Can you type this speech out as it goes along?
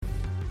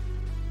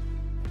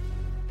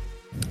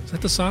Is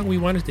that the song we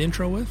wanted to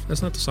intro with?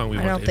 That's not the song we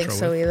wanted to intro with. I don't think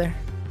so either.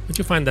 Where'd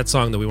you find that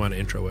song that we want to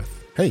intro with?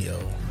 Hey, yo.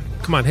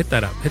 Come on, hit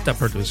that up. Hit that,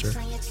 producer.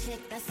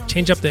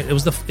 Change up the... It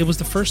was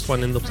the first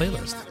one in the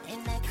playlist.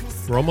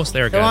 We're almost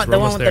there, guys. We're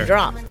almost there. The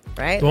drop,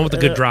 right? The one with the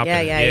good drop.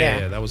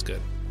 Yeah. That was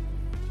good.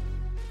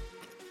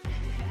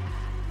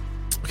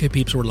 Okay,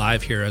 peeps, we're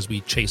live here as we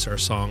chase our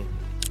song.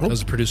 As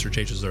the producer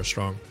chases our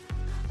song.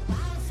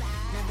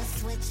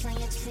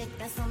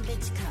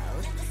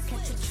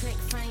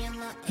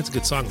 It's a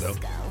good song, though.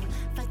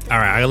 All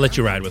right, I'll let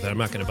you ride with it. I'm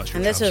not going to bust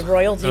your chops. And this is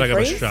royalty free? I'm not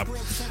going to bust your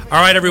chop.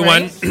 All right,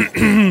 everyone. Right?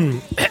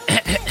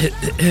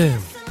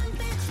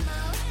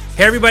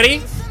 Hey,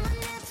 everybody.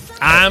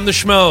 I'm the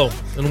Schmo,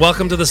 and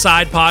welcome to the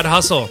Side Pod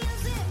Hustle.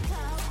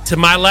 To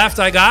my left,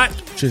 I got...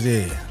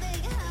 Jizz.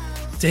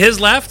 To his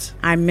left...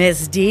 I'm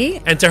Miss D.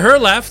 And to her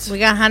left... We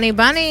got Honey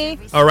Bunny.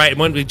 All right,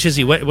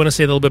 Chizzy, want to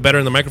say it a little bit better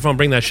in the microphone?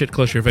 Bring that shit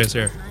closer to your face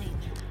here.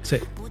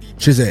 Say...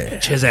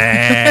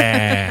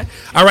 Chizz.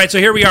 All right, so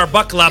here we are.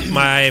 Buckle up,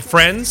 my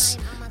friends.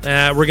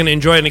 We're going to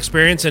enjoy an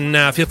experience,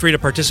 and feel free to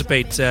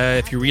participate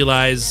if you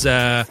realize,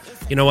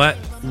 you know what,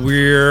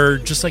 we're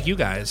just like you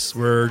guys.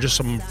 We're just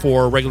some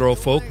four regular old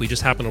folk. We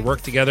just happen to work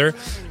together.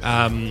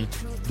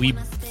 We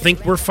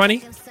think we're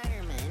funny,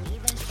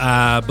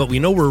 but we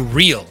know we're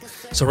real.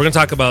 So we're going to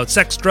talk about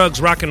sex,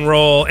 drugs, rock and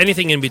roll,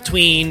 anything in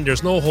between.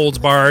 There's no holds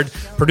barred.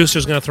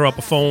 Producer's going to throw up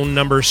a phone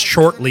number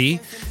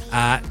shortly.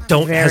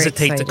 Don't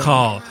hesitate to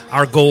call.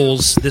 Our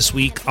goals this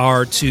week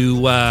are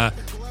to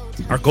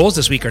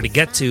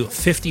get to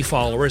 50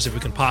 followers, if we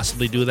can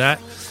possibly do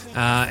that,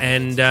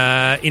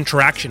 and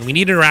interaction. We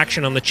need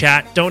interaction on the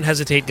chat. Don't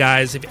hesitate,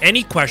 guys. If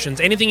any questions,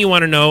 anything you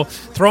want to know,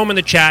 throw them in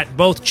the chat.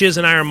 Both Chiz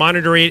and I are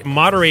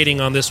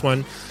moderating on this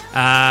one.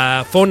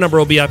 Phone number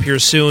will be up here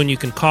soon. You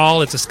can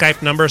call. It's a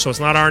Skype number, so it's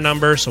not our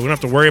number, so we don't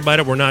have to worry about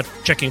it. We're not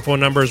checking phone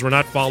numbers. We're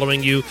not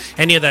following you.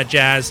 Any of that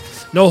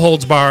jazz. No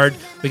holds barred.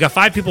 We got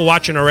 5 people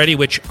watching already,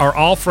 which are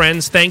all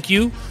friends. Thank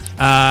you.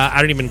 I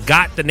don't even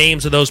got the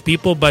names of those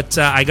people, but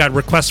I got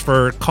requests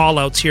for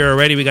call-outs here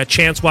already. We got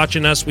Chance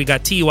watching us. We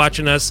got T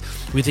watching us.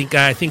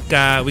 I think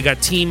we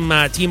got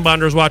Team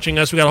Bonders watching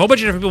us. We got a whole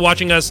bunch of different people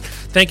watching us.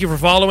 Thank you for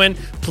following.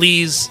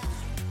 Please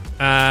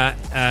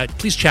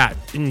chat,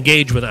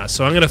 engage with us.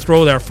 So I'm going to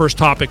throw our first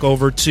topic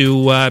over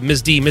to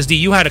Ms. D. Ms. D,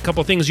 you had a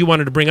couple things you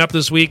wanted to bring up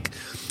this week.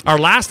 Our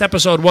last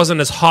episode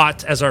wasn't as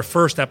hot as our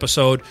first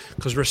episode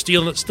because we're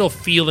still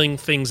feeling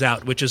things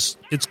out, which is,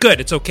 it's good.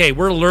 It's okay.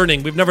 We're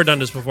learning. We've never done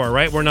this before,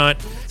 right?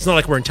 It's not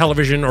like we're in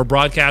television or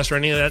broadcast or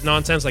any of that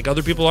nonsense like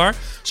other people are.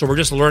 So we're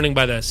just learning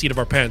by the seat of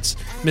our pants.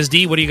 Ms.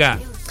 D, what do you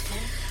got?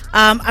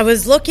 I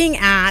was looking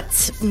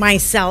at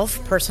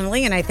myself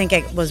personally, and I think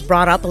it was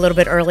brought up a little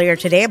bit earlier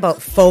today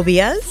about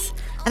phobias.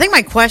 I think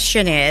my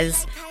question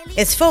is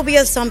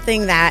phobia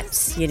something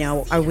that,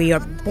 are we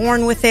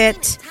born with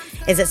it?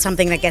 Is it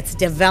something that gets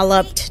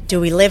developed? Do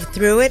we live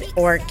through it,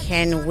 or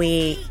can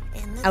we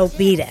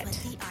outbeat it?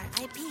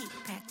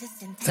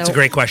 That's a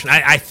great question.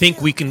 I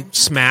think we can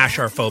smash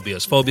our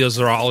phobias. Phobias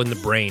are all in the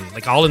brain,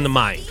 like all in the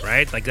mind,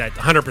 right? Like that,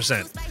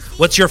 100%.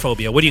 What's your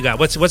phobia? What do you got?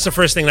 What's the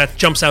first thing that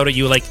jumps out at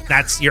you? Like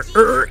that's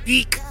your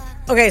eek.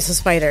 Okay, so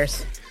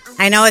spiders.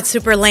 I know it's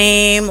super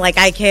lame. Like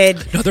I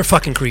could. No, they're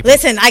fucking creepy.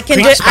 Listen, I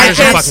could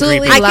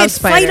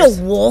fight a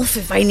a wolf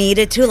if I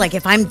needed to. Like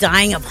if I'm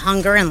dying of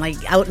hunger and like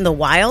out in the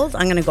wild,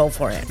 I'm gonna go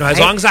for it. No, as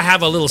long as I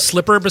have a little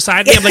slipper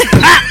beside me, I'm like,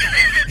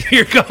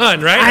 you're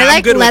gone, right? I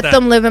let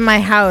them live in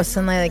my house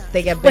and they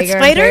get bigger. With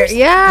spiders?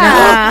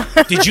 Yeah.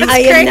 No. Did you? I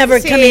am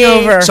never coming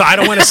over. So I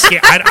don't want to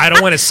scare. I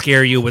don't want to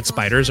scare you with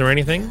spiders or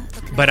anything.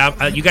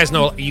 But you guys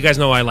know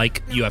I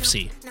like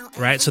UFC,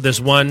 right? So there's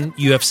one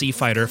UFC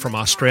fighter from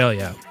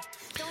Australia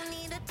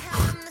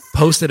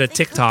posted a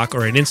TikTok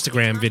or an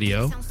Instagram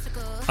video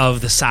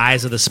of the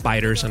size of the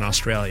spiders in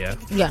Australia.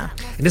 Yeah.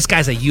 And this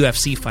guy's a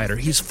UFC fighter.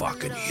 He's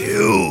fucking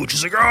huge.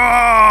 He's like,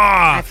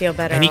 ah! I feel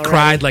better. And he already.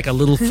 cried like a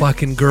little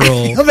fucking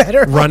girl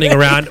running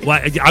around.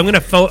 Well, I'm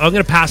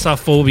gonna pass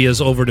off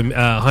phobias over to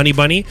Honey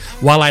Bunny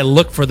while I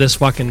look for this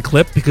fucking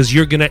clip because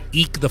you're gonna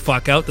eke the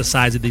fuck out the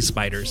size of these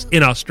spiders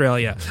in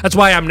Australia. That's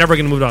why I'm never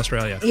gonna move to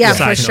Australia. Yeah,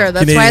 for sure.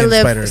 That's Canadian why I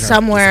live spiders,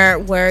 somewhere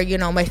where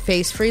my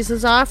face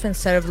freezes off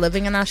instead of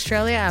living in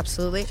Australia.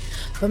 Absolutely.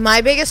 But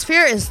my biggest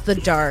fear is the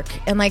dark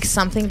and like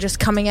something just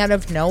coming out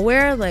of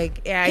nowhere.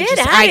 Like, yeah, Get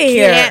out of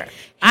here.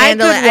 I could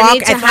walk,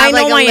 if I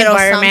know my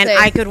environment, something.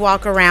 I could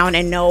walk around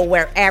and know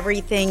where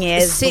everything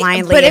is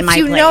blindly but in my if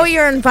you place. know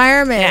your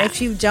environment, Yeah.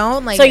 if you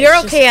don't, like, So you're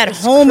it's okay just,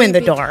 at home creepy. in the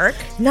dark?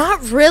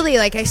 Not really.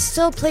 Like, I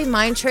still play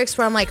mind tricks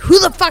where I'm like, who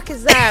the fuck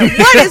is that?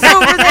 What is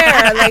over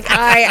there? Like,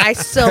 I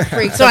still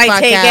freak So the I fuck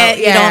take out. it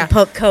you don't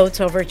put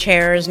coats over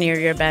chairs near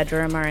your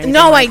bedroom or anything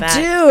No, like I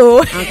that? do.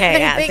 Okay,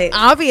 yeah. I think,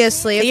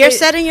 obviously. So you're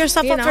setting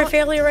yourself up for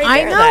failure right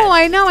there.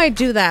 I know I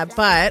do that,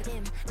 but...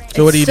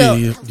 So what do you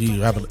do? Do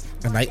you have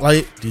a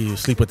nightlight? Do you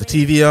sleep with the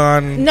TV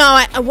on? No,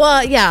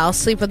 I'll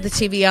sleep with the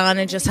TV on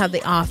and just have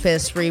The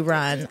Office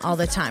rerun all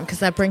the time because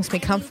that brings me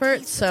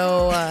comfort.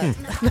 So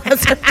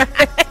that's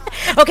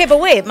Okay, but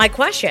wait, my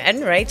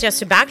question, right, just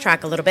to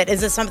backtrack a little bit,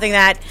 is this something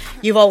that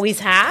you've always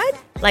had,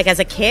 like as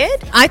a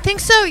kid? I think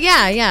so.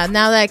 Yeah.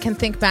 Now that I can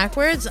think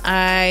backwards,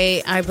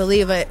 I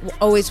believe it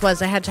always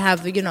was. I had to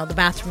have the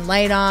bathroom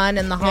light on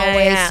in the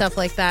hallway, stuff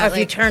like that. Or if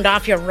you turned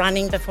off, you're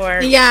running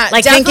before. Yeah,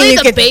 like thinking you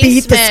could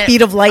beat the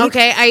speed of light.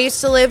 Okay, I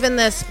used to live in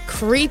this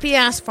creepy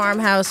ass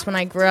farmhouse when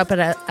I grew up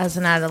as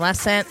an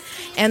adolescent,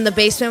 and the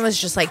basement was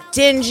just like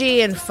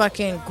dingy and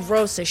fucking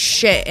gross as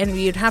shit. And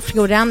you'd have to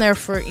go down there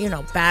for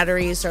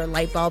batteries or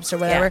light bulbs or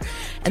whatever,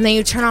 and then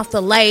you turn off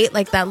the light,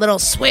 like that little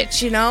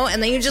switch, and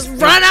then you just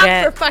run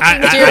up for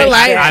fucking dear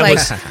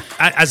life.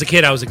 As a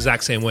kid, I was the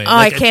exact same way. Oh,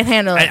 I can't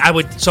handle it. I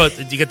would. So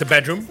you get the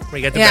bedroom, right?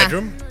 You get the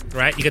bedroom,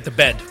 right? You get the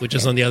bed, which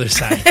is on the other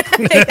side,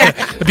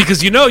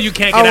 because you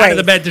can't get out of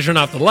the bed to turn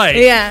off the light.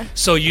 Yeah.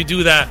 So you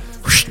do that.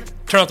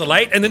 Turn off the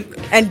light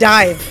and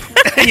dive.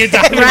 And you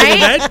dive into the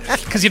bed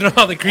because you don't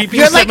know how the creepy.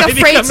 You're like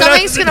afraid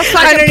something's gonna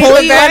fucking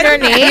pull you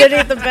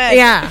underneath the bed.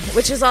 Yeah,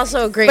 which is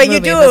also a great. But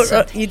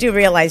movie, you do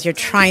realize you're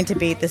trying to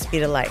beat the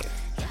speed of light.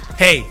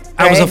 Hey,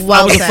 I was a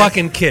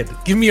fucking kid.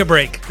 Give me a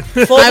break.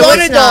 Full-blown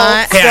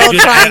adult.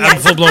 I'm a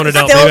full-blown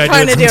adult. Still Maybe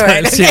trying I do it to do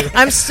sometimes it. too.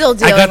 I'm still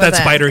dealing I got with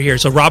that spider here.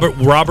 So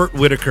Robert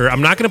Whitaker.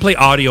 I'm not going to play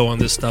audio on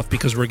this stuff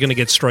because we're going to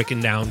get stricken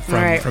down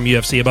from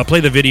UFC. But I'll play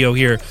the video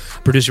here.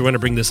 Producer, want to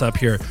bring this up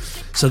here.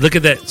 So look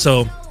at that.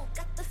 So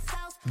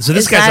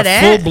this guy's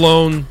a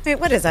full-blown. Wait,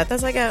 what is that?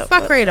 That's like a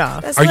fuck right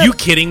off. Are you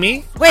kidding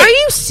me? Wait, are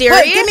you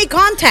serious? Give me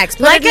context.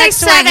 Put like it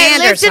next I said, to my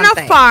hand I lived in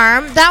a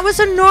farm. That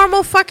was a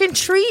normal fucking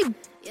tree.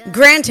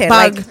 Granted,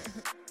 bug. Like,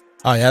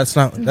 Oh yeah, that's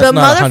not the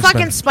not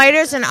motherfucking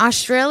spiders in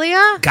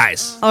Australia.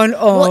 Guys, I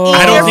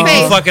don't think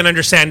you fucking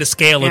understand the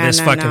scale of this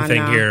fucking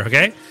thing here.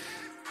 Okay,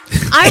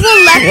 I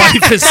will let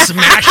that. Wife is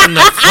smashing the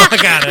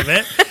fuck out of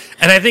it.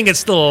 And I think it's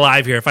still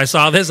alive here. If I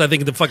saw this, I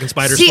think the fucking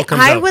spider still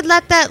comes out. I would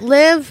let that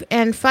live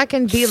and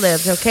fucking be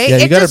lived, okay? Yeah,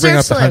 you got to bring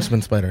up the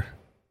huntsman spider.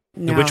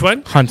 No. Which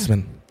one?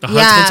 Huntsman. The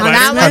huntsman spider?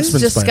 That one's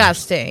Huntsman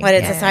disgusting. What,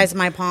 it's the size of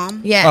my palm?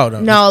 Yeah. Oh,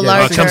 no.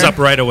 Larger. It comes up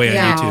right away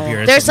on YouTube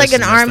here. There's like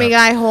an army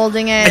guy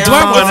holding it. Do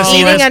I want to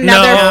see this?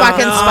 Another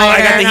fucking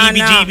spider. I got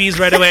the heebie-jeebies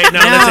right away. No,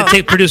 that's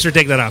it. Producer,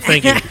 take that off.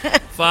 Thank you.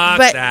 Fuck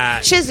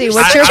that. Chizzy,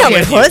 what's your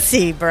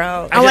pussy,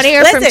 bro? I want to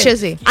hear from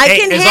Chizzy. I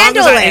can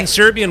handle it. In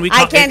Serbian,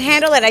 I can't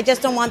handle it. I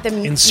just don't want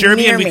them in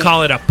Serbian, we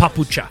call it a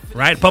papucha,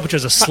 right? Papucha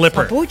is a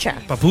slipper.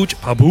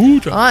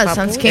 Papucha. Oh, it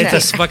sounds kinky.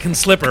 It's a fucking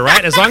slipper,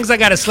 right? As long as I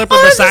got a slipper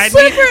beside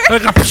me.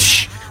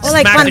 Well,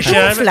 like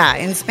pantufla.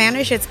 In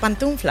Spanish, it's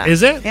pantufla.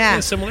 Is it? Yeah.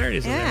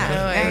 Similarities.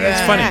 Yeah.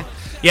 That's funny.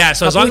 Yeah,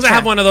 so as long as I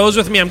have one of those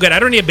with me, I'm good. I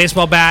don't need a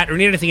baseball bat or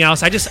need anything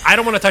else. I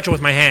don't want to touch it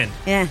with my hand.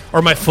 Yeah.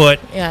 Or my foot.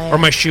 Or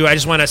my shoe. I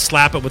just want to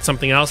slap it with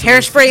something else.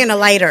 Hairspray and a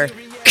lighter.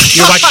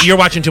 You're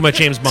watching too much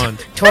James Bond.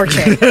 Torch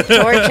it.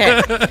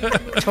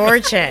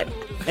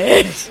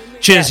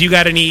 Chiz, you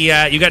got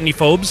any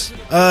phobes?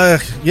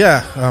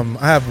 Yeah.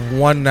 I have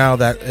one now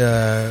that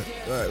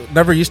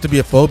never used to be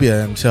a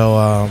phobia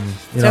until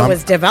it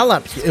was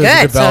developed. It was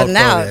a developed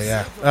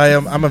phobia,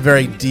 yeah. I'm a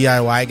very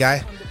DIY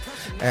guy,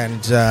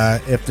 and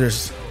if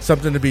there's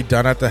something to be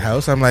done at the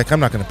house, I'm not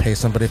going to pay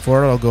somebody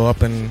for it. I'll go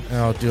up and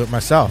I'll do it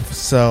myself.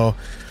 So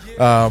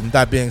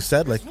that being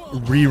said, like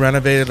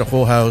re-renovated the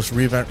whole house,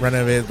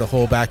 renovated the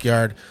whole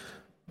backyard.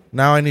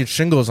 Now I need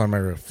shingles on my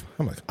roof.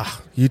 I'm like,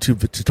 YouTube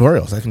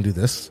tutorials. I can do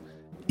this.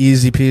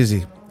 Easy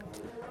peasy.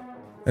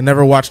 I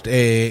never watched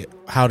a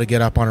how to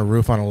get up on a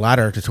roof on a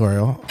ladder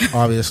tutorial,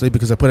 obviously,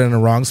 because I put it in the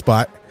wrong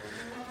spot.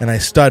 And I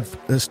stood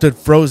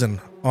frozen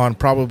on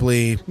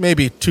probably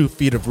maybe 2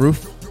 feet of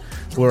roof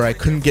where I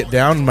couldn't get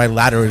down. And my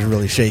ladder was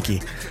really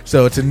shaky.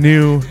 So it's a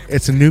new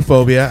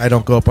phobia. I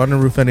don't go up on the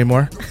roof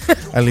anymore.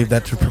 I leave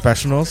that to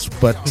professionals.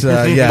 But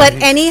yeah.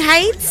 But any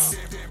heights?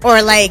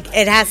 Or like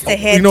it has to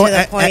hit to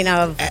the point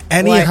of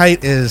any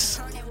height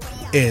is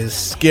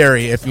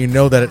scary if you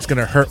know that it's going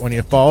to hurt when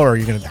you fall or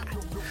you're going to die.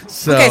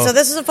 So, okay, so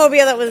this is a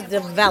phobia that was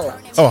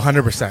developed. Oh,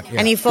 100%. Yeah.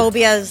 Any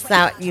phobias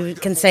that you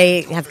can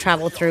say have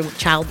traveled through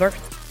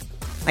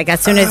childbirth? Like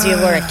as soon as you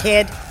were a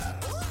kid?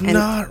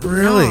 Not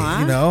really.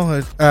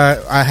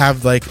 I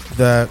have like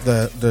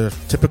the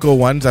typical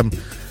ones. I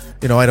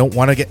don't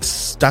want to get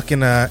stuck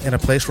in a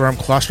place where I'm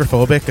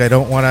claustrophobic. I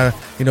don't want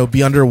to,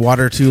 be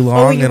underwater too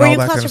long and all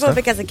that kind of stuff.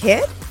 Were you claustrophobic as a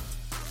kid?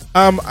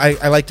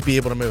 I like to be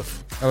able to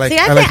move. I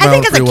think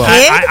as a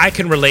kid, I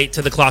can relate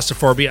to the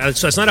claustrophobia.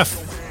 So it's not a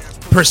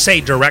per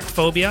se direct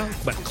phobia,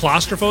 but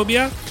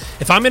claustrophobia.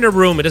 If I'm in a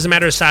room, it doesn't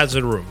matter the size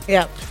of the room.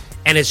 Yeah.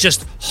 And it's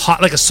just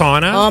hot like a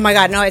sauna. Oh my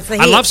God, no, it's the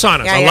heat. I love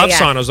saunas. I love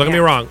saunas. Don't get me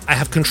wrong. I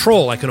have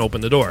control. I can open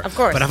the door. Of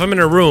course. But if I'm in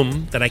a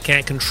room that I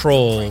can't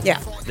control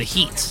the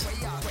heat,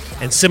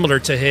 and similar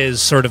to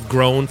his sort of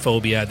groan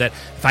phobia, that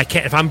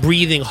if I'm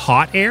breathing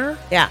hot air,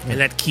 and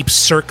that keeps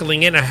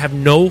circling in, I have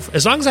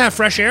as long as I have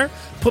fresh air,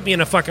 put me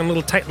in a fucking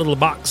little tight little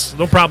box.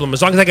 No problem,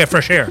 as long as I get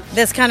fresh air.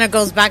 This kind of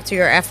goes back to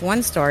your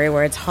F1 story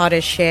where it's hot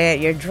as shit,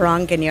 you're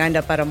drunk, and you end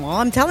up at a mall.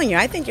 I'm telling you,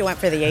 I think you went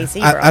for the AC,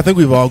 bro. I think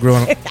we've all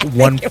grown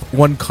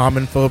one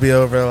common phobia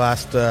over the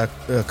last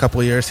couple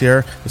of years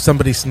here. If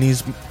somebody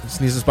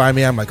sneezes by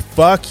me, I'm like,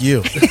 fuck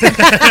you.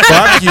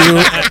 Fuck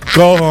you.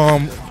 Go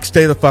home.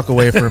 Stay the fuck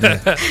away from me.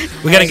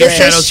 We got to give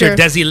shout outs to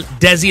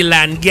Desi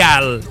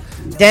Langal.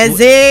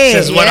 Desi.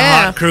 Says, what a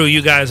hot crew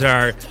you guys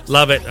are.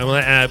 Love it.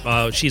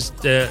 She's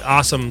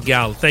awesome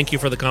gal. Thank you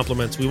for the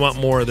compliments. We want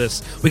more of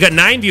this. We got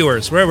 9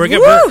 viewers. We're moving.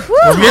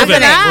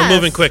 We're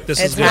moving quick. This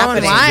is good.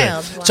 Going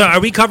wild. So are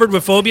we covered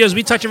with phobias?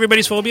 We touch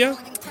everybody's phobia?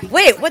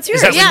 Wait, what's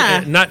yours?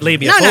 Not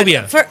labia,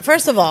 phobia. No.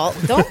 First of all,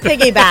 don't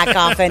piggyback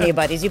off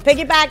anybody's. You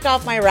piggybacked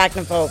off my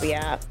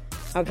arachnophobia.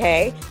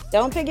 Okay?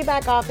 Don't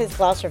piggyback off his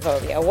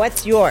claustrophobia.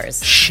 What's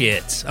yours?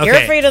 Shit. Okay. You're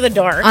afraid of the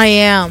dark. I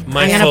am.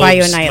 I'm going to buy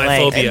you a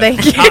nightlight.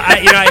 Thank you.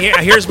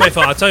 Here's my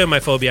phobia. I'll tell you my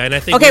phobia. And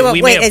I think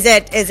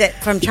is it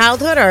from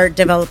childhood or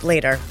developed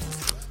later?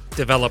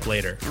 Develop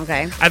later.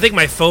 Okay. I think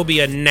my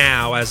phobia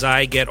now, as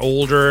I get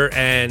older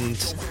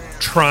and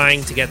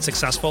trying to get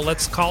successful,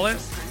 let's call it,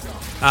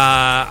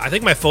 I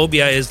think my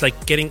phobia is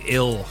like getting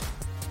ill.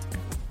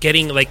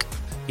 Getting like,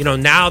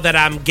 now that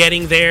I'm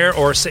getting there,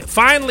 or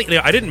finally,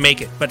 I didn't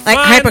make it, but like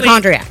finally,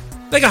 hypochondriac.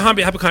 Like a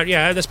hypochondriac.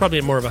 Yeah, that's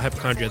probably more of a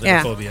hypochondria than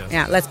a phobia.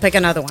 Yeah, let's pick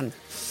another one.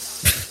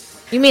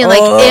 You mean like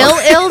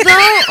ill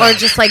though, or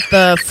just like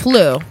the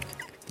flu?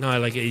 No,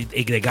 like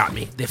they got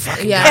me. They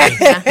fucking got me.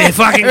 They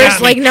fucking There's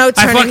got me. Like no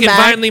turning I fucking back.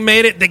 finally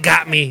made it. They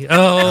got me.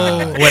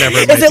 Oh, whatever.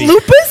 Is it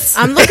lupus?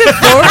 I'm looking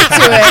forward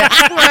to it.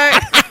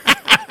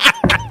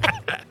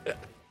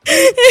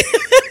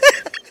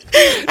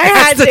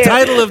 That's the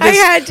title of this.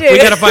 I had to. We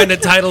got to find a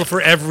title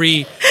for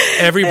every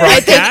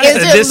broadcast.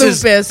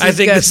 I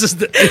think Is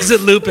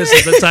it lupus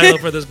is the title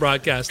for this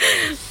broadcast.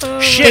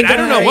 Shit, I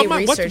don't know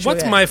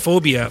what's my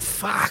phobia.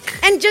 Fuck.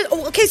 And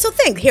so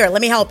think here.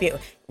 Let me help you.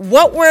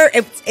 What were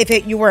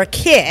if you were a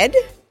kid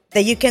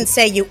that you can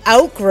say you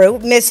outgrew,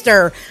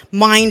 Mr.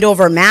 Mind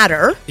over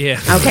Matter?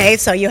 Yeah. Okay,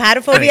 so you had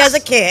a phobia as a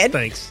kid.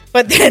 Thanks.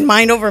 But then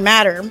mind over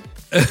matter,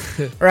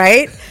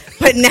 right?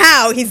 But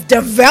now he's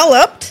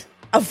developed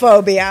a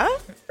phobia,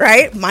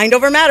 right? Mind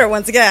over matter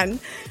once again,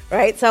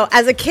 right? So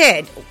as a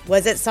kid,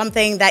 was it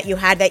something that you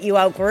had that you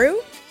outgrew?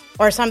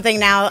 Or something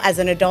now as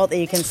an adult that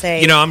you can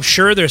say? I'm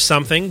sure there's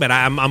something, but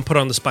I'm put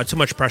on the spot. Too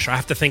much pressure. I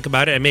have to think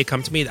about it. It may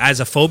come to me. As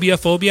a phobia,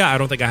 I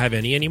don't think I have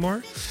any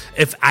anymore.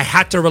 If I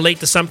had to relate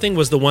to something,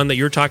 was the one that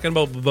you're talking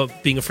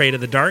about being afraid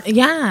of the dark.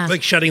 Yeah.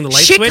 Like shutting the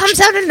light switch. switch. Shit comes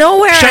out of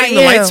nowhere. Shutting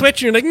the light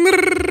switch, and you're like,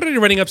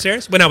 you're running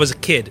upstairs. When I was a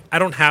kid. I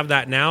don't have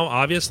that now,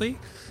 obviously.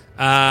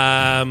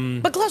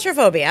 But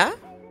claustrophobia,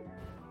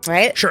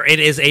 right? Sure, it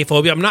is a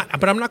phobia. I'm not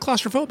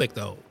claustrophobic,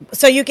 though.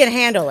 So you can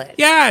handle it.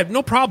 Yeah,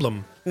 no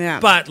problem.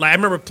 Yeah. But like, I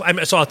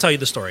remember, so I'll tell you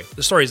the story.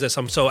 The story is this.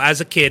 So as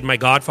a kid, my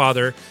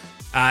godfather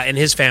and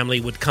his family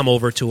would come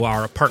over to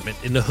our apartment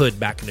in the hood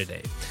back in the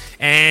day.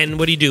 And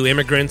what do you do?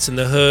 Immigrants in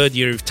the hood,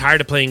 you're tired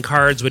of playing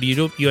cards. What do?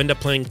 You end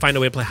up find a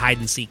way to play hide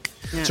and seek.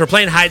 Yeah. So we're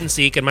playing hide and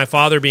seek, and my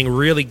father being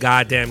really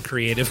goddamn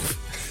creative,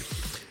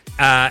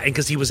 and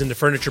because he was in the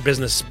furniture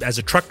business as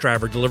a truck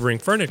driver delivering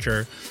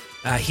furniture,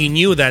 he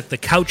knew that the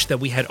couch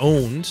that we had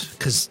owned,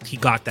 because he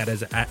got that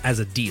as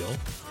a deal,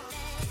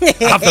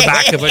 off the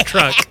back of a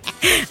truck.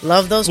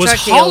 Love those was truck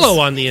hollow deals.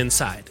 on the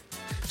inside.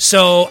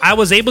 So I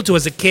was able to,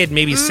 as a kid,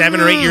 maybe 7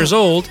 or 8 years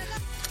old.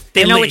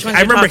 I know which ones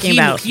I remember you're talking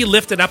about. he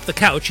lifted up the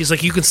couch. He's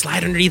like, you can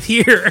slide underneath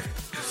here.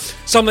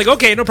 So I'm like,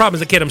 okay, no problem.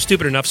 As a kid, I'm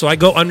stupid enough. So I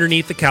go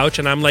underneath the couch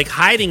and I'm like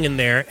hiding in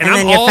there. And I'm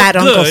then your all fat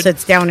uncle good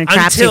sits down and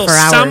traps you for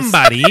hours. Until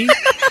somebody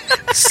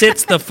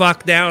sits the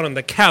fuck down on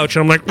the couch.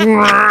 And I'm like,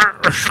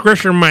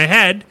 squishing my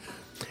head.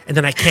 And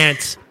then I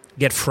can't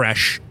get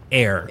fresh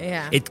air.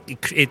 Yeah.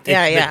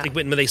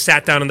 When they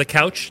sat down on the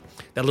couch,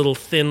 that little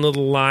thin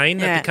little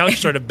line at the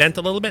couch sort of bent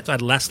a little bit, so I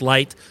had less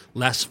light,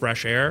 less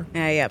fresh air.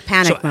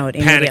 Panic mode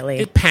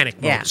immediately. Panic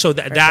mode. Yeah, So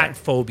that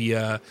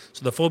phobia,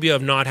 the phobia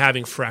of not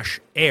having fresh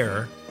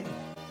air,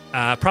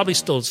 probably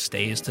still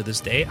stays to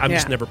this day. I'm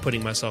just never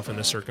putting myself in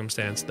a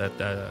circumstance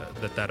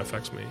that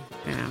affects me.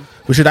 Yeah.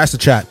 We should ask the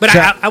chat. But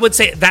chat. I would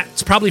say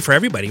that's probably for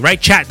everybody, right?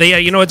 Chat.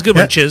 It's a good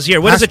one, Chiz.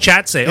 Here, what does the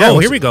chat say? Yeah,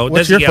 here we go.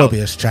 What's Desi your Gal.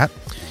 phobias, chat?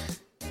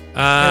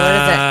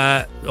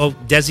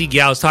 Desi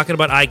Gal is talking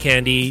about eye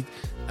candy.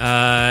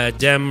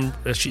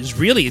 She's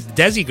really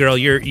Desi girl.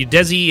 You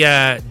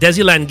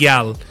Desi Land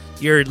Gal.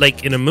 You're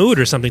like in a mood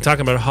or something,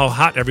 talking about how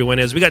hot everyone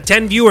is. We got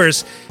 10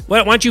 viewers.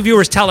 Why don't you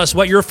viewers tell us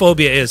what your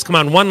phobia is? Come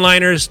on,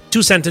 one-liners,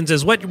 2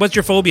 sentences. What's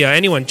your phobia?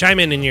 Anyone, chime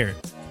in here.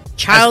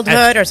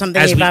 Childhood or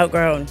something you've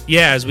outgrown.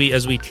 Yeah, as we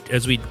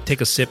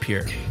take a sip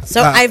here.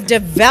 So I have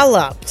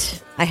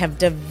developed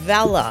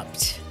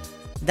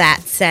that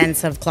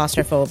sense of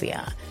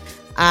claustrophobia.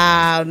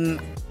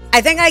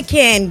 I think I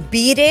can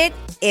beat it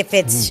if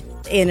it's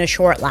in a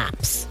short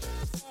lapse.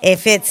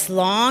 If it's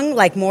long,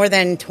 like more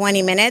than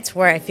 20 minutes,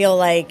 where I feel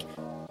like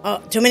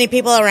too many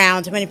people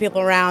around,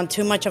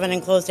 too much of an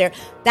enclosed area.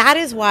 That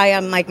is why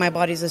I'm like, my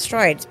body's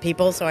destroyed.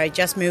 People, so I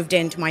just moved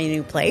into my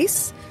new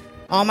place.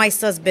 All my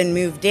stuff's been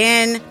moved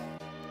in.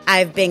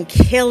 I've been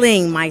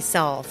killing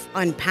myself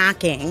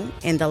unpacking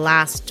in the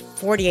last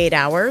 48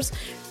 hours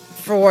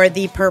for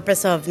the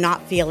purpose of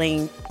not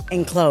feeling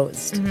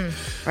enclosed.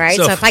 Right?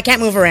 So if I can't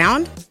move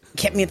around,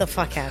 get me the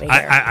fuck out of here.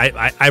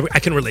 I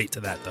can relate to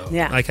that though.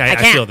 Yeah, like I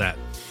I feel that.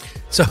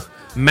 So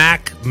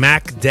Mac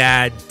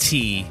Dad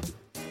T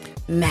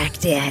Mac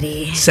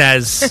Daddy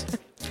says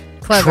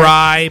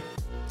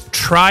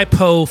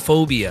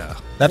trypophobia.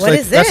 That's What like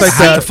is this? that's like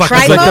I had the to fucking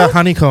that's look like it the up.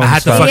 honeycomb I had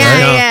to stuff. fucking Yeah,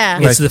 know. yeah.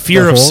 It's the Like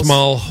fear the of holes?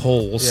 small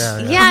holes. Yeah.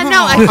 Yeah,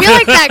 no, I feel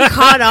like that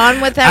caught on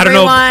with I don't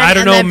everyone. know. I don't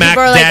and know, then Mac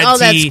people are like, Dad "Oh,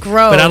 that's T,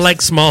 gross." but I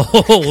like small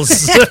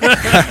holes. You don't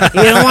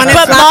want it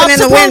But flapping in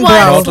the multiple wind,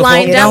 bro. ones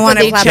lined You up don't want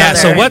with it each flapping Yeah. in the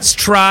So wind. what's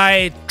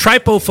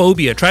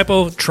trypophobia?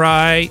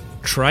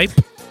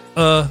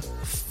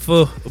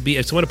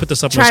 Phobia. So I want to put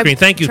this up on the screen.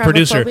 Thank you,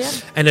 producer.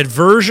 trypophobia? An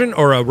aversion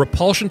or a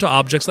repulsion to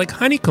objects like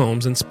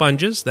honeycombs and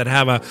sponges that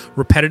have a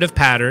repetitive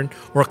pattern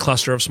or a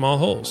cluster of small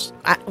holes.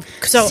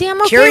 So See,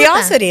 I'm okay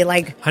curiosity,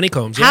 like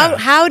Honeycombs. how Yeah.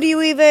 how do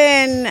you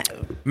even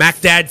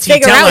Mac Dad T,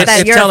 figure tell out us.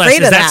 that you're Tell us.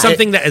 afraid Is of that that?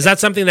 something that's a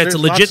There's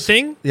legit lots-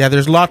 thing? Yeah,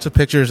 there's lots of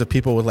pictures of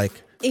people with like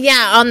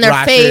Yeah, on their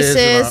rashes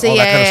and faces. all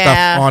that kind of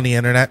Yeah. stuff on the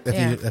internet. If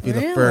Yeah. you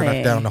look further Really?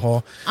 enough down the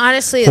hole,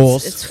 Honestly,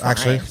 holes it's fine.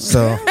 actually.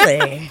 So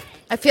really?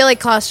 I feel like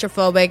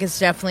claustrophobic is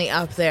definitely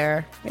up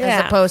there Yeah.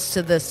 as opposed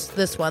to this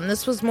one.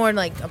 This was more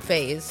like a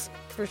phase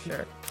for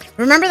sure.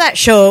 Remember that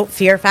show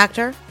Fear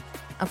Factor?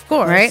 Of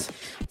course, Right?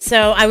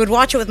 So I would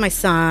watch it with my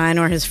son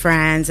or his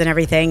friends and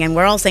everything, and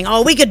we're all saying,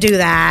 "Oh, we could do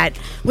that.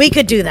 We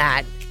could do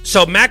that."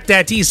 So Mac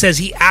Dad T says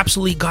he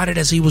absolutely got it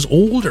as he was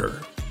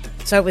older.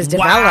 So it was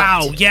developed.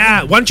 Wow,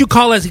 yeah. Why don't you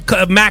call us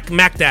Mac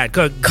Dad?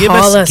 Give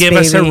Call us, give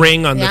us a baby.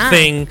 ring on Yeah. the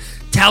thing.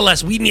 Tell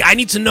us. I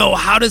need to know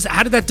how did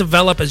that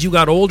develop as you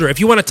got older? If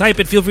you want to type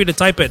it, feel free to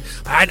type it.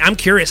 I'm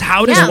curious.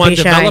 How does Yeah. one Be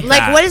shy. develop Like,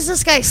 that? what is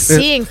this guy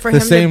seeing for him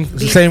to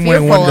be the same way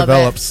fearful one of it?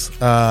 develops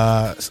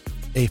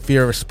a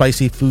fear of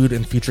spicy food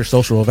and future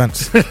social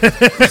events.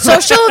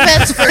 Social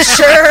events for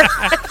sure.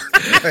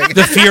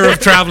 the fear of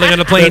traveling on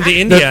a plane to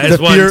India is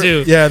one fear,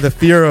 too. Yeah, the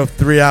fear of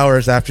 3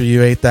 hours after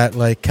you ate that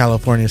like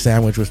California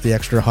sandwich with the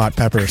extra hot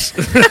peppers.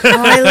 Oh,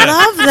 I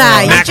love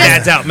that. Mac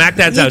Dad's out. Mac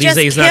Dad's out.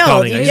 He's not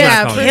calling. He's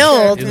not calling.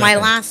 killed He's not my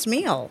calling. last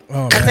meal.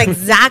 Oh, That's man.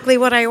 exactly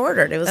what I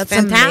ordered. It was That's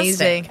fantastic.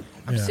 amazing.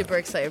 I'm Yeah. super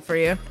excited for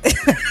you.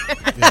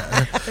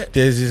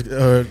 Daisy's,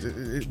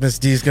 Miss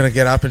D's gonna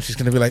get up and she's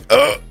gonna be like,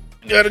 "Oh,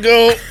 gotta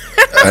go."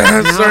 Sorry I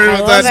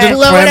about love that. it. Didn't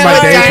Blow plan it my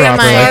out day with properly.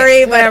 dynamite.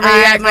 Sorry, but Whatever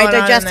you got my going on in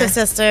there. digestive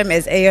system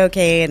is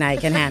A-okay and I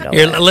can handle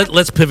Here, it.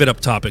 let's pivot up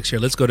topics here.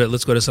 Let's go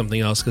to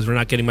something else because we're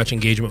not getting much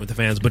engagement with the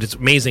fans. But it's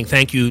amazing.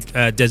 Thank you,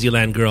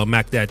 Desiland girl,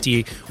 Mac Dad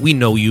T. We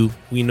know you.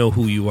 We know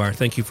who you are.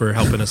 Thank you for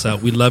helping us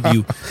out. We love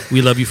you.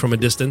 We love you from a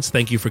distance.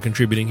 Thank you for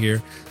contributing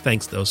here.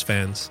 Thanks, those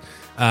fans.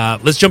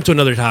 Let's jump to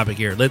another topic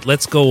here.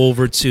 Let's go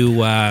over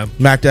to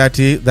Mac Dad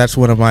T, that's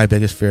one of my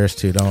biggest fears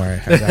too. Don't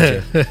worry, I got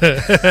you.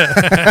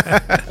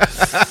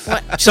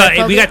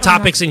 So we got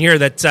topics in here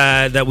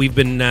that we've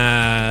been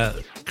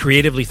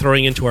creatively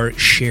throwing into our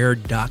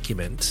shared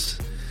document,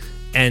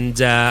 and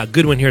a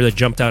good one here that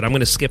jumped out. I'm going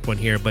to skip one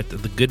here, but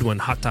the good one,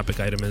 hot topic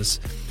item is: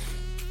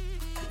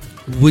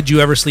 would you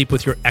ever sleep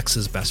with your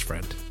ex's best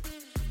friend?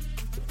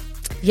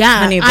 Yeah,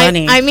 Honey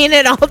bunny. I mean,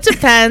 it all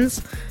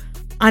depends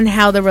on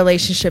how the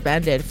relationship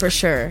ended, for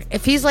sure.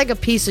 If he's like a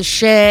piece of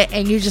shit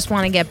and you just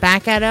want to get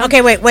back at him.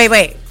 Okay,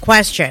 wait.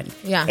 Question.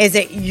 Yeah. Is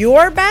it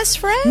your best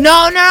friend?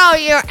 No,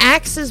 your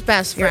ex's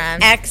best Your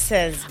friend.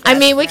 ex's. I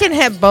mean, we best can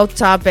hit both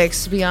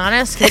topics, to be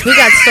honest, because we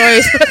got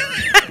stories.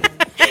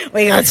 friend.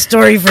 We got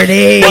story for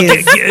days.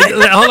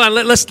 Hold on.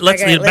 Let's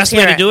Okay, the let's best way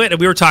hear to it. do it. And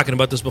we were talking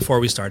about this before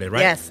we started,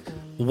 right? Yes.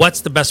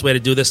 What's the best way to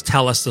do this?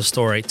 Tell us the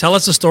story. Tell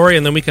us the story,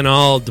 and then we can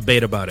all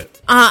debate about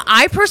it.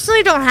 I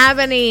personally don't have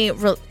any,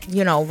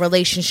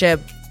 relationship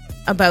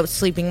about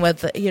sleeping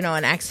with,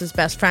 an ex's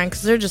best friend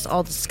because they're just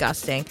all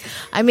disgusting.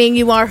 I mean,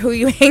 you are who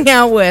you hang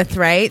out with,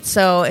 right?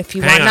 So if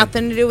you Hang want on.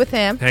 nothing to do with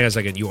him, Hang on a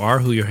second. You are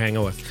who you're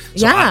hanging with.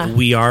 So Yeah.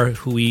 we are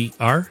who we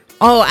are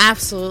oh,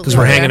 absolutely, because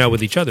we're hanging out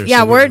with each other. Yeah,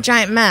 so we're a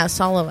giant mess,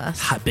 all of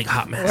us. big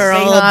hot mess. We're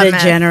Big all hot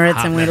mess. degenerates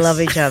Hot and we mess.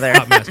 love each other.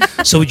 Hot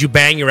mess. So would you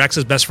bang your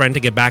ex's best friend to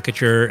get back at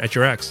your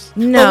ex?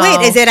 No, But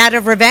wait, is it out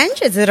of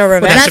revenge? Is it a Well,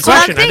 revenge? that's the what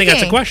I'm question. I think that's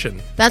a thinking.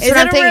 question. That's Is what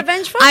it I'm a thinking.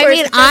 revenge fuck, I or is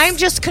mean, it just- I'm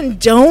just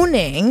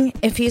condoning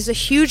if he's a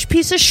huge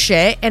piece of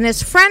shit and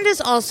his friend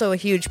is also a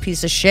huge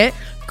piece of shit.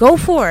 Go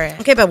for it.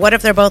 Okay, but what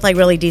if they're both like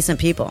really decent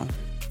people?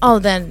 Oh,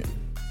 then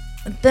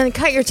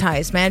cut your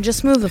ties, man.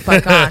 Just move the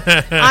fuck on.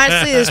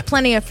 Honestly, there's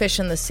plenty of fish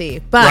in the sea,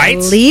 but Right?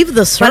 Leave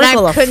the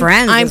circle of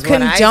friends. I'm is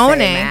what I say, condoning.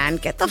 man.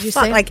 Get the Did you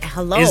fuck. say? Like,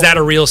 hello. Is that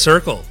a real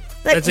circle?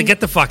 Like, That's a get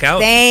the fuck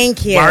out.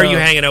 Thank you. Why are you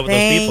hanging out with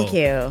those people? Thank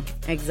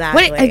you.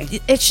 Exactly.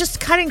 Wait, it's just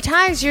cutting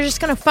ties. You're just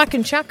gonna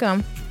fucking chuck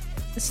them.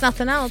 It's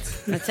nothing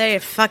else. I'd say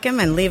fuck him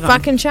and leave him.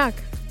 Fucking chuck.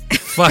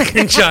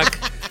 Fucking Chuck.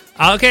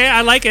 Okay,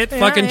 I like it.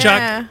 Fucking Chuck.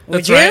 yeah. Would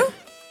That's you? right.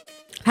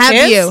 Have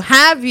Cheers? you?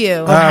 Have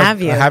you?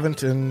 Have you? I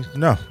haven't.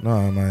 No.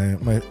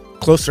 My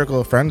close circle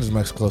of friends is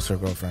my close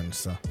circle of friends.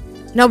 So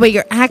No, but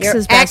your Your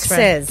ex's best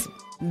friend. ex's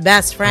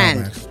best my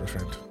friend. ex-best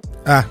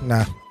friend.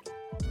 Nah.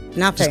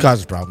 Nothing. Just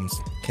causes problems.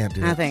 Can't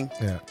do Nothing.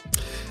 it.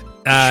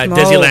 Yeah.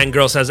 Desiland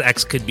girl says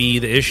X could be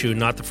the issue,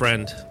 not the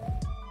friend.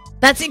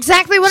 That's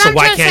exactly what I'm So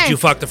why trying to can't say. you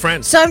fuck the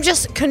friend? So I'm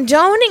just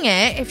condoning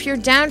it. If you're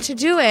down to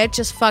do it,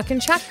 just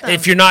fucking chuck them.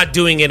 If you're not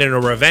doing it in a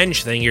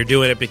revenge thing, you're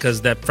doing it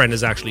because that friend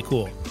is actually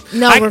cool.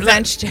 no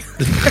revenge too.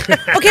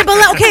 Okay,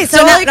 but okay, so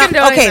Totally now,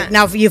 condoning okay, that.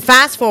 now if you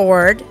fast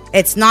forward,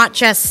 it's not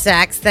just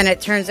sex, then it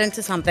turns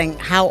into something.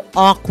 How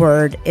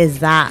awkward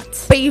is that?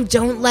 But you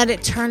don't let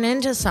it turn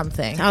into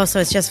something. Oh, so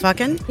it's just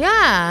fucking?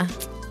 Yeah.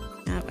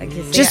 Oh, I can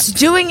see Just it.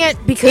 doing it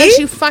because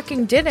See? you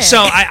fucking did it. So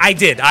I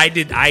did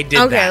Okay,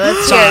 that.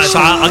 let's so hear it. so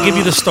I'll give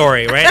you the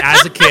story, right?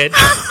 As a kid.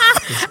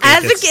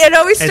 as a kid, it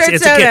always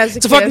starts out kid. as a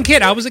It's a kid. fucking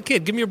kid. I was a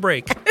kid. Give me a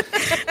break.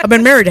 I've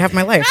been married half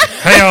my life.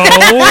 Hey,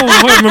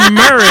 I'm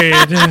married.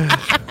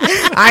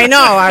 I know.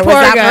 I was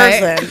Poor that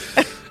guy.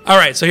 person. All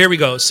right, so here we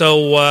go.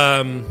 So,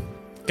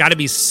 gotta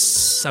be,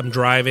 I'm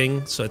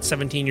driving, so at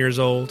 17 years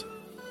old.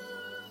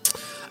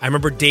 I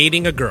remember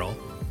dating a girl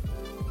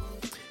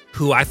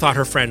who I thought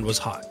her friend was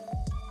hot.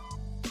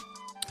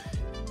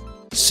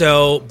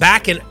 So,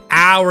 back in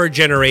our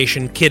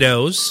generation,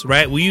 kiddos,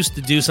 right, we used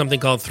to do something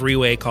called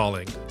three-way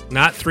calling.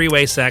 Not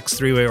three-way sex,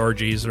 three-way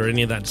orgies, or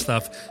any of that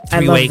stuff. I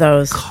love Three-way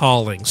those.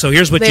 calling. So,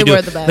 here's what They you do.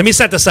 were the best. Let me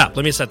set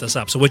this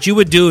up. So, what you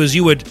would do is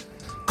you would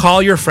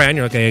call your friend.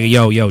 You're like, hey,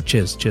 yo,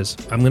 Chiz.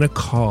 I'm gonna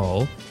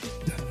call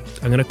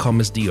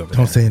Miss D over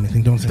Don't there. say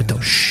anything. Don't say anything.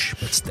 Don't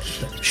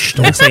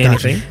don't say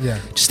anything. Yeah.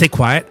 Just stay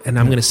quiet, and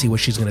I'm gonna see what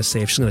she's gonna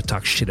say. If she's gonna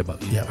talk shit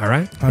about you, Yeah. all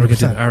right? 100%. We're gonna do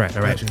that. All right.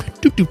 Gotcha.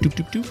 Doop, doop, doop,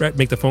 doop, doop. Right,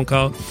 make the phone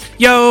call.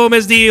 Yo,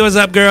 Miss D, what's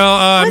up, girl?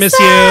 I miss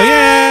you.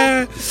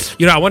 Yeah.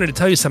 You know, I wanted to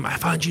tell you something. I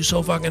found you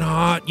so fucking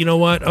hot. You know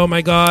what? Oh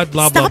my god.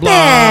 Blah blah Stop blah. it.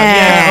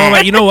 Yeah. Oh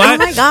my. You know what? Oh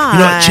my God. You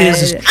know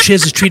what?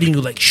 Chiz is treating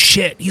you like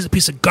shit. He's a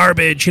piece of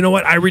garbage. You know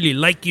what? I really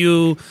like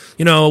you.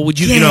 You know, would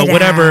you? You know, Get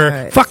whatever.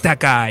 out. Fuck that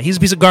guy. He's a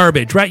piece of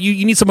garbage, right?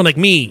 You need someone like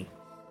me.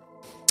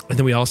 And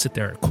then we all sit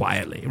there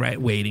quietly,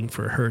 right, waiting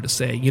for her to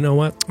say, you know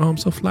what? Oh, I'm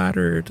so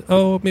flattered.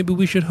 Oh, maybe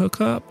we should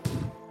hook up.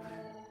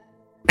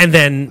 And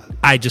then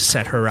I just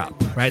set her up,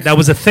 right? That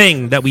was a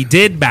thing that we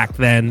did back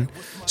then.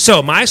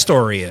 So my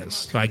story is,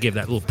 so I gave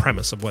that little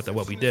premise of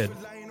what we did.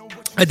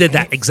 I did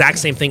that exact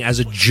same thing as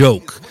a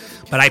joke,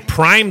 but I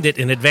primed it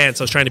in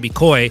advance. I was trying to be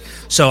coy.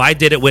 So I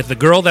did it with the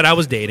girl that I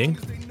was dating.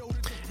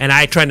 And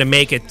I tried to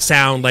make it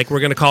sound like we're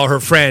going to call her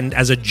friend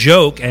as a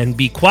joke and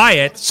be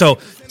quiet. So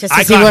Just to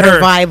I see got what her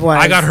vibe was.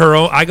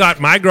 I got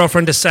my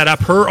girlfriend to set up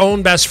her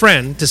own best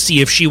friend to see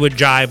if she would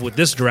jive with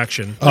this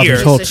direction Oh, here.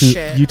 this whole Piece of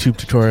shit. YouTube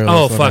tutorial.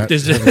 Oh, is on fuck, that-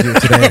 this- that we do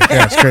today.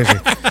 Yeah, it's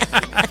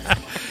crazy.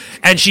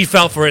 And she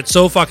fell for it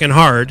so fucking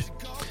hard.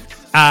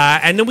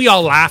 And then we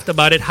all laughed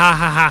about it. Ha,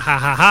 ha, ha, ha,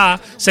 ha,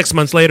 ha. 6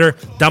 months later,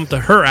 dumped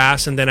her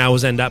ass, and then I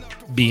was end up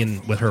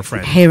being with her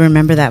friend. Hey,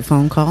 remember that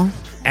phone call?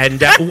 And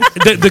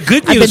the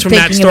good I've news been from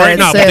that thinking story, about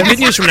no, it but the since. good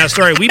news from that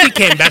story, we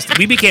became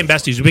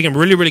besties. We became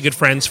really, really good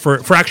friends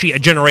for actually a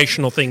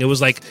generational thing. It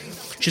was like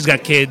she's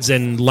got kids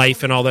and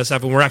life and all that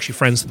stuff, and we're actually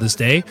friends to this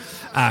day.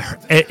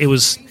 It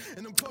was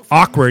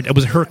awkward. It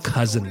was her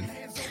cousin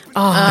that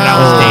I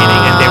was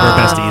dating, and they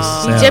were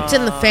besties. You So, dipped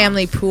in the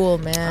family pool,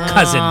 man.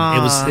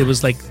 cousin. It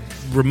was like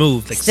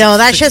removed. Like Still,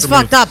 that six shit's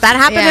removed. fucked up. That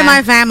happened Yeah. in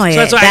my family. So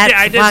that's what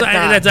I did. fucked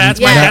up.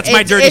 That's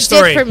my dirty it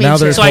story. did for me Now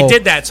too. there's So I whole-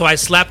 did that. So I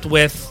slept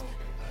with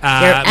Your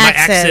my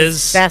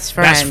ex's ex's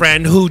best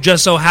friend. who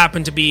just so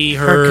happened to be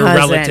her, Her cousin.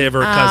 relative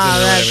or cousin.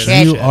 Or that's whatever.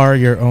 shit. You are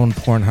your own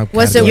Pornhub.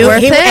 Was it category.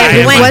 worth he- it?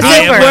 he went Was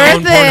it deeper.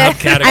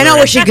 worth it? I know.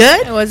 Was she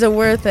good? Was it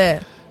worth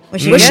it?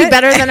 Was she Was she good?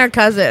 better than her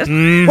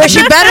cousin? Was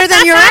she better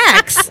than your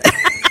ex?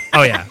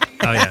 Oh yeah.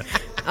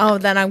 Oh,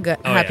 then I'm good.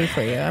 Oh, happy yeah.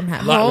 for you. I'm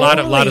happy. Lot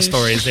of Holy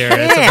stories there.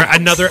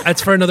 shit.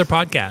 It's for another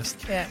podcast.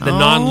 Yeah. The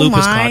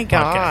non-lupus Oh my podcast.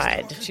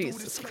 God.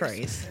 Jesus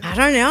Christ. I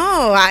don't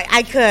know.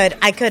 I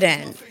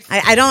couldn't.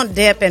 I don't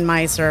dip in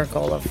my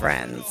circle of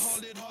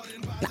friends.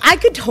 I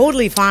could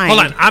totally find.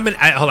 Hold on.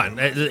 Hold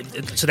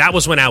on. So that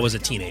was when I was a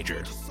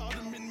teenager.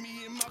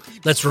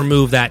 Let's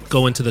remove that.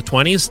 Go into the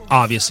 20s.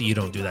 Obviously, you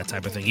don't do that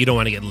type of thing. You don't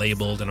want to get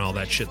labeled and all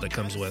that shit that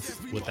comes with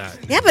that.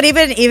 Yeah, but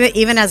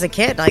even as a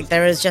kid, like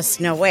there was just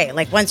no way.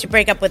 Like once you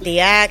break up with the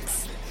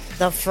ex,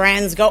 the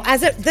friends go.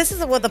 This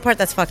is what the part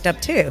that's fucked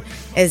up too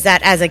is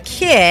that as a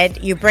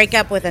kid you break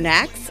up with an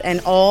ex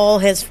and all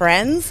his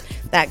friends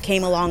that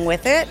came along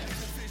with it.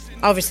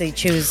 Obviously,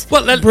 choose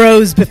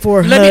bros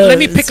before Let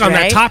me hoes, pick on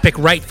that right? topic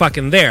right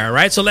fucking there,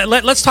 right? So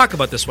let's talk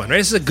about this one, right?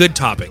 This is a good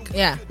topic.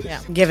 Yeah.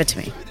 Give it to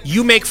me.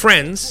 You make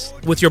friends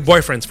with your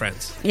boyfriend's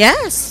friends,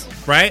 Yes,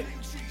 right?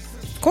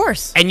 of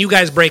course. And you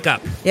guys break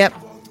up. Yep.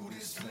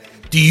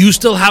 Do you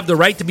still have the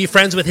right to be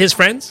friends with his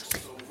friends?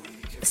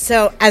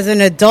 So, as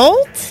an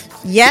adult,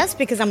 yes,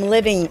 because I'm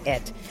living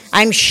it.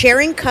 I'm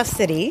sharing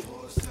custody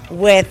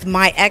with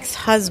my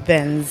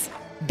ex-husband's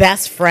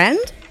best friend,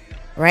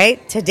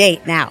 right? To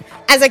date now.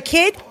 As a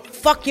kid,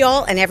 fuck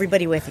y'all and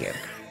everybody with you,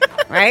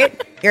 right?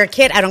 You're a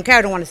kid. I don't care.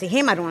 I don't want to see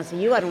him. I don't want to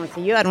see you. I don't want to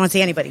see you. I don't want to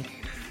see anybody.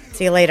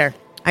 See you later.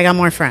 I got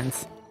more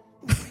friends.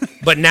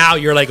 But now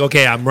you're like,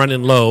 okay, I'm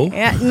running low.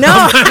 Yeah, no.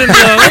 I'm running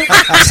low.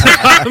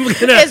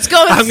 So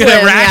I'm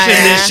gonna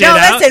ration this shit No,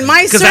 out. listen,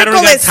 my 'cause I don't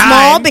circle got is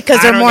small time. because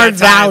I they're don't more got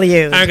time.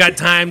 valued. I don't got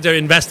time to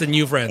invest in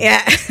new friends.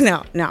 Yeah,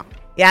 no.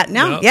 Yeah,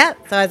 no, No? yeah.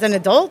 So as an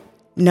adult,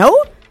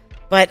 no.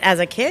 But as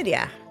a kid,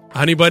 yeah.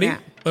 Honey buddy, Yeah.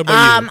 what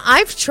about you?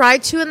 I've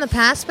tried to in the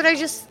past, but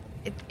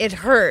it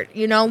hurt,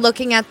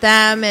 looking at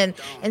them and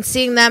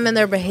seeing them and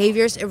their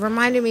behaviors. It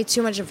reminded me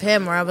too much of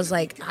him, where I was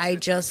like, I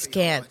just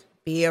can't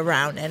be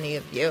around any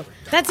of you.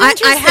 That's I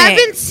interesting.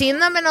 haven't seen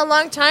them in a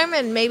long time,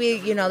 and maybe,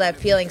 that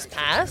feeling's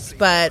passed,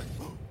 but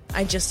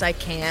I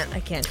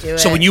can't do it.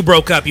 So when you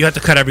broke up, you had to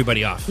cut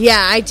everybody off. Yeah,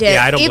 I did.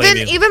 Yeah, I don't blame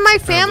you. Even my I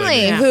don't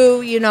blame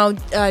family, you.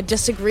 who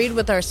disagreed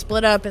with our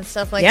split up and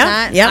stuff like Yeah,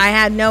 that. yep. I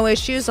had no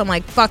issues. I'm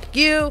like, fuck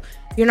you.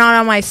 You're not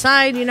on my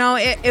side.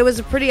 It was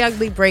a pretty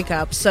ugly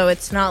breakup. So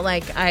it's not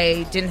like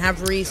I didn't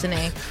have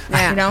reasoning.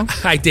 Yeah.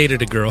 I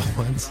dated a girl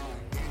once,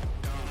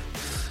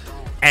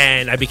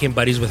 and I became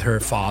buddies with her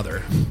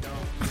father.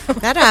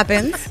 That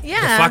happens.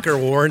 Yeah. The fucker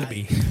warned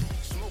me.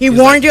 He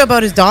warned you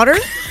about his daughter?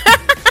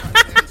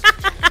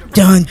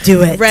 Don't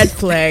do it. Red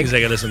flag. He's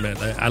like, listen, man,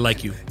 I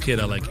like you, kid.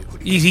 I like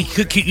you.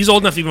 He's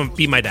old enough to even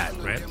be my dad,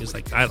 right? He's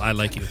like, I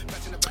like you.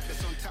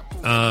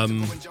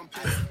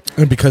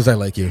 And because I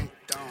like you.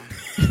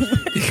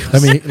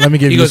 let me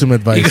give you some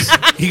advice.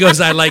 He goes,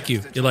 I like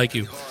you. You like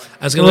you.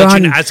 I was gonna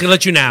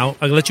let you now. I'm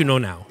gonna let you know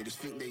now.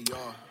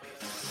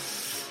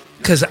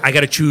 Because I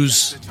gotta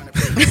choose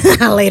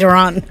Later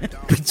on.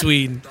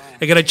 between.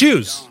 I gotta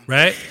choose,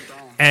 right?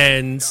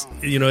 And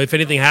if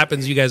anything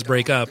happens, you guys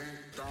break up.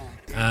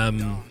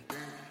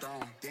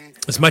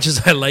 As much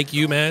as I like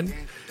you, man,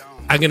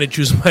 I'm gonna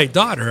choose my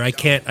daughter. I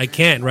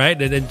can't,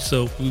 right? And then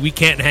so we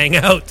can't hang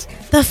out.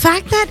 The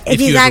fact that If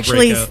he's you ever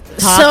actually break up.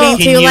 talking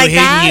to Can you you like hit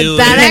that, you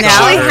That in the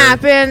actually daughter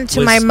happened to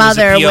was my a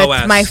mother with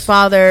POS. my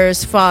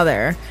father's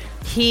father.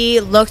 He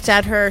looked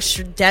at her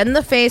dead in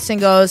the face and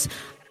goes,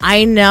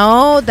 I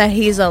know that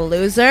he's a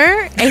loser.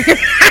 And you're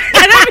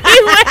not gonna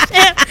be with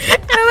him.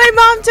 And my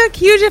mom took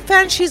huge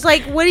offense. She's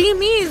like, what do you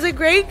mean? He's a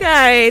great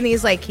guy. And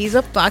he's like, he's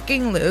a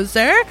fucking loser.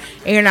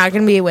 And you're not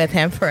going to be with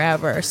him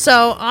forever.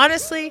 So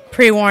honestly,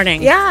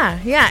 pre-warning. yeah.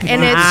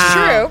 And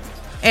Wow. it's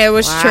true. It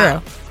was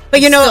true.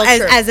 But It's still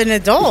true. as an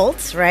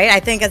adult, right? I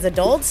think as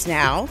adults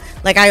now,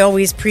 like I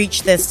always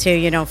preach this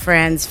to,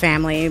 friends,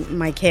 family,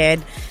 my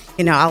kid,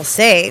 I'll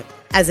say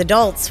as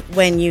adults,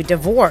 when you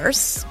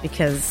divorce,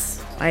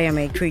 because I am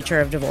a creature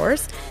of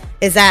divorce,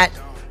 is that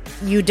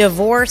you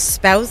divorce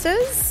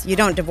spouses, you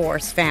don't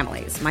divorce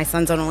families. My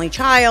son's an only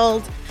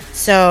child,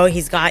 so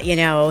he's got,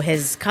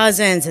 his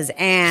cousins, his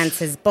aunts,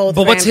 his both.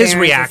 But what's his grandparents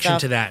and reaction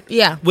stuff. to that?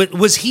 Yeah.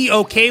 Was he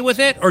okay with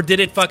it, or did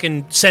it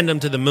fucking send him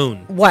to the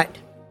moon? What?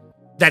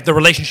 That the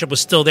relationship was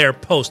still there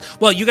post.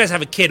 Well, you guys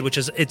have a kid, which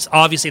is it's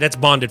obviously that's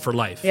bonded for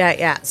life.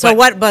 Yeah. So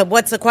But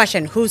what's the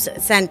question? Who's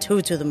sent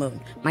who to the moon?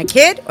 My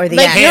kid or the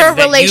Like ex? your that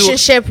you-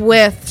 relationship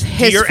with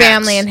his Your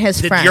family ex, and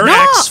his did friends. your No.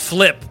 ex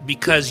flip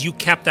because you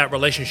kept that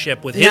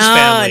relationship with his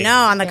family? No,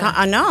 on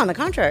the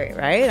contrary,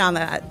 right? On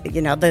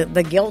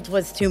the guilt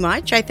was too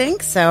much, I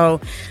think.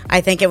 So I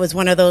think it was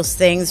one of those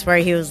things where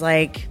he was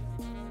like,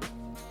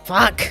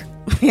 "Fuck,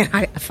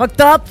 I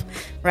fucked up,"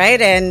 right?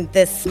 And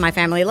my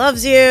family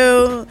loves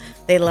you.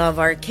 They love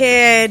our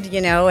kid,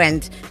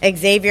 and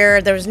Xavier.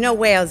 There was no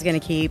way I was going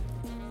to keep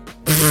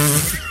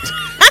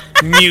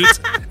Mute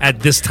at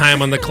this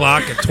time on the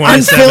clock at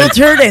 27.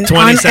 Unfiltered and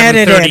 27:38.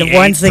 unedited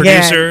once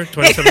again. Producer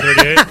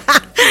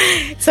 27:38.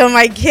 So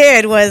my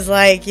kid was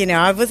like,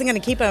 I wasn't going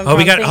to keep him. Oh,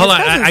 we from got. seeing Hold his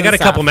on, cousins I got and a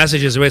couple stuff.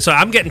 messages away. So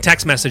I'm getting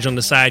text message on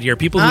the side here.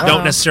 People who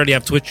don't necessarily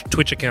have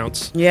Twitch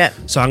accounts. Yeah.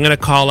 So I'm going to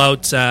call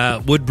out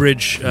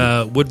Woodbridge,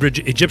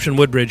 Egyptian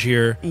Woodbridge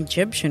here.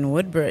 Egyptian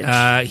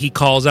Woodbridge. He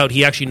calls out.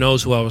 He actually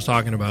knows who I was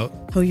talking about.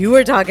 Who you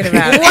were talking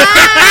about?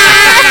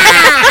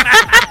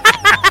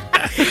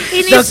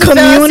 He The needs to fill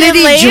us in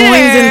community later.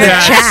 joins in the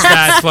That's, chat.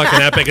 that's fucking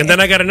epic. And then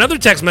I got another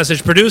text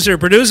message. Producer.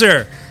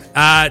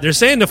 They're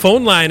saying the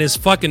phone line is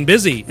fucking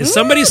busy. Is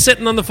somebody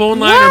sitting on the phone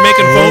line or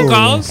making phone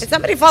calls? Is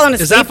somebody falling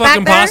asleep Is that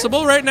fucking back there?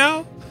 possible right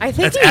now? I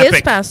think That's he is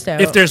epic. passed out.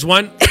 If there's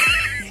one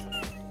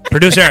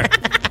producer,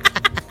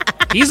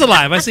 he's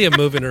alive. I see him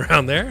moving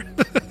around there.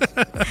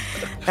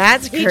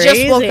 That's he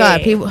crazy. just woke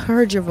up. He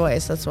heard your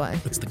voice. That's why.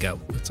 It's the goat.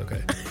 It's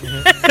okay.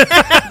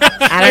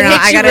 I don't know. It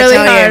hit I you gotta really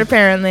tell hard, you.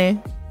 apparently.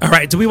 All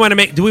right. Do we want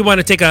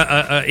to take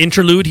a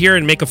interlude here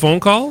and make a phone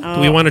call? Do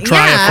we want to try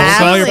yeah, a phone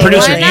call? Your absolutely.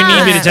 producer, Why do you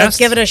need me to not? test? Let's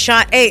give it a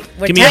shot. Hey,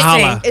 we're Give me a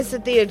testing. holla. Is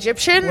it the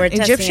Egyptian? We're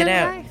testing Egyptian it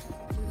out. guy?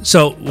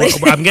 So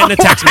I'm getting a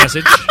text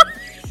message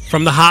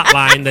from the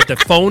hotline that the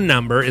phone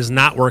number is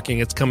not working.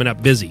 It's coming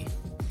up busy.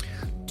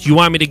 Do you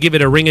want me to give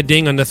it a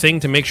ring-a-ding on the thing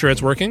to make sure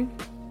it's working?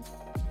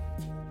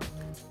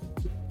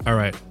 All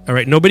right.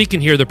 Nobody can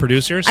hear the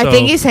producer. So I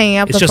think he's hanging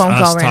up it's the just phone us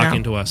call right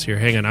talking now. to us here.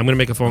 Hang on. I'm going to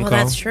make a phone Well, call.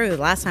 that's true.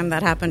 Last time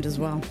that happened as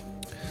well.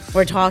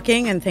 We're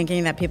talking and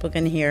thinking that people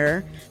can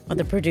hear what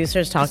the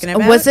producer's talking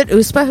about. Was it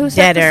Uspa who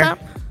set this Deader. up?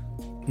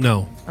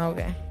 No.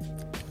 Okay.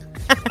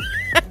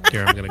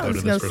 Here, I'm going to I go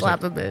was to going this to for a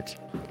slap second. a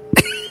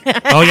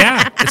bitch. Oh,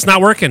 yeah. It's not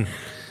working.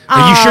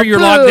 Are you sure you're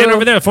logged in boo.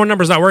 over there? The phone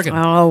number's not working.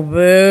 Oh,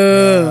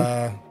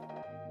 boo.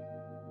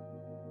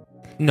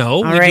 No,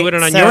 we right, do it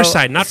on so- your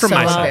side, not from so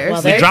my well, side.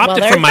 well, We dropped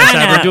it from my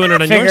side. We're doing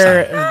it on your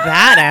figure side.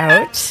 that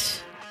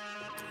out.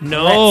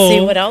 No. Let's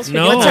see what else we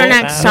no, can What's our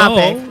next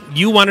topic? No.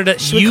 You wanted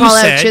to. we You call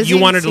out said you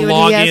Chizzy, wanted to see what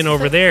log he has in to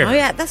over say? there. Oh,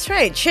 yeah, that's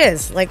right.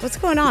 Chiz, like, what's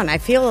going on? I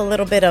feel a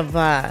little bit of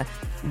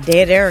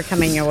dead air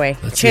coming your way.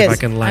 Let's see if I Chiz,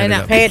 can line I it know.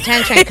 up. pay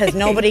attention because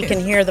nobody can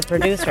hear the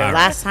producer. All right.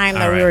 Last time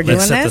that All we right, were doing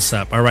let's set this, this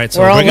up. All right, so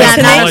we're we're all going to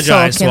listening.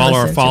 apologize to So all can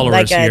our listen to. followers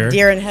like a here.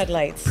 deer in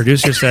headlights.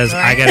 Producer says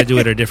I got to do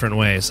it a different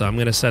way, so I'm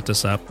going to set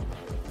this up.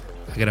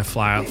 I got to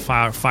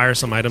fire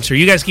some items here.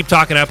 You guys keep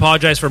talking. I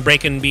apologize for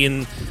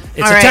being.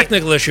 It's All a right.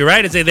 technical issue,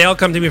 right? They all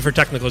come to me for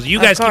technicals. You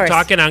Of guys keep course.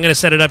 talking. I'm going to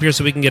set it up here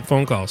so we can get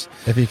phone calls.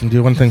 If you can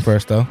do one thing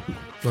first, though,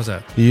 What's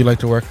that? do you like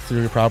to work through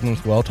your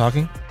problems while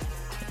talking?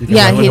 You can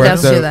Yeah, work he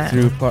does do that.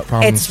 Through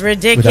problems It's without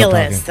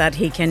ridiculous talking. that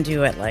he can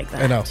do it like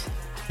that. I know.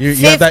 You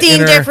have that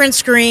 15 inner, different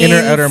screens.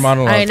 inner outer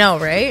monologue. I know,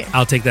 right?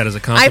 I'll take that as a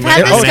I've compliment.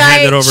 had I'm this gonna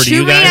hand guy it over to chew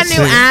you me a guys.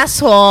 new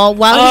asshole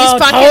while Oh,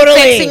 he's fucking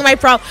totally. fixing my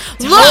problem.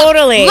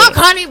 Totally. Look,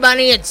 honey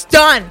bunny, it's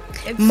done.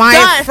 It's My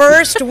done.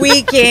 first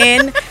week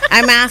in,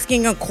 I'm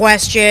asking a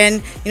question,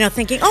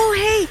 thinking, oh,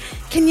 hey,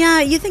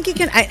 you think you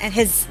can,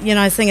 his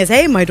thing is,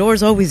 hey, my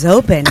door's always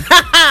open.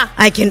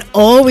 I can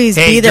always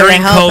be Hey, there to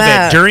during help COVID,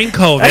 out. during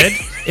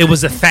COVID, it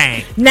was a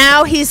thing.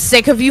 Now he's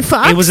sick of you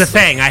fucks. It was a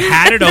thing. I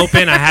had it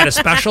open. I had a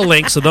special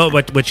link. So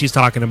what she's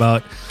talking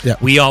about, Yeah.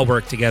 we all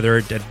work together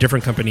at a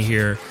different company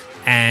here.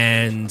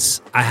 And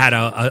I had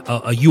a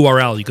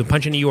URL. You can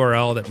punch in a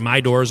URL that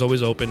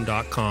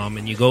mydoorsalwaysopen.com,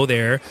 and you go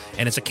there,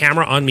 and it's a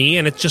camera on me,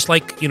 and it's just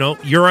like,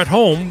 you're at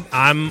home.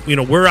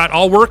 We're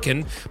all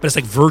working, but it's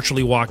like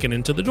virtually walking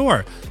into the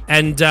door.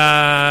 And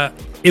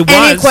it was.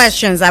 Any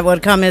questions that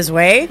would come his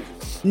way?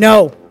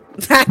 No.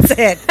 That's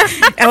it.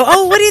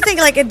 Oh, what do you think?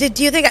 Like,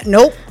 do you think?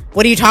 Nope.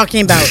 What are you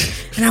talking about?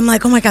 And I'm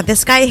like, oh my God,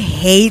 this guy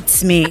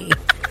hates me.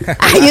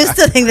 I used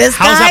to think this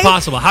guy How's that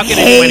possible? How can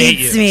anyone hate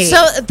hates you? me.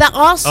 So that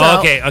also. Oh,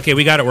 okay,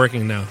 we got it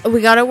working now.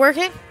 We got it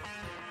working?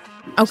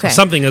 Okay.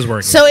 Something is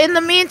working. So in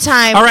the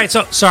meantime. All right,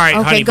 so sorry,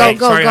 Okay, honey go, buddy.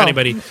 go, Sorry, go. honey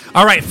buddy.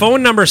 All right,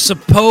 phone number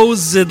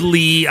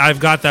supposedly I've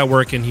got that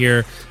working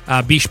here.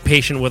 Be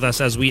patient with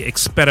us as we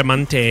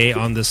experimente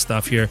on this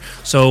stuff here.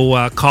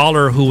 So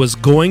caller who was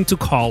going to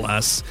call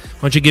us,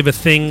 why don't you give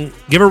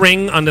a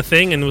ring on the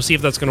thing, and we'll see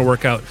if that's going to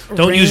work out.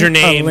 Don't use your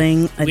name.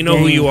 Ring, a We know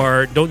who ding. you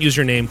are. Don't use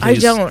your name, I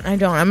please. don't.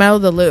 I'm out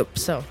of the loop,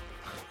 so.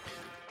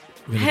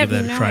 We're gonna I have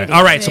give that no a try. idea.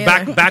 All right, so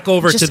Yeah. back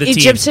over Just to the team.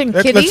 Egyptian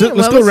kitty? Let's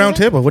What go was round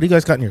it? table. What do you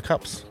guys got in your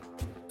cups?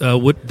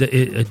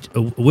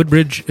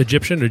 Woodbridge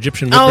Egyptian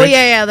Woodbridge. Oh,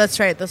 yeah, that's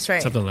right.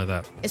 Something like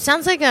that. It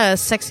sounds like a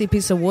sexy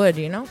piece of wood,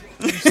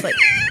 Just like.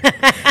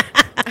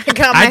 I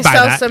got I'd buy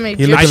myself that. some He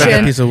looks like a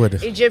Egyptian, piece of wood.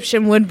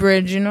 Egyptian wood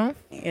bridge, Yeah,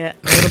 a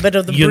little bit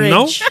of the You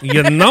bridge.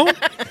 know?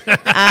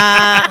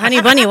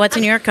 Honey Bunny, what's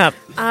in your cup?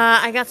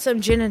 I got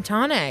some gin and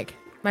tonic.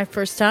 My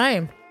first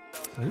time.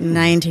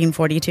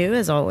 1942,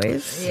 as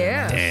always.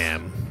 Yeah.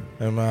 Damn.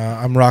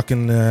 I'm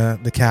rocking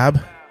the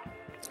cab,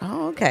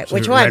 Oh, okay. So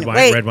Which red one? wine,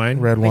 Wait. red wine.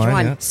 red Which wine.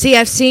 one? Yeah. See,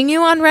 I've seen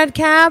you on Red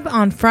Cab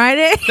on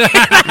Friday. I think you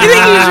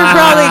should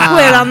probably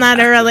quit on that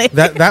early.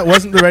 That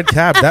wasn't the red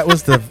cab. That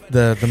was the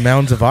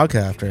mounds of vodka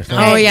after. So-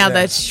 Oh, yeah,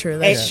 that's true.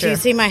 Hey, That's do true. you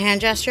see my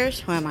hand gestures?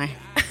 Who am I?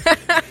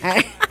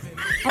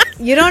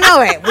 You don't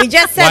know it. We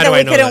just said Why that do I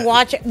we know couldn't that?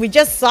 watch it. We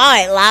just saw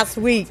it last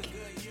week.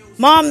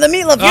 Mom, the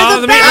meatloaf. You're Oh,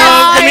 the the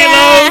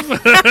best.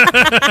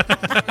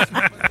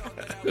 meatloaf!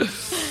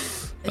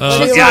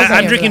 She's Yeah, awesome.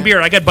 I'm drinking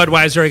beer. I got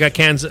Budweiser. I got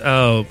cans.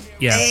 Oh,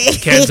 yeah,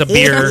 cans of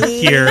beer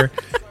here.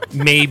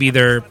 Maybe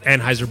they're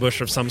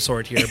Anheuser-Busch of some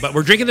sort here, but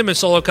we're drinking them in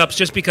solo cups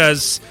just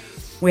because.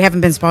 We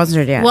haven't been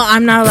sponsored yet. Well,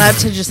 I'm not allowed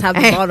to just have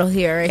the Hey. bottle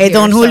here. Right Hey, here,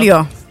 Don so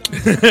Julio.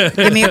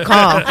 Give me a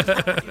call.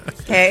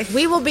 Okay.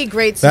 We will be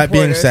great That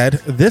supporters. being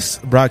said, this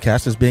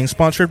broadcast is being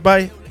sponsored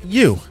by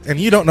you, and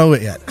you don't know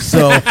it yet.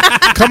 So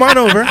come on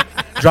over,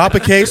 drop a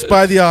case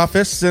by the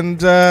office, and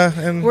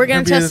We're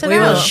gonna test it We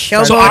will out.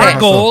 show So about our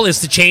it. goal is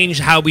to change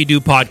how we do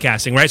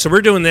podcasting, right? So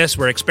we're doing this,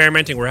 we're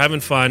experimenting, we're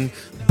having fun.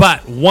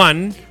 But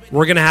one,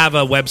 we're going to have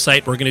a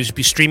website. We're going to just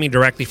be streaming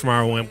directly from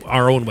our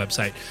own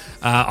website.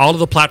 All of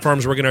the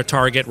platforms we're going to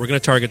target. We're going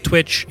to target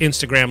Twitch,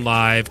 Instagram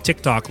Live,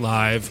 TikTok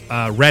Live,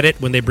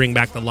 Reddit when they bring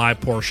back the live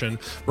portion.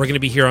 We're going to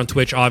be here on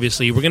Twitch,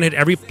 obviously. We're going to hit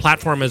every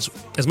platform as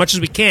much as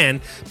we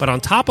can. But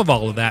on top of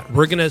all of that,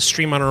 we're going to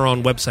stream on our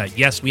own website.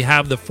 Yes, we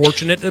have the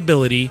fortunate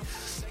ability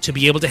to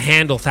be able to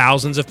handle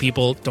thousands of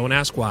people. Don't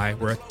ask why.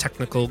 We're a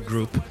technical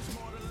group.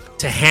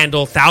 To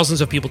handle thousands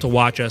of people to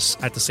watch us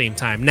at the same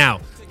time. Now,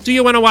 do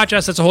you want to watch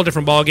us? That's a whole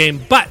different ballgame.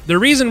 But the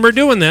reason we're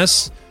doing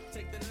this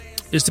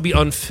is to be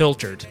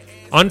unfiltered.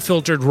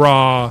 Unfiltered,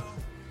 raw.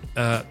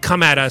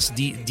 Come at us,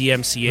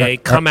 DMCA.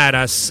 Right. Come at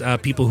us,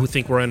 people who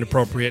think we're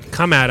inappropriate.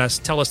 Come at us.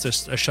 Tell us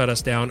to shut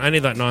us down. Any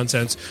of that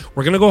nonsense.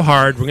 We're going to go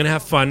hard. We're going to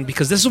have fun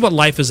because this is what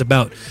life is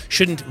about.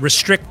 Shouldn't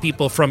restrict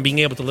people from being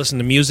able to listen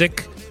to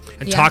music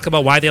and Yeah. talk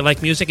about why they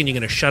like music, and you're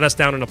going to shut us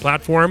down on a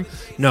platform.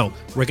 No,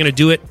 we're going to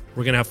do it.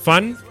 We're going to have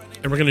fun.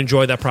 and we're going to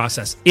enjoy that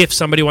process. If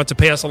somebody wants to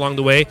pay us along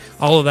the way,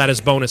 all of that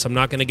is bonus. I'm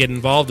not going to get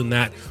involved in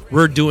that.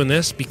 We're doing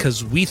this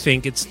because we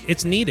think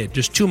it's needed.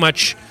 There's too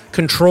much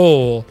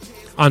control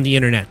on the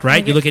internet,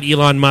 right? You look at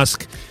Elon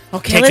Musk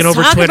taking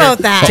over talk Twitter, about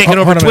that. taking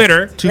over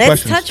Twitter. Two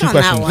Let's questions. touch on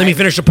that one. Let me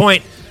finish the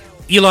point.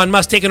 Elon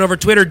Musk taking over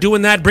Twitter,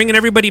 doing that, bringing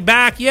everybody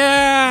back,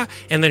 yeah,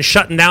 and then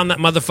shutting down that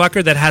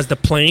motherfucker that has the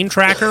plane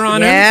tracker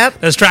on him,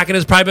 that's tracking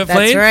his private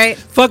plane. That's right.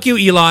 Fuck you,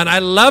 Elon. I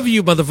love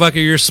you,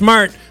 motherfucker. You're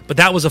smart, but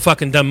that was a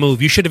fucking dumb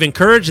move. You should have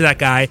encouraged that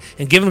guy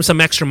and given him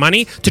some extra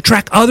money to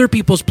track other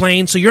people's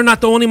planes, so you're not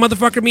the only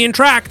motherfucker being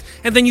tracked,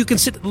 and then you can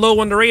sit low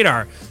on the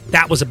radar.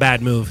 That was a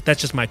bad move.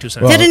 That's just my 2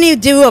 cents. Well, Didn't you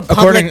do a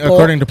public poll?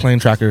 According to plane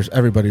trackers,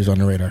 everybody's on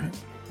the radar.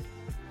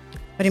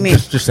 What do you mean?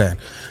 Just saying.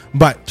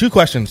 But 2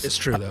 questions. It's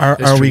true, though. Are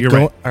It's true. we You're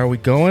right. Are we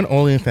going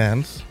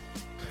OnlyFans?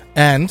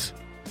 And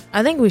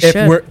I think we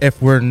should. if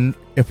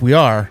we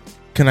are,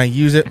 can I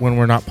use it when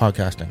we're not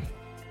podcasting?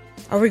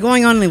 Are we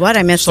going only what?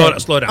 I missed it.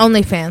 Slow down.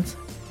 OnlyFans.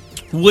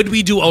 Would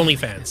we do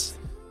OnlyFans?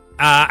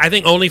 I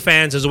think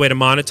OnlyFans is a way to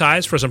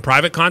monetize for some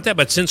private content,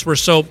 but since we're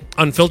so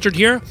unfiltered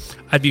here,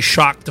 I'd be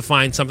shocked to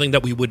find something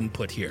that we wouldn't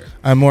put here.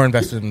 I'm more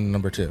invested in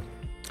number 2.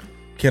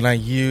 Can I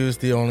use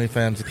the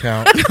OnlyFans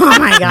account Oh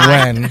my God.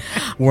 when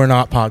we're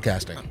not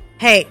podcasting?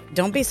 Hey,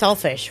 don't be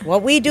selfish.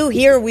 What we do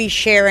here, we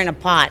share in a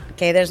pot.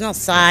 Okay, there's no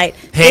side.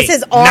 Hey, This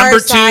is our number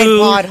side 2,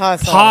 pod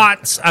hustle.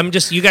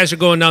 pots. You guys are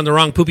going down the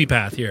wrong poopy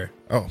path here.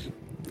 Oh,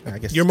 I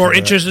guess You're more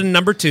interested in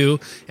number 2,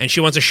 and she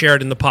wants to share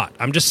it in the pot.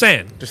 I'm just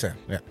saying. Just saying,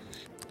 yeah.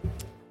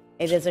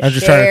 It is a I'm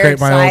just trying to shared create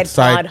my own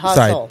side pod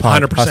hustle.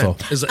 pod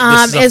 100%.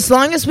 hustle. As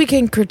long as we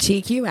can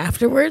critique you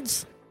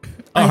afterwards,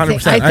 Oh, I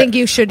 100%. think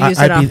you should use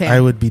it offhand.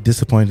 I would be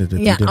disappointed if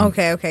you Yeah. didn't.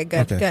 Okay.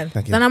 Good. Good.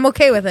 thank you. Then I'm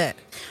okay with it.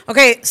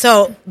 Okay,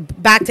 so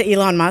back to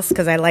Elon Musk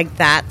because I like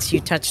that. You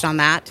touched on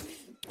that.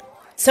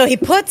 So he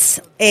puts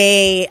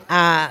a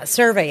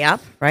survey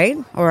up, right?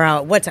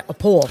 Or what's it? A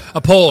poll.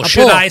 A poll.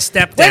 Should I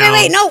step down?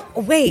 Wait. No,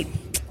 wait.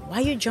 Why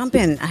are you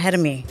jumping ahead of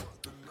me?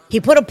 He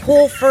put a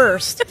poll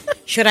first.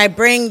 Should I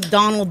bring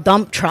Donald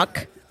Dump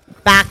Truck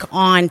back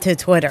onto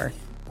Twitter?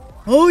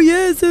 Oh,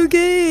 yes,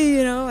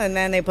 okay, and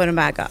then they put him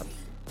back up.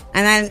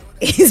 And then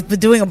he's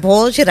doing a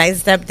poll. Should I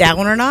step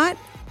down or not?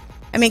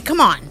 I mean,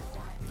 come on.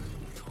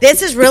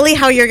 This is really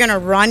how you're going to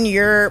run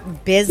your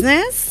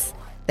business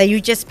that you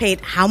just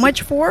paid how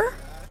much for?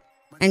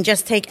 And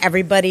just take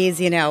everybody's,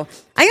 I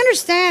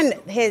understand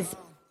his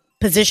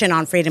position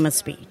on freedom of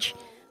speech.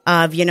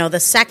 Of, the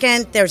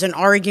second there's an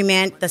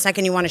argument, the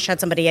second you want to shut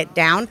somebody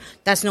down,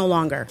 that's no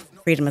longer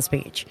freedom of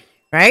speech,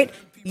 right?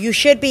 You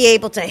should be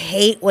able to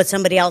hate what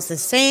somebody else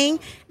is saying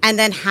and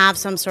then have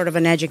some sort of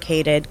an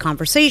educated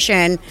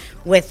conversation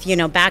with,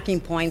 backing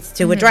points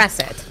to address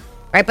it,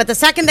 right? But the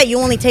second that you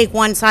only take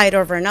one side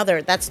over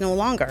another, that's no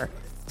longer.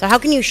 So how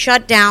can you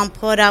shut down,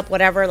 put up,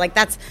 whatever? Like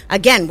that's,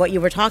 again, what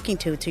you were talking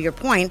to your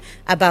point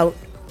about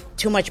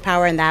too much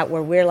power in that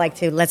where we're like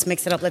let's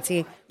mix it up. Let's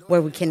see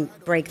where we can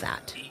break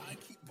that.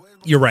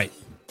 You're right.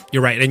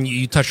 And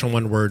you touched on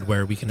one word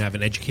where we can have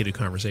an educated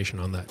conversation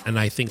on that. And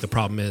I think the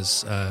problem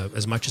is,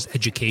 as much as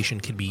education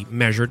can be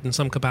measured in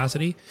some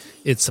capacity,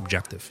 it's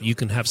subjective. You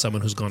can have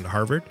someone who's gone to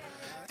Harvard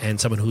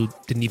and someone who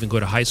didn't even go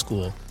to high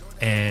school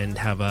and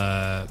have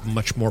a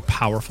much more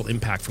powerful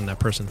impact from that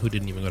person who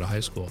didn't even go to high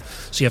school.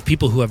 So you have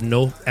people who have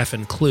no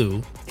effing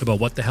clue about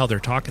what the hell they're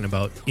talking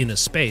about in a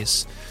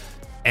space,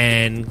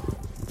 and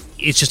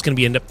it's just going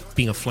to end up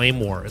being a flame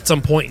war. At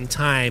some point in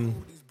time,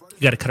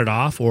 you got to cut it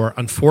off, or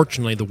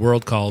unfortunately, the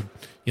world called,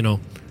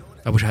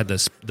 I wish I had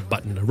the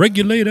button,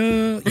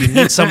 regulator. You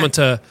need someone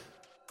to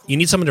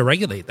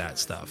regulate that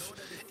stuff.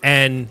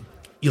 And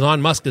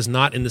Elon Musk is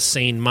not in the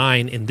sane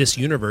mind in this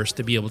universe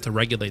to be able to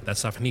regulate that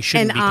stuff, and he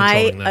shouldn't be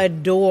controlling that. And I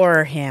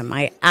adore him.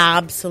 I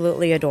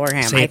absolutely adore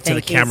him. Say it to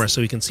the camera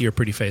so we can see your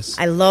pretty face.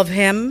 I love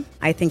him.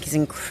 I think he's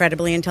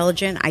incredibly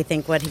intelligent. I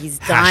think what he's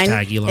done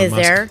Hashtag Elon is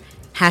Musk. there.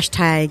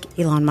 Hashtag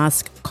Elon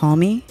Musk, call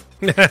me.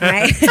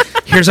 Right?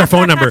 Here's our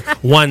phone number,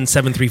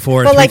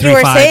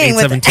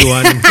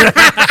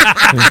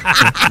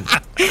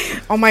 1-734-335-8721.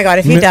 Oh my God,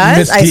 if he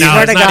does, I Misty-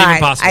 swear it's to not God. even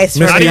possible. I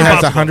swear Not Misty to even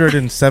has God. possible.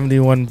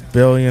 171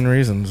 billion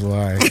reasons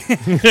why.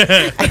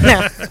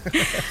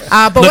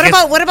 But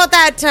what about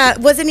that?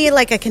 Wasn't he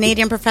like a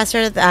Canadian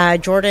professor,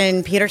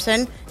 Jordan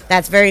Peterson?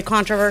 That's very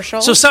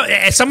controversial. So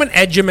someone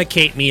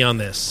educate me on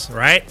this,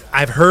 right?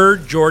 I've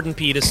heard Jordan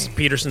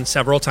Peterson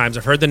several times.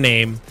 I've heard the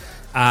name.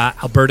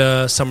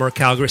 Alberta, somewhere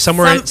Calgary,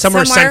 somewhere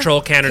central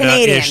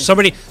Canada-ish.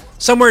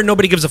 Somewhere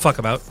nobody gives a fuck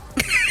about.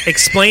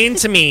 Explain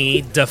to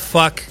me the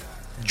fuck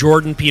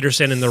Jordan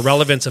Peterson and the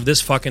relevance of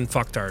this fucking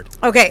fucktard.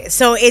 Okay,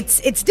 so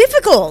it's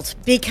difficult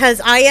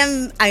because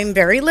I'm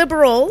very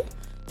liberal,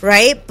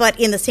 right? But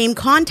in the same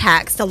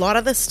context, a lot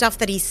of the stuff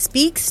that he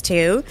speaks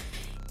to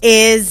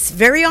is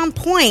very on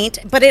point.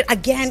 But I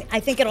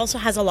think it also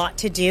has a lot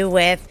to do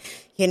with,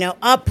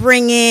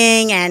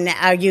 upbringing, and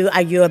are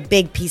you a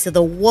big piece of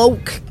the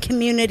woke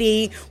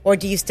community, or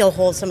do you still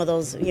hold some of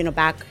those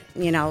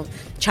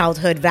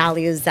childhood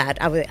values that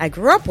I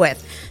grew up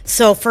with?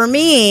 So for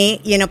me,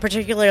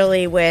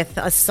 particularly with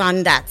a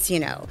son that's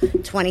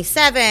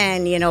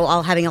 27,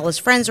 all having all his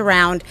friends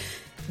around,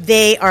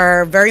 they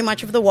are very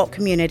much of the woke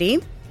community.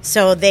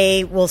 So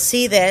they will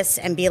see this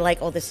and be like,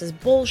 oh, this is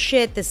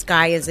bullshit. This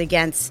guy is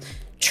against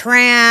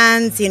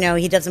trans,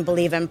 he doesn't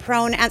believe in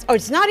pronouns. Or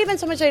it's not even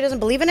so much that he doesn't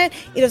believe in it.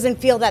 He doesn't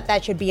feel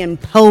that should be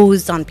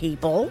imposed on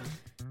people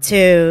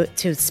to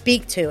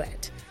speak to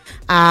it.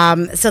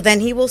 So then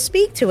he will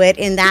speak to it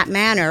in that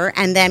manner.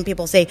 And then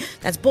people say,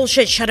 that's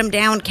bullshit. Shut him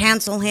down.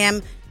 Cancel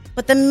him.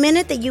 But the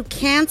minute that you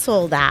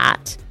cancel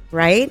that,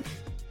 right,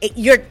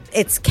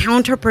 it's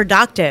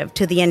counterproductive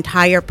to the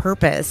entire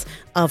purpose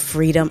of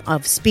freedom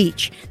of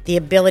speech, the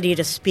ability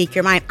to speak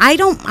your mind. I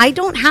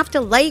don't have to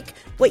like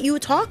what you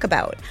talk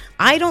about.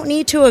 I don't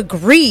need to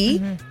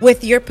agree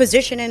with your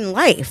position in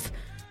life.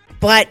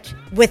 But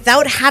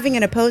without having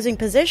an opposing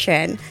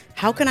position,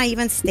 how can I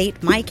even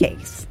state my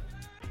case?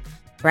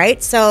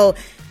 Right? So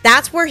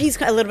that's where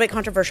he's a little bit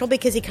controversial,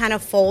 because he kind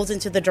of falls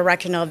into the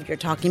direction of, you're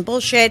talking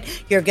bullshit,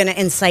 you're going to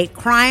incite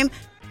crime.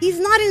 He's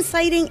not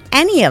inciting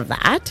any of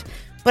that.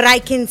 But I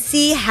can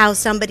see how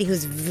somebody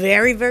who's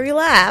very, very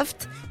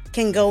left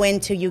can go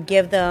into, you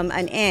give them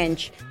an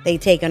inch, they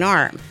take an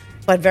arm.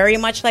 But very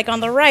much like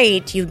on the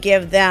right, you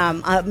give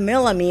them a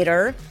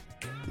millimeter,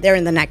 they're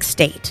in the next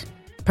state.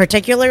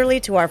 Particularly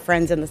to our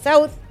friends in the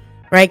South,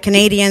 right?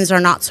 Canadians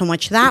are not so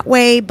much that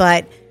way,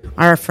 but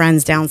our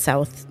friends down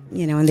south,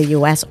 in the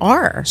U.S.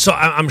 are. So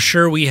I'm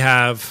sure we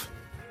have,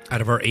 out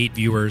of our 8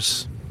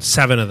 viewers,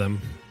 7 of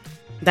them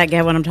that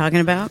get what I'm talking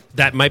about,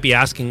 that might be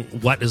asking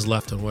what is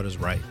left and what is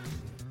right.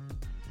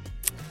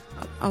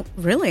 Oh,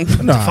 really?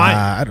 No, Define it.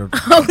 I don't.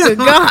 Oh, good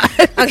God.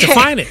 Okay.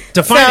 Define it.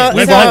 Define it.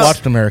 We've all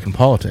watched American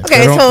politics.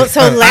 Okay,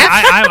 so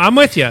left. I'm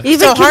with you.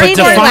 So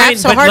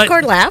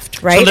hardcore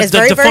left, right? So is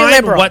very, very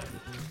liberal.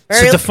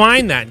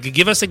 Define that.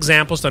 Give us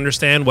examples to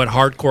understand what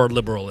hardcore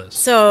liberal is.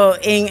 So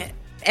in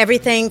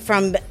everything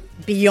from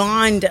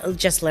beyond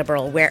just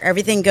liberal, where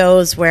everything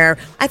goes, where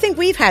I think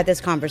we've had this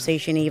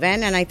conversation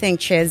even, and I think,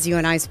 Chiz, you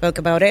and I spoke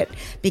about it,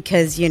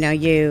 because,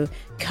 you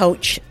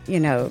coach,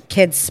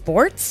 kids'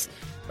 sports,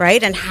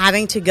 right? And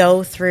having to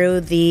go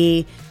through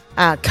the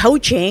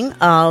coaching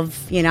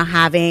of,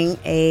 having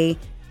a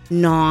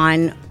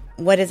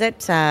what is it?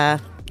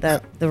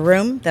 The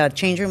room, the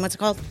change room, what's it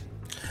called?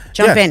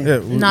 Jump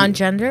in.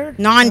 Non-gender?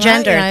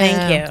 Non-gender, Right?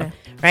 thank you. Okay.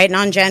 Right,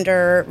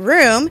 non-gender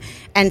room,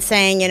 and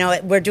saying,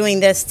 we're doing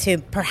this to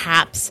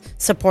perhaps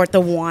support the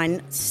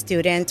one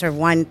student or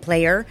one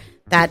player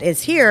that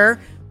is here,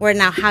 where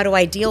now how do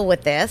I deal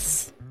with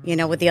this,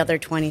 with the other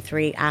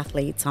 23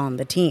 athletes on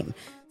the team?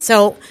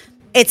 So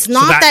it's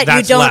not that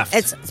you don't,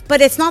 left.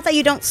 But it's not that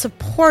you don't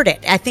support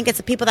it. I think it's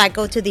the people that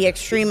go to the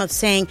extreme of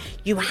saying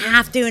you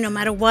have to no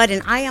matter what,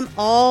 and I am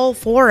all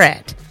for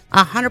it.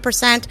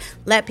 100%.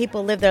 Let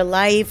people live their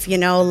life,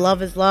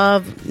 love is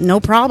love,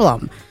 no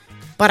problem.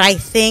 But I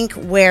think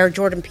where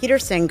Jordan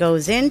Peterson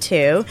goes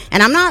into,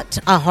 and I'm not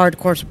a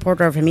hardcore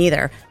supporter of him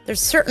either, there's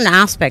certain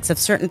aspects of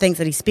certain things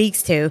that he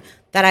speaks to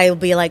that I will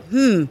be like,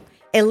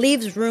 it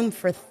leaves room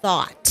for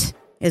thought,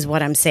 is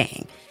what I'm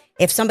saying.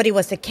 If somebody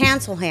was to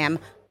cancel him,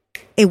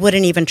 it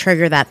wouldn't even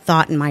trigger that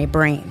thought in my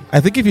brain. I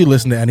think if you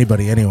listen to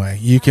anybody anyway,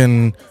 you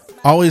can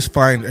always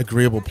find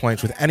agreeable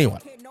points with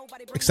anyone.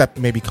 Except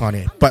maybe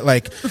Kanye. But,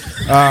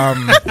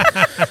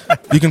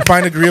 you can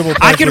find agreeable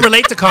points. I can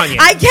relate to Kanye.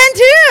 I can,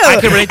 too. I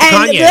can relate to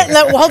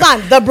Kanye. Hold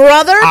on. The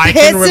brother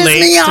pisses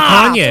me off.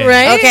 Kanye.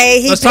 Right?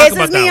 Okay, he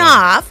pisses me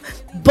off.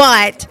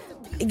 But,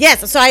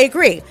 yes, so I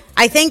agree.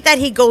 I think that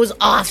he goes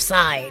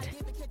offside.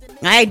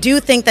 I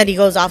do think that he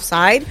goes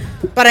offside.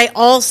 But I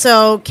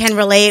also can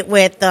relate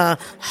with the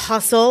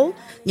hustle,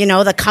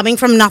 the coming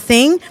from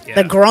nothing,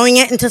 the growing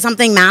it into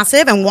something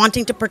massive and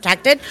wanting to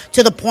protect it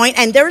to the point.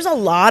 And there's a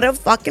lot of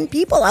fucking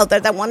people out there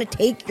that want to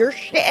take your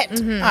shit.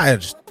 Mm-hmm.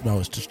 I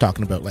was just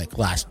talking about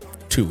last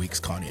 2 weeks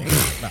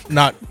Kanye.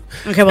 not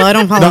okay, well, I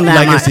don't follow him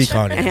that legacy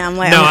much. Kanye.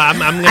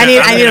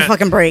 I need a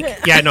fucking break.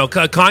 Yeah, no,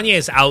 Kanye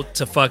is out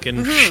to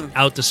fucking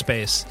out to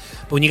space.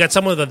 But when you got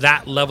someone with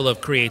that level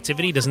of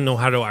creativity, doesn't know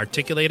how to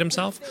articulate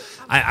himself,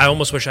 I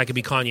almost wish I could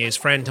be Kanye's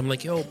friend. I'm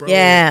like, yo, bro.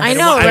 Yeah, I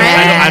know, right?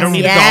 I don't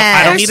need a dollar.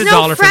 I don't need a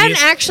dollar from you. There's no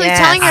friend actually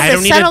telling him I don't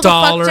to need a settle the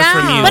dollar fuck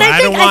from down. you. But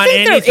I don't want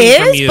anything there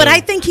from is, you. but I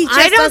think he just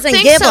I don't doesn't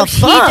think give so. a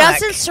fuck. He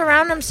doesn't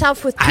surround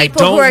himself with I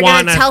people who are don't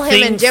going want to a tell him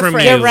thing from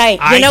indifferent. you. You're right.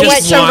 I You know what?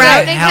 just wanna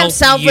Surrounding help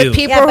himself you. with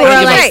people Yeah, who but are I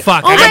don't give a like,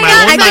 fuck. oh I my got my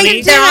God, own I money.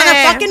 think They're on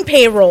a fucking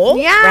payroll,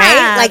 Yeah,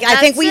 right? Like I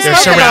think we that's They're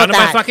spoke about surrounded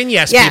that. by fucking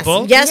yes Yes,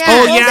 people. yes Yeah.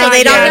 people. Oh yeah, so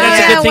they don't that's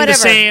a good thing whatever. to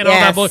say and all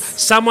Yes. that bullshit.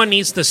 Someone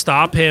needs to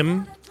stop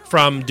him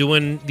from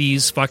doing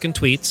these fucking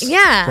tweets.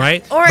 Yeah.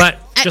 Right? Or but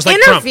just like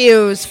Trump.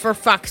 interviews, for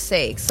fuck's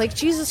sakes. Like,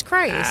 Jesus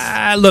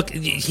Christ. Look,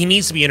 he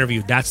needs to be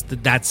interviewed. That's the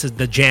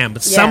jam.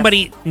 But Yeah.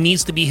 somebody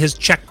needs to be his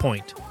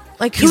checkpoint.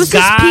 Like, He's who's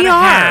his gotta PR?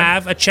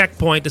 have a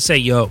checkpoint to say,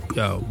 yo,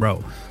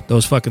 bro,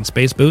 those fucking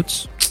space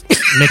boots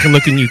make him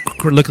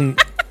looking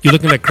You're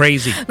looking at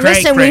crazy.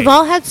 Listen, we've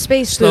all had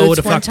space Slow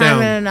boots the one fuck time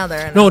down. and another.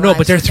 in No, our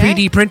but they're lives, okay?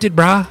 3D printed,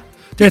 brah.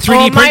 They're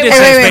 3D Oh, my- printed.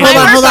 wait, Space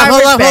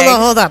Hold Base.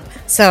 hold up.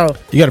 So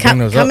You gotta bring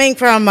those up. coming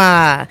from,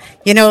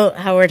 you know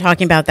how we're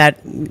talking about that,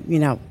 you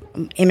know,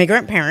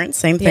 immigrant parents,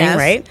 same thing, Yes.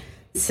 right?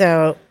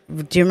 So,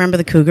 do you remember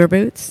the cougar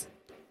boots?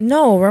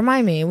 No,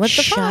 remind me. What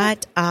the fuck?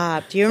 Shut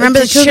up. Do you remember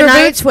Did the cougar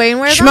Shania boots? Twain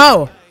wear them?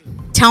 Schmo,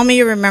 tell me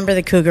you remember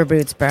the cougar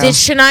boots, bro. Did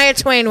Shania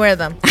Twain wear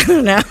them? I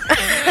don't know.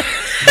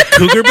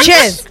 Cougar boots?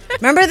 Chiz,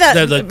 remember the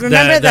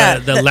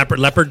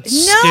leopard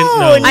skin?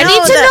 No, I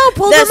need to know.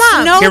 Pull the them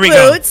up. snow Here we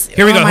go. boots.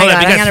 Here we go. Oh my Hold on. God,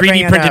 We I'm got gonna bring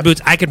 3D it printed up.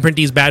 boots. I can print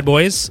these bad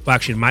boys. Well,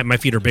 actually, my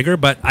feet are bigger,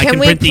 but I Can can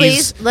we print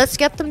please? these Let's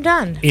get them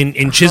done.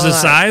 in Chiz's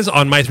size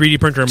on my 3D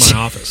printer in my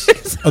office.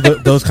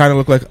 Those kind of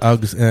look like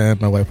Uggs, and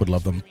my wife would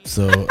love them.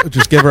 So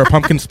just give her a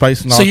pumpkin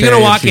spice and all. So you're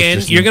gonna walk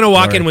in. You're gonna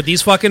walk in with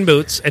these fucking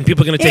boots, and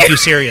people are gonna take you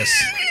serious.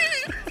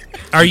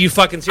 Are you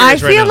fucking I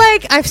serious right feel now?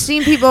 like I've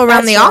seen people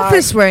around That's the wrong.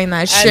 office wearing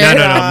that shit. No.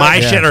 My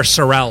Yeah. shit are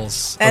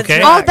Sorels. That's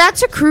Okay. wrong. Oh,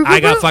 that's a Kruger I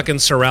got boot? fucking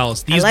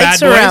Sorels. These like bad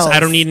Sorels. boys. I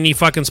don't need any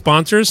fucking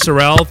sponsors.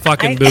 Sorel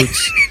fucking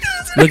boots.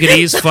 Look at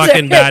these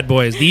fucking bad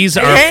boys. These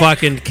are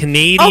fucking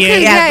Canadian.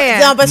 Okay, yeah.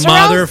 No, but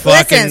Sorrels,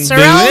 Motherfucking listen,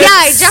 Sorrels, boots. Yeah,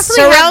 I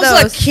definitely have Sorrels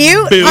look those.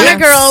 cute Boots. on a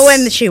girl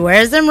when she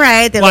wears them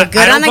right. They What? look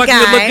good I don't on a fucking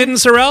guy. look good in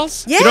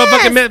Sorels? You don't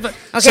Yes. fucking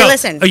Okay, so,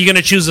 listen. Are you going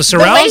to choose the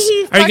The way Sorels? he Or are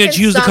you going to fucking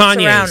choose the stomps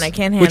Kanyes? around, I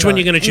can't Which one handle are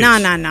you going to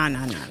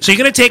choose? No. So you're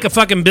going to take a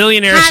fucking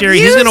billionaire Have series.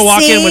 you He's going to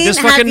walk in with this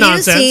seen- fucking have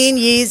nonsense. you seen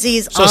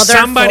Yeezy's So other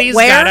somebody's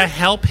footwear? got to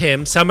help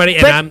him. Somebody,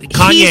 and But I'm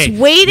Kanye. he's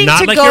waiting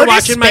not to like go you're to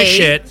watching my Spain.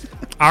 shit,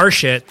 our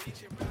shit.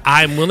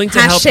 I'm willing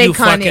to help Hashtag you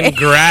fucking Kanye.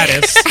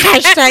 gratis.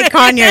 Hashtag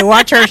Kanye,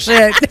 watch her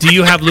shit. Do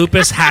you have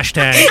lupus?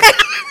 Hashtag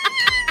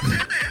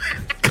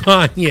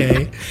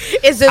Kanye.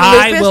 Is it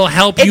I lupus? will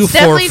help It's you for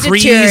definitely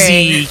freezy,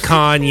 deteriorating.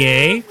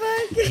 Kanye.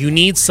 You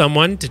need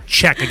someone to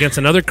check against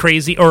another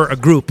crazy or a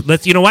group.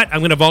 You know what? I'm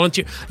going to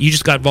volunteer. You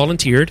just got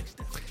volunteered.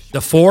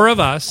 The four of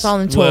us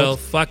Voluntold. will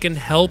fucking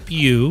help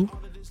you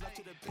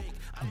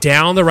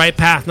down the right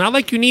path. Not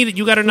like you need it.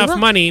 You got enough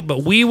money,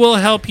 but we will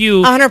help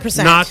you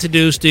 100%. not to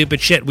do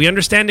stupid shit. We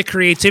understand the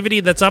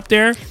creativity that's up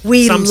there.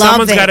 We love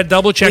Someone's it. got to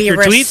double check We your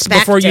tweets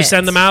respect before you it.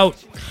 send them out.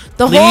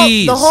 The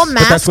Please. whole But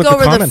that's mask what the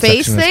over the comment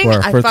face section is thing,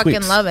 for I fucking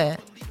tweets. love it.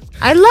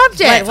 I loved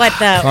it. What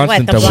the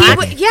Constant the double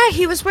black? checking.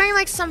 He was wearing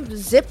like some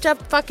zipped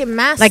up fucking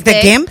mask. Like the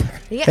thing. gimp?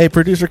 Yeah. Hey,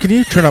 producer, can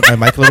you turn up my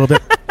mic a little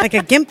bit? Like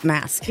a gimp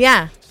mask.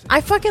 Yeah.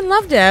 I fucking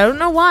loved it. I don't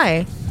know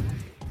why.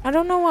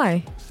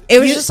 It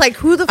was just like,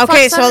 who the fuck?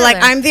 Okay, so like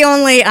I'm the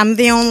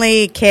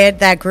only kid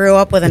that grew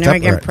up with an It's up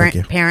immigrant there, thank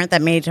you. parent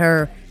that made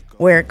her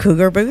wear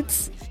cougar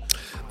boots.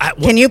 Well,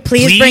 Can you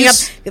please bring up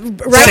send me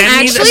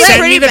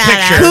pretty the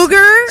badass. picture.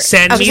 Cougar?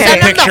 Send me Okay. the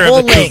Send them the picture whole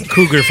of the link.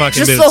 cougar fucking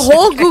Just boots. the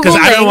whole Google Because I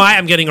don't know link. why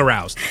I'm getting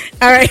aroused.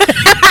 All right.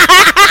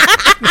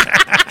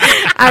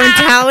 I'm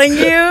telling you,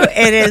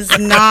 it is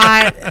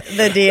not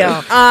the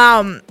deal.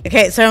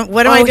 Okay, so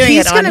what am I doing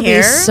he's it on gonna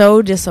here? be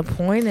so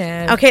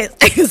disappointed. Okay,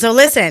 so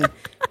listen.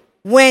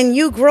 When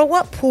you grow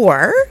up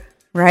poor,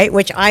 right,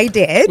 which I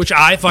did. Which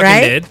I fucking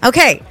right? did.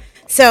 Okay,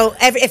 so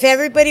if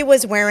everybody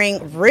was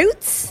wearing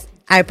Roots,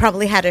 I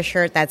probably had a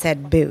shirt that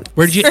said boot.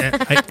 Where did you? Okay,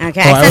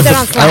 Oh, I sent it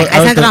on Slack.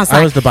 I sent it on Slack.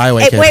 I was the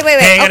byway kid. Wait. Hey,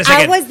 hang on a I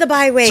second. was the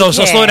byway So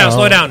kid.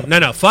 slow down.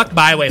 No, fuck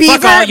byway. Beaver,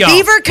 Fuck all y'all.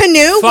 Beaver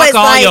Canoe Fuck was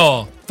all like,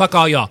 y'all. Fuck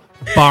all y'all.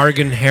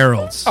 Bargain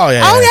Heralds. Oh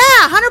yeah. oh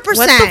yeah, 100%.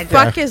 What the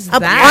fuck is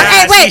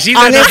that? Hey, wait. She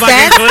doesn't Honest fucking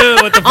says. clue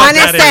what the fuck Honest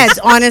that is. says.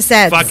 Honest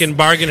says. Fucking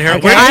Bargain Herald.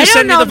 Okay. Where did I you don't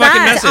send me know the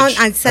fucking that. message?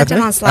 I sent it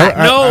on Slack.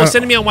 No,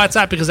 send it me on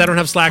WhatsApp because I don't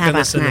have Slack on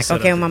this.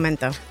 Okay, un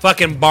momento.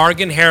 Fucking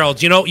Bargain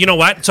Heralds. You know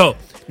what? So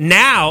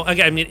now,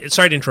 okay, I mean,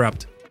 sorry to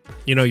interrupt.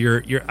 You know,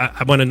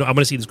 I want to know. I want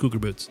to see these cougar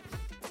boots.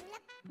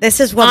 This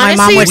is what Honestly,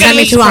 my mom would send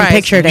me Jesus to on Christ.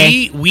 picture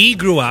day. We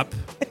grew up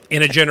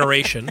in a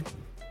generation,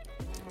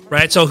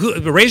 right? So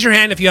raise your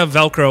hand if you have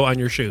Velcro on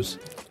your shoes.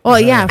 Well,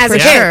 yeah, As for a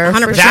kid, sure.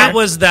 100%. That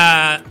was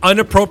the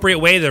inappropriate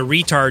way to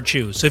retard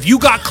shoes. So if you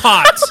got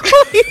caught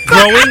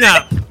growing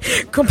up,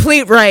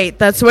 Complete right.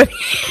 That's what.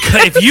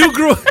 if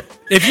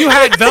you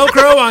had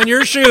Velcro on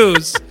your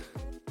shoes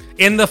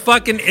in the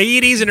fucking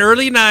 80s and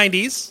early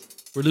 90s,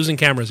 we're losing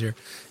cameras here.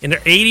 In the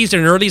 80s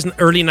and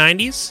early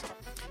 90s,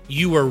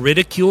 you were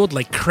ridiculed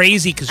like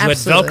crazy because you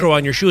Absolutely. had Velcro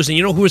on your shoes. And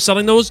you know who was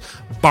selling those?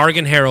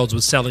 Bargain Heralds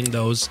was selling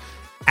those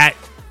at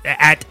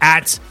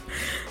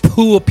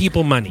pool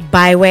people money.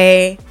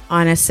 Byway,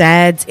 Honest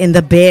says, in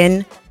the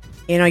bin.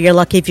 You know, you're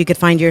lucky if you could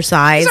find your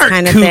size, These aren't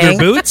kind of cougar thing.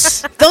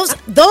 boots.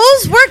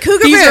 Those were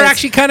cougar These boots. are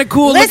actually kind of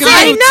cool Listen,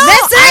 looking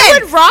boots. I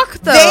would rock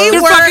those. They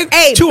They're were fucking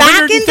back in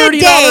the $230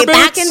 day. boots.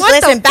 Back in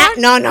What the listen, back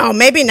fuck? no,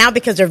 maybe now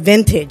because they're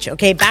vintage.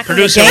 Okay, back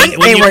Producer, in the day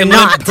when they you were can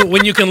not.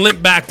 when you can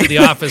limp back to the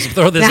office,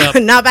 throw this up.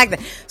 Not back then.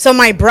 So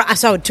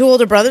so two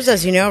older brothers,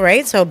 as you know,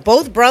 right? So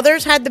both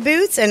brothers had the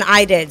boots, and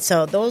I did.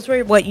 So those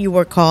were what you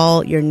would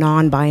call your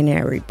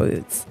non-binary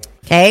boots.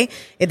 Okay,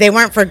 they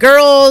weren't for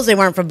girls, they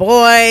weren't for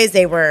boys,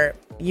 they were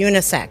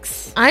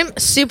unisex. I'm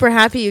super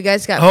happy you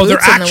guys got Oh, boots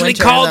they're in the actually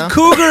winter, called though.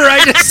 Cougar.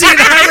 I just see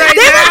that right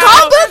They now. were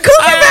called the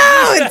cougar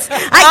boots.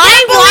 I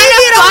can't believe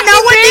you don't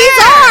know what these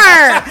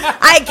are.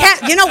 I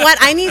can't. You know what?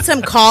 I need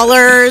some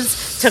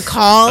callers to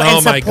call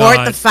and my support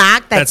God. the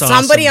fact that That's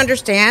somebody awesome.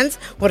 understands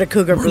what a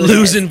cougar boot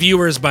Losing is.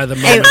 viewers by the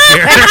moment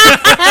here.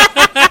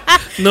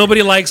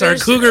 Nobody likes our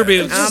cougar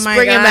boots. Oh my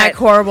bringing God. back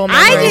horrible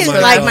memories. I didn't my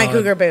like God. my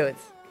cougar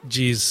boots.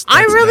 Jeez, I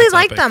that's- really that's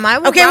like epic. them. I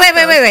would Okay, rock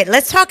those. wait.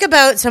 Let's talk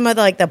about some of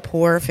the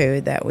poor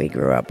food that we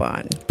grew up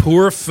on.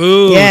 Poor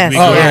food. Yes. we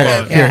Oh, grew yeah, up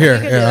yeah, on. Here, here. You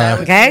can do that.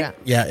 Okay?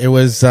 Yeah, it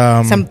was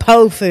Some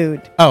po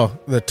food.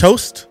 the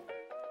toast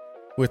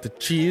with the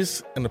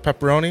cheese and the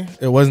pepperoni.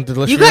 It wasn't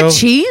delicious. You got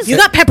cheese? You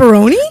got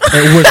pepperoni?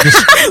 It was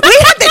just, We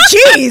had the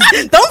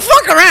cheese. Don't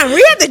fuck around.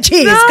 We had the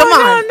cheese. No, Come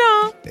on.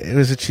 no. it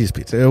was a cheese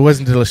pizza. It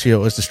wasn't delicious. It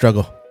was the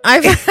struggle. I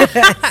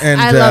And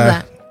love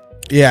that.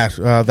 Yeah,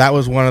 that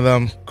was one of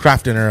them.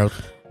 Craft dinner.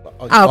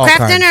 Oh,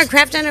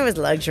 craft dinner was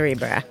luxury,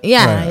 bruh.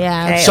 Yeah, Right.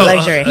 yeah. Okay, So,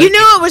 luxury. You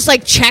knew it was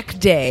like check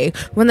day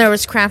when there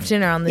was craft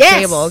dinner on the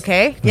Yes. table,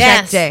 okay?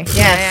 Yes. Check day.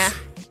 Yes.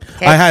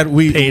 Okay. I had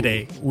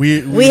Payday.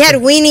 we had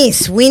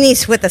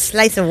weenies with a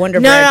slice of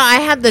Wonder No, Bread. no, I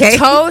had the Okay.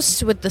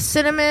 toast with the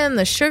cinnamon,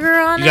 the sugar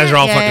on You it. guys are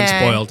all Yeah, fucking yeah,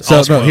 yeah. spoiled. So all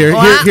no, spoiled. here's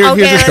Okay, the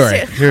let's story.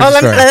 hear- Here's Oh, the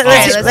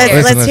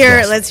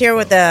story. let's hear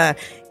what the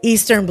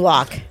Eastern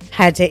Bloc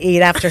had to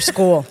eat after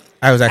school.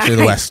 I was actually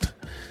the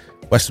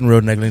Western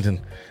Road in Eglinton,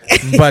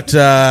 but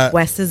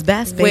West is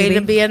best, baby. Way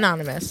to be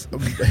anonymous.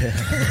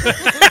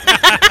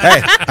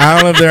 hey, I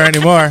don't live there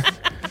anymore.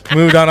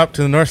 Moved on up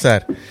to the north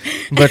side,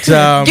 but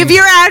Give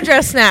your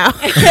address now.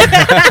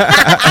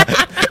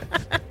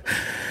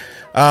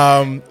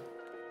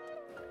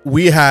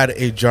 we had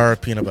a jar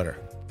of peanut butter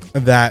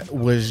that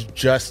was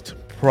just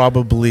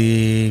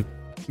probably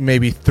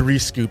maybe 3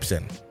 scoops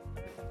in,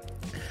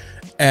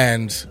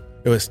 and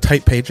it was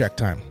tight paycheck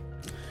time.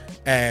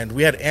 And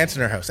we had ants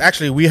in our house.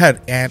 Actually, we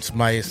had ants,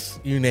 mice,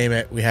 you name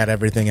it. We had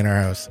everything in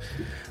our house.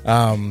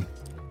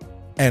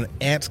 And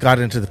ants got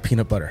into the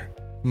peanut butter.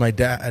 My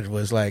dad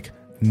was like,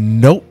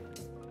 nope.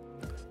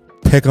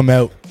 Pick them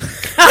out.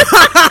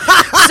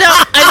 So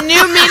a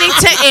new meaning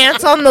to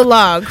ants on the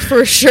log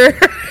for sure.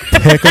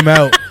 Pick them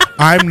out.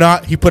 I'm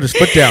not. He put his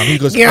foot down. He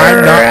goes, I'm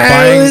not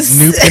buying Gross.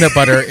 new peanut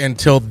butter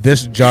until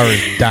this jar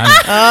is done.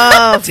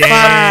 Oh, fuck.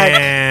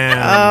 Damn.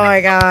 Oh,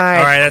 my God.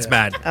 All right, that's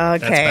bad. Okay. That's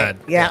bad.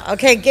 Yeah.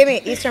 Okay, give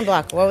me Eastern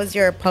Bloc. What was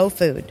your po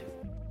food?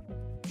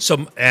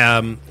 So,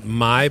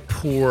 my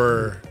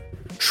poor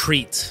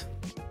treat.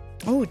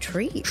 Oh,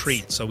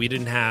 treats. So we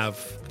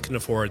couldn't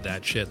afford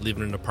that shit.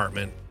 Living in an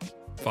apartment.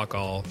 Fuck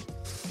all.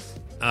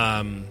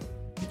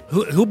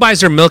 Who buys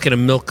their milk in a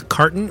milk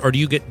carton, or do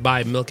you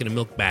buy milk in a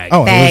milk bag?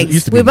 Oh, Bags. it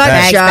used to We be bought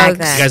bags. back jugs.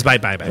 then. You guys buy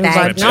bags.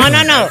 Bags.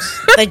 No.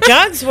 The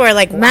jugs were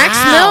like Max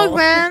wow. Milk,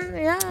 man.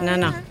 Yeah.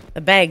 No.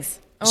 The bags.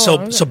 So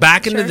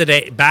back in Sure. the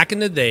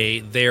day,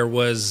 there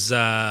was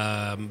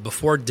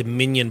before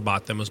Dominion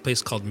bought them. It was a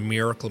place called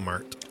Miracle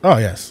Mart. Oh,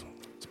 yes.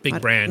 It's a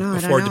big brand no, I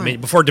don't before know Dominion.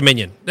 it. Before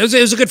Dominion, it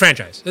was a good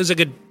franchise.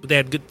 They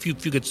had few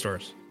good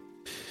stores.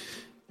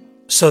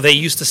 So they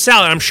used to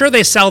sell it. I'm sure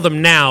they sell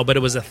them now, but it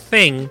was a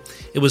thing.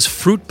 It was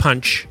fruit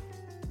punch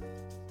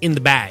in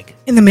the bag.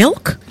 In the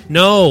milk?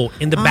 No,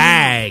 in the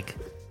bag.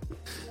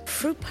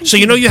 Fruit punch. So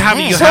you know you have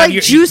in you the So bag. have like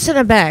your juice in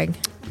a bag,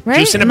 right?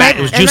 juice in a bag.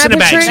 It was Am juice I in a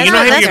bag. So picturing you know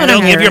that? how That's what I'm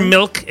you have your hearing.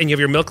 milk and you have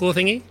your milk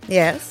little thingy.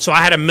 Yes. So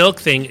I had a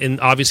milk thing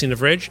obviously in the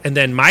fridge, and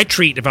then my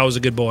treat, if I was a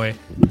good boy,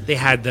 they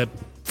had the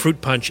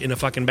fruit punch in a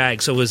fucking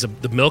bag. So it was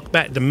the milk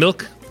bag, the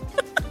milk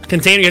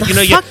container. You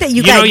know, Fuck that you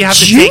you got know you have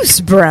juice,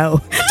 to bro.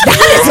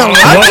 That is a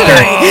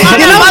luxury.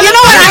 You know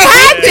what I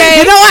had?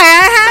 You know what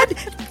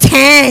I had?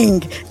 Tang.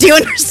 Do you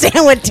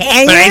understand what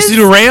Tang But I used is? to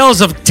do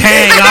rails of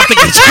Tang off the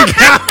kitchen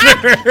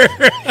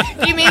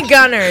counter. You mean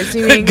gunners?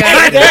 You mean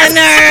gunners?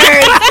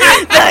 Gunners.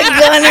 The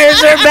Gunners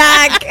are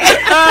back.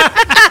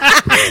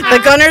 The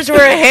Gunners were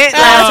a hit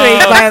last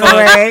week, by the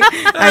way.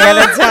 I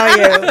gotta tell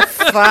you.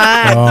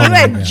 Fuck. Oh, You my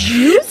had God.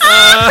 juice?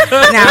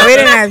 No, we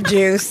didn't have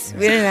juice. We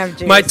didn't have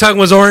juice. My tongue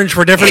was orange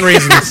for different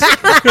reasons.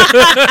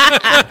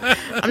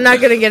 I'm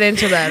not gonna get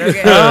into that.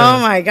 Okay. Oh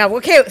my god.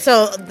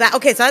 So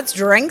that's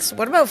drinks.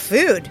 What about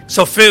food?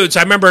 So food. So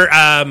I remember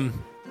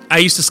I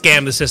used to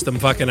scam the system.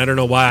 Fucking, I don't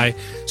know why.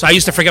 So I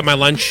used to forget my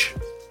lunch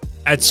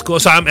at school.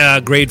 So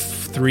I'm grade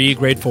 3,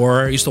 grade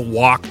 4. I used to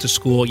walk to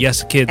school.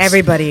 Yes, kids.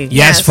 Everybody.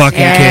 Yes, fucking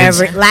kids.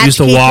 Latchkey Used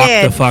to walk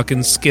kid. the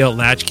fucking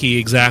latchkey.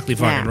 Exactly,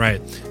 fucking Yeah.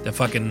 right. The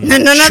fucking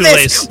None of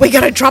shoelace. this. We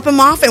gotta drop him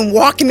off and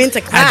walk him into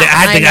I class.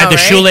 had the I know, right? right?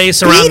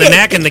 shoelace around Beat the it.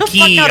 neck and the Get the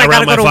key fuck out. I around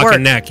gotta my go to fucking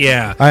work. neck.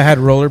 Yeah. I had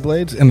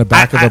rollerblades in the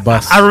back of the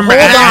bus. I remember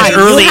Hold as on,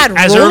 early you had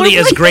as early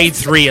as rollerblades? grade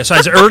 3. So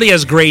as early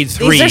as grade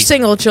 3, These are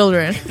single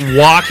children.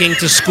 walking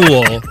to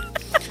school.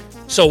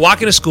 So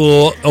walking to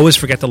school, always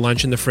forget the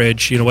lunch in the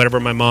fridge. You know, whatever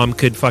my mom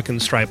could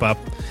fucking stripe up.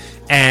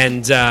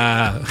 And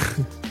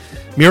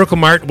Miracle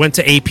Mart went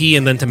to AP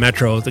and then to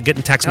Metro. They're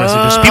getting text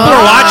messages. People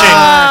are watching,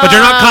 but they're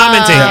not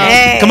commenting.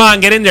 Hey. Come on,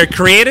 get in there.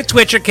 Create a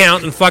Twitch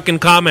account and fucking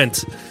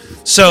comment.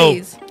 So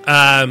Please.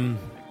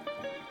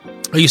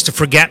 I used to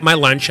forget my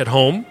lunch at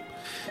home.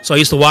 So I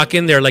used to walk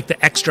in there like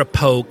the extra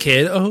po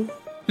kid. Oh,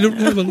 you don't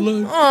have a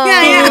lunch.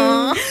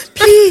 Yeah.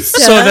 Please,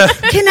 sir.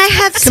 So can I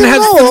have Can some I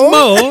have more? some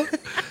more?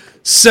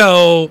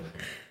 So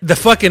the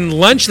fucking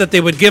lunch that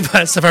they would give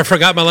us if I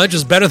forgot my lunch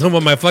was better than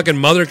what my fucking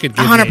mother could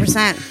give me.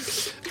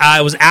 100%.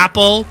 It was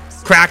apple,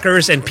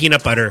 crackers, and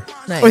peanut butter.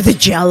 Nice. Or the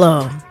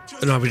Jello.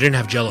 No, we didn't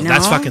have Jello. No?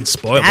 That's fucking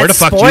spoiled. That's Where the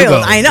fuck spoiled. did you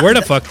go? I know. Where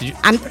the fuck did you...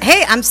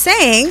 I'm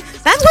saying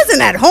that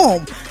wasn't at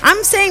home.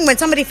 I'm saying when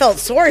somebody felt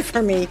sorry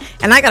for me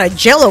and I got a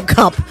Jello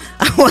cup,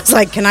 I was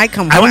like, "Can I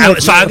come home?" I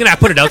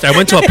put it out there. I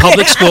went to a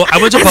public school.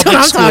 I went to a That's public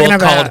what I'm school talking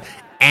about. called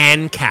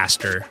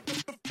Ancaster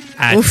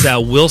at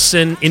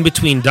Wilson, in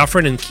between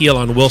Dufferin and Kiel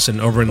on Wilson,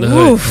 over in the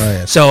hood. Oof. Oh,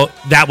 yeah. So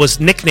that was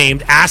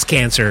nicknamed Ass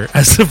Cancer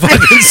as the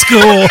fucking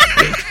school.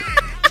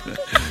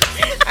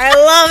 I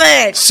love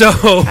it. So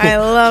I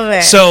love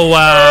it. So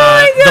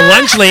the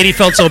lunch lady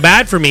felt so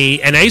bad for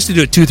me, and I used to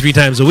do it 2-3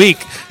 times a week.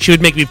 She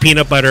would make me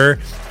peanut butter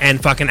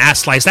and fucking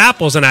sliced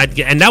apples, and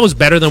and that was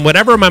better than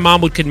whatever my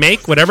mom could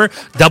make. Whatever,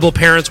 double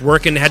parents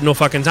working, had no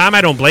fucking time.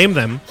 I don't blame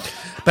them,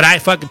 but I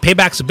fucking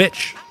payback's a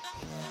bitch.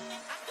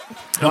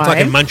 I'm Why?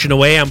 fucking munching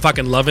away. I'm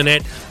fucking loving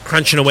it,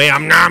 crunching away.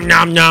 I'm nom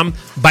nom nom.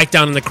 Bite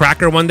down in the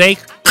cracker one day,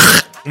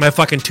 my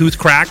fucking tooth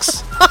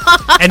cracks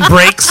and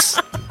breaks.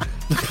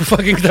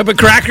 Fucking type of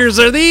crackers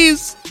are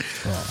these?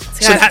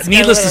 So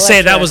needless to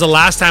say, that was the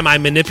last time I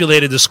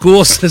manipulated the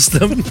school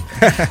system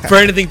for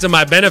anything to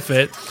my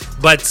benefit.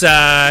 But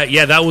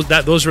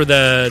those were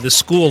the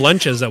school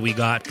lunches that we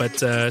got.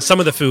 But some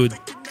of the food,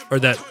 or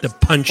the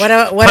punch. What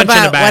punch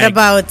in the bag.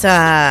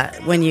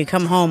 about when you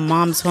come home,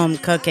 mom's home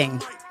cooking?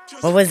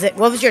 What was it?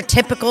 What was your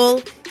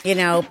typical,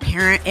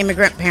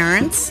 immigrant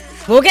parents?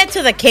 We'll get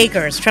to the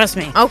cakers, trust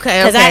me.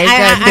 Okay, 'Cause okay.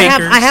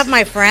 I have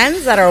my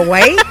friends that are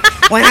white.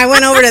 When I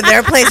went over to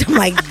their place, I'm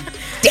like,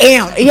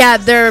 damn. Yeah,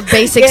 their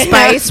basic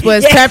spice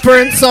was pepper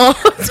and salt.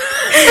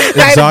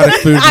 Exotic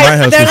food in my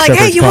house. They're is like,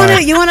 hey,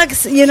 shepherd's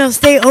you wanna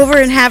stay over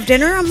and have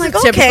dinner? I'm like,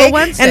 Typical okay.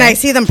 Wednesday. And I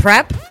see them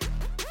prep.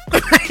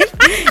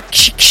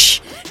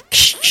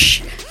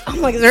 I'm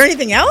like, is there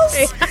anything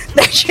else?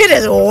 That shit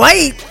is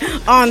white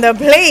on the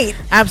plate.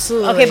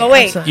 Absolutely. Okay, but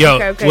wait. Absolutely.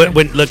 Yo,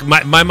 Okay. look,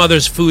 my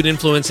mother's food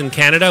influence in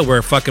Canada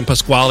were fucking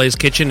Pasquale's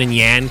Kitchen and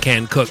Yan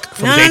Can Cook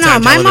from No.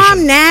 daytime My television.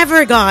 mom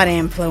never got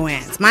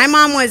influenced. My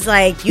mom was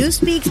like, you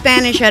speak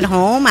Spanish at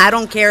home. I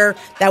don't care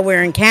that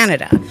we're in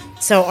Canada.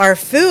 So our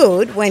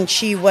food, when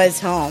she was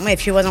home,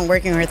 if she wasn't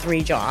working her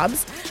 3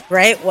 jobs,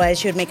 right, was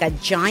she would make a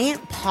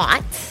giant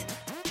pot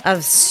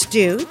of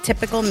stew,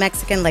 typical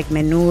Mexican, like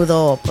menudo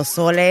or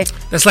pozole.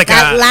 That's like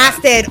that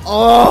lasted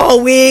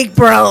all week,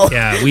 bro.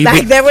 Yeah,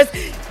 there was,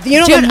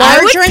 Dude, the I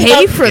would margarine.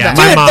 pay for that.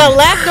 my Dude, mom- the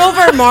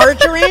leftover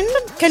margarine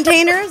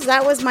containers,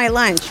 that was my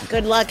lunch.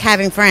 Good luck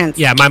having friends.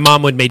 Yeah, my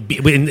mom would make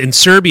in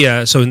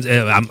Serbia. So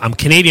I'm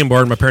Canadian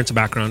born. My parents'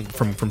 background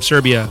from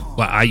Serbia.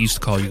 Well, I used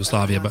to call it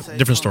Yugoslavia, but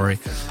different story.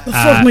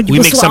 We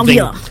make something.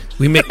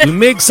 We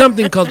make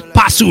something called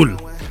pasul.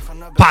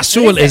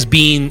 Pasul is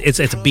bean. It's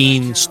a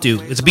bean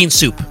stew. It's a bean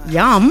soup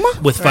Yum.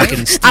 with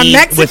fucking steam. I'm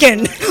Mexican.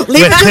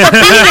 Leave it to the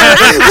beater.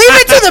 Leave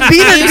it to the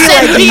beater. You to be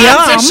said like, beans,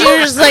 yum. and she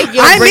was like,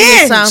 "Yo, I'm bring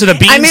me in. some." So the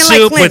bean I mean, like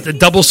soup Clint. with the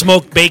double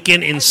smoked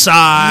bacon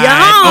inside. Yum.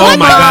 Oh What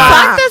my the god!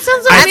 fuck? That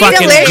sounds I amazing.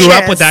 fucking delicious. grew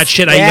up with that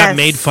shit. I got Yes.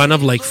 made fun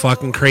of like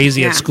fucking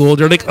crazy Yeah. at school.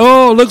 They're like,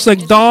 "Oh, it looks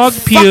like dog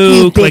Fuck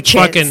you, puke." Like bitches.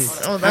 fucking.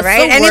 Oh, that's All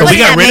right, the anybody So we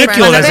got that made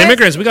ridiculed fun as of it?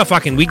 immigrants. We got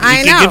fucking.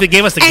 I know. They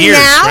gave us the and gears,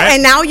 now, right?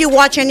 And now you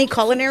watch any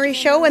culinary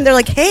show and they're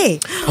like, hey,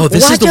 Oh,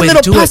 this watch is the a way to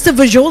little do it. pasta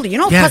fagioli. You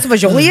know what Yeah. pasta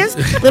fagioli is?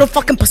 Little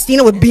fucking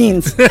pastina with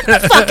beans. Get the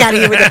fuck out of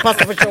here with the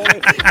pasta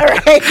fagioli. All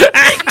right?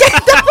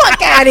 Get the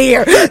fuck out of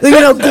here.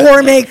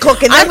 Gourmet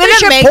cooking. That's I'm gonna the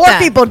shit make poor that.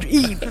 people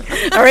eat.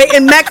 All right?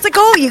 In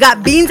Mexico, you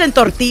got beans and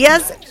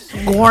tortillas.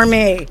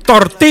 Gourmet.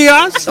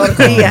 Tortillas.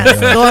 Tortillas.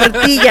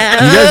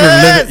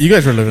 Tortillas. You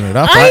guys were living it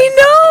up.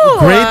 I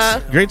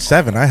know. Grade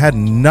 7, I had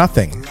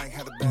nothing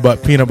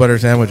but peanut butter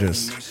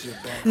sandwiches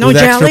No with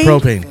jelly? extra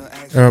propane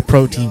or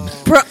protein.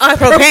 Propane. I was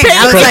Propane.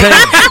 like,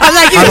 I'm a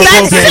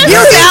propane you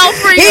guy. Out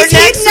for your he's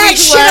next eating that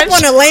week's shit up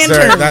lunch. on a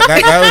lantern.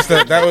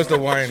 Sorry, that was the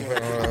wine.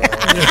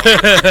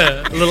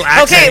 A little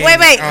accent. Okay,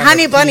 wait,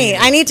 honey bunny.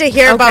 I need to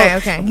hear about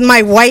okay.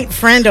 my white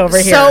friend over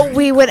here. So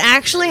we would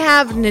actually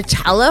have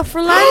Nutella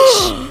for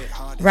lunch.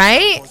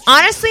 Right?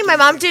 Honestly, my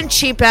mom didn't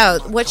cheap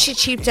out. What she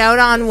cheaped out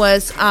on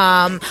was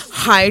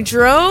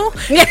hydro.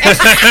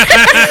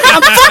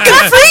 I'm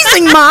fucking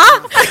freezing, ma.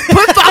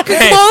 Put fucking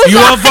Hey, clothes you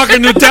on. want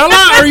fucking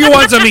Nutella or you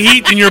want some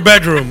heat in your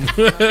bedroom?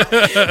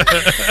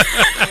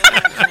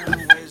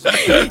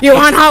 You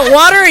want hot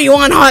water or you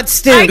want hot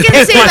stew? I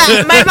can see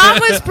that. My mom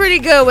was pretty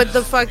good with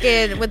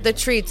the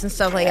treats and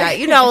stuff like that.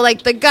 You know,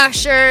 like the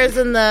gushers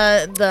and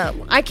the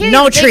I can't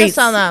No even think of treats.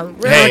 some of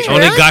them. Really? Hey,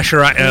 only Really? gusher.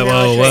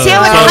 Whoa, whoa. See, I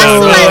would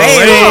hustle at Hey,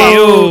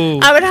 school. yo.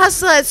 I would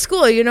hustle at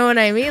school. You know what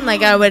I mean?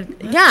 Like I would,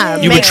 yeah.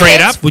 You would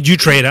trade up? Would you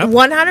trade up?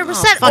 100%.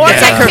 fuck Or yeah.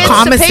 get Like her kids to pay me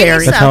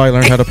commissary. That's how I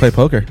learned how to play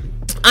poker.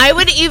 I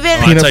would even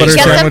Peanut butter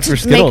get them sandwich to for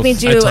Skittles. make me I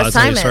do tell you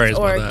assignments stories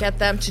or about that. get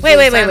them to do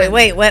Wait.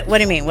 assignments. What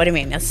do you mean? What do you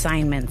mean?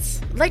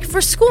 Assignments. Like for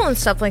school and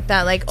stuff like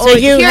that. Like, So oh,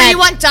 you here had- you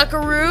want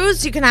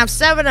Duckaroos? You can have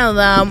 7 of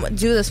them.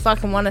 Do this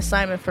fucking one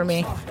assignment for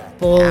me.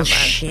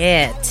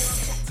 Bullshit.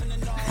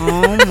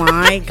 Oh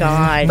my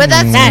god! But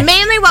that's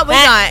mainly what we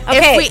got.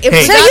 Okay.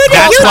 Hey, So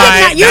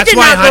you did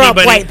not grow Honey up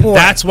Bunny, white poor.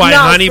 That's why No,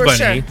 Honey for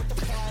Bunny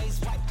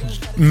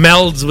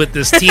melds with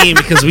this team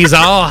because we's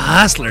all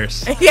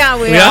hustlers. Yeah,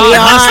 we We are. all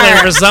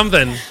hustling for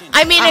something.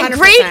 I mean,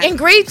 100%. in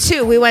grade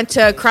 2, we went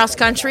to cross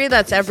country.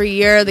 That's every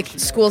year. The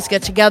schools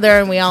get together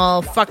and we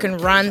all fucking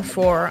run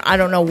for I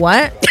don't know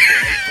what.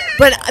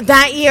 But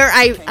that year,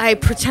 I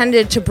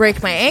pretended to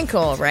break my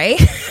ankle, right?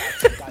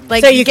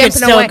 Like So you could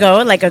skipping still away.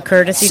 go like a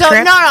courtesy So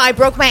trip. no, I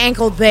broke my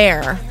ankle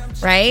there,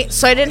 right?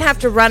 So I didn't have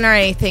to run or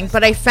anything.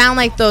 But I found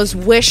like those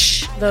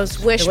wish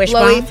wish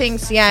blowy bomb?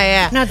 things.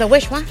 Yeah. No, the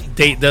wish one.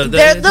 They, They're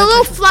the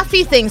little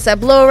fluffy things that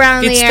blow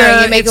around in the air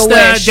and you make a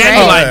wish.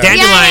 dandelion, Right? dandelion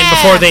Yeah.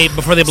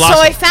 before they blossom.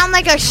 So I found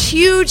like a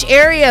huge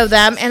area of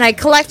them and I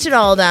collected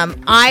all of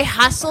them. I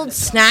hustled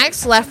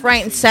snacks left,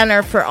 right, and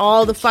center for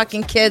all the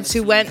fucking kids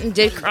who went and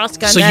did cross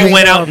country. So you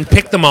went out and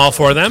picked them all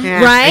for them,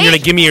 Yeah. Right? And you're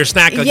gonna give me your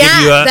snack. I'll yeah,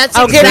 give you a. that's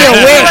I'll give exactly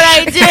you a wish. what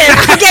I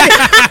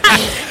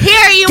did.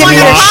 Here, you Give want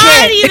me a a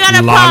pie? shit. You got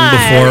a Long pie.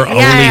 before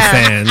Yeah.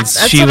 OnlyFans,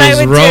 That's she what I was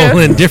would do.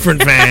 rolling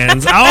different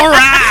fans. All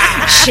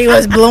right. She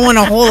was blowing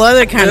a whole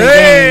other kind of game.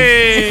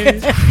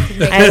 Hey.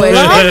 I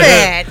love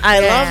it. I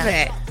love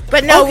it.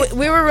 But no,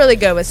 we were really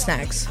good with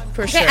snacks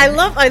for sure. Okay,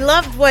 I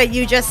love what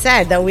you just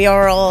said, that we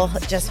are all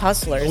just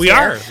hustlers. We here.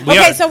 are. We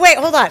Okay, are. so wait,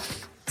 hold on.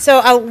 So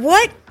at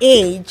what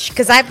age,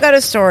 because I've got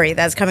a story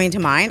that's coming to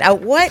mind,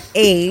 at what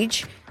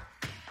age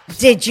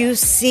did you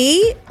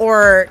see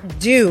or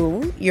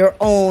do your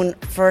own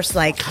first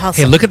like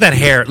hustle? Hey, look at that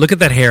hair! Look at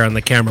that hair on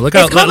the camera. Look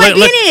It's out! called Look, my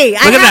look, beanie.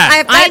 look at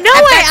that! I know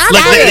it.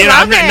 Look, absolutely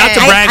I'm love not to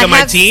it. brag I on my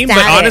have team, but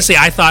static. honestly,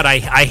 I thought I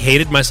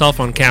hated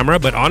myself on camera.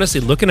 But honestly,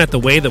 looking at the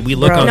way that we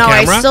look Bro. on No,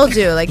 I camera, still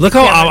do. Like look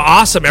the how camera.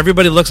 awesome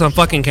everybody looks on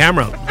fucking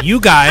camera.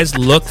 You guys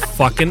look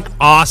fucking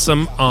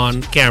awesome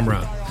on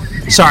camera.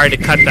 Sorry to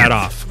cut that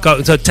off.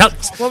 Go. So tell.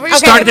 What were you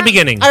Start saying? at the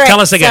beginning. All right, Tell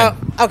us again.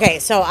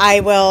 So I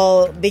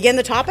will begin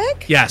the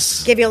topic.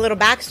 Yes. Give you a little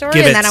backstory,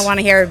 Give and it. then I want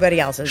to hear everybody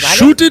else's. Right?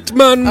 Shoot it,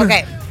 man.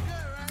 Okay.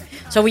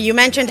 So you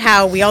mentioned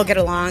how we all get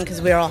along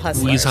because we're all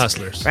hustlers. We's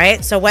hustlers.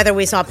 Right? So whether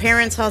we saw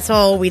parents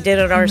hustle, we did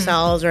it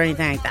ourselves, or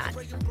anything like that.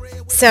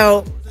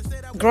 So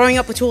growing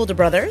up with two older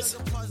brothers,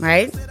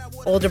 right?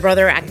 Older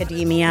brother,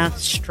 academia,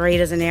 straight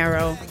as an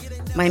arrow.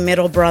 My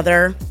middle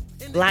brother,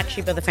 black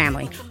sheep of the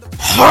family.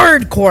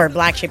 Hardcore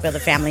black sheep of the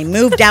family.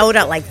 Moved out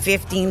at like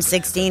 15,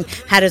 16,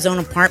 had his own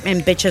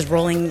apartment, bitches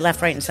rolling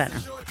left, right, and center.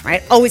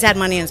 Right? Always had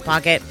money in his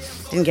pocket,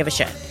 didn't give a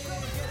shit.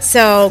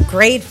 So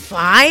grade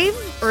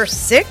 5 or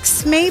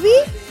 6, maybe,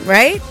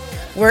 right?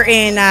 We're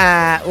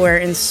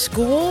in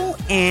school,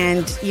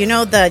 and you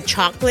know the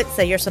chocolates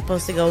that you're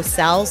supposed to go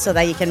sell so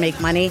that you can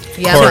make money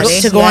Yeah,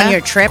 course. to go Yeah. on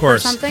your trip Of or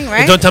course. something, And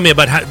right? don't tell me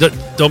about how.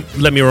 Don't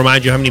let me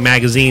remind you how many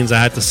magazines I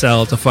had to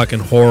sell to fucking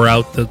whore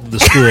out the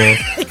school.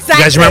 You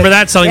guys remember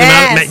that? Selling them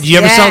out? Do you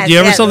ever sell? Do you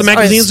ever sell the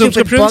magazine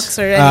subscriptions? Books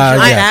or anything Yeah.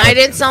 like that? I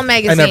didn't sell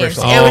magazines. never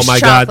saw. It Oh was my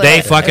god, chocolate. they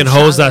It fucking was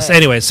hosed us. chocolate.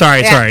 Anyway,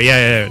 sorry. Yeah.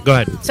 Yeah. Go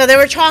ahead. So there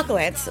were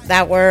chocolates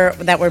that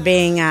were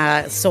being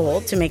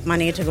sold to make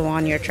money to go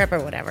on your trip or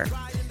whatever.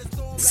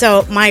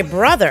 So my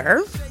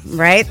brother,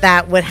 right,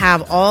 that would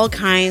have all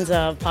kinds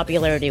of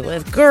popularity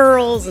with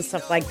girls and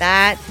stuff like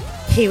that.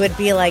 He would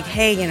be like,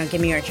 hey,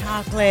 give me your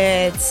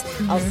chocolates.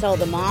 I'll sell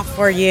them off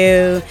for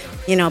you.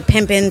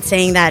 Pimping,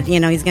 saying that,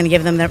 he's going to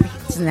give them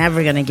he's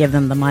never going to give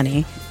them the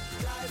money.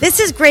 This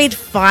is grade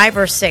 5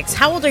 or 6.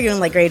 How old are you in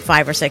like grade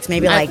 5 or 6?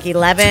 Maybe like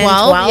 11,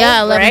 12?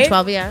 Yeah, 11, right?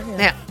 12, yeah.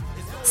 Yeah.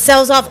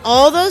 Sells off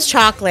all those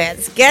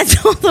chocolates,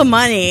 gets all the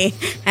money,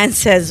 and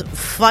says,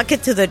 fuck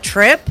it to the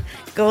trip.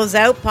 Goes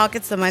out,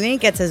 pockets the money,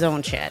 gets his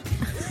own shit.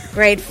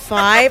 Grade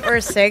 5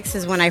 or 6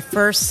 is when I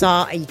first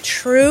saw a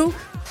true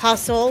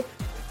hustle.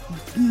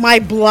 My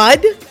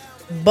blood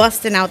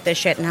busting out this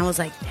shit. And I was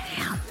like,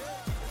 damn.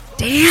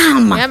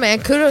 Yeah,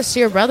 man. Kudos to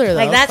your brother, though.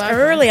 Like, that's Fuck.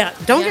 early.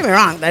 Don't get me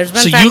wrong. There's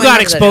been So family you got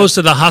members that exposed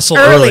to the hustle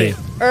do. early.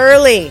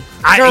 Early.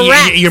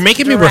 Direct. You're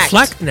making me Direct.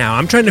 reflect now.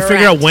 I'm trying to figure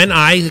Direct. out when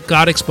I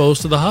got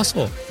exposed to the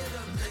hustle.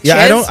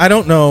 Yeah, Chiz? I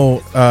don't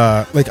know.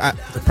 I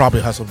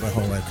probably hustled my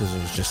whole life because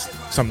it was just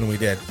something we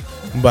did.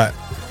 But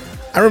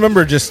I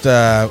remember just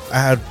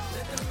I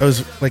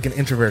was like an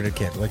introverted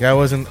kid. Like I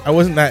wasn't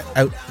that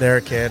out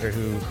there kid or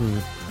who.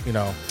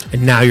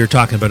 And now you're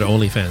talking about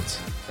OnlyFans.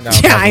 Now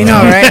Yeah, I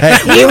know,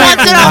 right? He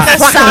wants it off the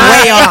Fucking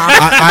side. way off.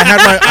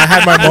 I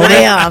had my moment.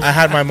 Way off. I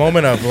had my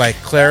moment of like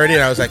clarity,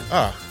 and I was like,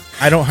 oh,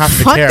 I don't have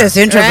to Fuck care. this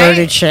introverted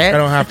Right? shit. I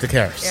don't have to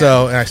care.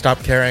 So, and I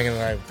stopped caring, and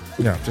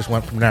I, just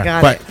went from there.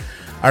 Got but it.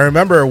 I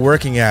remember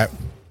working at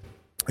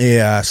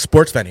a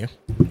sports venue,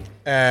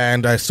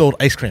 and I sold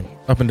ice cream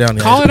up and down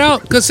the. Call ice it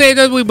out. Cause say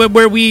that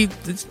where we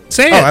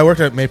say Oh, it. I worked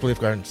at Maple Leaf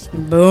Gardens.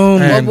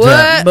 Boom. And,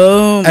 What?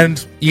 Boom. and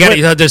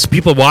There's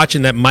people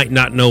watching that might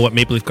not know what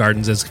Maple Leaf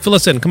Gardens is. Fill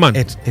us in. Come on.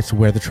 it's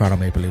where the Toronto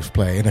Maple Leafs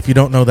play, and if you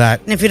don't know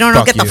that, And if you don't know,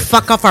 fuck get the you.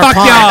 fuck off our Fuck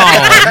pod.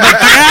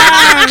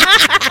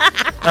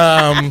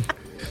 y'all.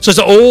 So it's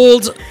an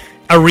old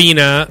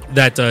arena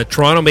that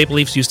Toronto Maple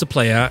Leafs used to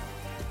play at.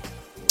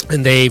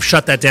 And they've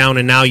shut that down,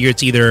 and now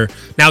it's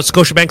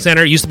Scotiabank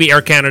Center. It used to be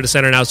Air Canada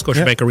Center, now it's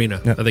Scotiabank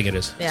Arena. I think it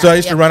is. Yeah. So I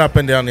used to run up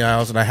and down the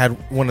aisles, and I had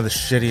one of the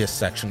shittiest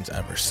sections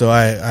ever. So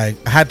I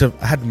had to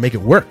make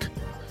it work.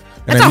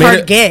 And That's a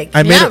hard gig.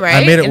 I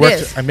made it work.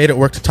 Is. I made it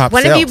work to top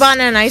When sales. have you bought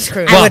an ice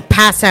cream? I would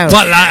pass out.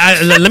 But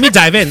let me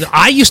dive in.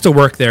 I used to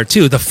work there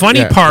too. The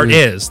funny part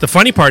is,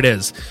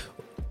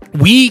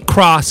 we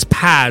crossed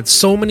paths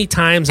so many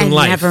times in and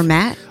life. never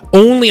met.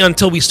 Only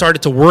until we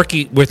started to work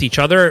with each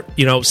other,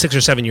 6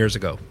 or 7 years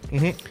ago.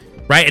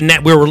 Mm-hmm. Right? And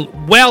that we were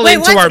well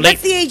into our late...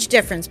 What's the age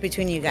difference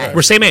between you guys?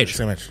 We're same age.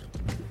 Same age.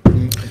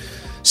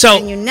 So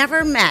and you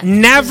never met.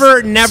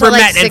 Never So, met.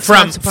 like, 6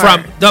 months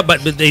apart.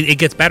 But it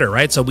gets better,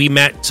 right? So we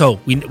met. So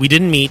we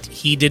didn't meet.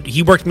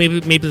 He worked at Maple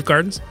Leaf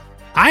Gardens.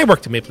 I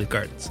worked at Maple Leaf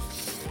Gardens.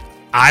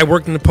 I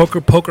worked in the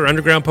poker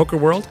underground poker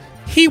world.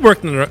 He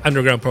worked in the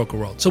underground poker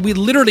world. So we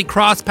literally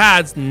crossed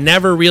paths.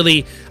 Never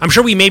really. I'm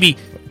sure we maybe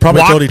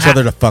probably told each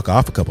other to fuck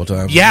off a couple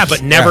times. Yeah,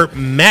 but never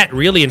met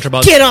really until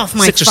about Get off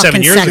my 6 or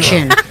 7 years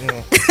section.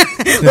 ago.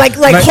 like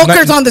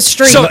hookers on the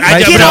street. So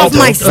Get off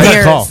my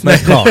stairs.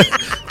 Nice call.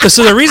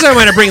 So the reason I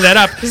want to bring that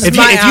up, if you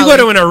my go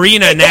to an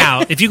arena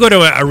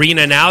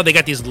now, they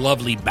got these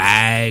lovely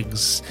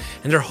bags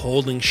and they're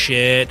holding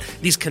shit.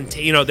 These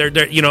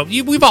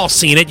we've all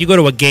seen it. You go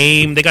to a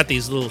game, they got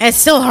these little. It's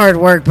still hard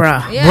work, bro.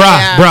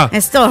 Bruh.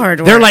 It's still hard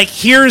work. They're like,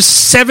 here's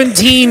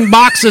 17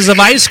 boxes of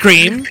ice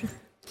cream.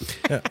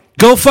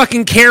 Go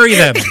fucking carry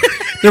them.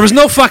 There was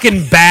no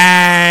fucking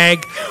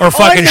bag or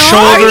fucking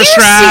shoulder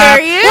strap.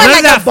 Serious? What, None of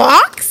like that. a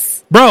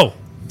box? Bro.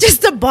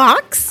 Just a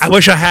box? I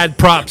wish I had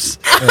props.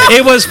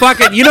 It was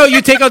fucking,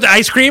 you take out the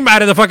ice cream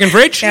out of the fucking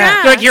fridge.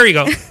 Yeah. You're like, here you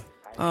go.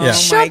 Oh Yeah.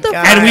 Shut the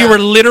God. And we were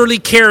literally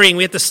carrying,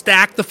 we had to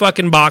stack the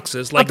fucking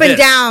boxes like up and this.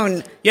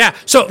 down. Yeah.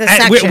 So the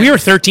we section. were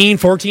 13,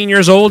 14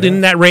 years old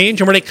in that range.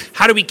 And we're like,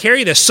 how do we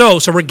carry this? So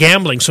we're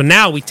gambling. So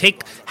now we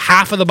take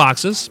half of the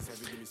boxes,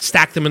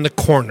 stack them in the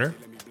corner.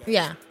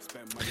 Yeah.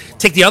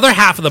 Take the other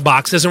half of the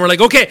boxes, and we're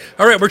like, okay,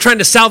 all right, we're trying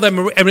to sell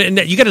them. And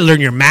you got to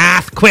learn your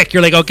math quick.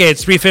 You're like, okay,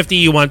 it's $3.50.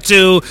 You want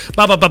two?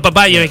 Blah blah blah blah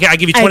blah. I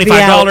give you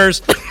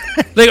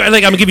 $25. like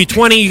I'm gonna give you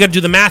 20. You got to do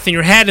the math in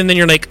your head, and then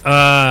you're like,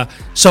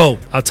 So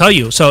I'll tell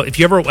you. So if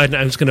you ever, and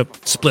I'm just gonna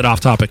split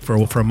off topic for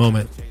a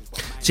moment.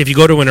 So if you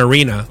go to an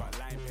arena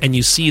and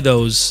you see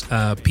those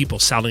people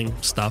selling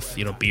stuff,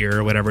 beer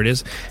or whatever it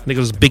is, and they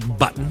got those big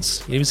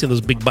buttons. You ever see those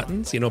big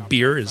buttons?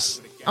 Beer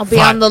is. I'll be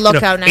on the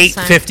lookout next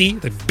time.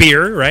 $8.50, like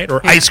beer, right?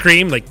 Or ice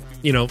cream, like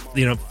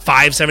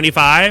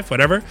 $5.75,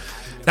 whatever.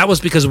 That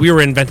was because we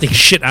were inventing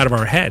shit out of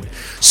our head.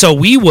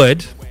 So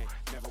it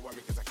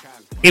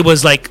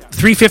was like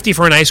 $3.50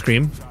 for an ice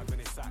cream.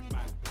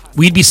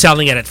 We'd be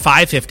selling it at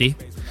 $5.50,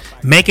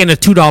 making a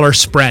 $2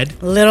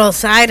 spread. Little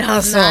side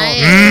hustle.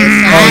 Nice.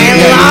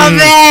 I love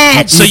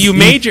it. So you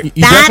made your. You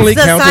That's definitely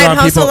the counted side on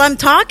hustle people. I'm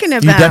talking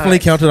about. You definitely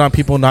counted on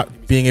people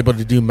not being able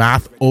to do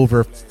math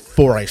over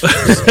 4 ice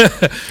creams.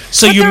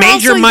 So But you they're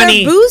made your also-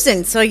 money. They're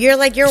boozing, so you're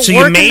like you're. So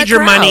working you made the your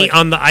crowd. money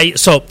on the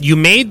ice. So you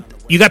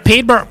got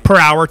paid per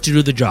hour to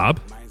do the job.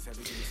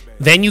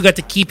 Then you got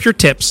to keep your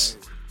tips,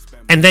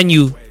 and then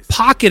you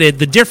pocketed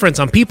the difference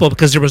on people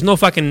because there was no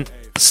fucking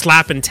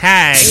slap and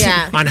tag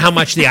on how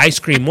much the ice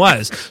cream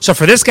was. So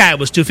for this guy it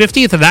was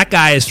 $2.50, for that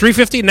guy is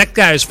 $3.50, next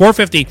guy is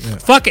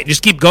 $4.50. Fuck it,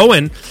 just keep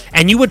going,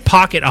 and you would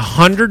pocket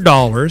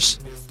 $100.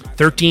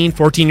 13,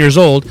 14 years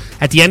old.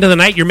 At the end of the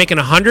night, you're making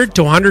 $100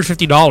 to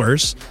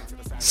 $150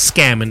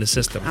 scam in the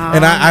system.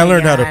 And I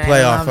learned how to God,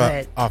 play I off love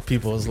it. off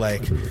people's I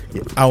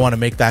want to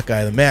make that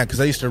guy the man, because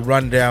I used to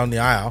run down the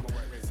aisle.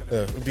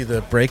 It would be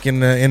the break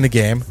in the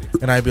game,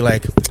 and I'd be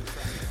like,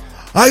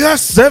 I got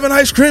 7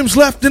 ice creams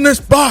left in this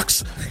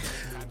box.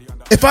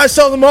 If I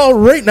sell them all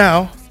right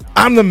now,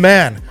 I'm the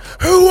man.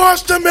 Who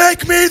wants to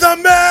make me the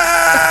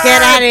man?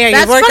 Get out of here!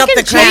 That's you work up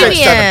the fucking crowd.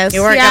 genius.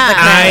 You work up the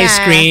crowd. Ice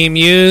cream,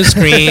 you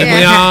scream,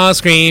 we all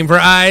scream for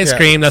ice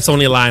cream. That's the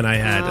only line I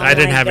had. Oh I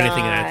didn't my have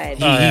anything in it.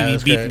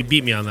 God. He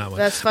beat me on that one.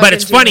 That's but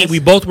it's fucking funny, genius. we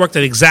both worked at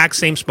the exact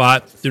same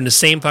spot, doing the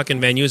same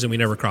fucking venues, and we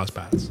never crossed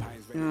paths.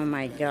 Oh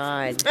my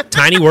God!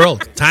 Tiny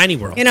world. Tiny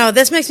world.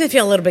 This makes me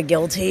feel a little bit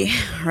guilty,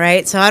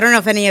 right? So I don't know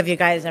if any of you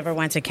guys ever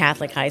went to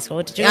Catholic high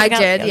school. Did you? I go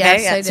to did, Catholic? yes,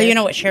 Okay, I So did. you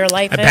know what Share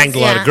Life I is? banged a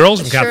lot of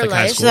girls from Sure Catholic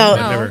high life. school. So,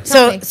 but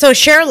never. so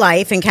Share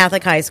Life in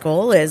Catholic high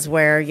school is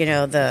where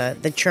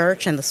the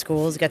church and the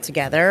schools get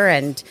together,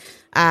 and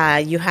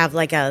you have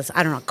like a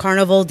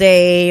carnival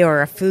day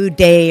or a food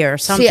day or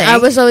something. See, I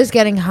was always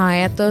getting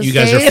high at those You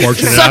guys are days.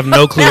 fortunate. I have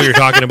no clue what you're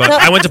talking about.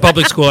 I went to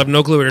public school. I have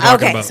no clue what you're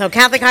talking okay. about. So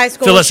Catholic high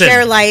school, Fill us in.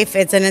 Share Life.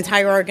 It's an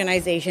entire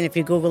organization. If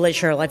you Google it,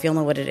 Share Life, you'll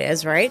know what it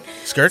is, right?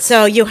 Skirts?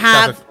 So you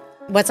have Catholic-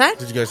 what's that?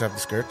 Did you guys have the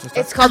skirts and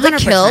stuff? It's called the 100%.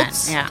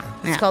 kilts. Yeah.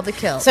 It's called the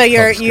kilt. So Called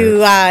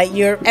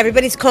you're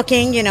everybody's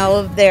cooking,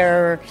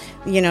 their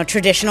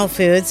traditional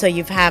food. So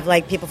you have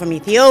like people from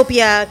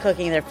Ethiopia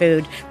cooking their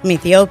food from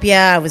Ethiopia.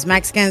 I was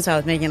Mexican, so I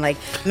was making like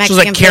Mexican So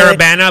it's like food.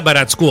 Caravana, but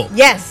at school.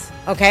 Yes.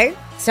 Okay.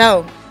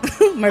 So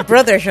my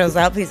brother shows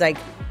up. He's like,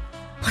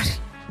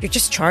 you're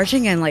just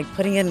charging and like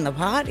putting it in the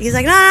pot? He's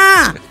like,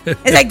 nah.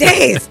 It's like,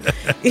 days.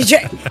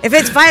 If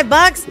it's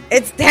 $5,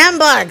 it's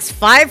 $10.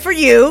 5 for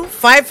you,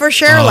 5 for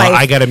Share Life.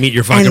 I got to meet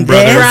your fucking And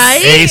brother.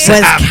 this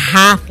ASAP. was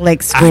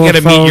Catholic school. I got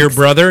to meet your folks.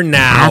 brother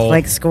now.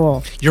 Catholic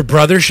school. Your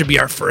brother should be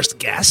our first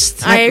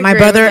guest. I My agree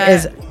brother with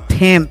is that.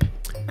 pimp.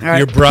 All right,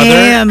 Your brother,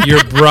 pimp.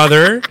 your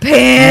brother Pimp.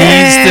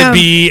 needs to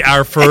be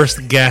our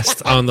first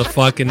guest on the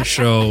fucking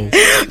show.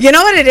 You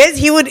know what it is?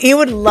 He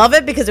would love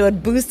it because it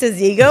would boost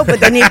his ego, but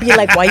then he'd be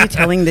like, "Why are you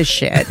telling this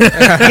shit?" You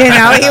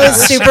know, he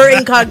was super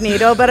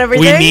incognito about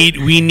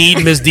everything. We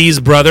need Ms. D's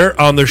brother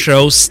on the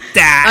show.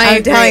 Stat. I I'm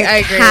agree. telling you, I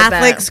agree with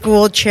Catholic that.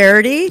 school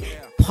charity,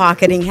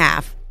 pocketing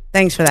half.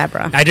 Thanks for that,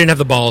 bro. I didn't have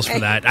the balls for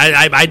that.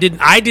 I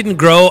didn't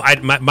grow.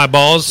 My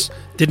balls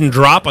didn't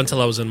drop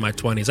until I was in my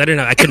 20s.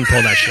 I couldn't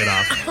pull that shit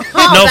off.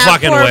 No that's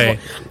fucking horrible. way.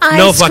 I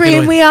No scream, fucking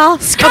way. we all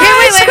scream. Okay,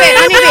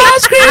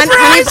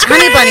 wait.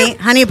 Honey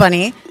Honey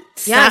bunny.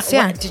 Yes, So,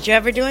 yeah. what, did you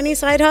ever do any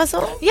side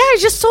hustle? Yeah, I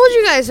just told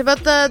you guys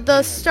about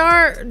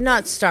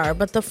not star,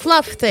 but the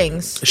fluff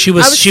things. She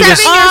was- I was she 7 was-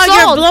 years Oh,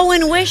 you're old.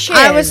 blowing wishes.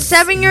 I was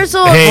 7 years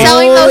old Hey,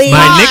 selling those Holy My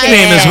pies.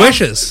 nickname is Yeah.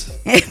 Wishes.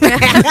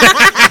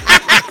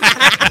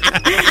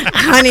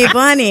 Honey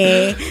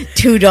bunny,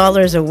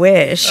 $2 a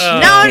wish.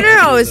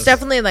 No. It's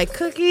definitely like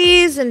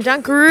cookies and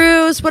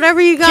Dunkaroos,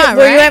 whatever you got.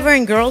 Were right? you ever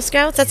in Girl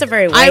Scouts? That's a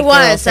very white I girl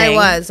was. thing.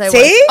 See?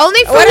 See?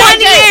 Only for What did I 1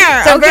 say? year.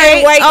 It's a very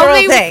Okay? white girl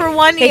Only thing. for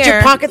 1 year. Did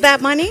you pocket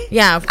that money?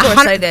 Yeah, of course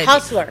I did.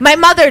 Hustler. My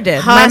mother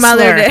did. My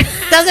mother did.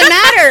 Doesn't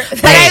matter.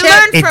 But I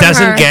learned It from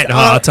doesn't her. get.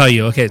 I'll tell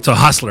you. Okay, so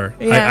hustler.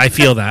 Yeah. I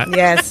feel that.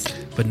 Yes.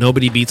 But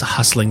nobody beats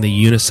hustling the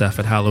UNICEF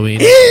at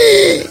Halloween.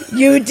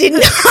 You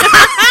didn't.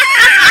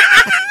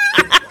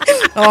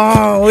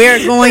 Oh, we're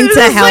going It to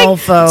was hell, like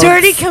folks.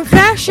 dirty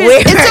confession. We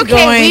It's are okay.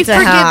 going We to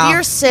forgive hell.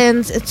 your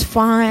sins. It's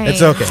fine.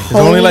 It's okay. There's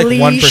only like Holy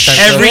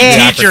 1%. Every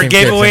shit. teacher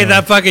gave away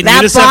that fucking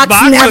That UNICEF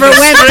box never with a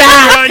went string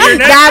back. around your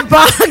neck. That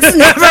box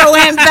never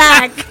went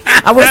back.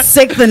 I was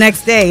sick the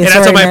next day. And that's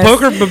how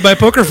Sorry, my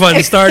poker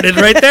fund started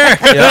right there.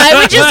 I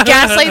would just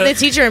gaslight the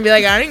teacher and be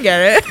like, I didn't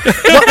get it.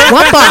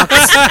 what box?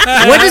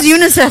 What does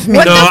UNICEF mean?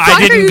 What No, the I fuck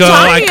are didn't you go.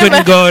 I talking couldn't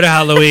about? go to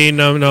Halloween.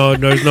 No,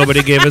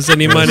 nobody gave us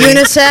any money.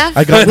 UNICEF.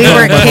 I got We told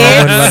were my mom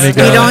wouldn't let me kids.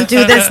 go. We don't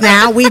do this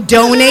now. We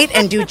donate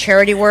and do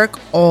charity work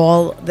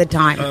all the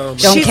time. Don't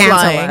She's cancel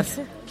lying. us.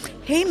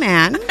 Hey,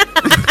 man.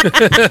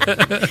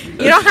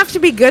 You don't have to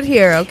be good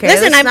here, okay?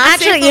 Listen, Let's I'm not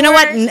say actually, you know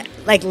what? words.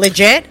 Like,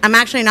 legit, I'm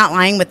actually not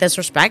lying with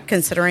disrespect,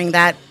 considering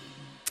that,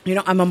 you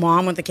know, I'm a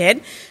mom with a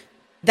kid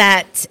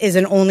that is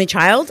an only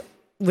child.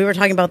 We were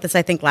talking about this,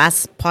 I think,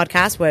 last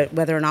podcast,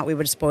 whether or not we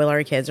would spoil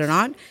our kids or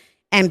not.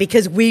 And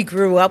because we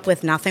grew up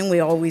with nothing, we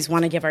always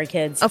want to give our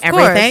kids Of course,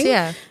 everything.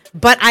 yeah.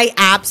 But I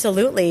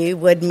absolutely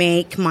would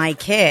make my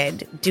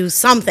kid do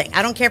something.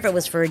 I don't care if it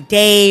was for a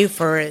day,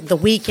 for the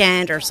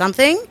weekend, or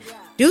something.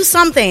 Do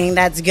something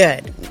that's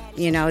good.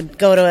 You know,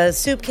 go to a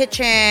soup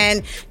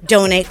kitchen,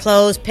 donate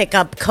clothes, pick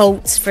up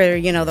coats for,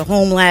 you know, the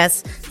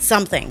homeless,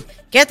 something.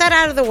 Get that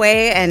out of the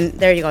way, and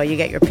there you go. You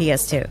get your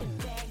PS2.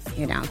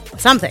 You know,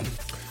 something.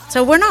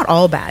 So we're not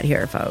all bad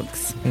here,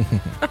 folks.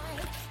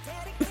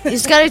 You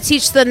just got to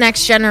teach the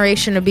next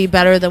generation to be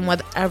better than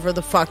whatever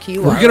the fuck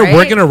you are. We're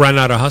right? gonna run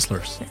out of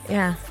hustlers.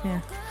 Yeah.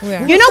 We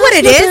are. You know what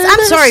it is?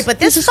 I'm sorry, but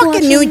this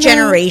fucking new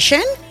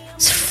generation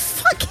is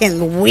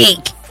fucking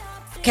weak.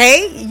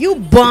 Okay? You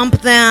bump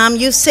them,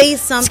 you say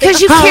something.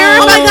 because you care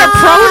Oh about my their God.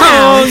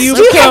 pronouns. Oh, you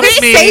Do you have bumped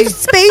a me. safe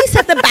space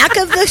at the back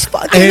of this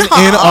fucking In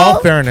hall? all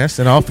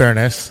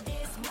fairness,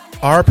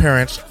 our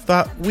parents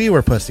thought we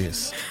were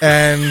pussies,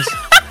 and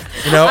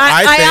you know,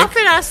 I I think,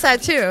 often ask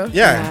that too.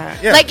 yeah.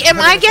 Like, am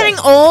I 100%. getting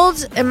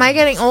old? Am I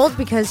getting old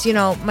because, you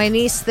know, my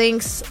niece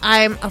thinks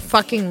I'm a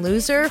fucking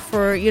loser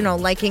for, you know,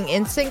 liking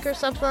NSYNC or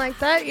something like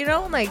that? You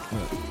know, like,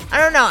 I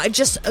don't know. It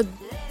just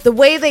the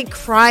way they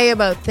cry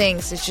about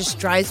things, it just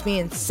drives me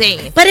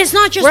insane. But it's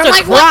not just Where a I'm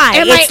like, what? cry.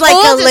 Am I It's like a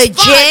old as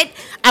legit,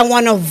 fuck? I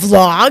want to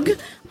vlog.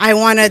 I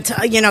want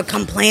to, you know,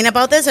 complain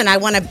about this, and I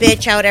want to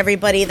bitch out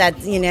everybody that,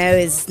 you know,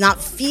 is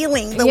not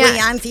feeling the way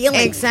I'm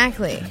feeling.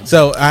 Exactly.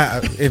 So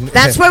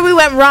That's where we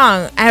went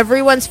wrong.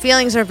 Everyone's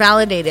feelings are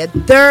validated.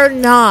 They're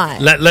not.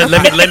 Let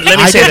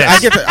me say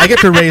this. I get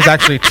to raise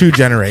actually two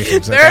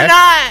generations. They're okay?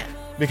 not.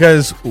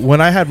 Because when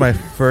I had my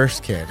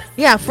first kid,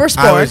 Yeah, first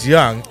I born. was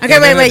young. Okay,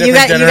 and then a wait. You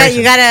different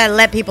generation. gotta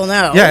let people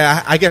know.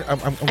 Yeah, I get. I'm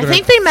I gonna,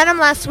 think they met him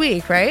last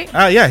week, right?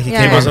 yeah, he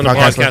Yeah. came He was on on the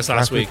the podcast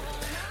last week.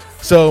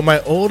 So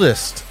my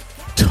oldest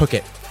took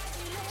it.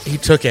 He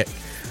took it.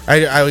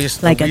 I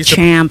used Like we a used to-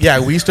 champ. Yeah,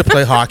 we used to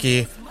play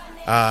hockey.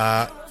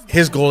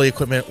 His goalie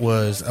equipment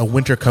was a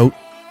winter coat,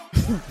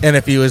 and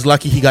if he was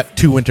lucky, he got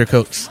 2 winter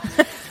coats.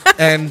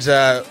 And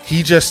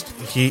he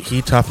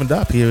toughened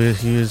up.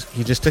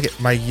 He just took it.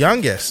 My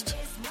youngest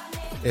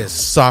is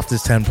soft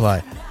as 10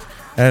 ply,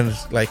 and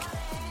like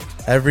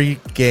every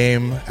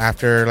game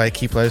after like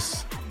he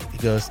plays, he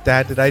goes,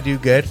 "Dad, did I do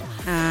good?"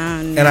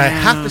 And I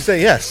have to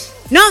say yes.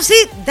 No,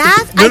 see,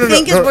 that No, I no,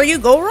 think no, is where you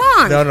go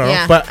wrong. No,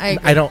 Yeah, but I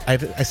agree. I don't. I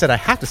said I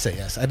have to say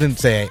yes. I didn't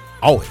say I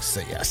always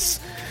say yes.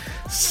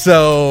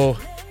 So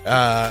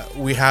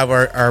we have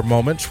our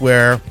moments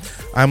where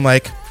I'm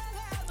like,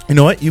 you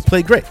know what? You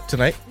played great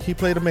tonight. He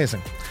played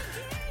amazing.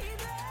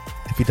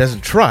 If he doesn't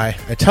try,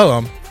 I tell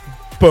him,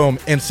 boom,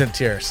 instant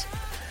tears.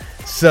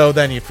 So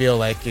then you feel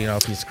like, a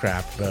piece of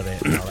crap about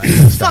it and all that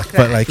kind of stuff.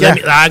 But like, yeah.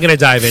 I'm going to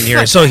dive in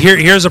here. So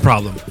here's a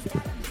problem.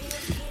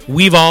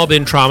 We've all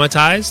been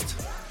traumatized.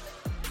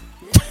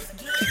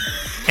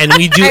 And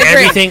we do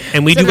everything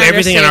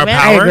in our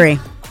power. I agree.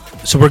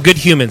 So we're good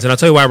humans, and I'll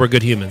tell you why we're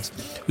good humans.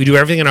 We do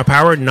everything in our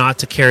power not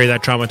to carry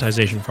that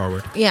traumatization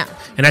forward. Yeah.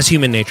 And that's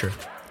human nature.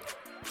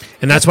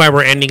 And that's why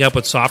we're ending up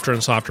with softer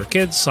and softer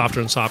kids, softer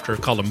and softer,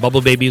 call them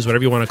bubble babies,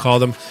 whatever you want to call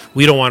them.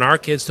 We don't want our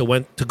kids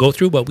to go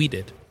through what we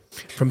did.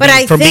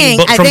 I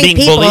think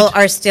people bullied.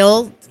 are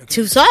still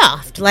too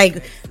soft.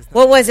 Like,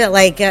 what was it?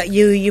 Like,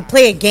 you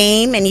play a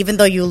game, and even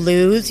though you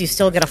lose, you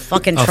still get a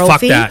fucking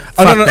trophy. Fuck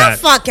that.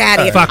 Fuck out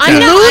of here. Fuck You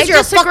that. lose, I you're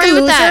a disagree fucking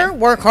with loser. that.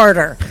 Work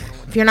harder.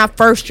 If you're not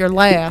first, you're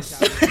last.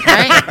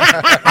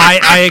 Right?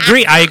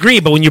 I agree.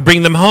 But when you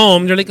bring them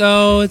home, they're like,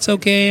 oh, it's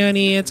okay,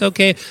 honey, it's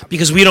okay.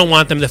 Because we don't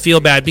want them to feel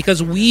bad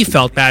because we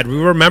felt bad. We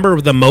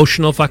remember the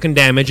emotional fucking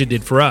damage it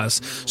did for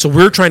us. So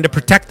we're trying to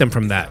protect them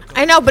from that.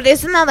 I know, but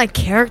isn't that like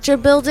character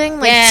building?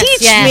 Like, Yes,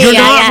 teach yes. me. You're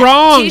not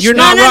wrong. Teach You're me.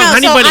 not No, wrong. no,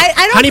 Honey so bunny, I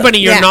don't- honey bunny,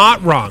 you're yeah.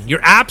 not wrong. You're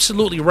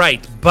absolutely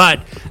right. But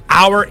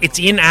it's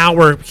in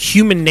our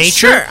human nature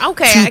Sure,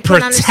 okay, I to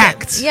can understand.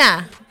 protect.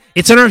 Yeah.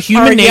 It's in our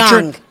human Or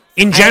nature. young.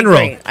 In general,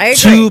 I agree.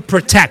 to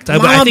protect.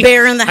 Mama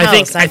bear in the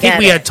house, I I think get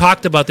we it. had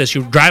talked about this.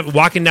 You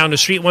walking down the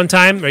street one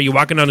time, or you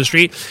walking down the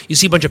street, you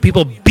see a bunch of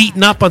people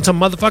beating up on some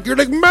motherfucker. You're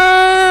like,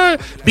 man,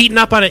 beating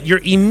up on it. Your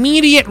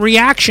immediate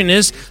reaction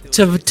is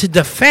to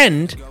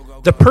defend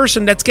the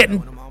person that's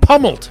getting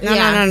pummeled. No.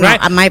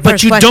 Right? My But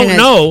first you question don't is,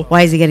 know.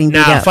 why is he getting beat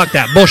Nah, up? fuck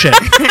that bullshit.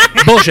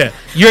 Bullshit.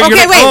 You're Okay,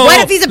 like, wait. oh, What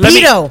if he's a let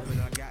me- pedo?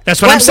 That's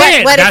what I'm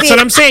saying. what if That's he- what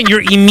I'm saying. Your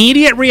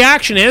immediate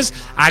reaction is,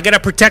 I gotta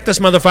protect this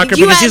motherfucker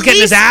You because at he's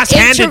getting his least ass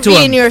handed to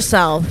intervene him.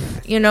 yourself.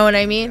 You know what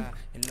I mean?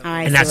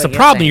 And that's the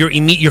problem.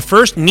 Your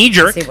first knee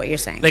jerk. I see what you're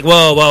saying. Like,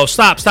 whoa,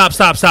 stop.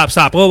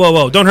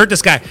 Whoa, don't hurt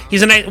this guy.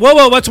 He's a nice.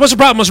 Whoa, what's the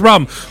problem?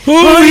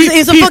 Oh,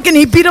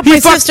 he beat up my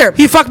sister.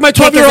 He fucked my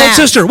Kick his 12-year-old ass.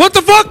 sister. What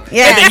the fuck?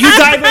 Yeah. And then you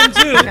dive in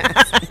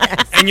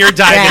too. And you're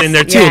diving in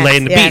there too,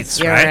 laying the beats,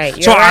 you're right?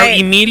 right. So You're our right.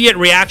 immediate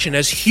reaction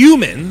as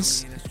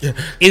humans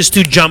is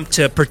to jump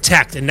to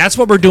protect, and that's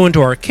what we're doing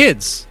to our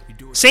kids.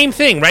 Same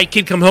thing, right?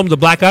 Kid comes home with a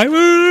black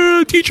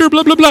eye, teacher,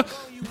 blah blah blah.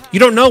 You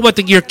don't know what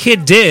your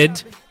kid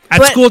did at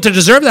But school to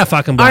deserve that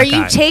fucking black eye.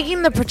 Are you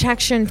taking the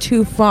protection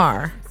too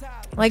far?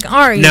 Like,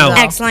 are you? No. though?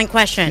 Excellent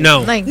question.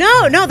 No. Like,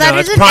 No, that No,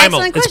 is it's an primal.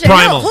 excellent It's question.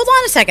 primal. No, hold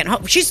on a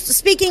second. She's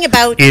speaking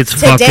about It's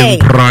today. fucking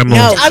primal.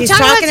 No, I'm she's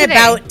talking about talking today.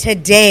 about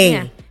today.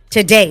 Yeah.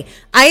 Today.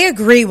 I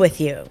agree with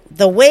you.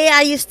 The way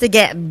I used to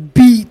get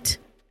beat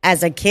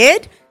as a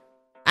kid,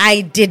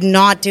 I did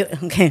not do.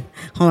 Okay,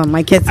 hold on.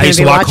 My kid's I going used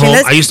to to be walk watching home.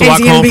 this. I used to and walk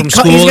he's gonna home be from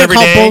ca- he's school gonna every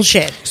call day.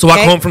 bullshit. Used to walk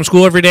okay? home from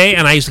school every day,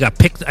 and I used to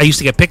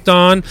get picked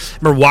on. I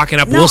remember walking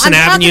up No, Wilson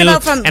I'm talking Avenue,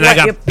 about from and I what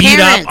your got beat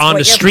parents- up on what the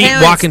your street.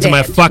 parents Walking to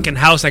my did. fucking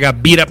house, I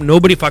got beat up.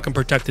 Nobody fucking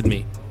protected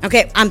me.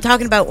 Okay, I'm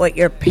talking about what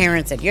your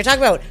parents did. You're talking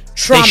about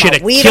trauma. They should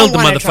have We killed don't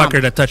the want a motherfucker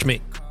trauma. that touched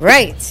me.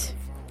 Right.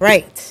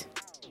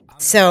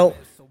 So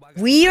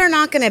we are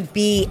not going to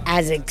be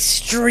as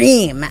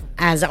extreme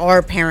as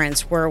our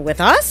parents were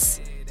with us,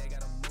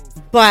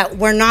 but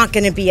we're not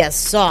going to be as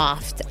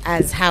soft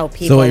as how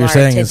people what you're are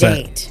saying to is that-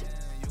 date.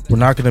 We're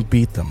not going to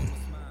beat them,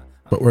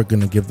 but we're going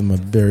to give them a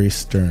very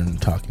stern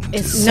talking to.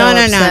 It's No.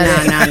 so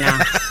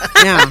upsetting.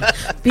 No.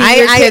 Beat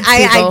your kids,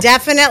 I people.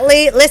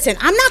 definitely listen.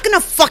 I'm not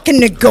gonna fucking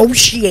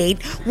negotiate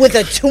with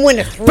a 2 and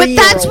a 3. But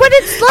that's what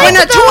it's like, When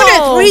a 2 and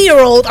though. a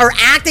 3-year-old are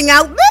acting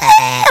out,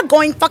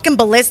 going fucking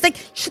ballistic.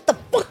 Shut the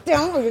fuck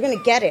down, or you're gonna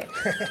get it.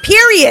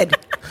 Period.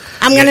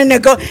 I'm gonna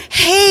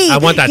Hey, I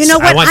want that. You know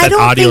what? I want that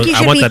don't audio. think you I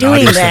should want be that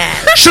doing audio.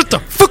 that. Shut the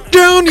fuck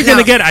down. You're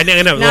gonna get. I know.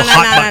 No, little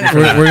hot button for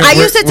that. We're- I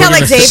used to we're tell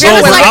gonna- Xavier, So it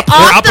was we're like, up. We're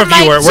off up the a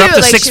viewer. mic We're up too,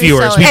 to like 6 she was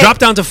viewers. telling- We dropped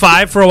down to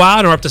 5 for a while,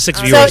 and we're up to 6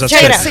 viewers. That's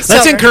check it good. out. Let's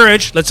over.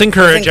 encourage. Let's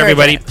encourage encourage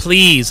everybody, it.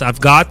 please.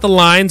 I've got the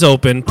lines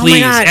open. Oh my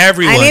Please, God,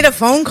 everyone. I need a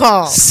phone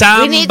call.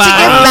 Somebody, We need to give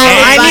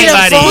back I need a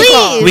anybody. phone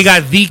call. We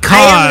got the I am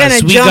cause.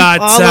 gonna We jump got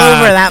all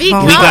over that The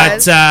phone. We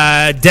Cause.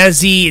 got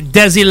Desi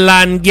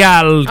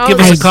Langyal. Oh, Give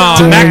us a I call.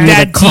 dare Mac you to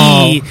Dad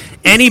call. D.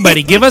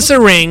 Anybody, give us a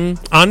ring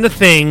on the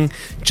thing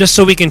just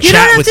so we can You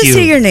don't chat have with to you.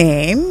 say your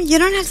name. You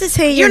don't have to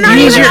say your You're not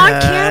name. even on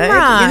Good. camera. You're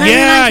not even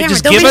Yeah, on camera.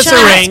 just Don't give be us a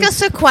shy. ring. Ask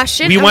us a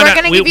question, We and wanna- we're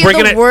going to give you we're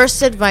the gonna-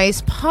 worst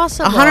advice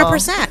possible.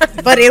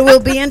 100%. But it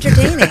will be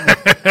entertaining.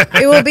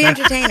 It will be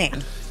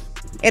entertaining.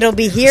 It'll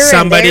be here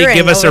Somebody and there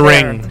give and us a over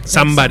ring. there.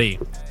 Somebody.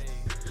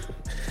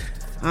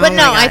 Oh But my no,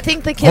 God. I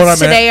think the Hold kids on a minute.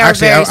 today are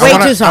Actually, very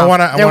Way too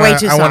soft. They're way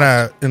too I want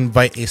to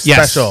invite a Yes.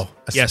 special,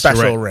 Yes, you're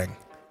right. ring.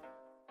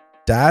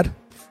 Dad,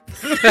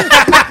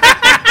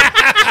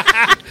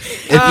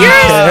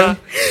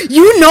 if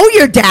You know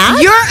your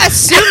dad? You're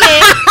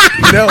assuming.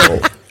 no.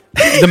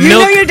 The You know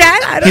milk. your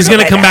dad? I don't He's know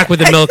gonna my come dad. back with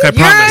the milk. I You're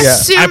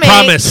promise. assuming I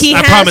promise. he I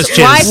has promise, Jizz.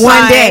 Wi-Fi.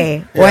 One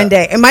day. One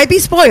day. It might be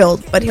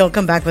spoiled, but he'll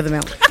come back with a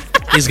milk.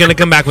 He's gonna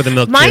come back with a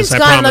milk Mine's kiss. I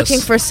gone promise.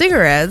 looking for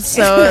cigarettes,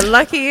 so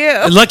lucky you.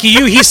 Lucky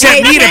you. He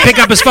sent me to pick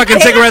up his fucking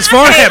cigarettes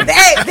for him. They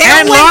And all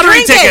went lottery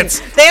drinking. tickets.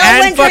 They all And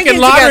went fucking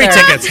drinking lottery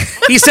together.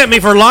 tickets. He sent me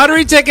for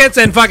lottery tickets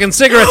and fucking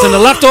cigarettes, and the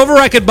leftover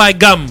I could buy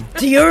gum.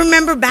 Do you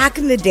remember back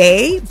in the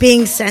day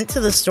being sent to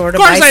the store to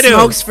Of course buy I do.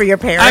 smokes for your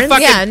parents? I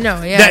fucking, Yeah,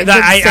 no, yeah,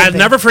 I'll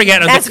never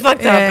forget. That's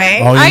fucked up,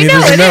 eh? All you I need know,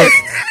 is a it note. is.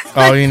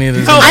 All you need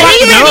is a Oh, note. fuck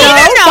didn't no. even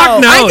need to Fuck know.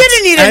 no. I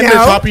didn't need to And the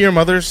know. top of your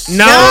mother's.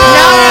 No,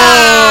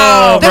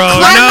 The bro, my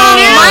mom,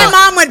 no. my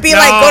mom would be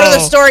like, go to the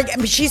No.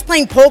 store. She's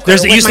playing poker. There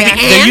with used to my be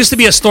there used to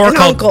be a store and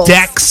called uncles.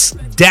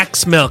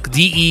 Dex Milk,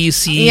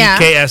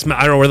 DECKS.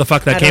 I don't know where the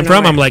fuck that I came don't know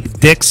from. I'm where. like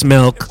Dick's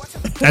Milk.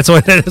 That's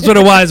what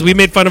it was. We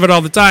made fun of it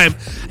all the time,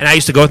 and I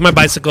used to go with my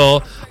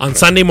bicycle on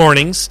Sunday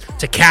mornings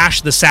to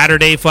cash the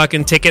Saturday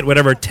fucking ticket,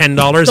 whatever $10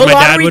 The my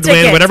dad lottery would win,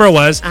 ticket. whatever it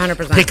was.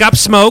 100%. Pick up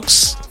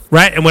smokes.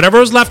 Right, and whatever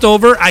was left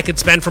over, I could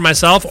spend for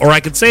myself, or I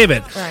could save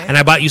it. Right. And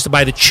I used to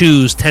buy the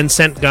chews,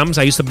 10-cent gums.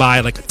 I used to buy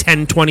like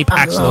 10, 20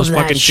 packs of love those that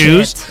fucking shit.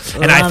 chews,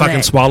 and I Love fucking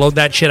it. swallowed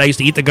that shit. I used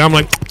to eat the gum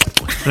like,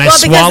 and I Well,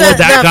 because swallowed that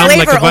the gum like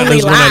flavor if it only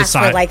was one at a lasts for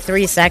time. like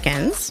 3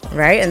 seconds,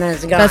 right? And then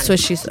it's gone. That's what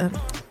she said.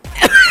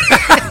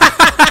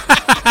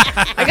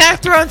 I gotta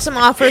throw in some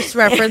Office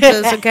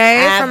references,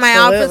 okay, for my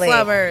Office Absolutely.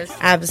 lovers.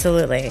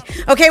 Absolutely.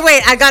 Okay,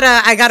 wait. I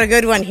got a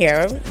good one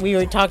here.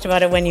 We talked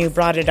about it when you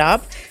brought it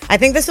up. I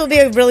think this will be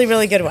a really,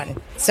 really good one.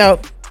 So,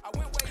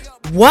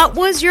 what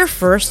was your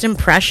first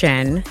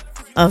impression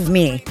of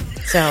me?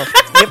 So,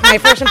 my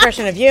first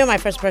impression of you, my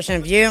first impression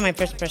of you, my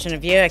first impression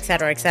of you,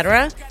 etc.,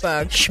 etc.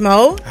 Bug.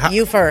 Schmo,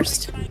 you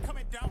first.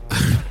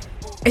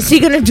 Is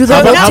he gonna do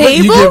How that about, on the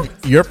you table?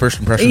 give your first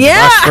impression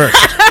Yeah. of us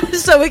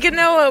first? So we can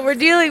know what we're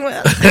dealing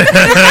with.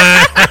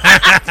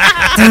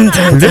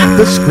 Predict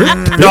the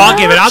script. No, I'll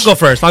give it. I'll go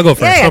first. Yeah, No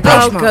yeah,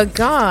 problem. Oh, good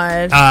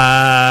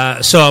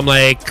God. So I'm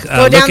like,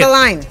 Go look down the at-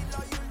 line.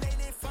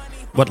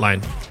 What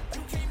line?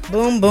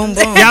 Boom, boom,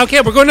 boom. Yeah,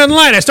 okay, we're going down the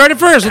line. I started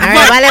first. What the All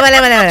right, fuck? vale,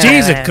 vale, vale,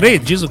 vale.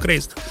 Jesus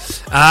Christ.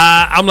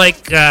 I'm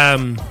like,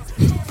 I'm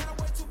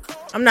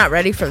not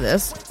ready for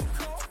this.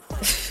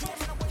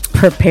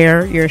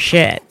 Prepare your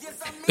shit.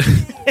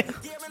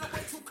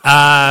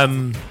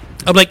 I'm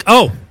like,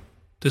 oh,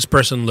 this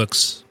person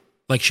looks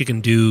like she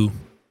can do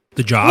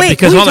the job. Wait,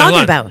 because who are you hold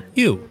on, talking hold on. about?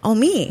 You. Oh,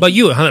 me. But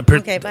you, hold on,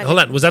 Okay, buddy. hold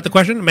on. Was that the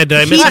question? Did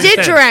I He misunderstand?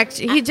 did direct.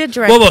 He did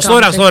direct. Whoa, the slow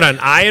down. conversation.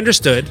 I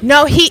understood.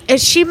 No,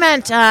 she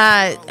meant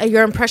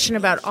your impression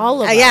about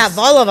all of us. Yeah, of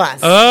all of us.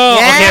 Oh,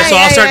 Yeah, okay, so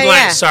yeah, I'll start yeah,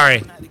 blank. yeah.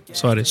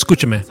 Sorry.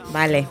 Escúchame.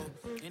 Vale.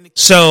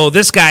 So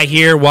this guy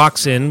here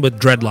walks in with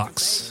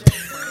dreadlocks.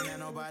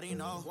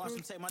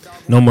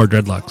 No more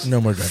dreadlocks. No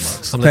more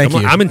dreadlocks. I'm Thank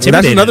like, you. I'm That's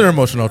intimidated. another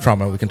emotional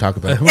trauma we can talk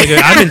about. Oh my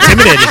God, I'm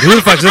intimidated. Who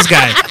the fuck's this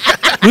guy?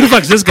 Who the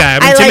fuck's this guy?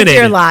 I'm I like intimidated.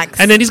 your locks.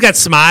 And then he's got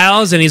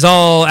smiles and he's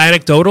all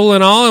anecdotal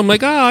and all. I'm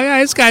like, oh yeah,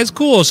 this guy's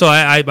cool. So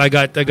I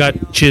got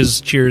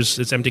cheers.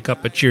 It's empty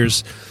cup, but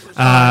cheers.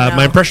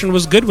 My impression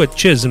was good with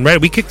Chiz, and right,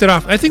 we kicked it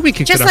off. I think we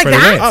kicked Just it off like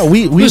right that? away. Oh,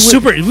 we was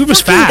super. We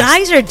was Fucking fast.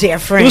 guys are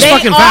different. It was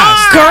fucking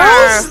fast.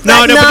 Girls?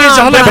 No,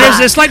 but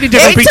there's slightly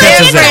different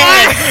pretenses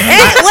there.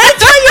 Wait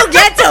till you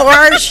get to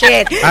our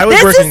shit. I was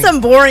This working- is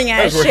some boring I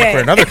ass was working shit.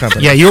 for another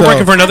company. Yeah, you were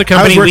working for another I was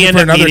company. We working ended for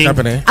up another meeting-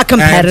 company. A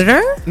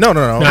competitor? No.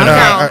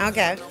 No.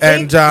 Okay.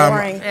 And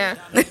Boring. Yeah.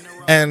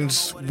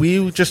 and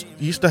we just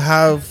used to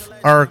have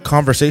our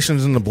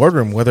conversations in the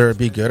boardroom, whether it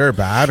be good or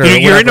bad. Or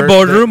You're in a whatever.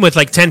 boardroom with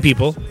like 10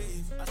 people.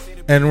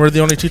 and we're the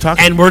only two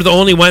talking. And we're the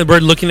only one. We're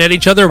looking at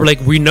each other. We're like,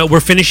 we're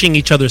finishing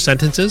each other's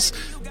sentences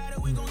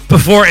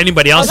before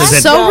anybody else is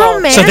in. So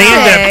romantic. So they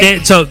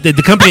end up.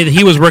 The company that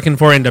he was working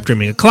for ended up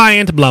dreaming a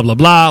client. Blah blah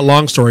blah.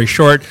 Long story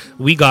short,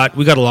 we got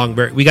along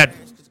very. We got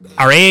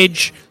our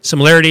age,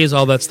 similarities,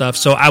 all that stuff.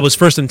 So I was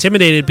first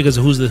intimidated because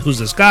of who's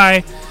this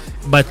guy,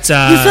 but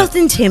You felt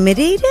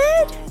intimidated?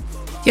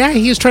 yeah,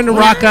 he was trying to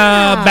rock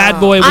a bad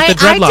boy with the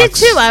dreadlocks. I did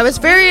too. I was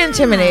very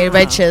intimidated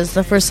by Chiz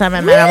the first time I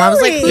met him. I was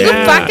like, who the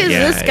Yeah, fuck is yeah,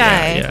 this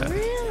guy? yeah.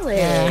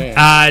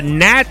 Really?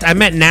 Nat, I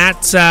met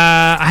Nat.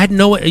 I had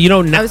no,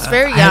 Nat, I was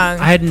very young.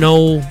 I had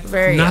no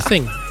Very young.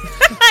 nothing.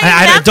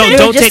 I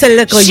don't Just take a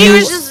little She you.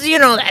 was just,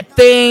 that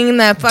thing,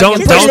 that fucking don't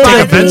Just take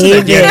a offense to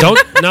it. baby.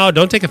 Yeah,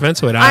 don't take offense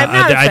to it. I'm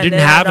not I didn't offended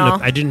have at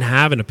all. I didn't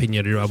have an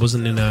opinion. I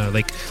wasn't in a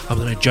like I'm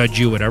gonna judge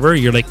you, whatever.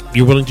 You're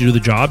willing to do the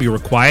job. You were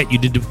quiet. You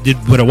did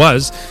what it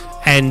was,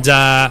 and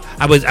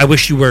I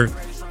wish you were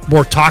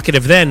more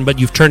talkative then, but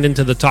you've turned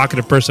into the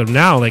talkative person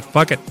now. Like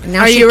fuck it.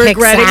 Now Are she you kicks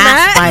regretting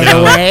ass, that? by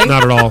the way.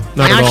 Not at all.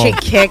 Not at Now all. she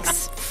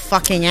kicks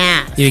fucking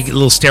ass. You get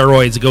little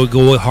steroids.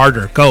 Go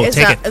harder. Go Is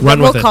take that- it. Run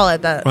we'll with it. call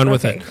it that. Run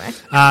with Okay,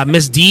 it.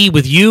 Miss D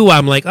with you.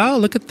 I'm like, oh,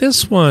 look at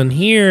this one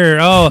here.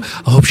 Oh,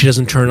 I hope she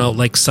doesn't turn out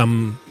like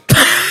some.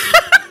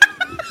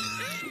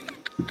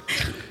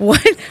 What?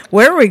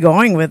 Where are we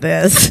going with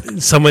this?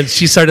 Someone.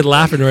 She started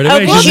laughing right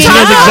away. we'll She talk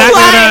knows exactly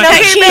what.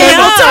 offline, She okay,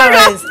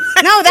 knows.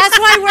 No, that's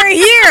why we're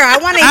here. I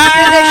want to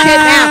hear this shit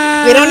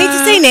now. We don't need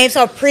to say names.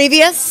 So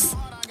previous.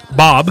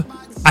 Bob.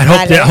 I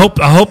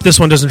hope this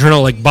one doesn't turn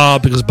out like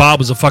Bob, because Bob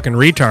was a fucking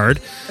retard.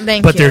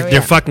 But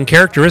their fucking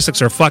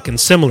characteristics are fucking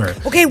similar.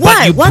 Okay, But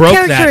what? you What broke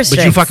characteristics? that,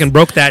 but you fucking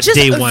broke that Just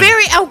day one.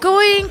 very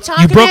outgoing,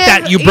 talkative.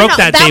 You broke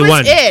that day was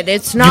one.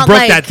 It's not you broke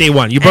like that day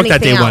one. You broke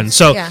that day anything one. else.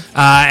 So, Yeah.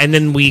 and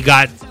then we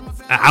got.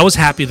 I was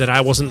happy that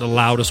I wasn't the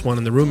loudest one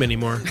in the room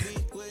anymore.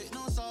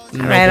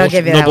 No right, I'll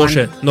give you no that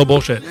bullshit. one. No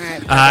bullshit.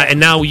 right, And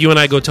now you and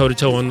I go toe to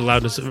toe on the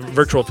loudest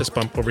virtual fist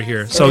bump over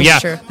here. So is yeah,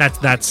 true.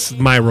 that's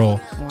my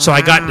role. So I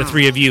got the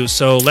three of you.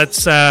 So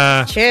let's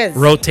Cheers.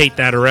 rotate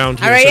that around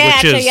here. All right, so yeah, which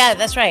actually, is yeah,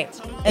 that's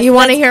right. You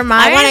want to hear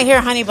mine? I want to hear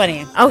Honey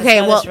Bunny.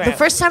 Okay, Let's go well, this route. the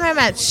first time I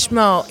met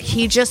Schmo,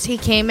 he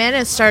came in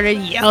and started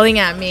yelling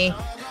at me,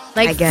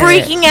 I like get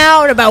freaking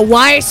out about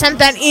why I sent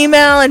that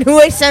email and who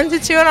I sent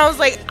it to, and I was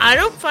like, I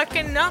don't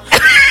fucking know.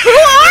 Who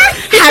are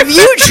you? Have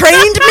you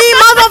trained me,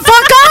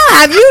 motherfucker?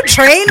 Have you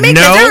trained me?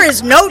 'Cause No. there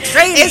is no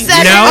training. Is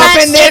that No.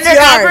 up in this standard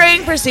yard?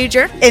 operating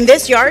procedure? In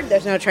this yard,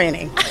 there's no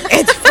training.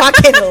 It's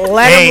fucking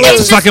let Hey, them it's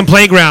loose. fucking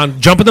playground.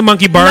 Jump in the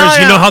monkey bars.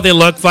 No, You no. know how they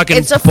look. Fucking.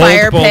 It's a pole to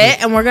fire pole. pit,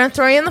 and we're gonna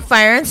throw you in the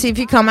fire and see if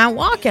you come out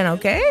walking.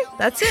 Okay,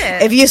 that's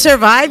it. If you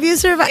survive, you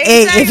survive.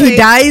 Hey, if Exactly. he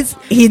dies,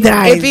 he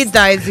dies. If he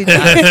dies, he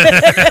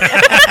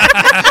dies.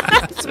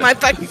 It's my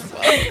fucking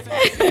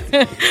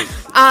fault.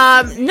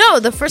 No,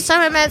 the first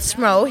time I met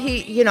Smo,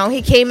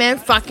 he came in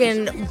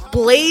fucking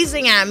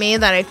blazing at me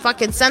that I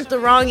fucking sent the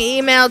wrong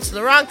email to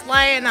the wrong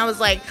client, and I was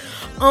like,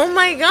 oh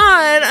my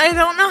god, I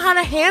don't know how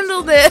to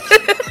handle this.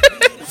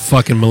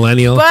 Fucking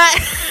millennial.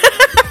 But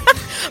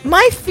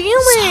my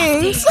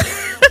feelings.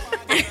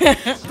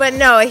 But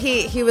no,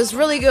 he was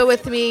really good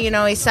with me.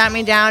 He sat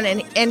me down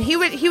and he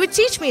would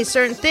teach me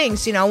certain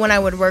things. When I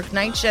would work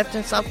night shift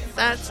and stuff like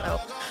that. So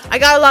I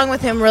got along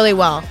with him really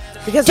well.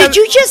 Because Did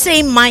you just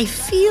say my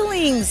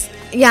feelings?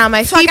 Yeah,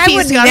 my Fuck, I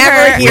would feet got never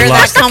hurt. hear We that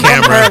lost the come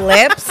from camera. her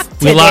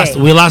lips.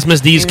 We lost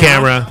Miss D's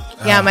camera.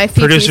 Yeah, my feet.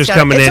 Producer's got-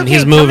 coming it's in. okay,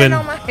 He's come moving. in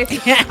on my-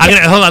 I'm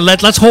gonna hold on.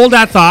 Let's hold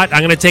that thought. I'm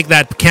gonna take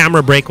that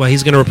camera break while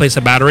he's gonna replace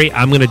the battery.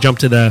 I'm gonna jump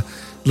to the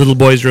little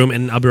boy's room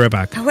and I'll be right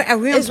back. Are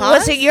we on Was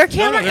pause? it your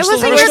camera? no, It we're wasn't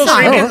still your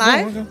streaming. song. Oh,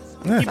 Live?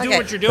 Yeah. Keep doing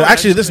what you're doing. But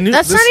actually, this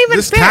That's not even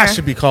this fair. cast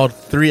should be called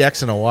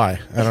 3X and a Y.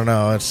 I don't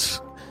know. It's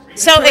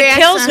So it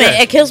kills me.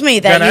 It kills me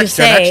that Gen you X,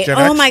 Gen say, X, Gen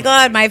 "Oh X. my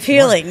god, my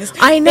feelings."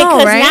 I know,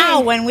 because right?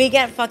 now when we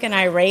get fucking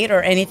irate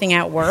or anything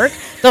at work,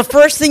 the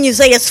first thing you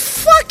say is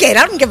 "fuck it."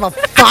 I don't give a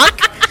fuck.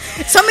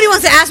 Somebody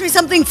wants to ask me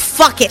something,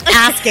 fuck it,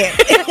 ask it.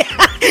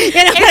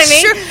 You know what I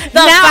mean? True.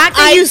 The Now, fact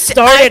that you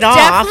started off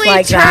definitely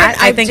like that,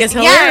 I I've think d- is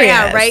hilarious.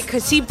 Yeah, right?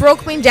 Because he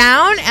broke me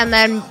down and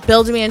then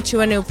built me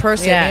into a new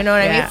person. Yeah, You know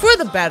what I yeah. mean? For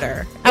the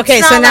better. Okay,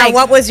 It's so not now like-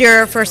 what was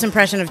your first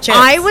impression of Chip?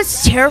 I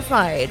was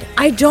terrified.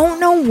 I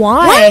don't know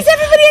why. Why is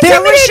everybody There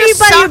was intimidated just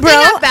by you, something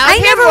bro? about I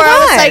him never where I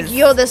was was. like,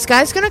 yo, this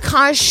guy's gonna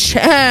cause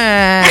shit.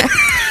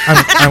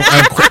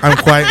 I'm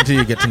quiet until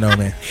you get to know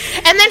me.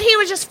 And then he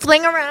would just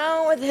fling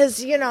around with his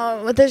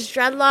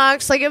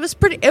dreadlocks. Like,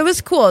 it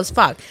was cool as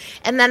fuck.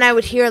 And then I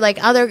would hear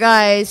like other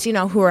guys,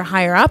 who were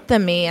higher up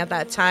than me at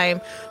that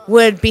time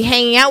would be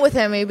hanging out with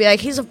him. He'd be like,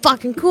 he's a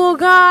fucking cool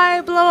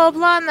guy, blah, blah,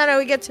 blah. And then I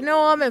would get to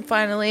know him. And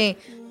finally,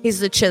 he's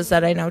the chiz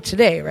that I know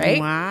today, right?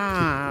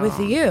 Wow. With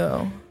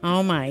you.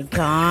 Oh my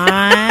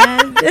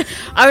god.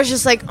 I was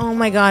just like, oh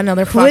my God,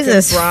 another Who fucking is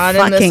this broad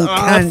in fucking this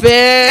cunt?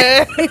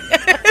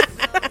 office.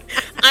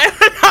 I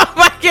don't know if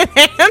I can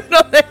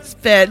handle this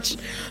bitch.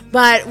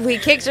 But we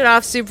kicked it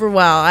off super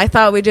well. I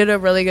thought we did a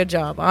really good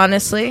job,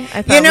 honestly.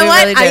 I thought You know we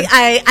what? really did.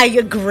 I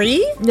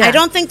agree. Yeah. I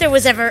don't think there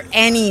was ever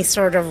any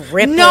sort of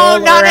ripple No,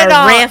 not or at a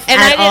all. riff And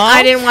at all.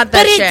 I didn't want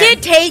that But shit.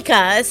 it did take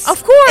us.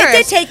 Of course. It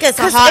did take us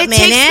a 'Cause hot it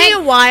minute. takes me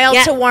a while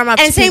to warm up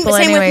and to same, people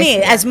same with anyways. me.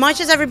 Yeah. As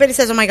much as everybody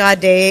says, "Oh my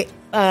God,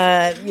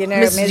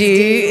 Miss Ms.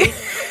 G." D,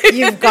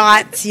 you've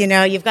got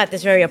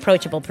this very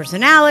approachable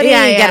personality.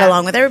 Yeah, you get yeah.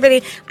 along with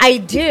everybody. I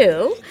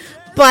do.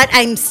 But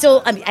I'm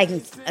still,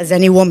 as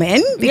any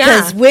woman,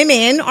 because Yeah.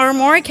 women are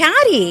more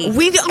catty.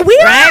 We Right?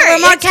 are. We're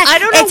more It's- I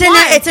don't know it's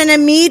why. it's an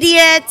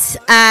immediate.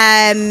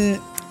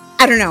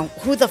 I don't know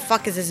who the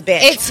fuck is this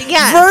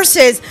bitch.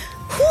 Versus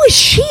who is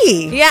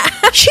she? Yeah.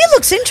 She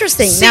looks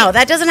interesting. See, no,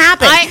 that doesn't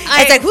happen. I-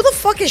 it's like who the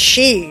fuck is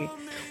she?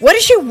 What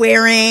is she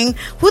wearing?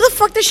 Who the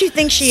fuck does she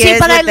think she See,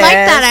 is? but I with like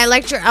this? that. I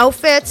liked your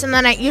outfits, and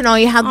then you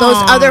had those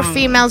other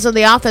females of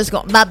the office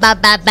go ba ba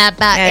ba ba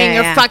ba in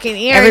your yeah. fucking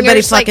ear. Everybody and you're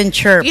just fucking like,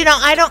 chirp.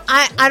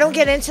 I don't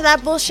get into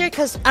that bullshit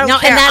because I don't No,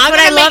 care. and that's I'm what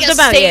gonna I make loved a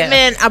about you.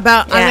 statement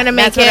about. Yeah, I'm gonna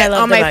make that's what I it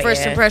loved on my about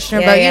first you. impression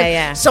Yeah, about yeah, you.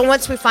 yeah. So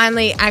once we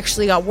finally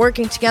actually got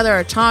working together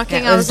or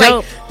talking, Yeah, it I was was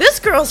dope. like, this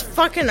girl's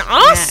fucking Yeah,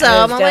 awesome.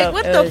 it was I'm like, dope.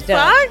 what It the was dope.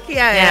 fuck?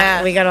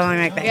 Yeah. We got along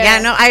like that. Yeah.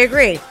 Yeah, no, I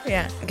agree.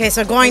 Yeah. Okay,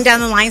 so going down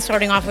the line,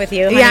 starting off with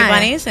you, Honey Yeah,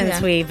 Bunny, since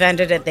yeah. we've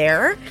ended it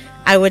there,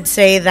 I would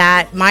say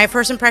that my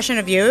first impression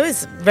of you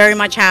is very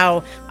much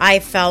how I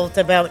felt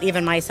about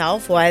even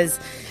myself was,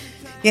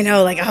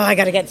 like, oh, I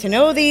got to get to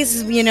know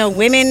these,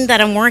 women that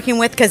I'm working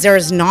with because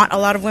there's not a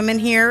lot of women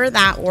here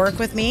that work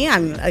with me.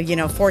 I'm,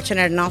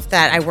 fortunate enough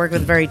that I work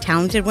with very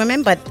talented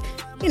women, but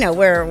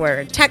we're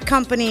a tech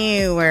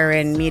company, we're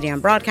in media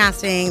and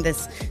broadcasting.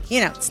 This,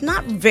 it's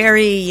not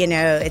very,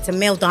 it's a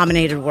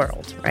male-dominated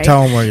world, right?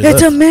 Tell them where you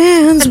It's live. a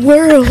man's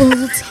world.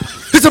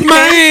 It's a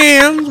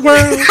man's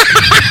world.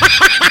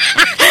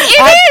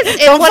 It is.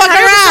 Don't fuck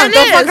around. It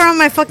Don't is. fuck around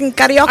my fucking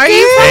karaoke. Are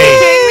you fucking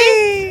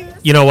kidding me?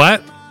 You know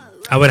what?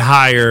 I would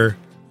hire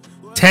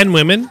 10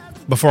 women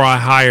before I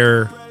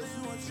hire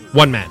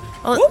one man.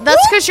 Well,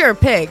 that's because you're a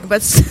pig,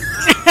 but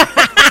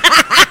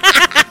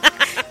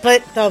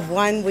But the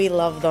one we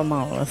love the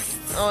most.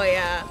 oh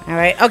yeah, All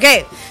right.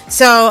 Okay.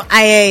 So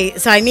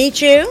I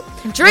meet you.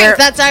 drink. We're-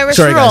 That's Irish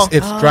Sorry, rule. guys.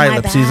 It's Oh, dry my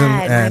lip bad, season,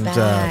 my and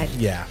bad.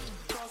 yeah.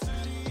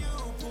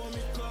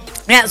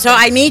 Yeah. So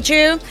I meet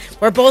you.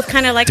 We're both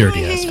kind of like Dirty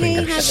 "Hey, ass hey,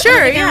 fingers." how's it Sure,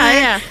 going?"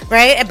 yeah.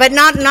 Right. But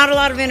not a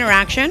lot of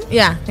interaction.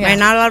 Yeah, yeah. Right.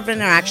 Not a lot of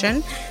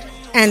interaction,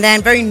 and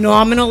then very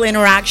nominal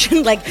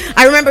interaction. Like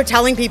I remember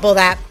telling people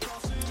that.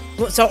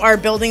 So our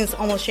building's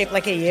almost shaped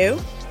like a U,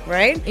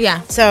 right?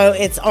 Yeah. So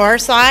it's our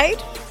side,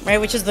 right,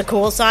 which is the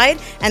cool side,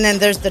 and then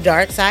there's the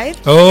dark side.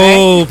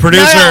 Oh, right?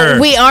 producer.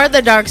 No, we are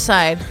the dark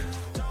side.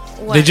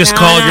 They just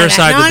called your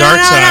side the dark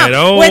side.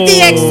 Oh. With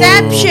the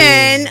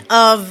exception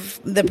of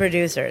the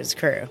producers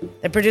crew.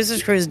 The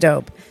producers crew is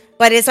dope.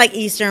 But it's like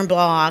Eastern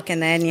Bloc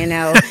and then, tech.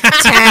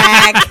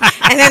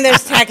 And then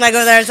there's tech like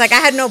over there. It's like I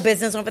had no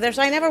business over there,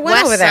 so I never went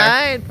West over there.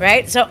 side.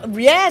 Right? So,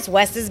 yes,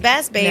 West is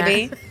best,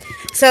 baby. Yeah.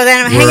 So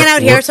then I'm We're- hanging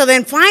out here. we're- So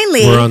then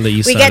finally, we're on the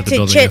east we side get of the to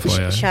building, chit.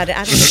 FYI. Shut it.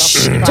 I don't give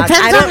a fuck.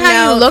 Depends I don't on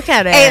how know. you look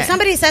at it. Hey, if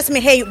somebody says to me,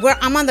 "Hey,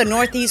 I'm on the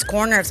northeast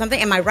corner of something,"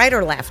 am I right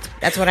or left?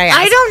 That's what I ask.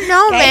 I don't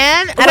know, Okay?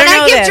 man. I don't When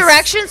know I give this.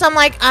 directions, I'm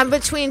like, I'm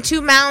between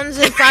 2 mountains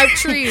and 5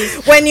 trees.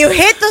 When you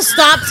hit the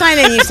stop sign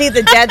and you see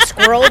the dead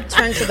squirrel,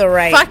 turn to the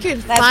right.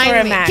 Fucking That's where find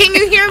I'm me. at. Can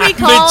you hear me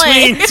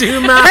calling? Between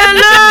two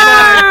mountains.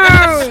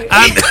 Hello.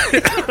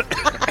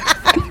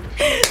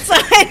 So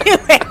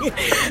anyway,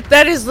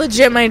 That is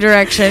legit my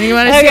direction. You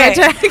want to see my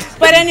text?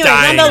 But anyway,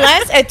 Dying.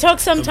 nonetheless, it took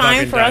some I'm time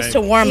fucking for us dying.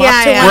 to warm Yeah,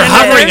 up to yeah. one We're another.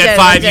 hovering Legit, at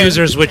 5 legit.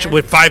 users,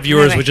 with 5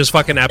 viewers, Anyway. which is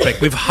fucking epic.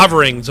 We've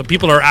hovering, so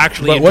people are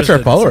actually But what's our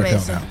interested. follower It's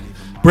count amazing.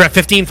 now? We're at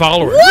 15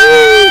 followers.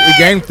 We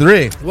gained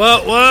 3.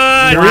 What?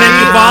 Wow.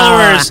 50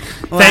 followers.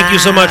 Thank you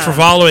so much Wow. for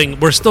following.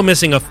 We're still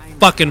missing a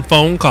fucking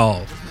phone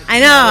call. I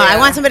know. I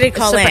want somebody to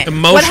call in.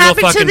 Emotional What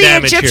happened to fucking the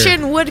damage Egyptian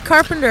here. wood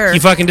carpenter? He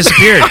fucking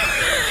disappeared.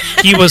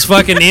 He was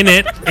fucking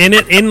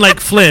in like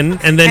Flynn,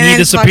 and then And he then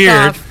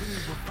disappeared. fucked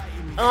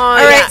off. All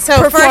right,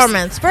 so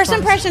performance. First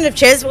impression of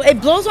Chiz.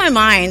 It blows my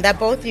mind that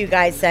both of you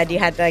guys said you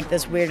had like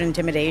this weird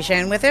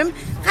intimidation with him.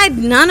 I had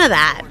none of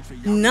that.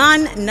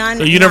 None.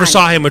 You never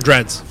saw him with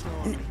dreads.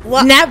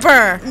 Well,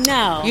 Never.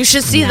 no. You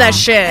should see that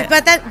shit.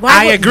 But that.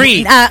 I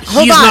agree.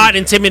 Hold He's on. not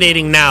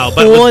intimidating now,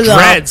 but Hold with up.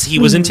 dreads, he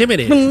was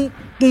intimidating.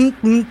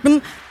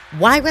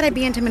 Why would I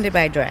be intimidated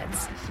by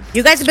dreads?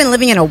 You guys have been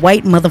living in a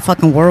white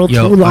motherfucking world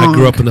Yo, too long. I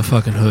grew up in the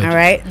fucking hood. All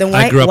right, then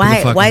I grew up in the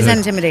fucking why is that hood.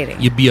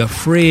 intimidating? You'd be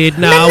afraid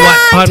Me now. not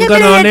What part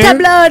going on intimidated there? to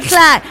blood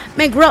clot.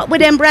 Me grew up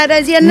with them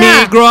brothers, you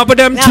know. Me grow up with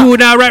them No. too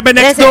now, right by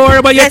next Listen,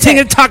 door. But you're listen.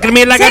 thinking, talking to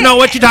me like I know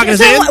what you're talking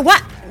So about.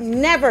 what?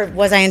 Never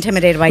was I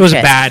intimidated by It was a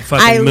Chiz. bad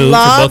fucking I move for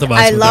loved, both of us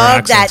I with our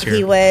love that accents he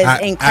here. was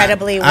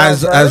incredibly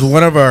well as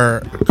one of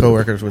our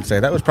coworkers would say,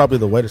 that was probably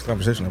the whitest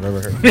conversation I've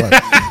ever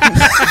heard.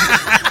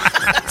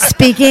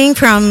 Speaking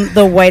from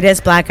the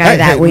whitest black guy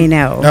that we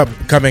know.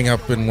 Coming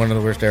up in one of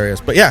the worst areas,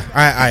 but yeah,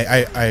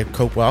 I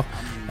cope well.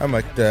 I'm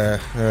like no.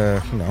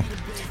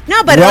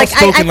 No, but Well like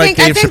spoken like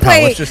Dave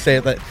Chappelle. Let's just say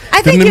that.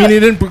 I think doesn't mean you- he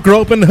didn't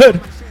grow up in the hood.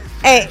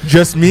 Hey,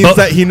 Just means Both-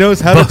 that he knows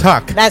how to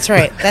talk. that's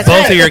right. That's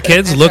Both right. of your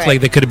kids That's look right.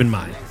 like they could have been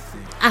mine.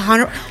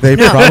 100. They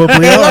probably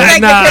They are. look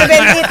like Nah. they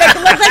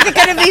look like they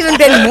could have even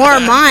been more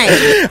mine.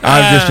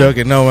 I'm just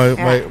joking. No,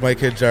 my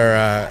kids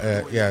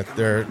are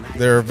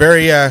they're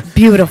very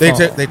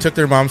Beautiful. They took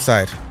their mom's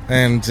side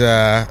and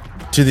to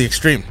the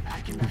extreme,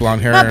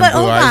 blonde hair But and blue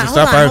hold eyes on, and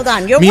stuff. hold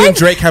on. Your Me wife, and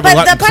Drake have but a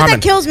lot the in part common.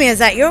 that kills me is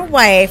that your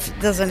wife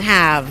doesn't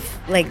have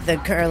like the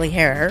curly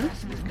hair.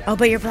 Oh,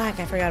 but you're black.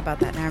 I forgot about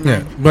that. Never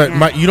Yeah, mind.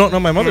 but you don't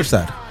know my mother's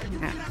side.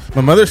 Yeah.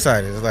 My mother's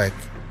side is like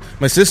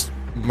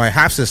my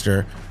half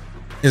sister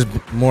is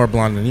more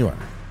blonde than you are.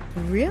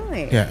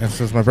 Really? Yeah, and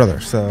so is my brother.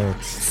 So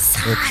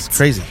it's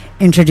crazy.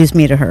 Introduce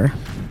me to her.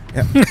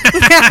 Yeah.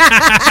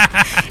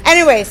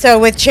 Anyway, so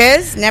with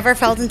Chiz, never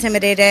felt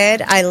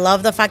intimidated. I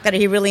love the fact that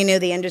he really knew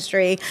the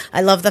industry.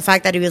 I love the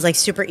fact that he was like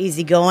super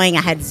easygoing.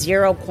 I had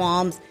zero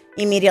qualms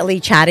immediately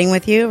chatting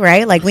with you,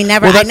 right? Like we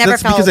never, Well, I never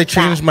that's felt because I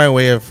changed that. my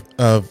way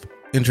of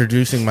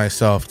introducing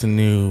myself to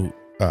new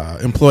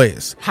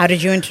employees. How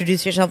did you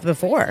introduce yourself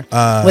before?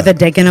 With a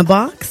dick in a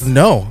box?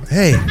 No,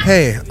 hey,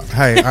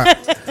 hi.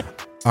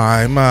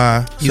 I'm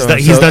He's so- done-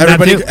 he's so done that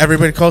everybody too.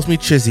 everybody calls me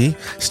Chizzy.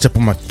 Step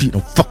on my feet,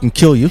 I'll fucking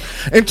kill you.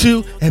 And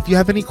 2, if you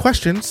have any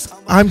questions,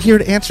 I'm here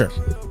to answer.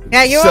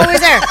 Yeah, you're always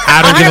there.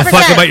 I don't give a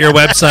fuck 100%. about your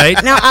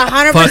website. No,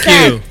 100%. Fuck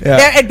you. Yeah.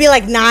 There, it'd be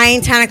like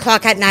 9, 10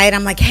 o'clock at night.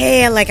 I'm like,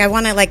 hey, like I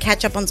want to like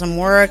catch up on some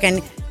work,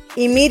 and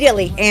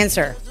immediately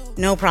answer,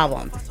 no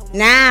problem.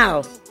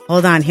 Now,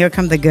 hold on, here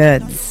come the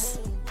goods.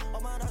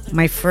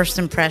 My first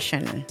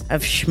impression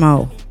of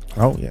Schmo.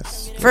 Oh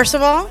yes. First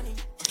of all,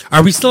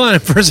 Are we still on a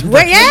first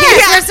We're, impression?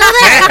 we're still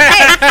there.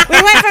 Okay,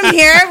 we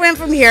went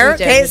from here.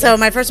 Okay, so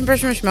my first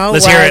impression of Schmo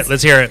Let's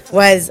hear it.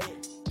 was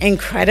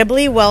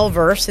incredibly well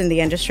versed in the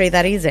industry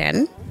that he's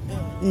in,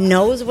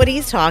 knows what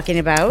he's talking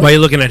about. Why are you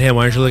looking at him?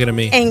 Why aren't you looking at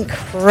me?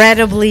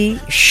 Incredibly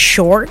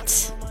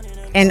short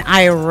and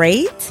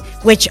irate,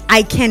 which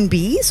I can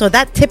be, so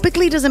that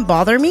typically doesn't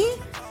bother me.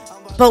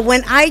 But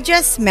when I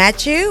just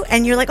met you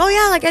and you're like, oh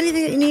yeah, like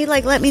anything that you need,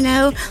 like let me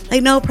know,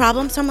 like no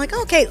problem. So I'm like,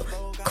 okay,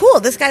 cool.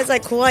 This guy's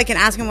like cool. I can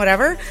ask him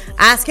whatever.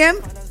 Ask him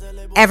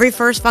every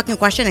first fucking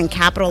question in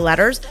capital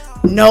letters.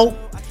 Nope.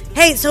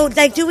 Hey, so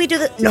like, do we do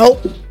this? Nope.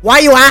 Why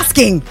are you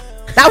asking?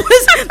 That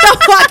was the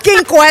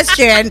fucking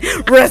question.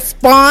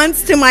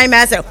 Response to my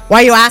message.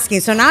 Why are you asking?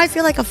 So now I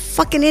feel like a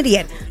fucking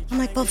idiot. I'm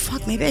like, well,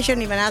 fuck, maybe I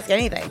shouldn't even ask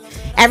anything.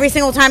 Every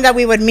single time that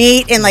we would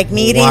meet in like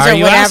meetings Why are or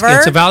you whatever. asking?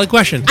 It's a valid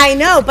question. I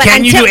know, but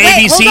can you do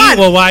ABC?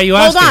 Well, why are you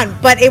asking? Hold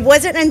on, but it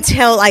wasn't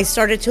until I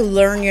started to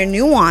learn your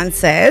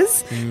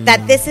nuances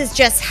that this is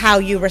just how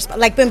you respond.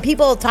 Like when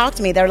people talk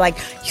to me, they're like,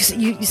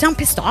 you sound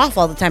pissed off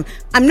all the time.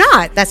 I'm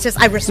not. That's just,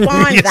 I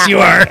respond Yes, that you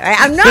way. are.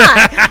 I'm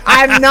not.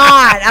 I'm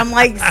not. I'm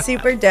like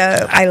super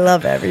dope. I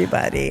love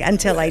everybody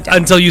until I don't.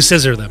 Until you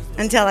scissor them.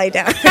 Until I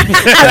don't.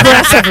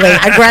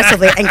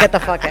 aggressively, and get the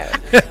fuck out.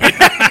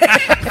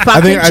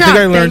 I think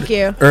I learned Thank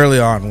you. early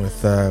on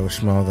with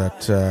Shmo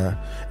that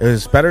it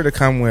was better to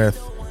come with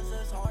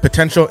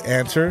potential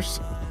answers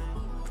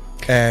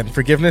and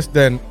forgiveness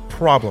than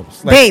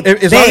problems. Like, Babe,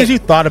 as long as you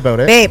thought about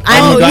it, Babe,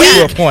 and you got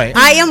to week. a point.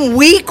 I am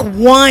week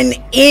 1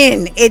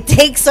 in. It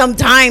takes some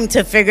time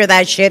to figure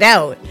that shit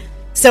out.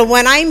 So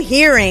when I'm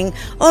hearing,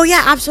 oh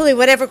yeah, absolutely,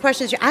 whatever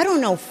questions I don't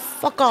know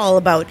fuck all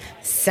about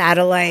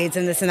satellites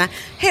and this and that.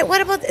 Hey,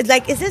 what about,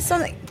 like, is this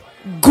something?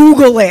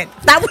 Google it.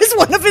 That was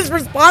one of his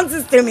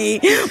responses to me.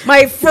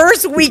 My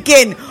first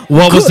weekend.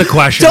 What was the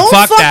question? Don't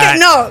Fuck fucking that.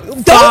 no.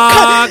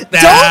 Fuck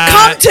that. Don't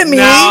come to me.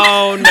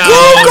 No.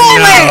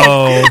 Google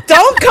it.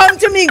 Don't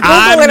come to me. Google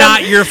I'm it.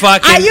 not your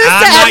fucking. I used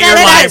to. I'm not your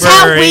That's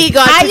how library. we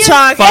got to used-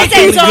 talk.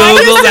 Fucking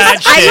Google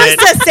that I shit.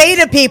 used to say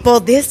to people,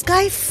 "This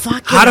guy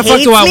fucking How the fuck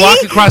hates do I me, walk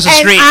across the and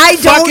street? I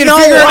don't Fucking know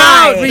figure it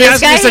why. out. You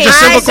asked me such a simple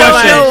I don't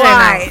question. know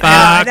why.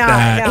 Fuck No,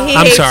 that. no. He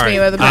I'm hates sorry. me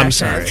with a I'm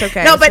passion. sorry. It's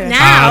okay. No, but It's okay.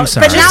 now, I'm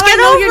sorry. but now Just I get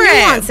know over your it.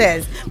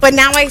 nuances. But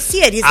now I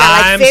see it. He's got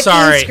like I'm 15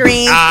 sorry.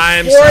 screens.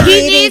 I'm 4 sorry. He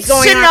meetings needs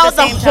going to on know at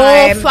the same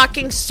whole time.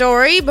 fucking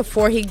story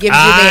before he gives you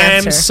the I'm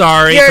answer.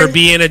 sorry You're- for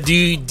being a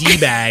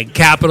D-bag,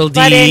 capital D.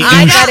 But in,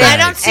 I douchebag.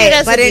 don't see it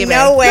as but a in demon.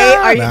 no way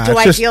are you, Nah, do it's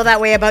I just- feel that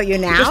way about you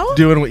now. Just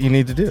doing what you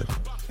need to do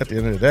at the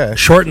end of the day.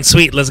 Short and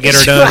sweet. Let's get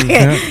her done.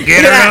 Get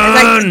her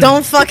Like, done.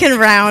 don't fucking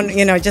round.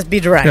 Just be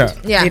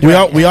direct. Yeah. Be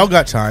direct. We all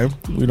got time.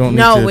 We don't need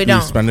No, to we be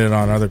don't. spending it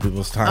on other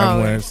people's time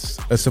Oh. when it's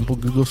a simple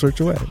Google search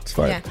away. It's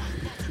fine. Yeah.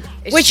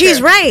 It's Which true.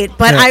 he's right,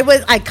 but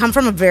Yeah. I come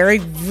from a very,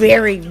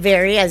 very,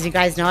 very, as you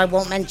guys know, I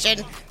won't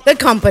mention the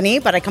company,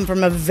 but I come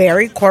from a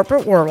very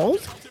corporate world,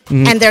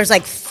 and there's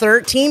like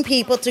 13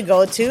 people to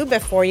go to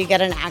before you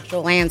get an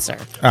actual answer.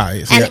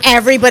 Yes, And yeah.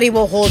 everybody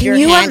will hold Can your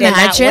you hand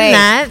imagine in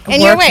that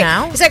in your work way.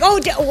 now? It's like,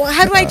 well,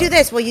 how do I do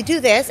this? Well, you do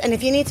this, and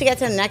if you need to get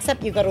to the next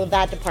step, you go to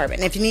that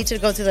department. And if you need to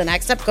go to the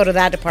next step, go to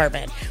that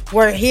department.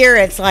 Where here,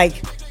 it's like,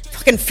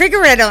 fucking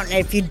figure it out. And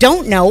if you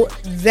don't know,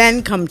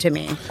 then come to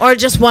me. Or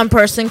just one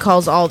person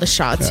calls all the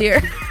shots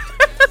here.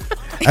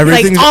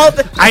 Everything's All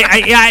the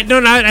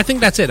I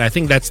think that's it. I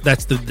think that's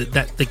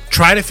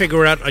try to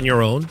figure it out on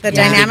your own. The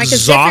dynamic is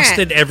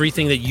exhausted different.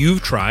 everything that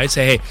you've tried.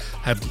 Say,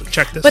 hey,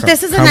 check this. But out.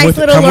 this is a Come nice with-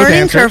 little come with learning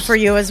answers. curve for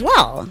you as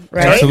well,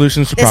 right?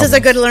 Solutions to This is a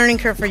problems. good learning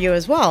curve for you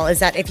as well, is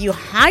that if you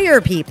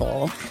hire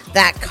people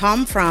that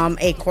come from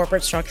a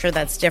corporate structure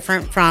that's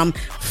different from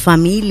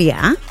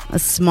familia, a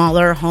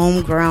smaller,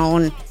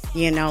 homegrown,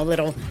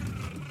 little,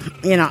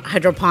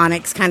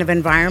 hydroponics kind of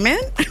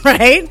environment,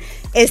 right?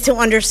 Is to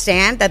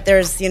understand that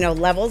there's,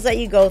 levels that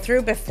you go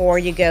through before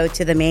you go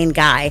to the main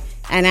guy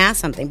and ask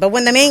something. But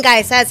when the main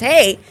guy says,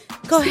 hey,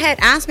 go ahead,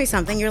 ask me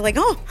something, you're like,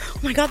 oh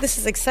my God, this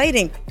is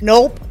exciting.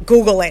 Nope,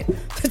 Google it.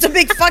 It's a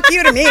big fuck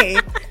you to me,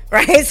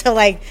 right? So,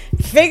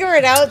 figure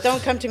it out.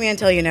 Don't come to me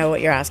until you know what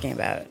you're asking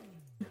about.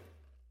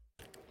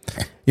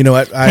 You know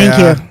what?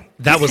 Thank you.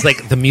 That was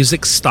like the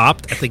music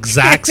stopped at the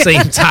exact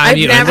same time. I've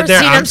you never ended there.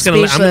 seen I'm him just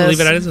gonna speechless. leave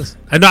it as is.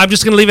 I know. I'm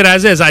just gonna leave it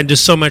as is. I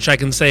just so much I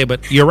can say,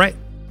 but you're right.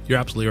 You're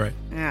absolutely right.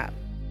 Yeah.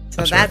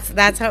 So That's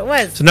that's how it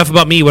was. So enough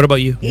about me. What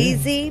about you?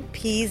 Easy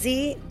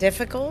peasy,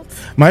 difficult.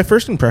 My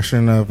first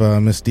impression of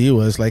Miss D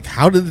was like,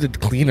 how did the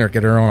cleaner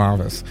get her own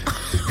office?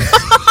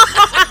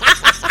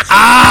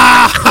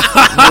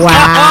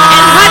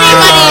 Honey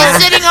Bunny is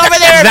sitting over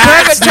there in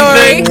That's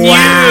purgatory. the new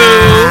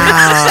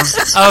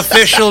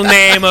official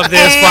name of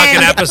this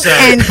fucking episode.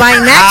 And by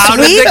How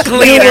next did week, the we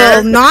cleaner-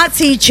 will not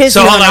see Chizzy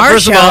So hold on on. our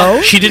First show. of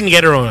all, she didn't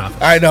get her own office.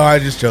 I know, I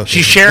just joking.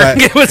 She's sharing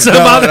But- it with some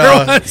No, other no.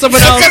 one,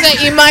 someone else. It's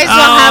okay. You might as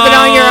well have it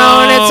on your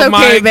own. It's okay,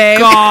 my babe.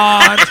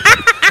 God.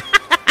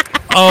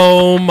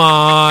 Oh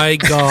my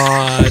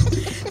God.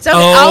 It's okay.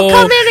 I'll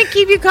come in and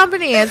keep you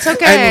company. It's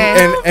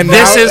okay. And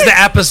This now- is the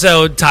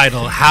episode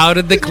title. How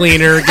did the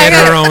cleaner get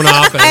her own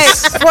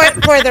office? Hey,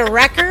 for the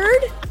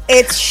record,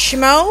 it's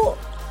Schmo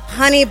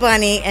Honey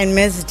Bunny and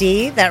Miss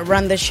D that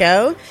run the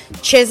show.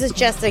 Chiz is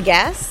just a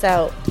guest,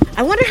 so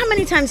I wonder how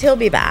many times he'll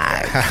be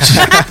back.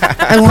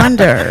 I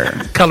wonder.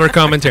 Color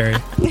commentary.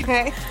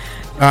 Okay.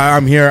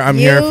 I'm here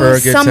for a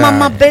good time. Some of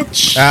my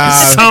bitch.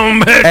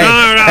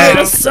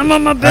 Some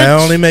of my bitch. I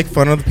only make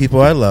fun of the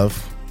people I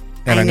love.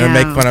 And I'm going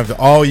to make fun of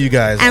all you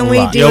guys. And a we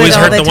lot. do You always it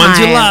all hurt the ones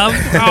you time. love.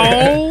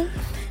 Oh.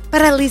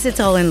 But at least it's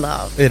all in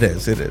love. It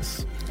is.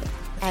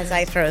 As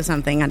I throw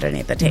something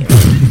underneath the table.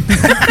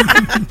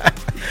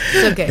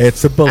 It's okay.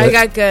 It's a bullet. I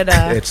got good.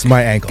 It's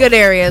my ankle. Good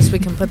areas we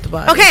can put the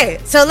body. Okay,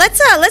 so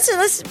let's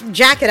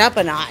jack it up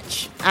a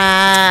notch.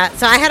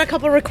 So I had a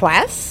couple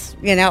requests,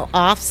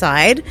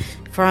 offside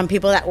from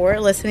people that were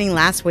listening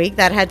last week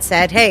that had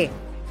said, "Hey,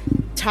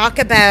 talk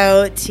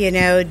about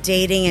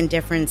dating in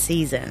different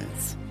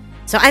seasons."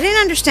 So I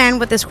didn't understand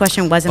what this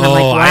question was, and I'm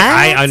like, "What?"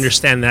 I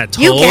understand that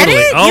totally. You get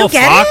it? Oh, You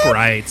get fuck it?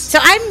 right. So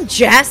I'm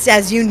just,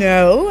 as you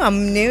know,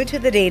 I'm new to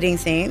the dating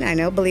scene. I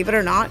know, believe it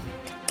or not,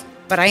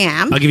 but I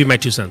am. I'll give you my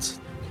 2 cents.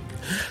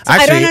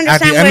 I don't Actually, at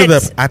the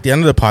understand at the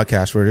end of the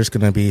podcast, we're just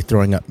going to be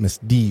throwing up Miss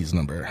D's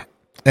number,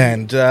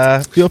 and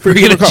feel free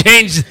We're to going to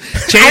change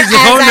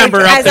the phone number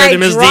up there to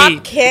Miss D.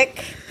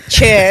 Kick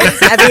Chiz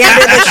at the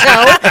end of the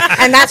show,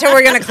 and that's how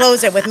we're going to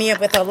close it with me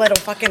with a little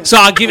fucking. So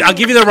I'll give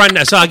you the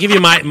rundown. So I'll give you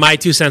my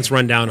 2 cents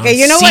rundown on Okay,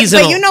 you know what?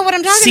 seasonal, But you know what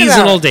I'm talking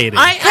seasonal about. dating.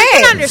 I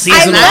can understand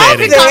Seasonal that. I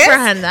dating. can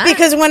comprehend that.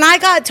 Because when I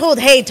got told,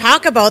 "Hey,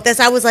 talk about this,"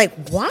 I was like,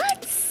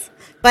 "What?"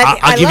 But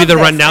I'll give you the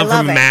love this. rundown I love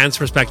from a it. man's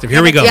perspective.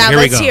 Here we go. Yeah, Here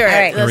we let's go. hear it. All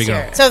right. Here we Let's go.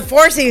 hear it. So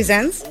 4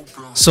 seasons.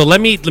 So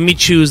let me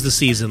choose the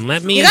season.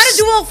 Let me. You got to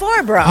do all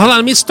 4, bro. Hold on.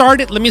 Let me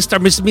start it. Let me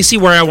see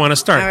where I want to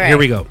start. All right. Here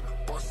we go.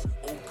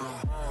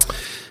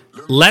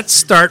 Let's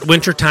start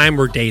wintertime.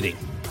 We're dating.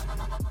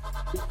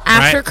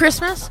 After Right.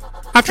 Christmas?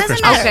 After Doesn't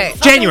Christmas. matter. Okay.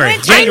 January.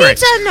 Fucking January. I need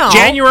to know.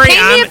 January. Paint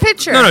me I'm- a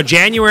picture. No.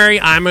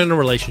 January. I'm in a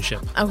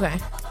relationship. Okay.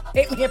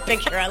 Paint me a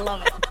picture. I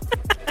love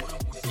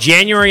it.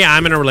 January.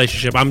 I'm in a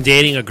relationship. I'm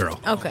dating a girl.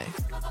 Okay.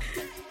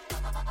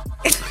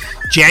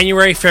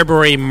 January,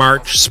 February,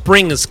 March,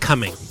 spring is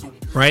coming,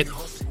 right?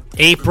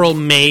 April,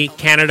 May,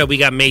 Canada, we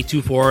got May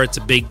 24. It's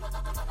a big,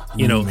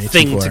 May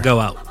thing 24. to go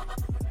out.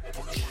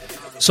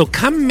 So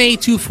come May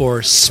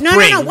 24,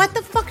 spring. No. What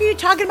the fuck are you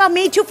talking about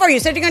me too for? You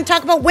said you're going to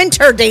talk about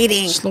winter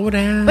dating. Slow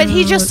down. But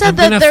he just said I've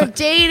been that a they're fu-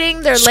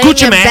 dating, they're Scooch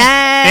laying a in man.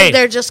 bed, Hey.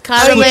 they're just Scooch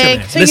a cuddling,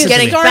 man. So Listen you to me.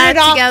 getting back started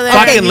off. together.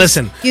 Fucking you-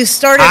 listen. You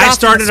started I off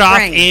started in the off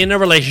spring. in a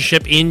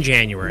relationship in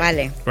January.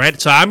 Vale.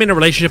 Right? So I'm in a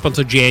relationship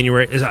until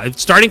January.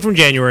 Starting from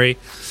January,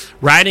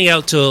 riding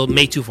out till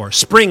May 24.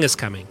 Spring is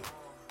coming.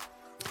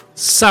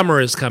 Summer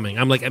is coming.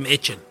 I'm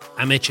itching.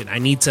 I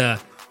need to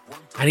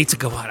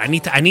go out. I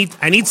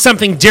need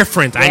something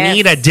different. I Yes.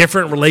 need a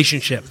different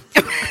relationship.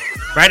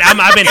 Right?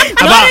 I've been Not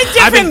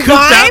a I've been different cooped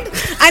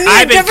vibe. up. I need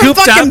I've a been different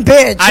cooped fucking up.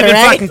 bitch, I've been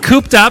alright? fucking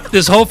cooped up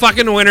this whole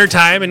fucking winter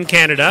time in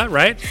Canada,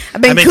 right?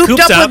 I've been cooped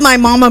up with my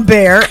mama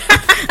bear.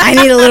 I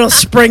need a little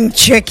spring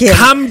chicken.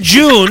 Come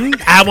June,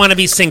 I want to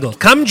be single.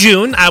 Come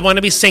June, I want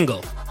to be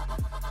single.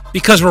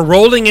 Because we're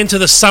rolling into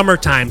the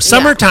summertime.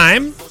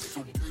 Summertime,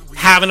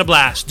 having a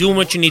blast, doing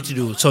what you need to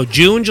do. So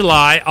June,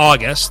 July,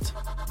 August,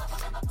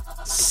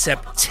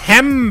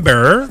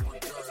 September.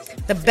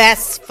 The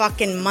best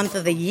fucking month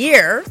of the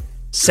year.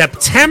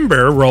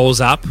 September rolls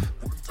up,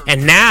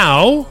 and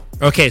now,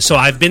 okay, so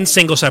I've been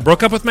single. So I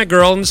broke up with my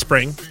girl in the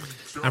spring.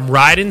 I'm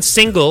riding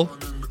single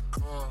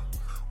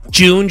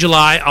June,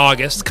 July,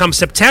 August. Come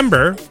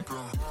September,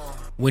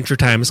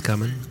 wintertime is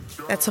coming.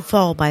 That's a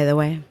fall, by the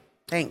way.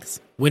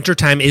 Thanks.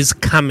 Wintertime is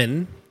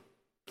coming.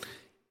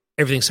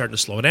 Everything's starting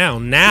to slow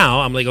down.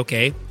 Now I'm like,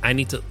 okay, I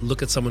need to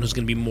look at someone who's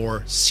going to be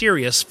more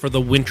serious for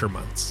the winter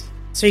months.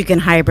 So you can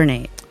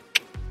hibernate.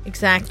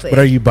 Exactly. But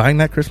are you buying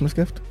that Christmas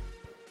gift?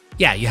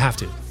 Yeah, you have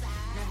to.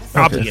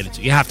 Probably get it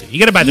to. You have to. You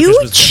got to buy the You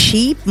Christmas gift.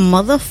 cheap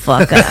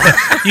motherfucker.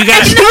 You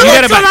got to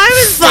That's what buy.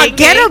 I was Fuck, thinking.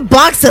 get a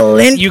box of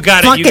Lindt You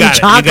got it. fucking You got it.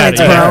 chocolates,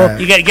 you got bro.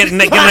 it. You got to get a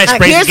nice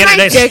bracelet. Here's Get a my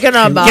nice. dick in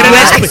a box. Get a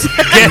nice.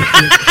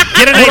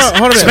 Get a nice.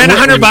 hold on a minute. Spend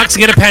 $100.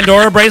 Get a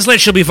Pandora bracelet.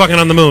 She'll be fucking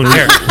on the moon.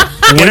 Here.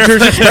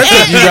 Winter's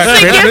expensive. You got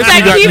It's the gift Christmas, that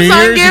you got keeps New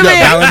on Year's, you got giving.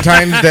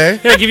 Valentine's Day.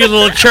 Here, I'll give you a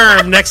little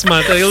charm next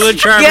month. A little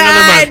charm God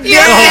another month. damn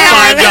The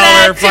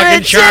whole it. $5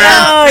 fucking Oh,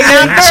 charm. you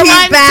For cheap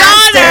my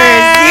bastards.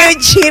 daughter. You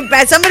cheap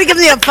bastards. Somebody give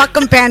me a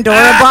fucking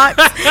Pandora box.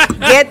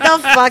 Get the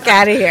fuck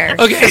out of here.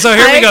 Okay, so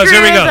here I we go. agree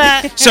Here we with go.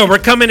 that. So we're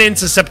coming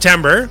into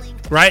September,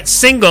 right?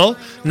 Single.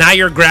 Now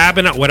you're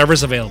grabbing at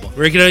whatever's available.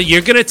 You're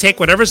gonna take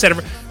whatever's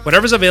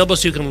available,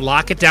 so you can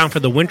lock it down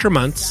for the winter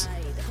months.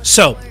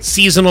 So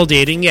seasonal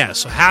dating, yeah.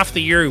 So half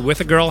the year you're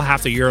with a girl,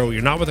 half the year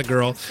you're not with a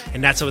girl,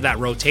 and that's what that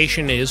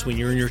rotation is when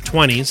you're in your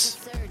 20s.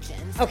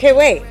 Okay,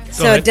 wait.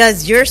 So ahead.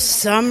 does your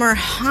summer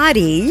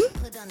hottie...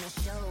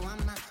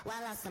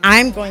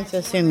 I'm going to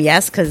assume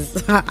yes,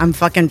 because I'm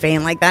fucking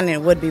vain like that, and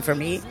it would be for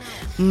me.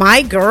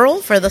 My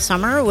girl for the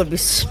summer would be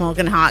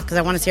smoking hot, because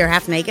I want to see her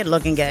half naked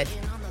looking good.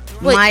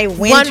 my one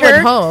winter.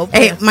 would hope.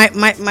 Hey,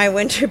 my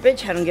winter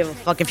bitch. I don't give a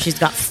fuck if she's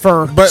got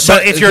fur. So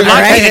if you're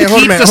lucky Hey, to hold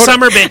a keep minute, the hold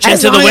summer bitch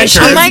As into the long as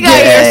winter. she's Oh my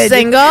God, you're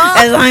single?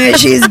 As long as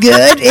she's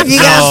good. If you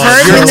got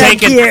fur, you're then that's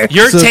taking cute.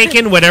 you're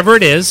taking whatever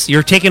it is.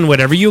 You're taking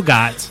whatever you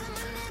got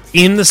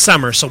in the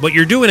summer. So what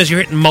you're doing is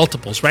you're hitting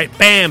multiples, right?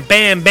 Bam,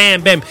 bam,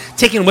 bam, bam.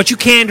 Taking what you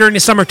can during the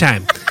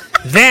summertime.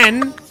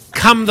 Then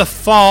come the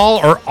fall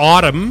or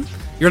autumn,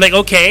 you're like,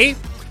 okay,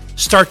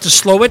 start to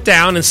slow it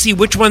down and see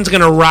which one's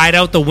going to ride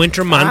out the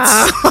winter months.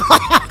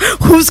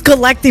 Who's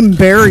collecting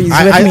berries with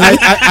me?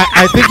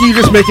 I think you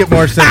just make it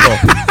more simple.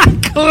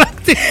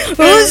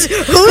 Who's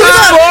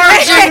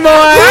foraging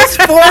more? Who's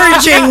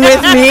foraging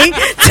with me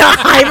to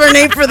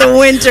hibernate for the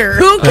winter?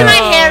 Who can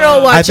I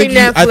handle watching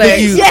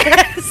Netflix?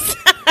 Yes.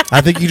 I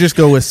think you just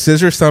go with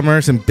scissor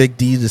summers and big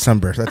D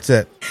December. That's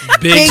it.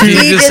 Big Big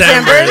D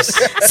Decembers.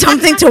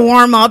 Something to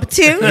warm up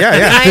to. Yeah,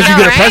 I because you know,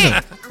 get a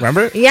right? present.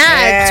 Remember?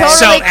 Yeah,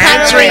 So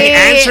totally.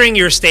 answering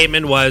your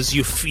statement was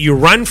you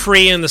run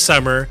free in the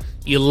summer,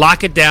 you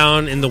lock it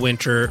down in the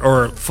winter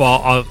or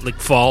fall,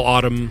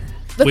 autumn,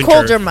 the winter.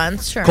 colder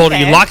months, sure. Colder,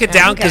 Okay. you lock it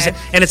down Okay.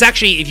 and it's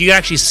actually, if you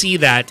actually see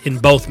that in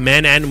both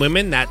men and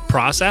women, that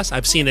process,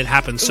 I've seen it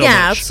happen so much.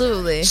 Yeah,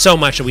 absolutely. So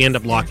much that we end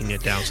up locking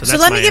it down. So So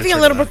that's let my me give you a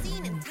answer little to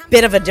that.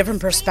 bit of a different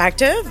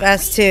perspective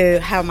as to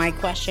how my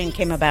question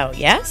came about.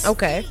 Yes?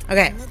 Okay.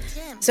 Okay.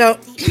 So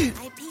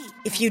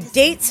if you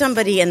date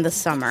somebody in the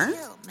summer,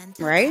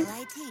 right?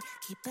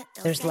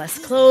 There's less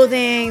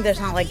clothing. There's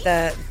not like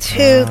the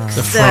toques,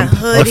 the,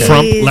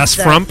 hoodies, less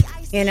frump.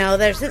 You know,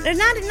 there's not even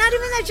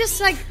that, just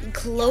like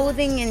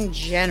clothing in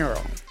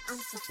general,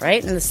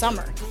 right? In the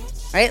summer,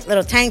 right?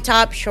 Little tank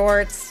top,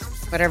 shorts,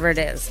 whatever it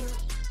is.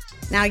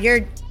 Now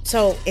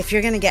so if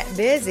you're gonna get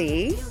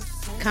busy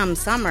come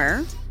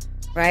summer,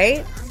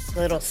 right?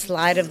 Little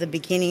slide of the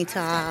bikini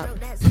top,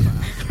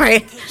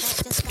 right?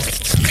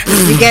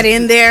 You get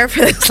in there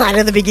for the slide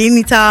of the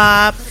bikini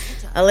top.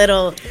 A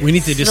little. We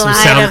need to do some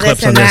slide sound of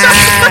clips on and this.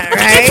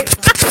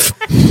 that,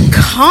 right?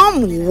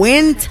 Come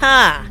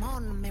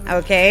winter,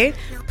 okay?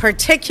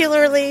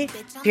 Particularly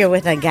if you're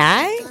with a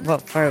guy. Well,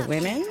 for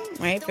women,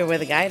 right? If you're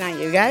with a guy, not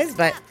you guys,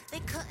 but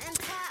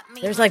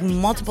there's like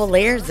multiple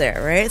layers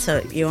there, right?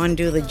 So you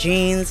undo the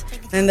jeans,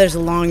 then there's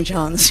long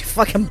johns. You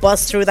fucking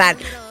bust through that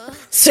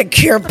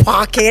secure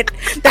pocket,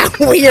 that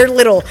weird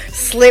little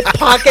slip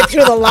pocket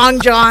through the long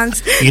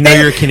johns. You know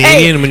And- you're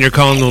Canadian hey, when you're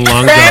calling them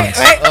long right, johns.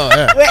 right. Oh,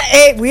 yeah.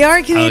 Hey, we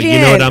are Canadian.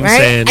 you know what I'm right?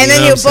 saying, And you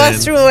then know you what I'm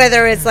bust saying. through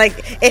whether it's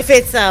like if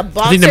it's a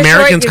boxer the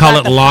Americans short, you call got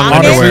it the long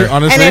pocket. underwear.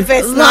 Honestly, And if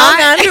it's Long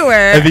not,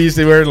 underwear. if he's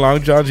wearing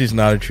long johns, he's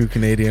not a true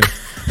Canadian.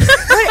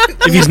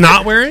 If he's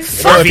not wearing,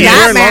 Or if he's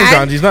that, wearing long man.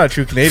 johns, he's not a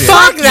true Canadian.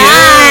 fuck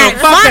that,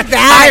 fuck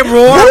that. I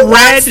roar Who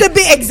red. wants to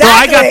be Bro, exactly?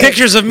 I got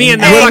pictures of me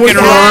in the When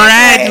fucking was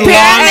red, that?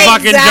 long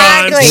fucking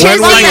Exactly. johns. When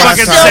was Like that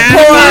fucking time? Santa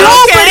Poor. Claus.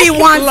 Nobody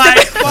wants Like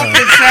to.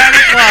 fucking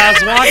Santa Claus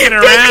walking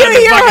Did around. you in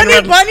hear fucking Honey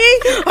red- Bunny?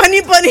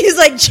 Honey Bunny's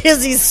like,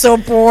 Chizzy's so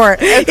poor.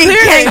 He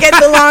can't get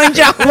the long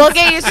john. We'll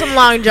get you some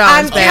long I'm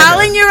johns, baby.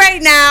 telling you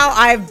right now,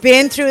 I've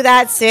been through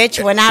that sitch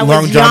when I was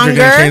Long johns are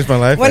younger. gonna change my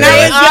life. When Yeah. I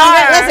was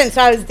younger, Are. listen.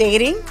 So I was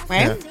dating,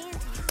 right? Yeah.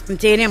 I'm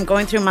dating. I'm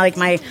going through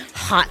my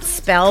hot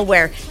spell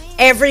where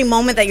every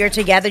moment that you're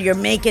together, you're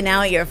making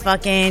out, you're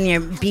fucking, your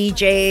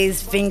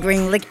BJ's,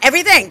 fingering, like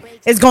everything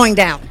is going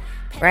down,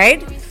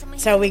 right?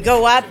 So we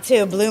go up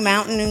to Blue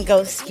Mountain and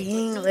go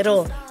skiing a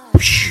little.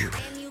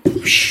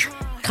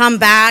 Come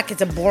back.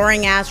 It's a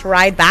boring ass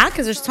ride back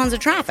because there's tons of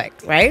traffic,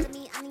 right?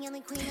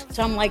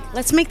 So I'm like,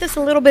 let's make this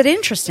a little bit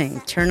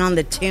interesting. Turn on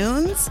the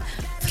tunes,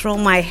 throw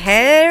my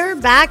hair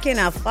back in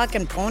a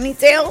fucking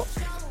ponytail.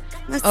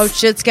 Oh,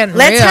 shit's getting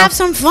Let's real. have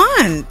some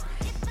fun.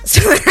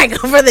 So when I go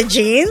for the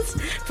jeans,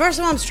 first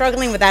of all, I'm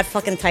struggling with that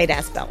fucking tight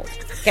ass belt.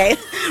 Okay,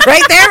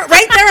 right there,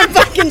 I'm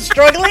fucking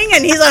struggling,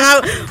 and he's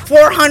on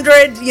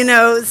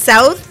 400,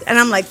 south, and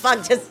I'm like,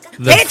 fuck, just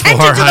The pay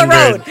attention to the 400.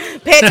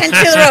 road. Pay attention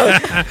to the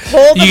road.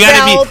 Hold the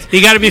belt.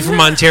 You gotta be from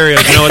Ontario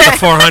to know what the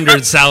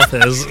 400 South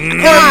is. Come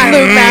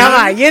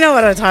on, you know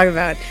what I'm talking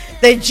about.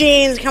 The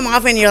jeans come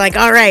off, and you're like,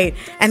 all right,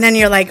 and then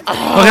you're like, Okay,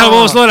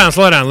 well, slow down.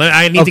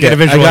 I need to get a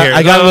visual here.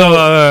 I got a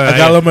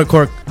little bit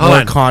more Hold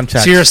on.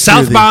 context. So you're to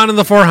southbound in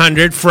the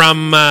 400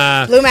 from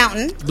Blue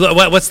Mountain.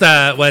 what's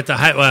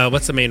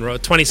the main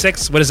road?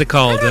 26. What is it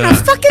called?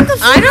 Fucking the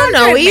I don't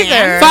know 400, man.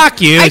 either. Fuck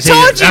you. I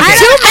told you. Okay.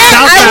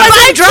 I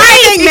wasn't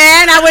driving,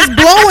 man. I was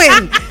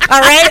blowing.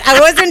 All right, I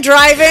wasn't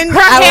driving.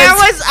 Her hair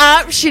was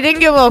up. She didn't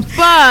give a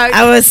fuck.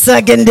 I was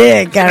sucking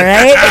dick. All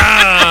right.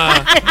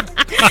 Ah.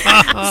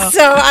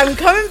 So I'm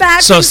coming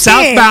back. So from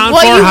skiing. southbound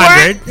Well, you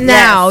 400. weren't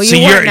now. Yes. So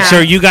You weren't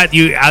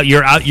now.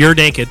 you're out. You're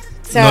naked.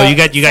 No, you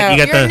got You're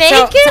the. naked?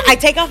 So I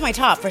take off my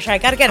top for sure. I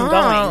gotta get him Oh,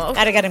 going. okay.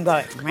 Gotta get him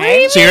going.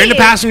 Right. So you're in the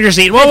passenger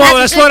seat. Whoa,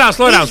 let's slow down.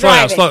 He's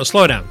driving.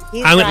 Slow down.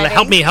 He's Help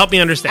driving. me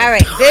understand. All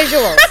right.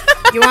 Visuals.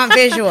 You want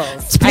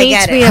visuals? I Paint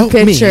get me it. a Help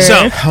me. picture.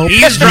 So Help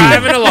he's me.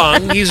 driving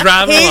along. He's We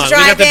got the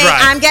driving.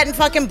 drive. I'm getting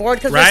fucking bored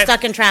because we're Right?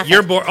 stuck in traffic.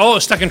 You're bored. Oh,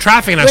 stuck in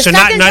traffic now. We're So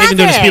stuck not in even doing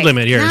the traffic. speed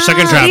limit here. No, Stuck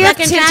in we traffic. have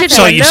tinted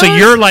So windows.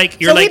 you're like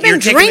So we've been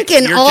taking-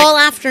 drinking you're all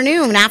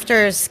afternoon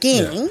after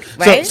skiing,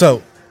 right?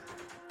 So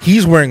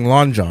He's wearing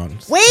long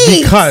johns.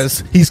 Wait.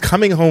 Because he's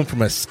coming home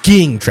from a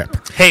skiing trip.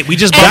 Hey, we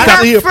just And bumped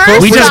her up.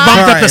 first We just thought-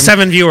 bumped up to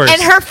 7 viewers.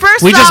 And her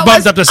first we just thought bumped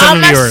was, up to 7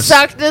 I'm gonna viewers.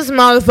 suck this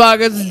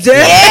motherfucker's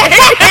dick.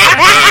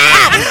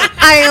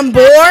 I am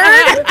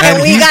bored,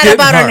 and we he's got getting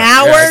about an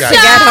hard. hour Yeah, to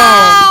get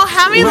home.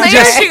 How many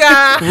layers you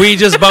got? We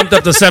just bumped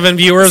up to 7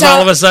 viewers So,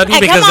 all of a sudden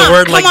hey, because come the on,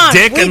 word come like on.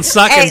 dick We- and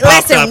suck hey, and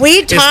popped listen, up. we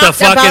It's the talked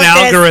fucking about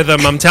this.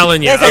 algorithm, I'm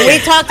telling you. Listen, Okay.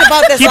 we talked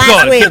about this Keep last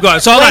going, week. keep going.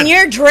 So hold when on.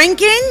 you're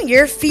drinking,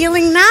 you're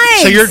feeling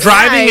nice. So you're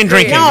driving and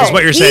drinking no, is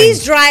what you're saying.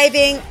 he's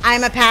driving.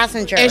 I'm a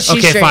passenger. And she's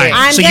Okay, drinking. fine.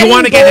 I'm So you getting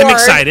want to get him bored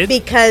excited.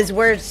 because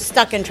we're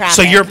stuck in traffic.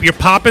 So you're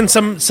popping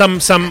some Some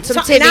So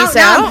titties now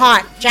I'm out.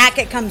 hot.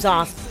 Jacket comes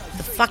off.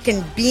 The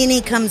fucking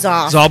beanie comes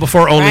off. It's all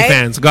before right?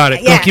 OnlyFans. Got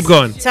it. Yes. Go, keep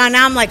going. So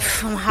now I'm like,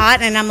 I'm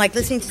hot, and I'm like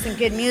listening to some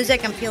good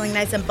music. I'm feeling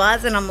nice and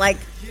buzzed, and I'm like,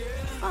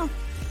 oh,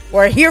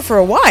 we're here for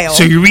a while.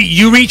 So you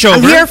reach over.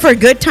 I'm here for a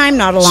good time,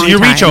 not a long So you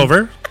time. reach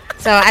over,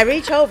 So I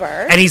reach over.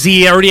 and is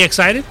he already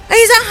excited?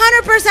 He's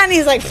 100%.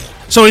 He's like,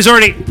 So he's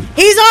already.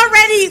 he's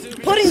already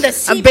putting the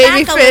seat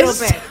baby back a little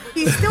fist. bit.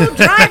 He's still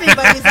driving,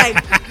 but he's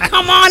like,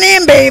 come on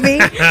in, baby.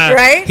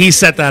 Right? He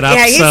set that up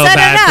Yeah, he so set it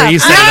bad up. for you.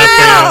 Set it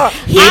up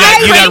for you. You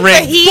got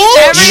rigged. He You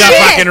got Bullshit.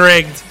 fucking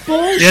rigged.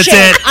 Bullshit. That's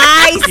it.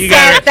 I You got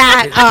set it.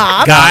 that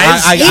up.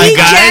 Guys, He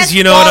guys, just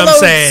you know what I'm followed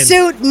saying.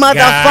 Suit,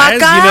 motherfucker.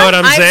 Guys, you know what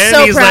I'm I'm saying?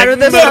 so He's proud like, of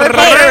this Did,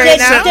 motherfucker hey, right did,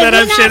 now. did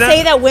we not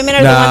say that women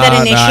are the one that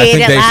I initiated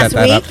think they last set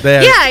that week? up.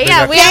 They- Yeah, they yeah,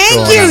 got we that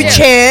Thank going you, on.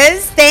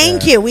 Chiz.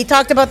 Thank you. We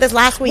talked about this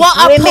last week. Well,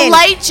 a Women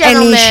polite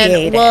gentleman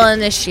initiated. will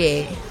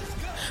initiate.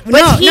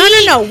 No,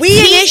 he- no. We he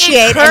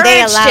initiate and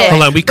they encouraged allow it. it.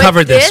 Hold on, we But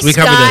covered this. We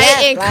covered guy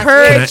this.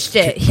 encouraged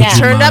Can I- it. He would you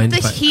turned up mind the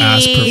if I ask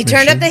heat. He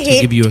turned up the permission to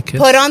heat, give you a kiss?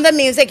 put on the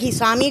music. He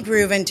saw me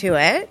groove into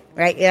it.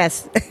 Right?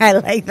 Yes. I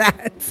like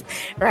that.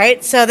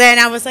 Right? So then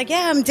I was like,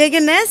 yeah, I'm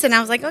digging this. And I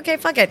was like, okay,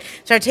 fuck it.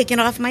 Started taking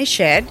off my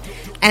shit.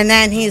 And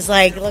then he's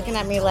like looking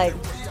at me like,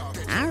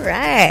 all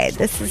right,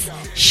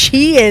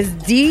 she is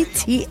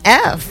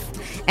DTF.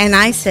 And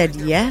I said,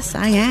 yes,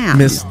 I am.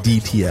 Miss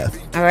DTF.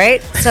 All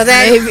right. So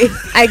then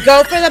I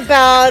go for the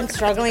bell. I'm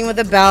struggling with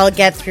the bell.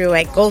 Get through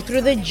it. Go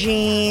through the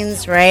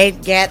jeans.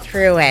 Right. Get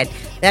through it.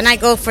 Then I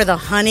go for the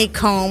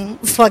honeycomb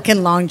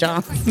fucking long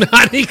john.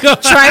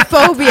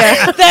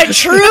 Trypophobia. The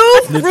true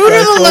root of the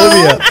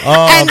loom.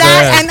 Oh, And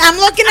man. and I'm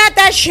looking at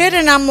that shit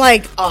and I'm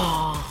like,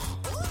 oh.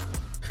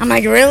 I'm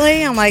like,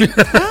 really? I'm like,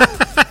 huh?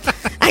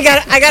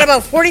 I got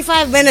about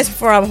 45 minutes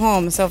before I'm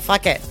home. So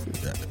fuck it.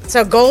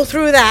 So go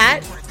through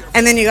that.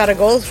 And then you got to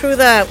go through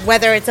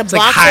whether it's a It's like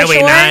boxer Highway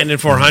short. 9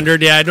 and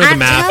 400. Yeah, I know the I'm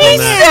math telling on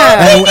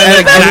that. you. I know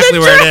exactly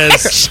where it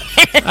is.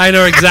 I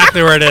know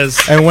exactly where it is.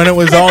 And when it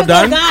was all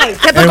done,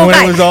 Typical and when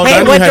guy. it was all Hey,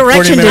 done, what we had 40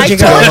 direction did minutes you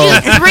to go? go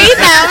home. 3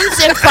 mountains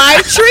and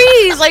 5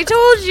 trees. I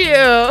told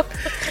you.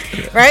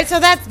 Right,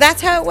 so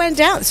that's how it went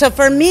down. So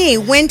for me,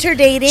 winter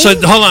dating. So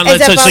hold on.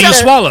 is So about you the-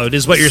 swallowed,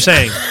 is what you're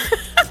saying.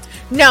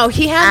 No,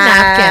 he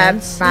had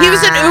napkins. He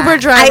was an Uber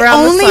driver I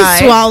on only the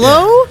side.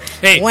 swallow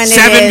Hey, when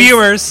 7 it is,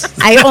 viewers.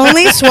 I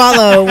only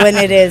swallow when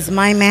it is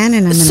my man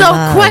and I'm in So,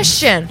 love.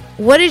 question: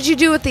 what did you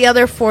do with the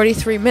other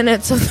 43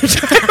 minutes of the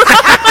drive?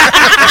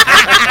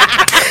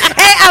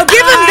 Hey, I'll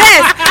give him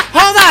this.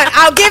 Hold on,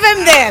 I'll give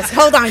him this.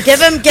 Hold on,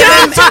 give him. Hold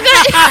on,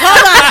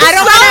 I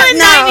don't want to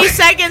know. 90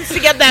 seconds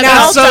to get that No,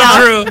 mouth so out.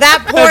 true.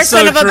 That poor That's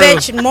son so of a true.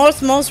 bitch.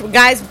 Most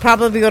guys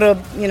probably go to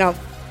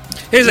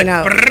Here's you it.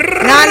 know. No.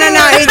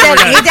 He did.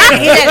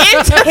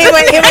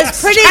 He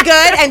was pretty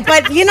good,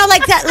 but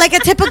like that, like a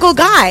typical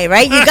guy,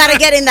 right? You got to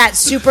get in that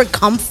super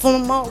comfortable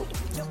mode,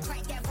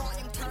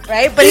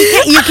 right? But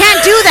you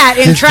can't do that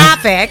in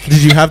traffic.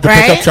 Did you have the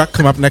right? pickup truck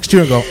come up next to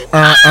you and go,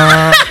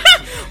 I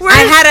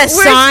had a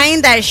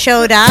sign that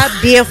showed up: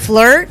 "Be a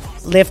flirt,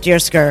 lift your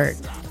skirt,"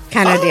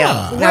 kind of deal.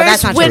 No,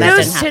 that's not true. That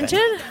Windows didn't happen.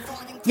 tinted?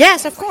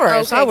 Yes, of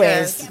course, Okay,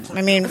 always.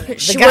 I mean,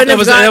 She the guy, wouldn't That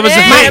was a thing,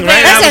 right?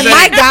 That was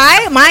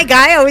listen, it. my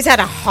guy always had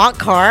a hot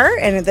car,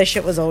 and the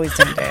shit was always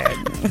tinted,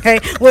 okay,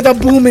 with a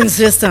booming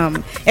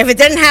system. If it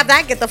didn't have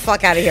that, get the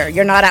fuck out of here.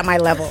 You're not at my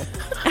level.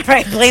 All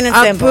right, plain and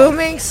A simple.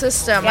 booming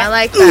system. I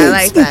like that. I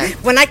like that.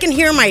 When I can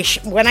hear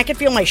when I can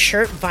feel my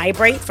shirt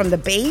vibrate from the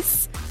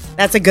bass,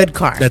 that's a good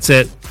car. That's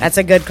it. That's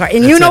a good car,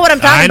 and you know That's what it. I'm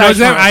talking I know about.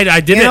 exactly. Sean. I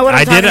did You it. know what I'm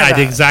I did talking it. I did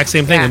the about. exact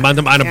same thing. Yeah. On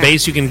a Yeah.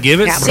 bass, you can give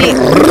it. Yeah. See,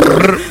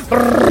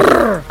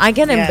 I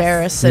get Yes.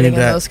 embarrassed you sitting need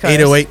in that those cars.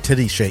 808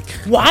 titty shake.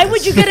 Why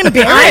would you get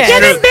embarrassed? I get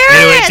True.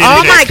 embarrassed. Anyway,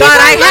 Oh my God!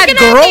 I People had looking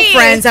at me.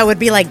 girlfriends that would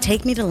be like,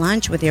 "Take me to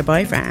lunch with your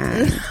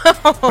boyfriend."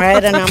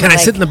 Right? And I'm Can I like,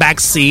 sit in the back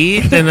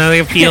seat and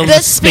I feel The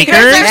the speakers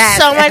speakers? are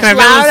so much Can I feel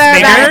the louder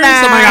speakers?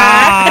 back Oh my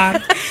there.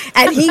 god!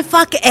 And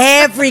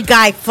every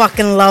guy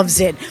fucking loves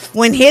it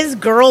when his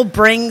girl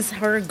brings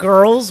her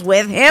girls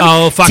with him.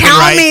 Oh, fucking tell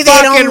right. me they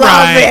Fucking don't love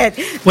right.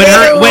 it. When They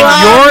her,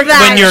 love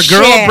that when your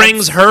girl shit.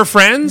 brings her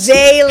friends,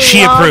 They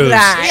she love approves.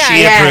 that.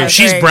 She Yeah, approves.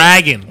 She's very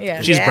bragging.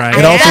 Yeah. She's Yeah. bragging.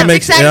 It also That's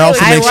makes exactly it also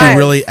what I makes was. you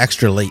really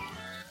extra late.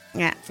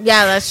 Yeah.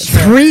 Yeah, that's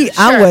true. 3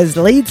 hours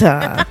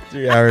later.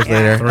 3 hours Yeah.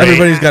 later, Right.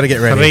 everybody's got to get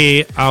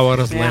ready. 3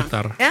 hours Yeah.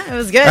 later. Yeah, it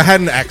was good. I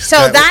had an ex. So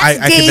that that's I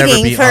could never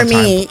dating be for on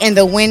time. me in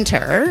the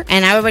winter,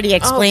 and I already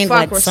explained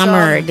fuck, we're what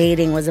summer so-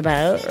 dating was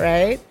about,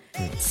 right?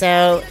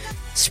 So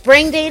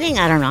spring dating,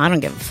 I don't know. I don't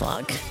give a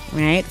fuck.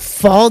 Right?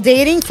 Fall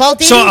dating. So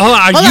hold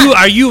on.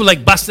 Are you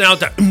like busting out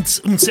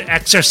the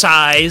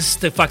exercise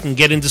to fucking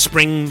get into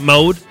spring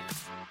mode?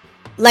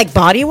 Like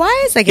body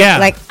wise, like Yeah.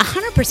 like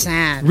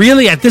 100%.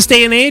 Really, at this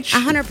day and age?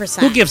 100%.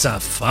 Who gives a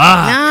fuck?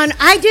 No,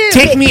 I do.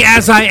 Take me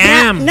as I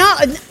am. No,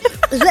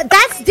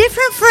 that's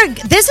different for.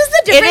 This is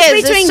the It difference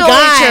is. between It's totally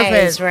guys,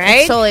 different. right?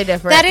 It's totally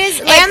different. That is,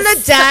 like, and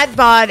the dad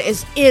bod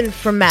is in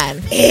for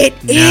men. It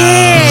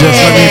is.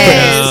 Just let me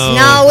put-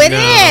 No, it No,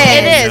 is.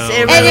 It is. It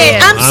It really is.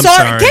 is. I'm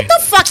sorry. Get the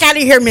fuck out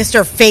of here,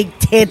 Mr. Fake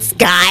Tits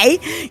guy.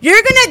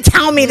 You're gonna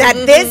tell me that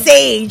this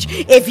age,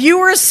 if you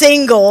were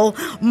single,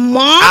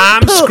 mom.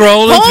 I'm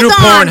scrolling Hold through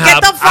on, Pornhub.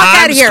 Get the fuck out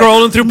I'm of here.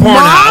 scrolling through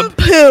Pornhub. Mom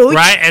pooch.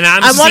 Right, and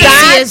I'm I want to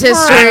seeing- see his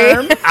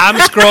history. I'm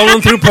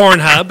scrolling through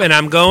Pornhub and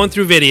I'm going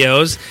through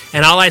videos,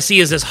 and all I see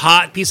is this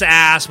hot piece of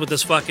ass with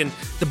this fucking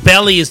the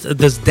belly is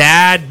this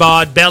dad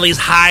bod belly's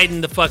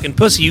hiding the fucking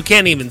pussy. You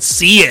can't even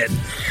see it.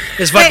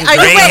 This fucking Wait,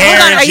 gray hair. hold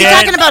on. and Are you shit.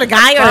 talking about a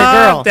guy or a Fuck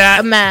girl? that.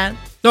 A man.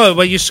 No,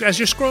 well, as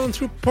you're scrolling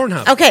through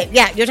Pornhub. Okay,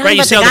 yeah, you're talking Right,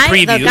 you about see all the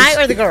the guy, previews. the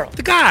guy or the girl.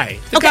 The guy.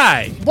 The Okay,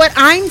 guy. What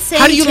I'm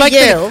saying How do you to like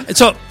you, the?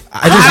 So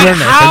I just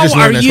learned this. I How just are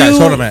learned this, guys.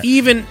 Hold on a you minute.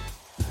 even?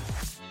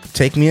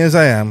 Take me as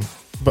I am,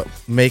 but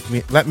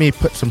let me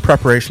put some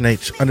preparation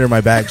H under my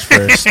bags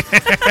first.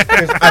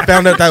 I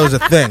found out that was a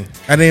thing.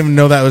 I didn't even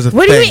know that was a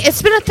What thing. do you mean?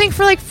 It's been a thing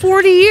for like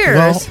 40 years.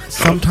 Well,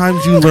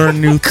 sometimes you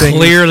learn new things.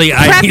 Clearly,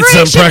 I need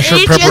some Preparation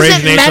H preparation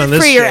isn't H meant on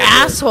this for your shit.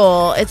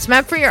 asshole. It's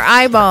meant for your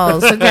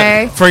eyeballs,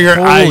 okay? For your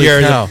Holy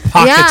your cow.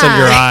 pockets Yeah. of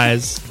your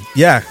eyes.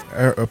 Yeah,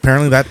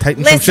 apparently that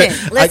tightens Listen, some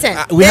shit. listen.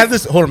 We had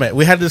this. Hold on a minute.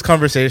 We had this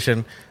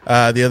conversation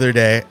the other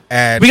day,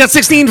 and We got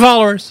 16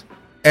 followers.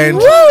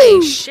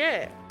 Holy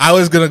shit. I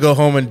was gonna go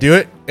home and do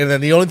it, and then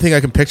the only thing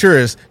I can picture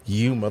is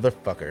you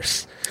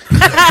motherfuckers.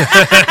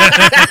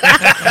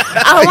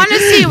 I want to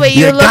see what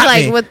you You look got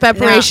like me. with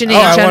preparation No.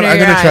 H Oh, I under wanna- I'm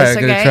your gonna try it, eyes,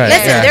 I'm gonna okay? try it.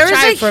 listen, Yeah. there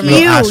Try is it for a me.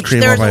 Little ass huge, cream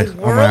there's on a my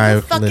world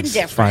of fucking eyelids.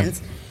 It's fine.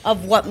 difference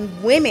of what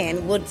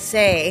women would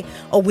say.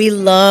 Oh, we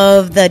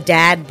love the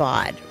dad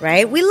bod,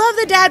 right? We love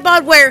the dad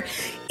bod where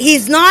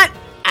he's not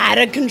out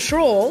of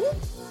control,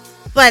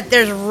 but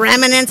there's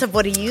remnants of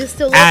what he used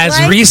to look As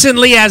like.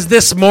 recently as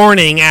this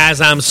morning, as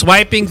I'm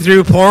swiping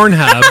through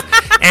Pornhub,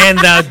 and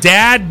the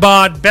dad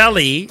bod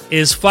belly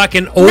is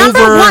fucking over.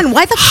 Number one,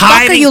 why the fuck are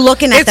hiding. you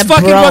looking at it's the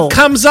fucking bro? what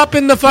comes up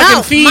in the fucking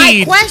No, feed.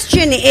 my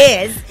question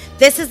is,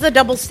 this is the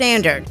double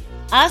standard.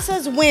 Us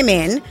as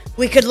women,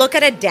 we could look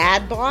at a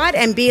dad bod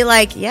and be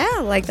like, yeah,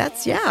 like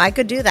that's, yeah, I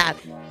could do that.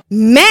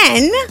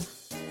 Men,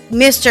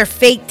 Mr.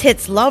 Fake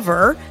Tits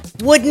Lover,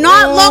 would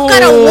not look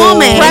at a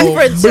woman.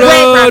 Preference.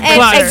 Blood Wait,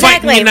 clot.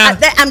 Exactly. Fight me now.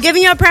 I'm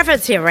giving you a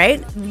preference here,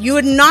 right? You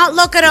would not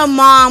look at a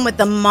mom with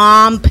the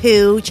mom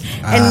pooch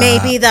and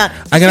maybe the.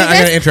 I'm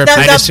gonna interrupt The,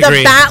 you. I the, disagree.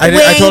 The bat I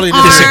totally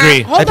wing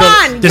disagree. arm. Hold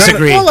on.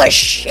 Disagree. You're full of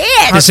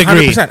shit.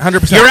 Disagree.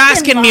 100%. You're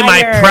asking me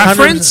my liar.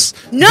 preference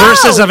 100%.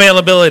 versus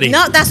availability.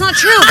 No, that's not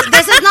true.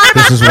 This is not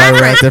about This is why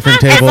we're at preference.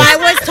 different tables. If I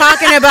was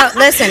talking about,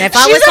 listen, if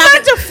I She's was talking,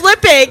 about to flip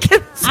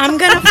it. I'm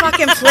gonna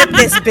fucking flip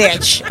this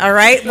bitch. All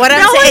right, what I'm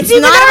No saying, one's it's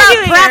even not about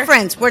arguing her. preference.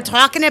 We're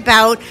talking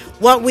about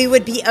what we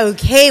would be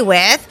okay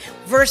with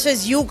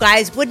versus you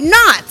guys would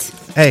not.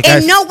 Hey,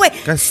 guys, in no way.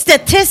 guys.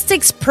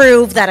 Statistics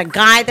prove that a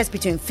guy that's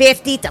between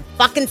 50 to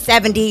fucking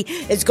 70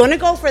 is going to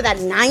go for that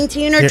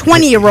 19 or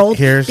 20-year-old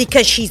here's-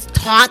 because she's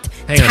taut,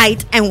 Hang on.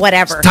 tight, and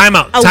whatever. Time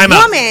out. A Time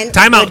out. woman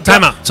Time would out.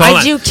 Time go- out. So hold I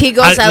on. do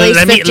Kegels at least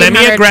let me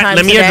 1,500 times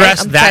let me a day.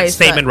 address I'm that sorry,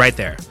 statement but- right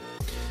there.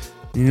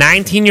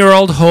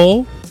 19-year-old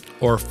hoe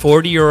or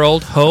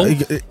 40-year-old hoe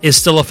is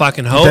still a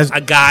fucking hoe. Does-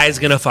 A guy's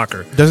gonna fuck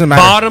her. Doesn't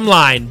matter. Bottom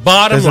line.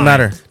 Doesn't line.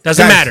 matter.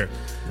 Doesn't Guys, matter.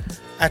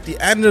 At the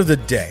end of the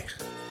day,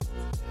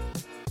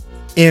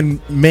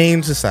 in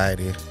Maine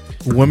society,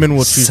 women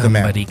will choose the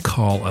man. Somebody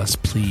call us,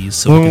 please,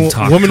 so we can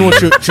talk. Women to will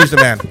you. choose the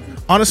man.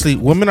 Honestly,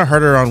 women are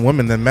harder on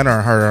women than men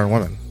are harder on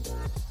women.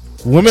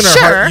 Women are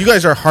Sure. hard. You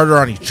guys are harder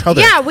on each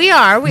other. Yeah, we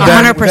are. We than-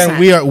 are. 100%.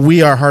 than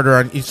we are harder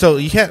on. So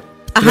you can't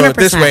throw it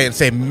this 100%. way and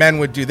say men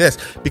would do this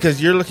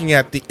because you're looking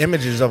at the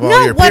images of all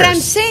No, your what peers.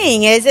 I'm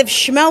saying is, if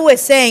Schmo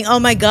was saying, "Oh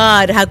my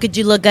God, how could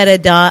you look at a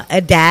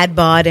dad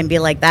bod and be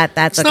like that?"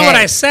 That's That's okay. not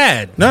what I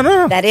said. no,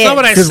 That That's is not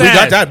what I because we got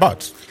said. dad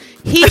bots.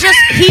 He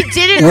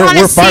didn't We're- want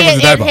to we're see fine with it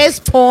the dad in bod. his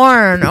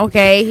porn,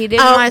 okay? He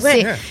didn't Oh, want to wait.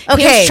 see Yeah. He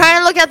Okay. was trying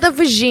to look at the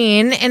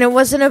vagine, and it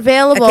wasn't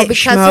available Okay,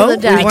 because Schmo, of the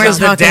we dad weren't Because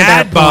bod. the talking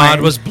dad about bod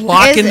porn. was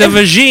blocking the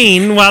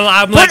vagine while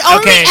I'm But like, only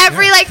okay,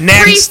 every, like,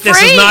 next. three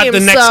This is not the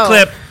frames, next though.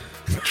 clip.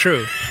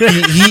 True. He-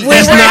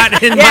 He's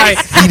not in my.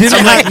 He didn't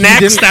I'm like have- he next.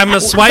 didn't- I'm gonna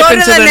Go swipe to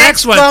into the the next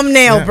next one.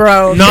 thumbnail,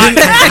 bro. Not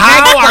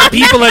how are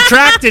people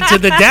attracted to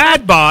the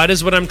dad bod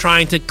is what I'm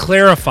trying to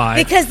clarify.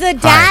 Because the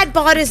dad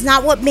bod is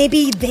not what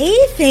maybe they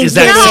think. Is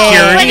that it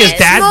security? but Is it's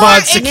dad more- bod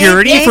it's-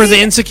 security it's- for the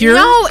insecure?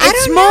 No, I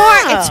it's don't more.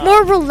 know. It's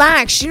more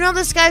relaxed. You know,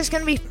 this guy's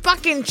gonna be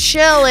fucking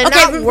chill and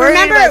Okay, not worried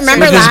remember about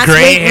remember With his last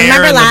gray week? hair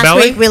Remember in the last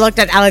belly? week we looked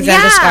at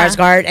Alexander Yeah.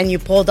 Skarsgård and you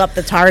pulled up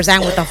the Tarzan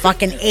with the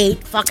fucking 8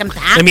 fucking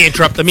pack. Let me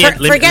interrupt. Let me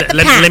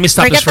let me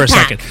stop this for a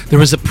second. There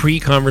was a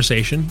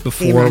pre-conversation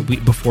before Steven.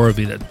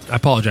 we. I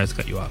apologize to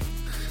cut you off.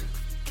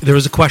 There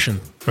was a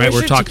question, right? Where's We're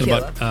your talking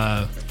tequila?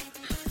 about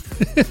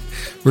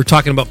we're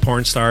talking about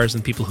porn stars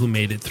and people who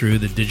made it through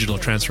the digital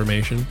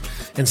transformation,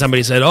 and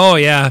somebody said, "Oh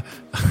yeah,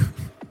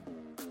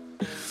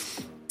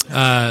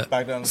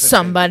 Back down to 16.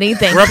 Somebody,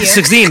 thank we're up you. to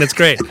 16. That's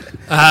great."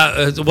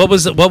 What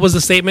was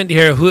the statement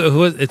here?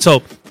 Who it's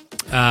so.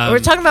 We're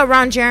talking about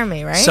Ron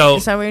Jeremy, right? So-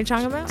 Is that what you're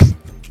talking about?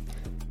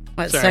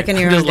 What, Sorry, second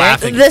year I'm on just deck?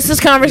 laughing. This is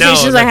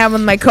conversations No, I have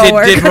with my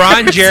coworker. Did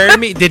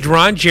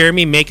Ron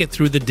Jeremy make it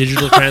through the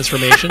digital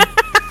transformation?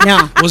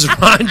 No, Was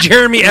Ron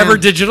Jeremy ever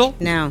digital?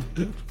 no.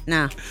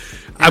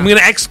 I'm going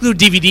to exclude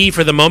DVD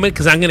for the moment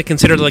because I'm going to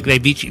consider like the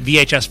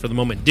VHS for the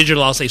moment.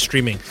 Digital, I'll say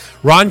streaming.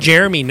 Ron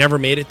Jeremy never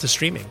made it to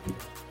streaming.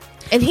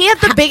 And he had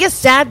the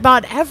biggest dad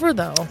bod ever,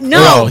 though.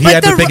 No, he but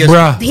had the biggest.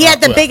 Bruh. He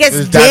had the His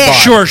biggest dad dick.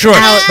 bod. Sure.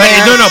 out But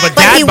there. but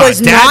dad he bod, was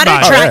dad not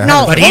bod. attractive.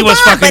 No, But he hold was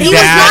on, fucking but he was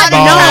dad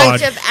not known.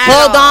 bod. At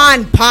Hold all.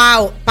 on,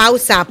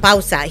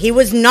 pausa. He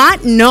was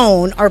not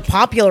known or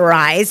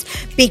popularized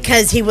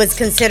because he was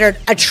considered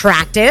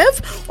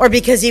attractive or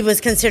because he was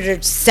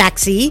considered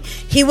sexy.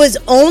 He was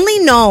only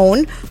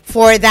known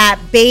for that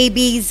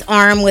baby's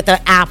arm with an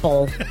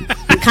apple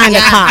kind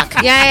of cock.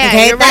 Yeah,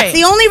 okay, you're that's right.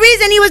 the only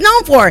reason he was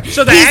known for.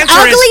 So the He's answer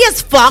ugly is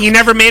as fuck. he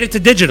never made it to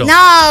digital.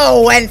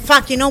 No, and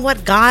fuck, you know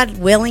what? God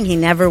willing, he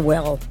never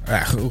will.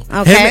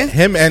 Okay.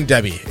 Him and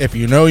Debbie. If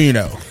you know, you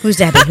know. Who's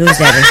Debbie? Who's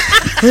Debbie?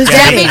 Who's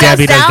Debbie. Debbie?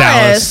 Debbie does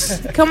Dallas.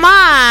 Come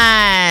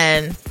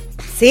on.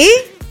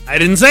 See? I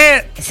didn't say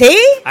it.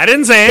 See? I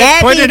didn't say it.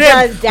 Debbie Point it in.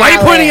 does Why are you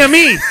Dallas. pointing at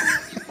me?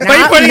 Why are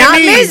you pointing Not at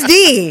me? Miss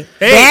D.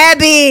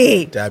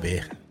 Hey.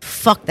 Debbie.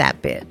 Fuck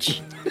that bitch.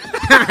 A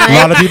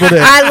lot of people did.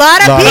 A lot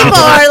of people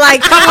are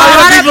like, a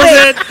lot of people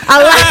did.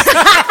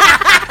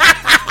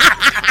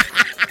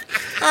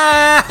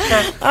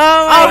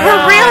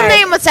 Her real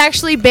name was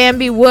actually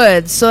Bambi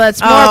Woods, so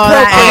that's more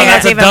appropriate. Oh,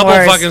 that's a even double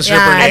worse. fucking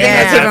stripper Yeah, I name. think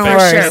that's Yeah, even for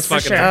worse. sure, that's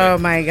fucking Oh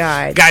my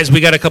god. Guys, we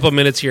got a couple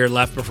minutes here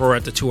left before we're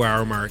at the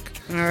 2-hour mark.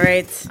 All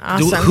right.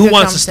 Awesome. Who Good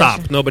wants to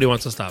conversation. stop? Nobody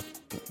wants to stop.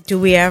 Do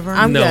we ever?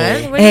 I'm No.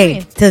 good. What do you Hey,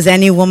 mean? does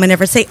any woman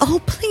ever say,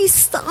 "Oh, please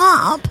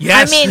stop"?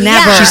 Yes. I mean,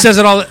 Never. yeah. She says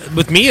it all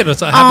with me. It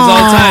happens all the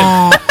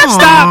time.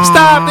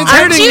 Stop! It's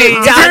Aren't hurting you me.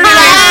 It's dumb? hurting me.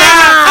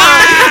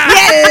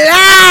 Stop!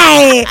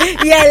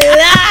 You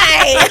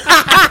lie.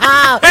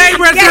 Hey,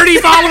 we're at 30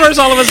 followers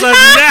all of a sudden.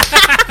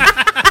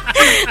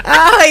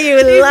 Oh, you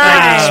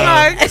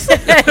lie.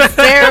 Benchmarks.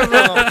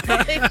 Terrible.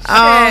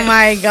 Oh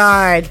my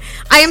god.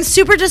 I am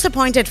super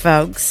disappointed,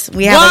 folks.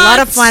 We have a lot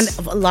of fun,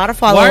 a lot of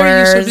followers. Why are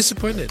you so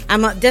disappointed?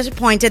 I'm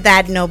disappointed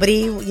that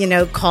nobody,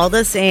 called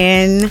us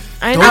in.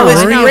 I Don't I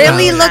was worry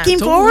really about it. looking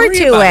Don't forward worry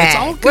to about it. It's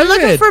all We're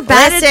looking good. for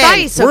bad Listen,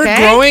 advice, We're okay?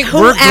 growing.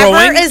 We're Whoever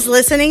growing. is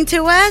listening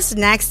to us,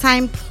 next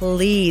time,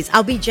 please,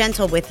 I'll be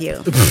gentle with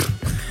you.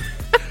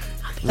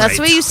 That's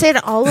what you say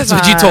to all of us.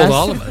 That's what you told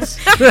all of us.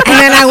 And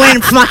then I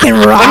went fucking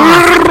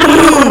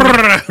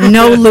raw.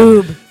 No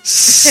lube.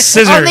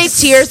 Scissors. Only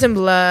tears and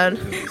blood.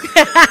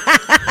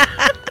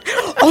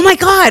 Oh my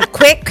god!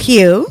 Quick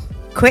cue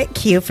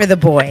for the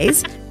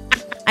boys.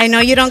 I know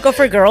you don't go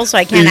for girls, so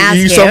I can't ask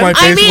you. You saw my I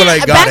face mean, when I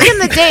got back it. in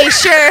the day,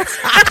 sure.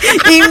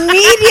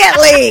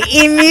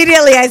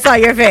 Immediately, I saw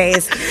your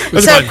face.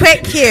 That's So fine.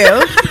 quick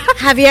cue.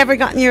 Have you ever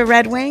gotten your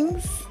Red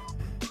Wings?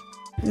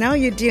 No,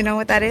 do you know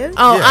what that is?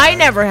 Oh, I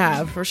never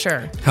have, for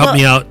sure. Help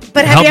me out.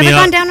 But have Help you me ever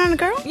out. gone down on a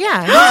girl?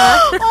 Yeah.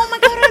 Oh my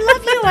god, I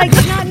love you. I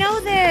did not know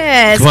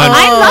this. Come on,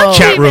 I love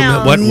chat room.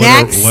 females. What are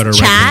Next red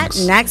chat,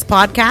 wings? next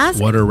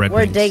podcast. What are red We're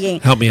wings? digging.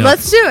 Help me out.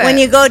 Let's do it. When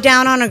you go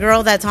down on a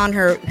girl that's on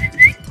her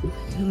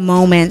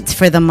moment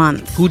for the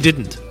month. Who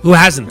didn't? Who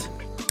hasn't?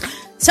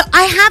 So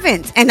I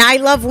haven't, and I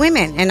love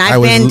women, and I've I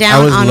was, been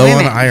down I was on low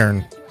women. on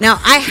iron. No,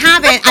 I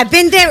haven't. I've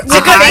been there. It's a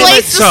good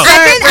place to start,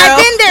 I've girl.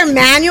 been there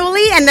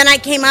manually, and then I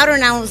came out,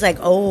 and I was like,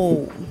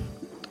 oh,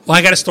 Well,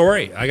 I got a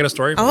story. I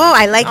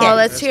like it. Oh,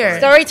 let's hear it.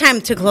 Story time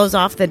to close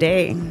off the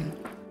day. I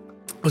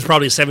was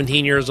probably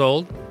 17 years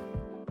old.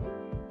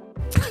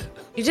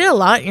 You did a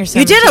lot in your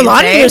 17. You did a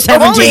lot in your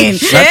 17. Holy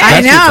shit.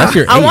 I know. That's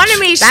your I age. want to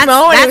meet That's-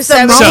 Schmo when he was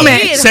that's the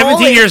 17. moment. 17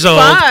 Holy years old.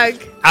 fuck.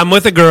 I'm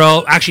with a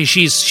girl. Actually,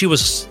 she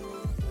was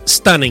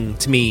stunning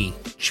to me.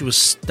 She was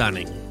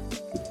stunning.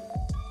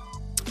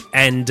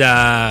 And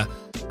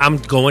I'm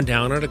going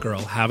down on a girl,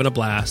 having a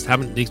blast,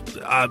 having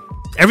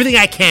everything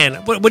I can.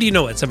 What do you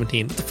know at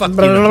 17? What the fuck do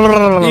you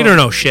know? You don't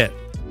know shit.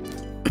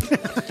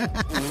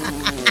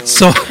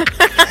 So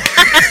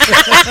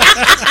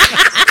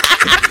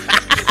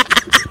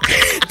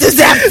Does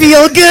that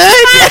feel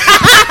good?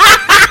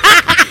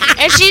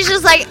 And she's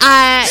just like, So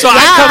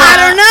I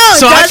don't know.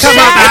 So I Does come it?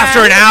 up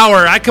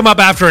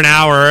after an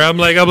hour. I'm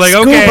like,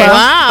 okay.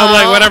 Wow. I'm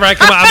like, whatever.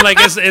 I'm like,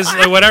 is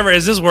like, whatever.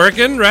 Is this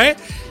working? Right?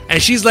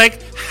 And she's like,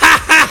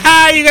 ha ha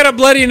ha! You got a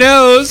bloody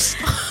nose.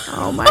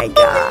 Oh my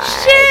god.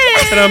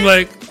 And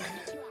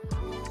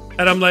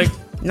I'm like,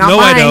 Not no,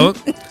 I mine. don't.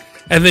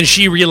 And then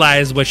she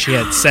realized what she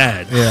had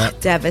said. Yeah.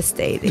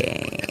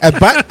 Devastating.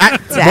 But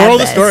moral of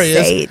the story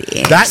is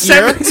Devastating. that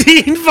year.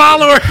 17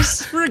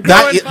 followers. We're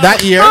going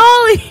That year.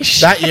 holy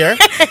shit. That year,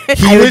 I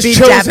he would was be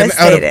chosen out of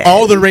devastated.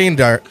 all the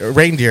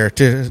reindeer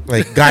to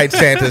like guide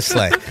Santa's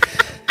sleigh.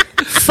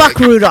 Fuck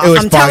Rudolph. It was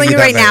I'm telling foggy you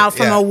that right now, night,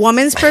 from yeah. a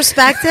woman's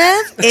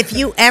perspective, if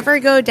you ever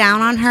go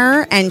down on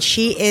her and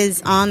she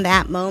is on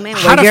that moment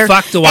How where the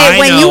fuck do hey, I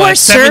when know? you were at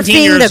 17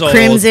 surfing years the old,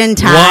 Crimson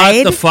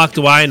Tide, What the fuck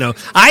do I know?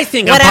 I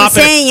think What I'm I'm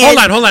popping. saying Hold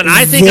is, on.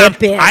 I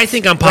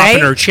think I'm popping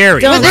right? her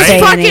cherry. Don't right? say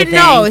This fucking anything.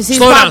 knows. He's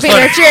Slow down, popping slow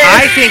her down. cherry.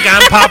 I think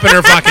I'm popping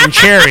her fucking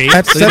cherry. At Look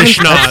at the 17,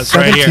 schnoz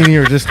right here. you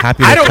were just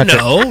happy to I don't touch it.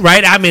 know,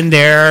 right? I'm in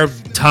there,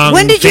 tongue,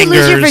 when did you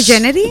lose your fingers.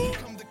 virginity?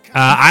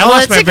 I Oh,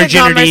 lost let's my take a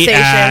virginity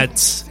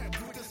conversation.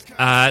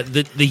 at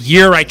the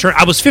year I turned.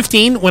 I was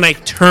 15 when I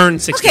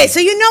turned 16. Okay, so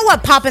you know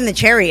what popping the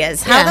cherry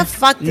is. How Yeah. the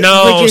fuck would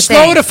No, you slow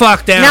think? the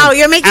fuck down. No,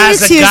 you're making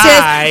As a excuses.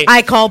 guy,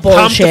 I call Pump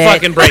bullshit. the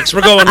fucking brakes.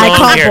 We're going I long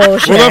call here.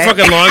 bullshit. We're going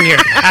fucking long here.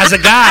 As a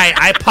guy,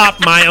 I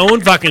popped my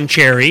own fucking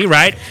cherry,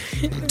 right?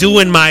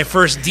 Doing my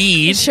first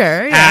deed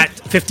Sure, yeah. at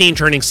 15,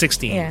 turning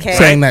 16. Yeah. Okay.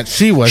 Saying that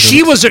she was.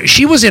 She was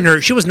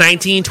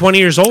 19, 20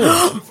 years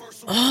old.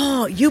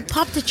 Oh, you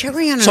popped the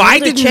cherry on So an I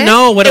older didn't chick?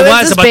 know what it It was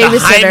was this about the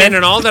babysitter. hymen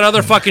and all that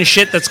other fucking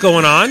shit that's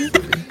going on. You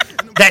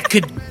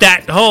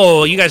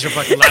guys are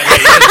fucking lying.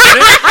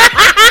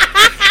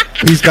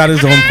 He's got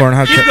his own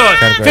Pornhub Keep going.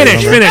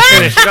 category.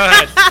 Finish. Go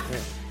ahead.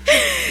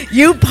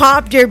 You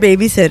popped your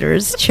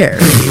babysitter's cherry.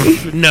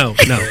 No.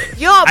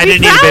 Yo, I be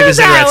didn't need a proud of babysitter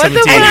that. at What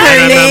the 17. And fuck? her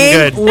I'm name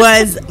good.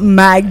 was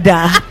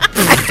Magda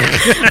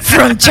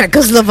from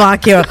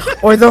Czechoslovakia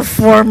or the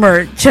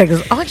former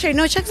Czechoslovakia. Oh, actually,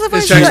 no, Czechoslovakia.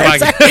 It's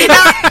Czechoslovakia.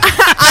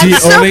 She I'm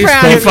so only proud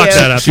spoke- of fucked you.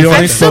 that up. She You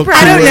only fucked spoke. that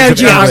up. two I don't know words of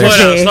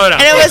geography. English. Slow down.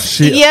 And it was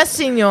She- yes,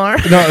 senor.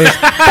 No,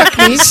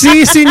 it was,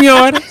 Si,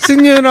 senor.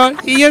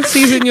 Yes,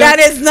 si, senor. That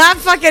is not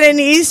fucking an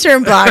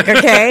Eastern Bloc,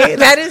 okay?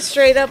 That is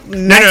straight up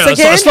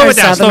Mexican. No. Slow or it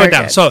down. South Slow it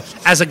American? down. So,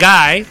 as a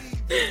guy,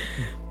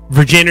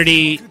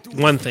 virginity,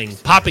 one thing.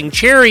 Popping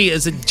cherry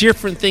is a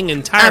different thing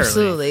entirely.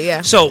 Absolutely,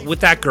 yeah. So, with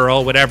that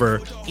girl,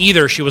 whatever,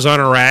 either she was on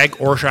a rag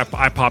or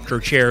I popped her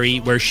cherry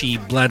where she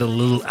bled a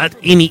little, a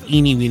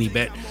eeny weeny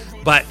bit.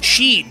 But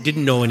she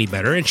didn't know any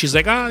better, and she's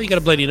like, "Oh, you got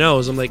a bloody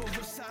nose." I'm like,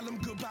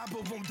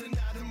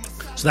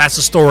 so that's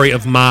the story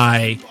of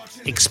my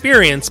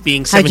experience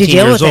being How'd you 17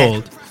 deal years with it?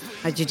 old.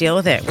 How'd you deal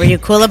with it? Were you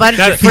cool about it?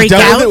 Got Did it. you He freak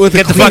dealt out? with it with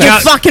Get the a fuck Did you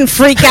out. fucking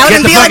freak out Get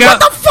and the be fuck like,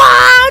 out. what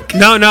the fuck?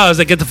 No, I was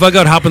like, get the fuck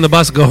out, hop on the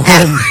bus, go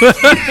home.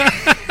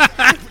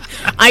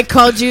 I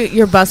called you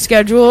your bus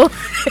schedule.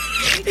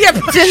 Yeah,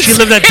 but She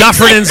lived at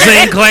Dufferin and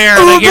St. Clair.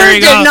 Uber Like, here you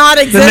did go. not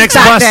The exist next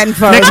back bus, then,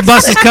 folks. next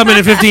bus is coming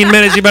in 15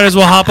 minutes. You might as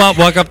well hop up,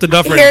 walk up to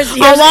Dufferin. here's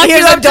walk you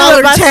here's up to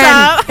the bus $1.10.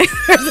 stop.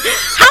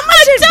 How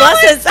much did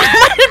buses? How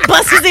much did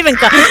buses even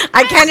cost?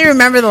 I can't even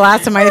remember the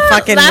last time I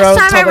fucking Last rode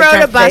time I public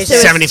rode a bus, it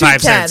was transportation.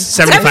 75 $2.10. cents.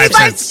 75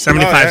 cents.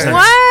 75 cents.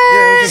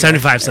 What?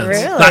 75 cents.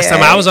 Really? Last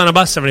time I was on a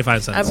bus,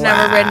 75 cents. I've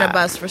never ridden a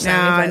bus for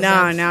 75 No.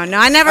 cents.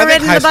 I never I think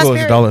ridden high the bus. school was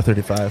period.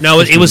 $1.35. No,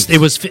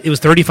 it was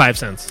 35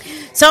 cents.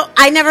 So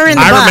I never ridden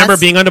the bus. I remember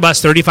being on the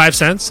bus 35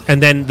 cents,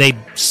 and then they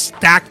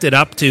stacked it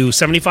up to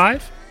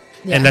 75,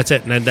 and that's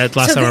it. And then that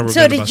last time I remember.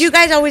 So being on the did bus. you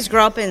guys always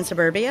grow up in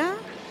suburbia?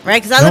 Right,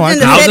 because I No, lived in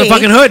the I was in city. the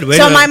fucking hood. Wait a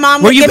So minute. my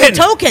mom Where would you give me been?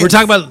 tokens. We're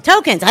talking about-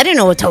 tokens. I didn't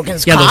know what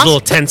tokens Yeah, cost. those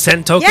little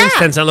 10-cent tokens,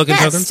 10-cent looking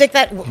tokens. Stick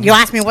that. You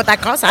asked me what that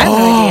cost. I have no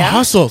Oh, idea.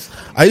 hustles!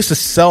 I used to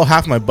sell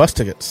half my bus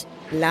tickets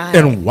Lie.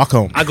 and walk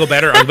home. I'll go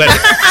better. So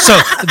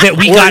that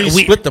we Or got you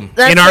we split them.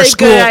 That's in our a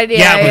school. good idea,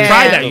 Yeah, we yeah,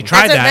 tried yeah. that. You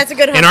tried That's a- that. that's a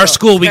good In our hustle.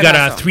 school, we Good got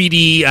hustle. a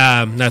 3D,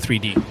 not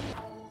 3D,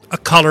 a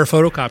color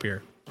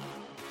photocopier.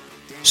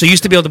 So you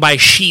used to be able to buy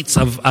sheets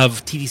of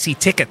TDC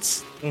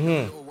tickets.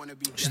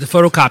 Just to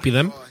photocopy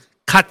them,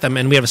 cut them,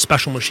 and we have a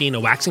special machine, a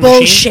waxing machine.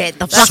 Bullshit.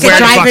 The fucking Swear to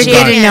driver fucking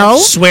God. didn't know.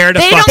 Swear to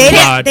They fucking don't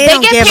God. They They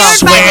don't get give a paid by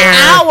Swear the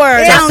hour.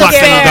 They to don't fucking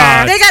give a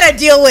God. They got to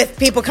deal with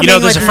people coming You know,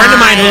 in there's a with friend of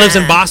mine who knives. lives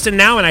in Boston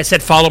now, and I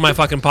said, follow my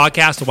fucking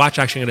podcast to watch.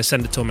 Actually, I'm going to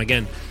send it to him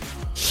again.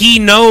 He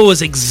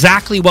knows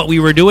exactly what we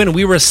were doing.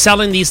 We were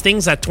selling these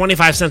things at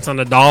 25 cents on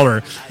the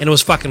dollar, and it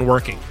was fucking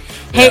working.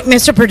 Hey,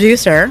 Mr.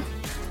 Producer,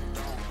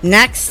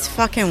 next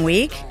fucking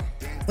week,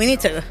 we need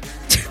to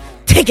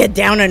take it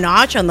down a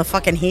notch on the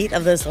fucking heat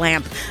of this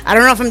lamp. I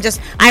don't know if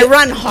I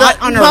run hot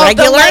on a well, the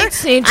regular.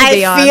 lights need to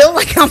be on. I feel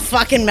like I'm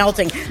fucking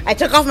melting. I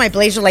took off my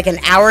blazer like an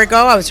hour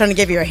ago. I was trying to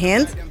give you a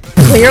hint.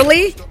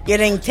 Clearly, you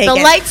didn't take The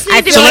it. lights need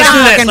I to feel So be like let's do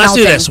I'm this. fucking Let's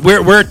do melting.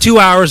 this. We're 2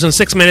 hours and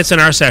 6 minutes in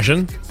our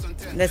session.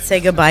 Let's say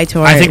goodbye to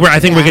our. I think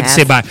we're good to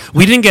say bye.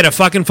 We didn't get a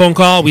fucking phone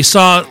call. We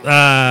saw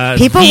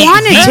People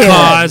wanted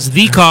to.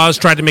 The cause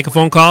tried to make a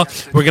phone call.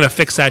 We're gonna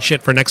fix that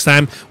shit for next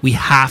time. We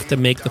have to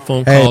make the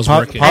phone calls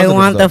working. I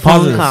want the phone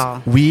positives.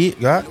 call. We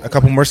got a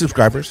couple more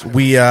subscribers.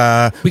 We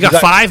got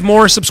 5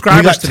 more We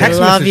subscribers got today. text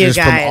Love you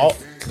messages from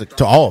guys.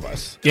 to all of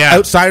us. Yeah.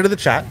 outside of the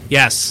chat,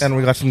 Yes. and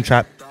we got some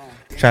chat.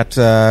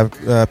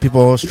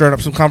 People stirring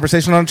up some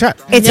conversation on chat.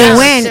 It's Yes. a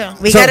win.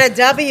 We So- got a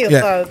W,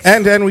 folks.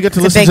 and then we get to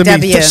It's a listen big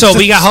to me. W. So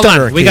we got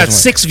stutter we got occasionally.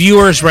 6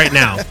 viewers right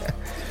now.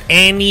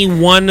 Any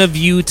one of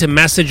you to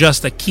message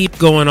us to keep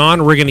going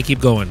on, we're gonna keep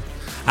going.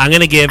 I'm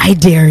gonna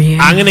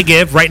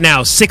give right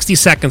now 60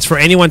 seconds for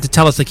anyone to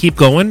tell us to keep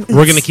going.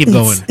 We're gonna keep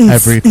going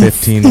Every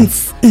 15.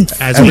 as we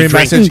Every drink.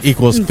 message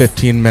equals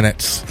 15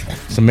 minutes.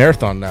 It's a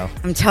marathon now.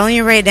 I'm telling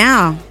you right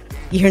now,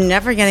 you're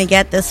never going to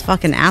get this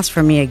fucking ass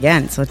from me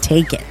again, so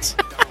take it.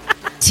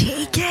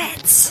 take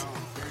it.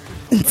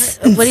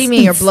 What do you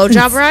mean, your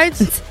blowjob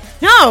rides?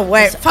 No,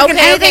 wait. Fucking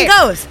anything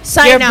goes.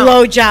 Side your note.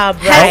 blowjob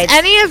Has rides.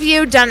 any of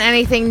you done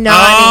anything naughty?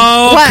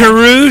 Oh, What?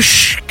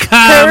 Karush, come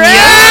Karush!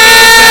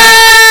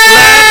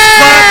 Let's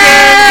fucking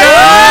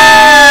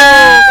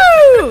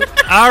go!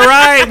 All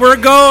right, we're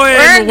going.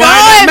 We're going,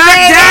 Mac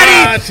baby.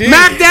 Daddy.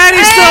 Mac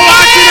Daddy's still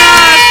watching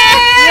us.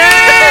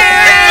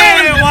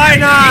 Yay! Why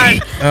not?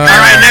 All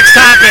right, next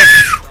topic.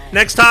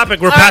 Next topic.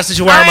 We're past the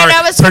shawarma all right,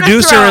 I mark. was gonna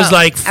Producer throw is up.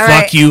 like, All fuck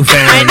right. you, I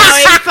fans. know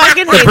he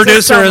fucking The hates us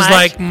producer so is much.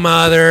 like,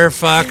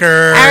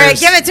 motherfuckers. All right,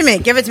 give it to me.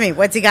 Give it to me.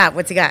 What's he got?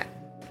 What's he got?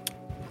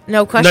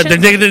 no No, question. they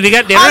don't have they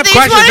questions.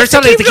 want They're us to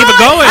telling us to keep it keep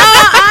going.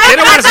 They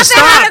don't want us to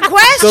They had stop. a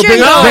question. So bring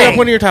going. up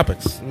one of your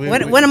topics.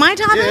 What are my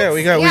topics? Yeah,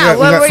 we got. Yeah,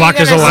 what were you Fuck,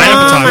 there's a gonna lineup say? of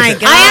Oh topics. my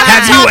God. I have a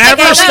Have you topic.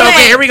 ever Wait, stolen? wait,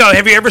 Okay, wait. here we go.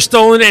 Have you ever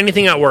stolen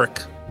anything at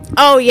work?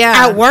 Oh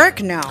yeah. At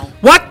work? No.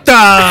 What the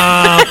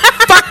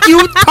fuck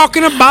you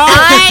talking about?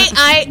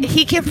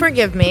 He can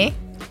forgive me.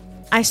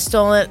 I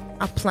stole a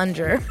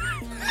plunger.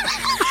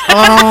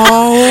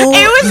 Oh,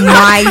 It was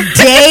my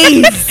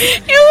days.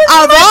 It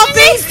was Of all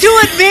things to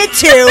admit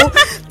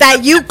to, that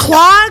you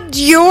clogged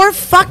your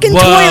fucking Whoa.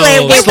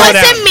 toilet with It Slow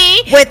wasn't down.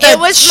 me. With It a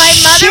was my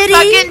shitty-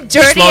 motherfucking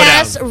dirty Slow down.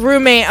 ass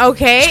roommate.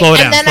 Okay, Slow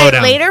down, and then slow I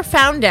down. later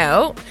found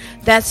out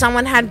that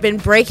someone had been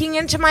breaking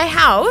into my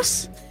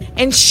house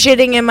and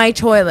shitting in my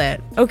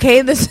toilet.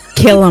 Okay, this.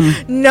 Kill him.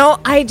 No,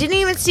 I didn't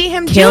even see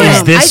him Kill do him. it.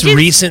 Is this I just-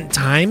 recent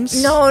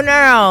times? No.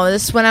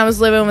 This is when I was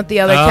living with the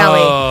other Oh.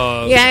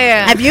 Kelly.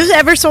 Yeah. Have you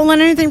ever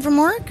stolen anything from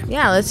work?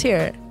 Yeah, let's hear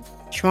it.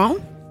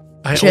 Shmo?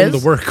 I Chiz? own the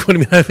work. What do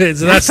you mean?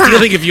 It's not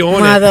stealing if you own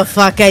it.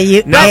 Motherfucker,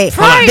 you. No, hey,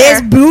 hold on.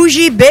 this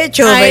bougie bitch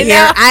over I here.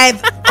 know.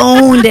 I've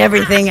owned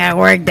everything I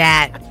worked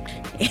at.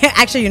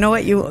 Actually, you know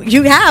what? You have.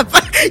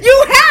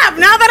 You have.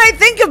 Now that I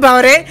think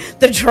about it,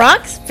 the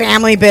trucks,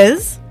 family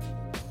biz.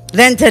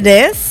 Then to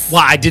this.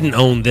 Well, I didn't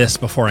own this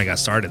before I got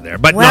started there,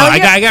 but Well, no, I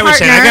got what you're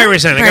saying. I got what you're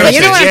saying. I got partner. what You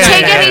you're don't saying. want to Yeah,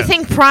 take yeah, yeah.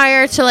 anything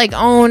prior to like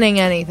owning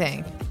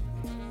anything.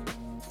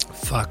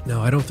 Fuck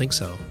no, I don't think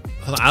so.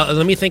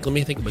 Let me think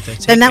about that.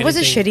 Then that was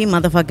a shitty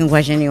motherfucking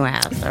question you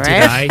asked. All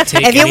right. I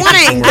take if you want to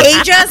anything from work?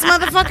 engage us,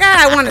 motherfucker,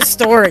 I want a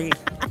story.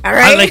 All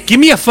right. Like, give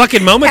me a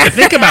fucking moment to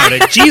think about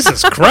it.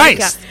 Jesus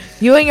Christ.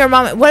 You and your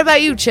mom. What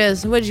about you,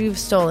 Chiz? What'd you have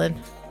stolen?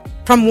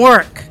 From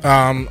work.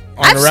 On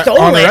I've the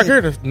stolen.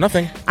 record,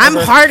 nothing. I'm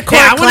hardcore.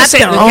 Yeah, I want to say.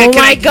 klepto. Oh can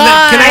I- my can I-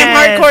 God. Can I?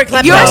 I'm hardcore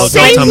klepto. You're No,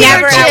 safe don't tell me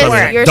never that. at Don't tell me work.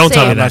 that. You're Don't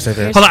tell me safe. that. Nice,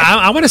 okay. Hold on,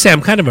 I want to say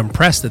I'm kind of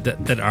impressed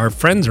that our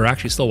friends are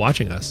actually still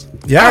watching us.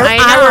 Yeah. I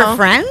know. Our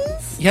friends?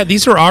 Yeah,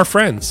 these are our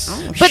friends.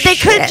 But they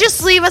could Shit.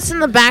 just leave us in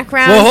the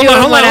background. Well, hold on,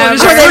 doing hold on. whatever.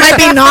 There's Or a they first might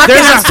be time- knocking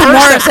there's a us first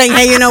tomorrow time- saying,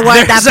 hey, you know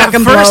what? That There's a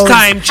fucking first blows.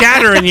 time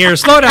chatter in here.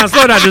 Slow down.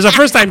 There's a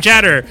first time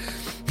chatter.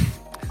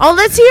 Oh,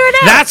 let's hear it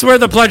out. That's where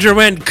the plunger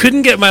went.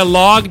 Couldn't get my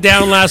log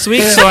down last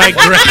week, so I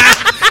grabbed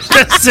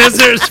the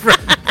scissors.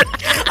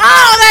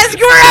 Oh, that's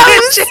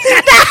gross.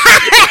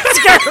 That's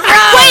gross.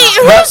 Wait,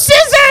 whose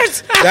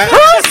scissors? That-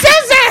 Whose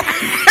scissors?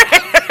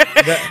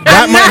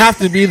 That might have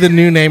to be the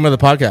new name of the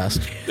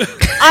podcast.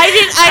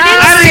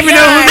 I don't even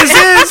know who this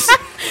is.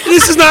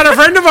 This is not a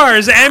friend of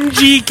ours.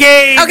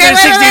 MGK Okay, wait.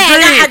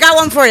 63. I got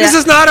one for you. This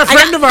is not a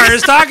friend of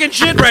ours talking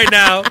shit right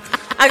now.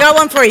 I got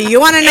one for you. You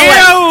want to know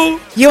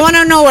what? Ew. You want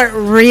to know what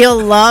real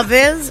love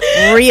is?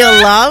 Real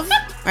love,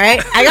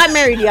 right? I got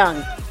married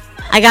young.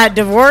 I got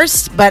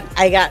divorced, but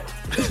I got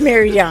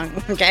married young.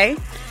 Okay.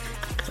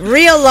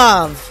 Real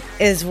love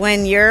is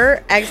when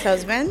your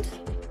ex-husband,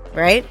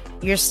 right?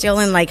 You're still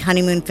in like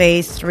honeymoon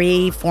phase,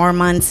 3-4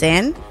 months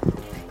in,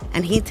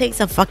 and he takes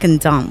a fucking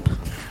dump,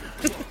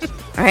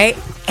 right?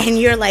 And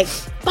you're like,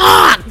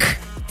 fuck.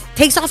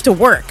 Takes off to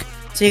work,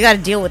 so you got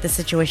to deal with the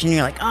situation.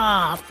 You're like,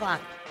 oh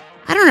fuck.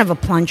 I don't have a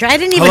plunger. I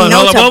didn't even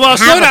know Hold on. to Whoa, have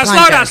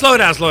slow a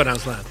down.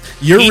 plunger.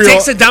 You're He real.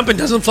 takes a dump and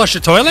doesn't flush the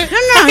toilet?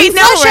 No, he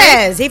No, flushes.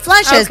 right? He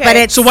flushes, Okay. but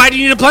it's So why do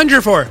you need a plunger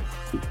for?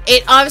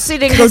 It obviously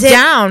didn't go 'cause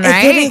down,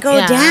 right? It didn't go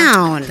Yeah.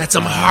 down. That's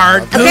some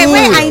hard poo. Okay,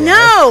 wait. I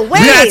know.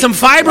 Wait. We got some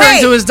fiber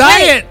into his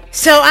diet.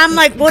 So I'm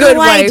like, what Good do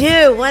wife. I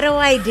do? What do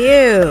I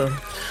do?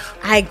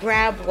 I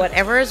grabbed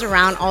whatever is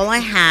around. All I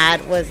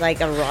had was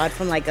like a rod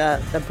from like the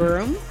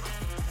broom.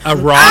 A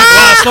rod?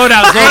 Wow, slow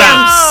down. I'm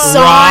Rod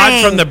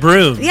sawing. from the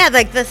broom. Yeah,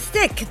 like the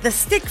stick from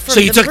So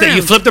you the took broom. that,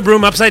 you flipped the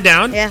broom upside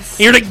down? Yes. And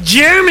you're like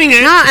jamming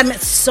it. No, I'm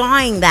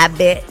sawing that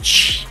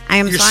bitch. I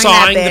am You're sawing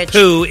sawing that the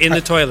bitch poo in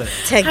the toilet.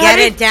 to get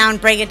it down,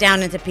 break it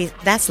down into pieces.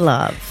 That's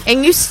love.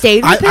 And you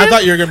stayed I with him?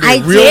 thought you were gonna be I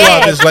real did.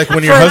 love is like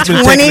when your For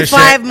husband's taking a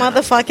 25 shit.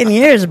 motherfucking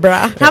years,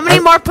 bruh. How many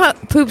more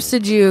poops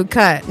did you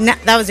cut? No,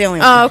 that was the only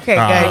one. Oh, okay,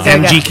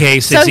 good.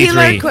 MGK 63. So he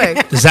learned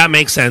quick. Does that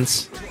make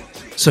sense?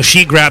 So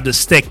she grabbed a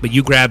stick, but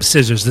you grabbed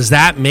scissors. Does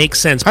that make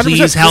sense? 100%.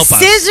 Please help us.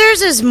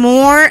 Scissors is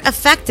more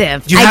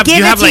effective. Do you I have- give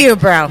you it have to like- you,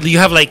 bro. You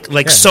have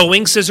like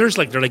sewing scissors,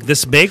 like they're like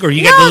this big, or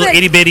you get No, the little they're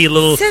itty bitty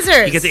little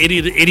scissors. You get the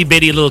itty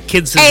bitty little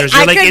kid Hey, scissors.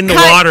 You're I like could in the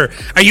cut- water.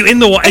 Are you in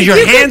the water? Is If your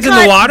you could hands in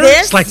the cut water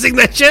this- slicing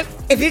that shit?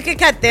 If you could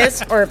cut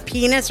this or a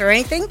penis or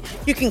anything,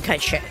 you can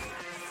cut shit.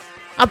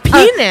 A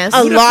penis?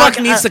 Who the fuck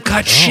needs to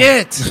cut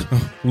shit?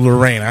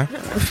 Lorena.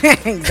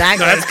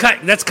 Exactly.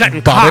 No, that's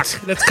cutting Bobbit.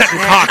 cock. That's cutting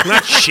cock,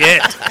 not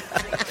shit.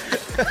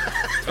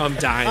 I'm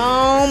dying.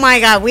 Oh my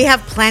God, we have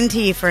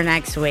plenty for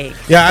next week.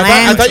 Yeah,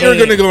 I thought you were Plenty.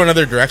 going to go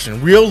another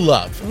direction. Real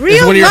love is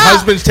Real when your love.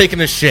 husband's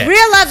taking a shit.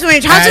 Real love's when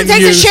your husband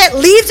And takes a you- shit,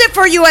 leaves it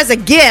for you as a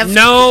gift.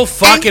 No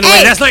fucking way.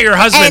 hey, That's not your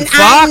husband. And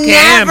Fuck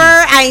him.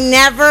 I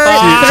never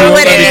Fuck threw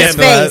it in him. his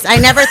face. I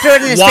never threw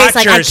it in his face.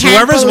 Like, I Watchers, can't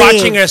whoever's believe.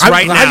 watching us I'm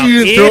right glad now,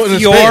 you didn't throw it in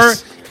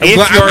his face. if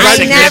I'm your glad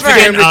you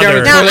significant never-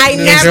 other No, I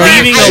never-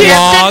 leaving I a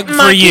just log for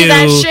monkey you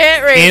that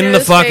shit right in in the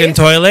his fucking face.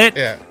 toilet,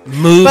 Yeah.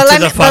 move But to let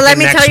the me, fucking but let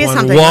me next tell you one.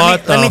 something.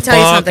 What let me the tell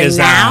you fuck something. is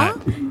Now,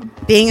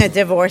 that? being a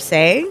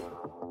divorcee,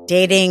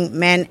 dating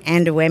men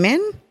and women,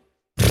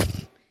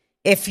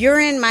 if you're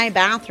in my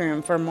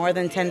bathroom for more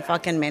than 10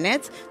 fucking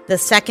minutes, the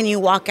second you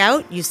walk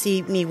out, you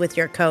see me with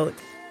your coat.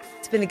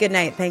 It's been a good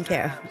night. Thank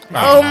you.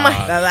 Oh my.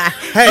 Bye-bye.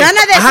 Hey, None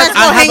of this. Let's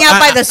go hang out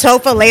by the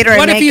sofa later and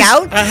What if make he's-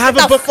 out. I have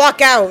Get a the book-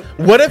 fuck out.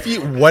 What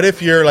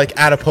if you're like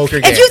at a poker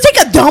game? If you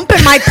take a dump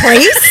in my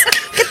place,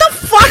 get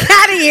the fuck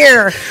out of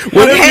here.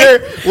 what okay?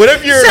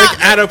 if you're like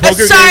at a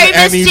poker sorry, game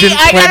and you Misty, didn't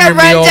I plan gotta your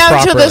run meal down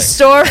properly? to the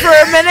store for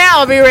a minute.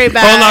 I'll be right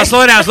back. Hold on,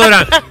 slow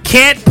down.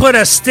 Can't put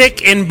a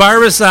stick in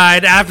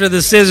barbicide after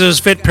the scissors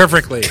fit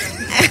perfectly.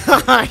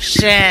 Oh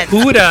shit.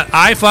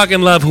 I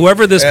fucking love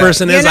whoever this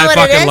person You is. know I what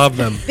it fucking is? love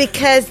them.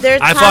 Because they're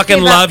I talking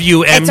fucking about- love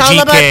you, It's all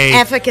about MGK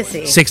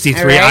efficacy.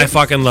 63. all right? I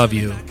fucking love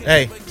you.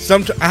 Hey,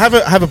 I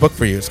have a book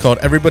for you. It's called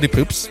Everybody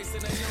Poops,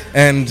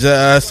 and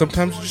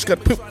sometimes you just got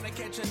to poop.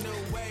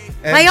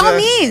 And, By all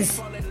means.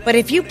 But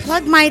if you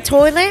plug my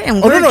toilet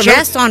and Oh, we're no.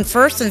 just on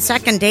first and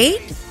second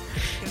date,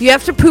 You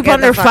have to poop Get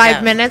under the fuck 5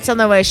 out. minutes,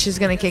 otherwise she's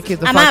gonna kick you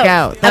the I'm fuck out.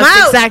 out. I'm That's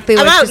out. exactly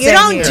I'm what out. she's You saying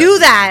don't here. do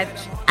that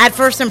at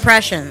first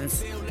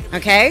impressions.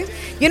 Okay?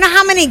 You know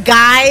how many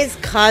guys,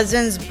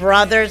 cousins,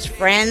 brothers,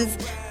 friends,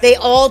 they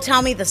all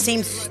tell me the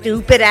same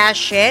stupid ass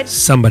shit?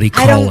 Somebody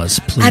I call don't- us,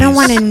 please. I don't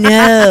want to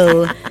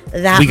know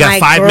that We got my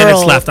 5 girl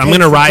minutes left. I'm going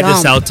to takes a ride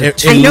this dump. out to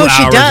 2 I know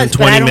she hours does, and but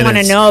 20 I don't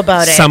minutes. wanna know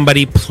about it.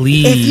 Somebody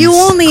please If you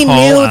only call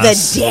knew the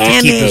us to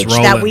keep this damage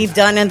rolling. that we've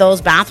done in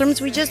those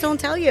bathrooms, we just don't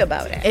tell you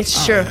about it.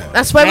 It's true.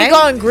 That's why we Right?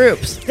 go in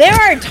groups. There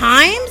are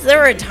times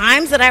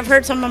that I've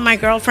heard some of my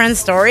girlfriends'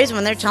 stories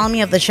when they're telling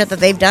me of the shit that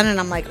they've done, and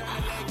I'm like,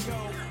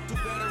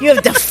 you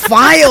have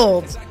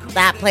defiled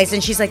that place.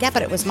 And she's like, yeah,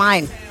 but it was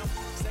mine.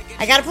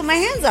 I got to put my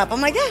hands up.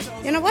 I'm like,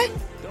 yeah, you know what?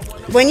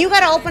 When you got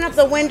to open up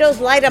the windows,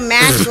 light a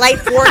match, light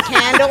 4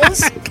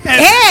 candles,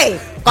 hey,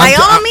 by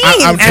all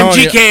means. I'm telling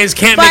you. MGKs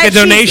can't But make a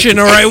donation,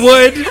 or I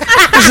would.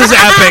 This is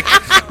epic.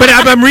 But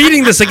I'm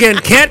reading this again.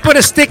 Can't put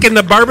a stick in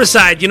the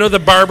barbicide. You know the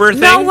barber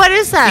thing? No, what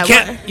is that? You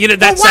can't. You know Well,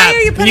 that's why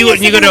are you putting a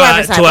stick in the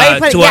barbicide? Why are you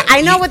putting- yeah,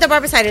 I know what the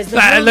barbicide is. The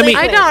blue let me.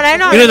 liquid. I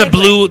know. You know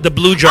the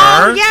blue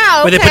jar Oh,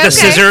 yeah, where they put okay, the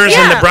scissors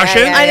and the yeah.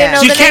 brushing. Yeah, I didn't know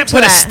So you the can't name to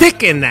put a that.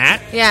 stick in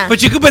that. Yeah.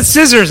 But you can put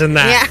scissors in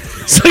that. Yeah.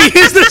 So you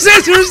use the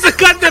scissors to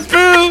cut the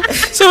poo,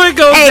 so it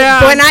goes Hey,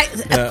 down. when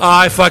Oh,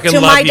 I fucking to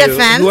love my you.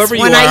 defense, Whoever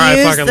you when are, I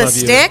use fucking the love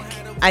stick,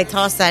 I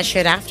toss that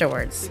shit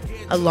afterwards,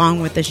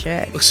 along with the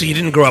shit. you. So you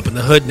didn't grow up in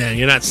the hood, now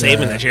you're not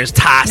saving that shit. It's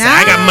toss. No,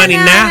 I got money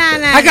no, now.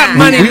 no, I got no.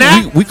 money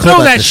now. We call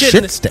Throw that the shit.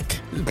 in shit stick.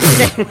 And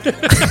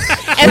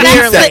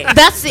Literally.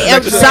 that's the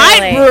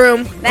outside Literally.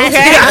 room. That's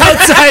Okay? the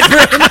outside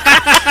room.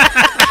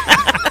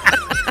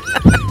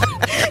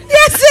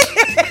 Yes, it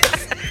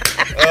is.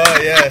 Oh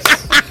yes.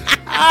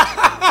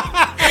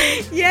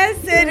 Yes,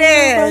 it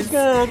is.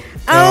 Oh,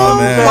 Oh,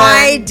 man.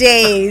 my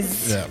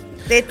days. Yeah.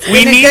 It's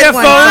We been need good a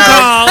one, phone folks.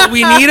 call.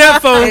 We need a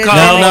phone It is call.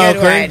 really No, good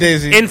according one. to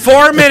Daisy. In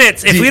 4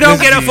 minutes. If we don't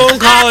get a Deep. phone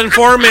call in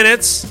 4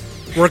 minutes,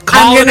 we're I'm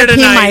calling gonna it a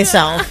pee night.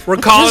 myself. We're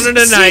calling it a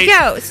Just night. sneak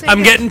out, sneak I'm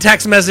out. getting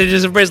text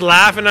messages. Everybody's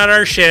laughing at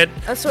our shit.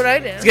 That's what I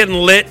did. It's getting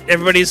lit.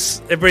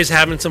 Everybody's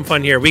having some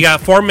fun here. We got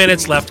 4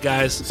 minutes left,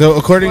 guys. So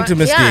according to What?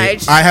 Misty, Yeah, I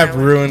just- I have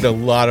ruined a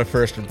lot of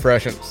first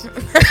impressions.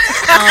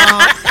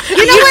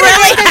 You know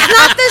what? It's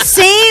not the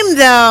same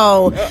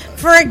though.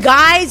 For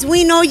guys,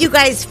 we know you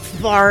guys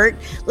fart.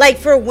 Like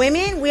for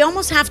women, we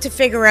almost have to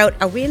figure out: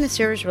 are we in a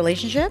serious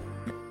relationship?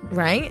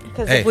 Right?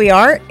 Because Hey. if we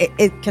are,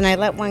 can I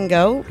let one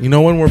go You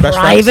know when we're best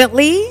friends?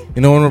 privately?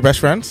 You know when we're best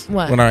friends?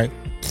 What? When I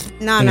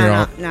No, On no, your no,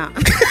 own. no.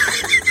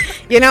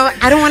 You know,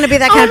 I don't want to be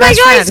that kind Oh of my best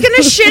god, friend. he's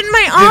gonna shit in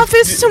my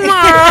office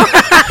tomorrow.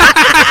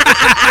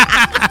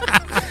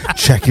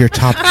 check your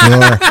top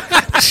drawer.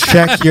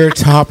 Check your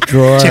top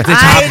drawer. Check the I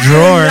top do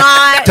drawer.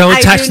 not- Don't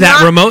I touch do that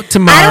not- remote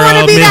tomorrow. I don't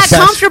want to be that Miss-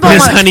 comfortable.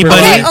 Miss one. Honey for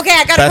Bunny. life. Okay,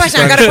 I got a Best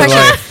question. I got a friends for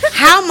question. life.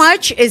 How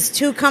much is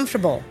too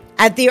comfortable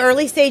at the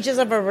early stages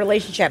of a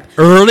relationship?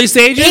 Early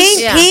stages?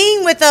 Yeah.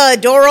 Peeing with the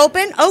door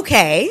open,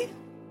 okay.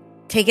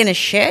 Taking a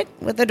shit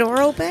with the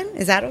door open,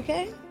 is that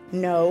okay?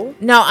 No.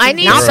 No, I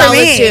need Not for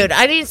me. solitude.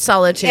 I need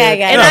solitude. Yeah,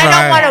 yeah, and yeah. I No, don't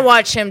I- want to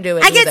watch him do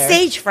it. I get either.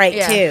 stage fright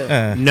Yeah.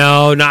 too.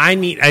 No, I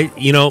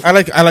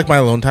I like my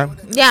alone time.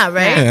 Yeah,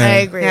 right? Yeah. I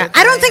agree. Yeah. with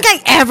I don't that. think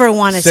I ever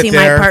want to Sit see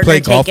there, my partner play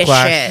take golf a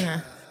clash. shit. Yeah.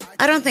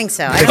 I don't think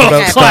so. It's I about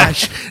think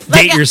Clash.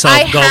 Date yourself.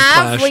 I golf have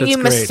clash. when That's you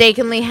great.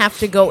 mistakenly have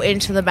to go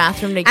into the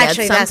bathroom to get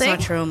Actually, something. that's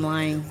not true. I'm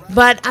lying.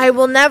 But I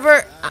will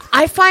never.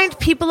 I find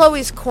people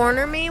always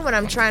corner me when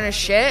I'm trying to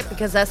shit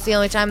because that's the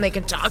only time they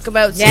can talk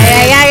about.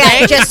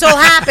 Yeah. It just so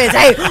happens.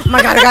 Hey, oh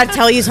my God, I got to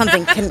tell you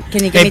something.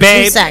 Can you give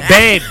me 2 seconds?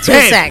 Babe, 2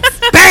 seconds.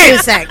 2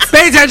 seconds.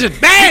 Pay attention,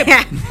 babe.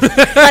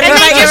 But And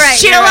they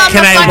just chill on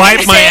Can the I fucking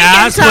wipe my sink and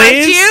ass, talk to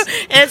please? you,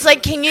 and it's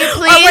like, can you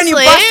please? Oh, when you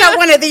bust out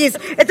one of these,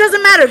 it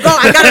doesn't matter. Go.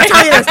 I gotta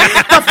tell you this.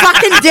 The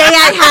fucking day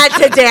I had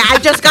today. I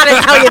just gotta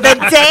tell you the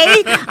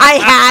day I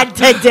had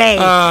today.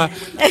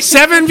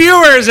 7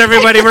 viewers,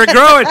 everybody. We're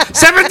growing.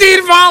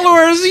 17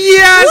 followers.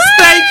 Yes,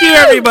 thank you,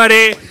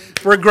 everybody.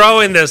 We're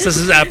growing this. This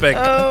is epic.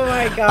 Oh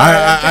my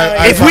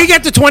God. If we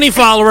get to 20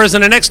 followers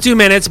in the next 2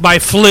 minutes by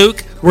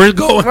fluke, we're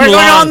going We're going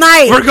long. all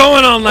night. We're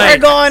going all night.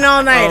 We're going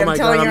all night. Oh I'm my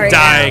telling God, you I'm right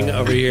dying now.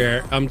 over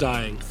here. I'm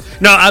dying.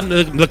 No, I'm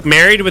look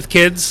married with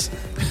kids.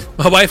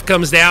 My wife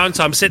comes down,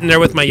 so I'm sitting there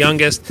with my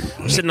youngest.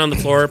 I'm sitting on the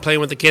floor playing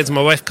with the kids.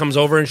 My wife comes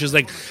over and she's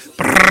like,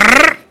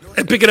 "Brrr,"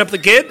 and picking up the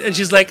kid, and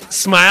she's like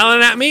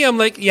smiling at me. I'm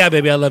like, yeah,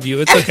 baby, I love you.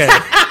 It's okay.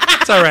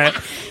 It's all right.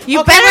 You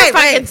Okay, better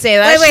fucking say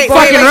that. Wait,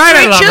 Fucking right,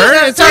 I love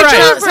her. It's all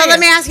right. So let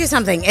me ask you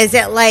something. Is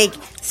it like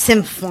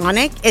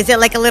symphonic? Is it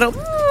like a little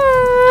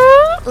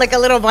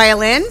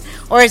violin,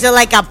 or is it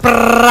like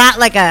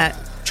like a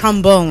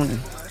trombone?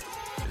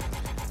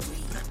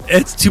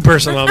 It's too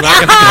personal. I'm not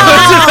going to go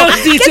into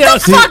those Get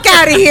details. the fuck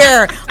out of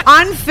here!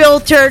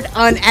 Unfiltered,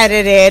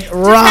 unedited,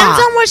 raw. Depends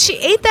on what she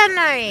ate that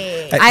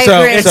night. I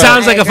So- agree. It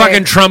sounds like I a agree.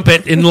 fucking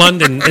trumpet in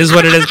London, is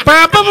what it is.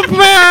 We're bringing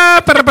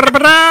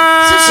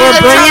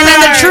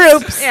in the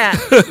troops. Yeah.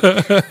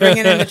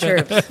 Bringing in the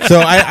troops. So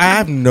I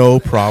have no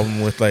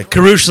problem with like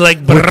Karush like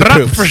with the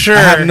brrrr poops. for sure.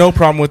 I have no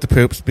problem with the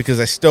poops because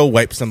I still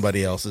wipe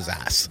somebody else's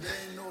ass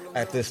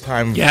at this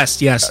time.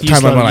 Yes. You time still,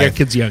 of my your life.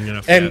 kid's young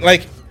enough. And yeah.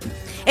 like,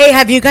 Hey,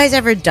 have you guys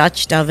ever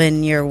Dutch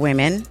oven your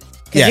women?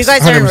 Because yes, you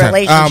guys are in 100%.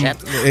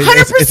 relationships.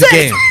 It's a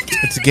game.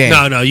 It's a game.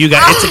 No, you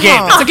got it's a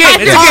game. It's a game.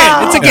 It's a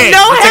game. It's a game.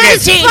 No It's a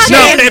game.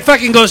 hesitation. No, it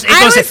fucking goes. It I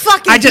goes. would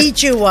fucking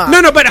beat you up.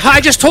 No, but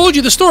I just told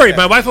you the story.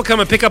 My wife will come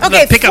and pick up.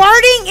 Okay, the pick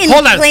farting up. in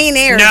Hold on. plain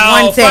air is No,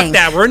 one fuck thing.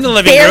 that. We're in the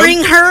living Burying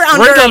room. her under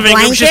We're in the a living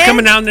room. She's blanket?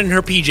 coming down in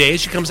her PJs.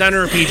 She comes down in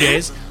her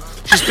PJs.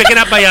 She's picking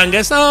up my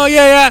youngest. Oh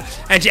yeah.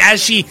 And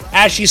as she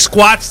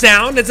squats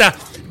down, it's a.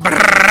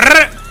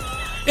 Brrrr.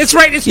 It's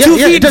right. It's 2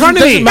 feet it in front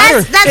of me. doesn't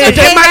matter. That's It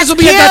okay. might as well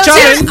be a Dutch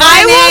oven.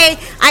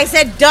 I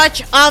said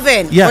Dutch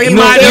oven. Yeah, Or you no,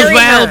 Might as bury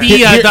well her. be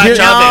Here- a here- Dutch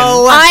here- oven.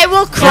 No. I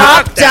will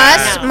crop Fuck that.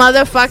 dust,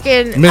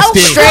 motherfucking Misty.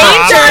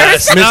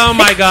 strangers. Oh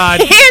my God!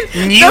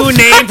 And New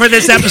name for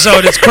this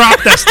episode is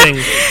crop dusting.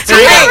 Here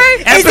we go.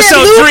 Hey, is it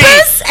Episode 3.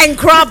 lupus and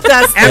crop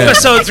dust?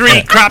 Episode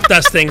 3, crop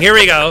dusting. Here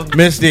we go.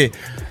 Misty,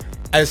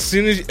 as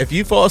soon as if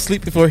you fall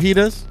asleep before he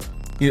does,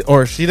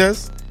 or she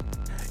does,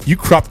 you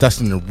crop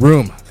dust in the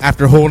room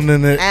after holding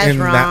in it That's in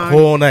wrong. that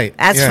whole night.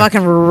 That's Yeah.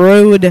 fucking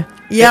rude.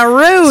 Yeah,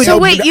 rude. So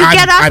wait, you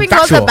get up I'm and go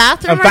to factual. the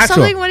bathroom I'm or factual.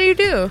 something? What do you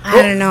do?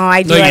 I don't know.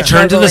 I do. No, you I turn to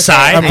struggle the with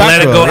side that. and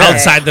let it go Yeah.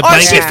 outside the Or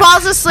she blanket.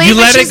 falls asleep You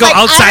and let it she's go like,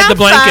 outside I the don't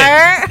blanket.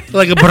 fart.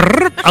 Like a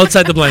brrr,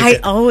 outside the I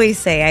blanket. always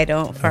say I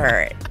don't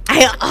fart.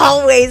 I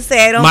always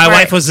say I don't My fart.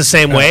 wife was the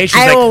same way. She's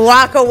I like, will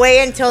walk away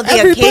until the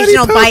Everybody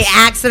occasional poops. by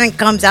accident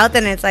comes out,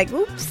 then it's like,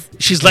 oops.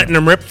 she's letting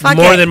them rip Fuck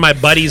more it. than my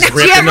buddies you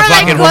rip in the ever, like,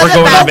 fucking go when to we're the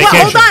going on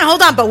bathroom? vacation.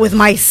 Hold on. But with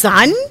my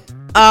son,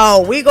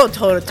 oh, we go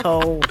toe to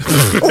toe.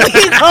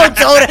 We go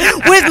toe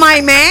to with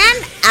my man.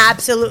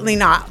 Absolutely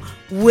not.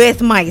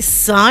 With my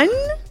son,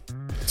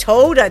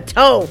 toe to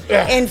toe.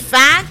 In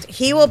fact,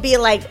 he will be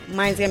like,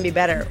 "Mine's gonna be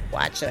better.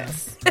 Watch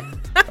this."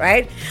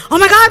 Right? Oh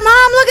my God,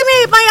 Mom! Look at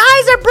me. My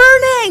eyes are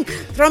burning.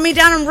 Throw me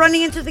down. I'm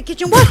running into the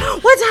kitchen.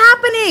 What's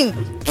happening?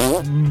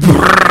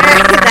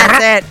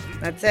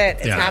 That's it.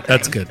 It's Yeah, happening.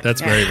 that's good.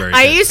 That's very, very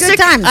I good. used Good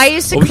to. times. I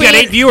used to Well, we got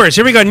clean. 8 viewers.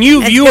 Here we go. New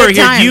It's viewer good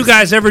here. Do you times.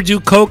 guys ever do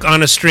coke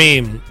on a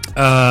stream?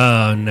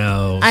 Oh,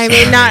 no. I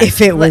mean, not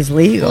If it was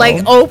legal.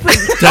 like open.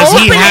 Does he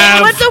opening.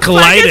 have What the fuck is-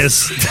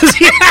 colitis? Does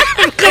he have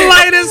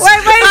colitis?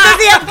 Wait, does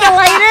he have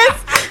colitis?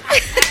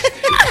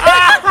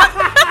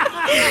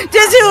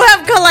 Does who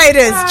have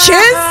colitis?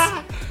 Chiz?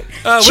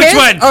 Which Chiz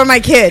one? or my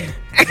kid?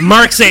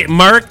 Mark's.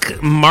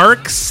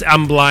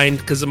 I'm blind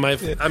because of my.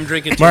 I'm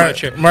drinking too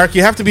much here. Mark,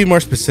 you have to be more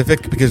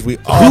specific because we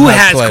all Who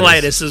have has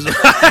colitis? Is-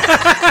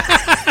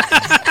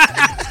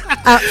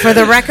 For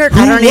the record, Who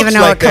I don't even looks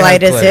know like what they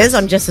have colitis colitis? is.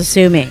 I'm just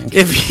assuming.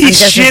 If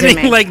he's I'm just shitting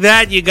assuming. like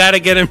that, you got to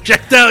get him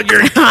checked out.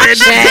 You're Oh, shit.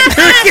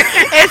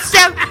 It's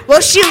well,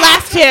 she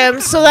left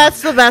him, so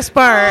that's the best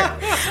part.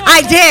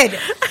 I did.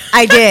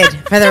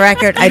 For the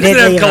record, I He did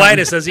doesn't leave have colitis,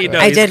 him. does he? No,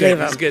 I he's did good. leave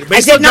him. He's good. But I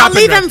he's still did not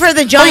dropping leave him drugs. for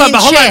the giant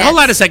Hold shit.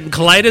 on a second.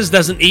 Colitis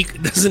doesn't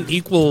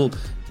equal.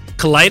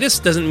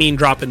 Colitis doesn't mean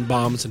dropping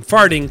bombs and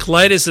farting.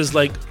 Colitis is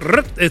like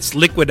it's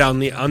liquid on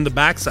the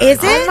backside. Is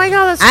it? Oh my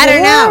God, that's I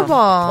don't know.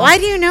 horrible. Why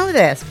do you know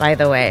this, by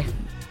the way?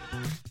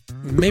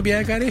 Maybe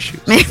I got issues.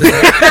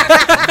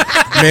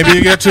 maybe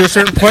you get to a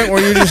certain point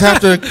where you just have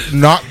to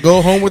not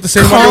go home with the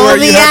same Call underwear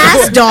the you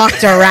have ass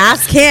doctor.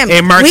 Ask him.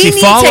 Hey, We Marksy, need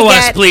follow to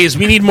us, get- please.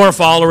 We need more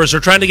followers. We're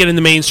trying to get in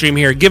the mainstream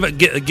here. Give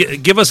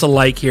us a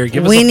like here.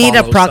 Give us We a need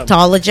a follow, something.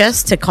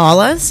 proctologist to call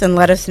us and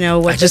let us know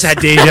what I just this had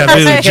deja vu.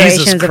 Jesus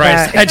situation's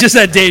Christ. about. I just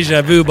had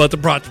deja vu about the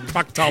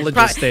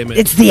proctologist statement.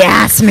 It's the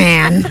ass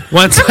man.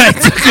 Once I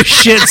took a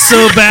shit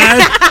so bad.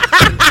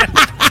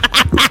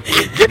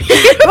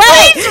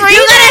 Wait,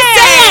 you gotta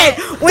say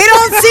it. We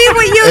don't see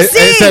what you It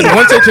see. said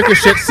once they took a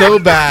shit so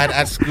bad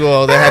at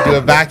school, they had to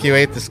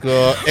evacuate the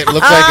school. It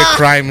looked like a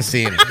crime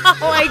scene. Oh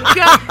my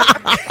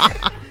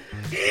god.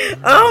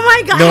 Oh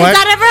my god, You know has what?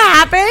 that ever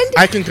happened?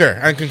 I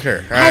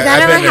concur. Has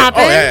that ever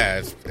happened? Oh, yeah.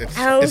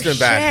 It's been shit.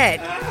 bad.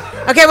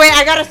 Okay, wait,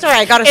 I got a story.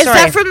 Is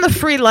that from the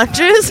free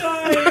lunches?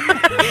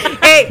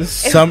 Hey,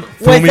 Some was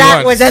foamy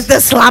that lunch. the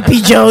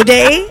Sloppy Joe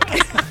day?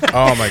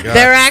 Oh, my God.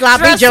 They're extra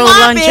Sloppy Joe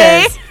sloppy.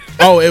 lunches.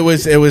 Oh, it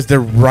was the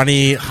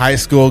runny high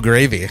school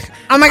gravy.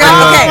 Oh my god.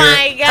 Oh Okay.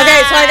 my God.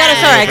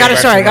 Okay,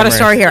 so I got a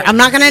story here. I'm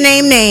not gonna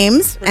name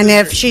names, and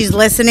if she's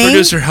listening,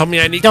 Producer, help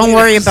me. I need don't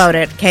worry Kleenex. about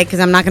it, okay? Because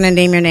I'm not gonna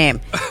name your name.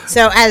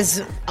 So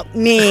as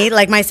me,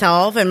 like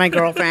myself and my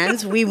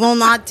girlfriends, we will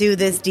not do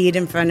this deed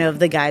in front of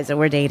the guys that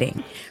we're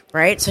dating.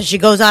 Right? So she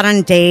goes out on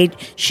a date.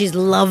 She's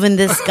loving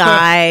this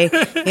guy.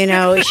 You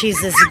know, she's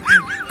this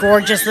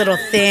gorgeous little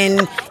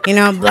thin,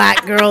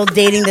 black girl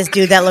dating this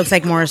dude that looks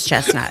like Morris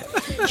Chestnut.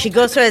 She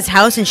goes to his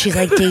house and she's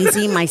like,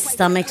 Daisy, my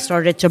stomach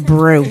started to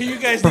brew. You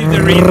guys need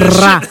to read this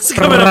shit. It's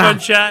coming up on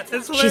chat.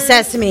 It's She hilarious.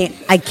 says to me,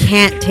 I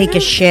can't take a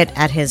shit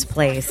at his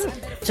place.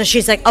 So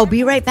she's like, I'll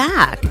be right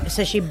back.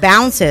 So she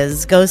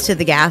bounces, goes to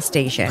the gas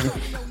station,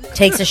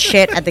 takes a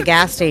shit at the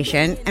gas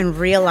station, and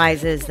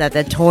realizes that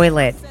the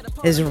toilet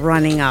is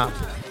running up.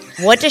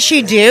 What does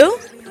she do?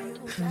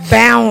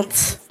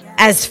 Bounce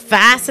as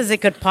fast as it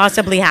could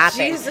possibly happen.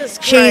 Jesus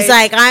Christ. She's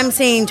like, I'm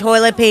seeing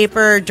toilet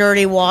paper,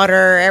 dirty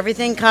water,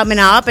 everything coming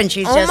up, and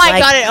she's Oh just my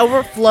like, god, it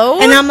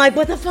overflowed. and I'm like,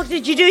 what the fuck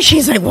did you do?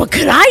 She's like, what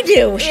could I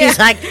do? She's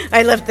like,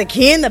 I left the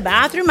key in the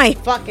bathroom. I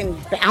fucking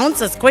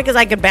bounced as quick as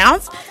I could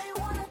bounce.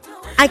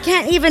 I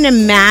can't even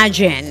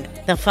imagine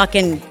the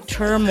fucking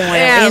turmoil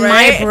in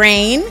right? my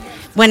brain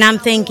when I'm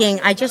thinking,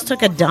 I just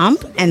took a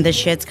dump and the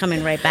shit's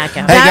coming right back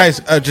out. Hey,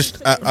 guys,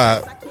 just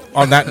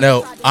on that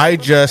note, I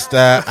just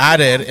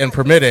added and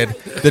permitted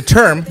the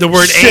term... The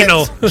word shit,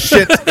 anal.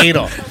 Shit's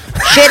anal.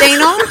 Shit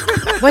anal?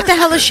 What the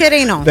hell is shit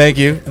anal? Thank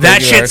you. That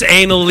Thank you, shit's Art.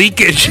 anal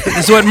leakage,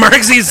 is what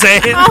Marksy's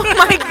saying. oh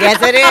my god.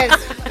 Yes, it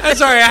is. I'm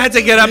sorry, I had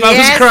to get up. I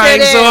Yes, was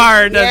crying it so is.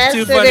 hard. That's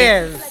Yes, too funny. it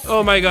is.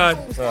 Oh, my God.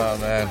 Oh,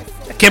 man.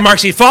 Okay,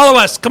 Marksy, follow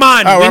us. Come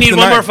on. Oh, we're We up need to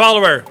one 9. more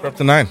follower. We're up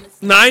to 9.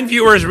 9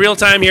 viewers, real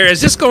time here.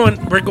 Is this going?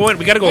 We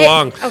got to go Hey,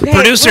 long. okay,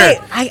 Producer, wait,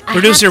 I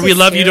producer, have to we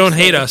love you. Don't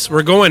hate seriously- us.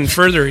 We're going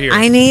further here.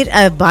 I need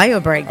a bio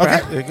break, bro.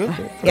 Okay, there you go.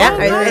 Yeah,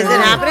 is it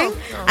happening?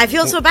 I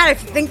feel so bad. I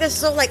think this is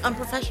so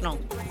unprofessional.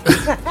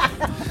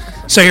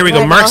 So here we go.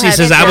 Go Marksy ahead. says,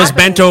 It's I was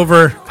happening.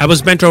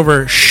 bent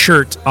over,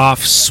 shirt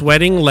off,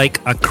 sweating like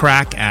a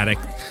crack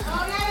addict.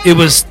 It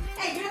was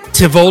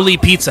Tivoli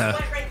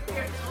pizza.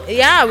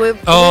 Yeah,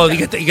 Oh, you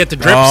get the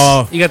drips.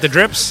 Oh. You got the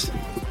drips.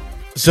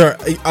 So,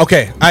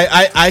 okay,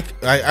 I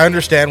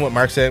understand what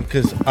Mark's saying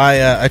because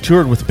I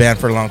toured with the band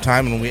for a long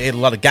time and we ate a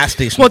lot of gas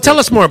stations. Well, tell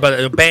us more about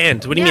a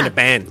band. What do you mean Yeah. a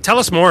band? Tell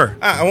us more.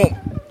 I won't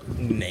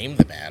name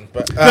the band,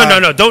 but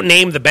No. Don't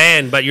name the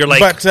band, but you're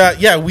like. But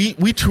yeah, we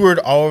toured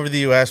all over the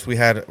U.S. We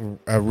had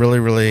a really,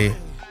 really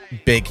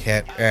big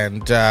hit,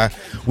 and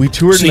we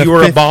toured. so in you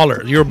were a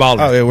baller. You were a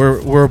baller. Oh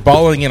yeah, we're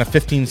balling in a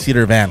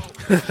 15-seater van.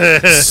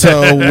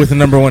 So with the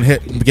number one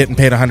hit, getting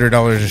paid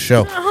 $100 a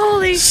show.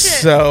 holy shit.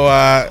 So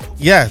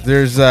yeah,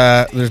 there's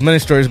many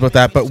stories about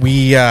that, but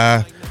we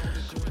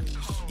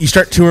you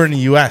start touring the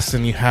U.S.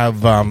 and you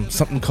have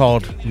something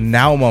called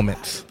now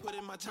moments,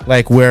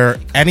 like where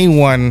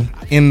anyone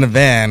in the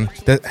van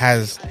that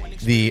has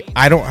the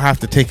I don't have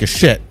to take a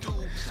shit,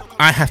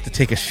 I have to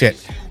take a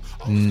shit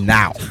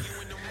now.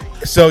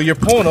 So you're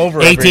pulling over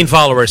 18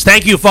 followers.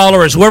 Thank you,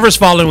 followers. Whoever's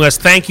following us,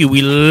 thank you.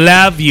 We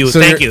love you. So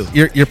Thank you.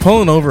 You're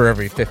pulling over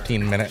every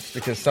 15 minutes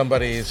because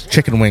somebody's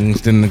chicken wings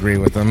didn't agree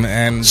with them,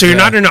 and So you're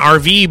not in an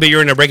RV, but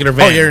you're in a regular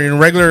van. Oh, you're in a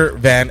regular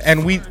van,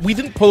 and we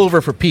didn't pull over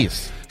for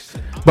peace,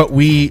 but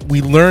we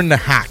learned the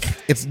hack.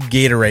 It's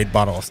Gatorade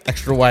bottles,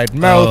 extra wide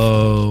mouth,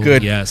 Oh,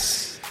 good.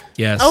 Yes.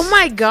 Yes. Oh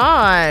my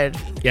god.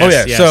 Yes, Oh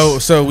yeah,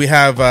 yes. so we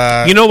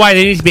have. You know why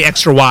they need to be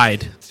extra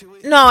wide?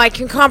 No, I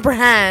can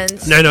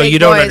comprehend. No, Big you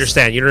don't boys.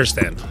 understand. You don't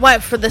understand.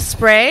 What, for the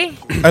spray?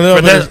 a little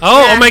For bit the- of-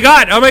 oh my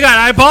god!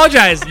 I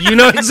apologize. You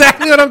know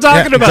exactly what I'm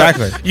talking Yeah, about.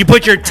 exactly. You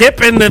put your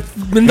tip in the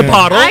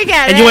bottle, I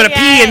get and you it, want to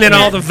yeah, pee, and then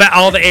yeah.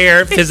 all the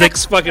air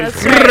physics fucking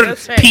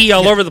That's right. pee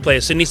all over the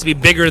place. It needs to be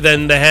bigger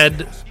than the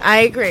head. I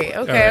agree. Okay.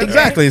 okay.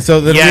 exactly.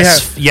 So then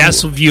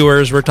Yes,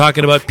 viewers, we're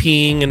talking about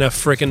peeing in a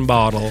freaking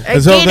bottle.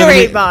 A so then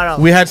Gatorade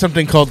bottle. We had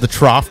something called the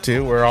trough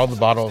too, where all the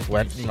bottles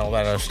went and all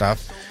that other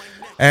stuff,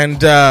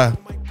 and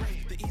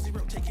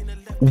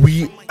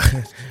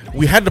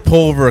we had to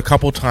pull over a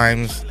couple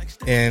times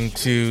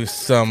into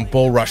some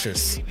bull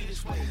rushes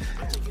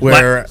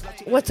where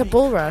What's a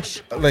bull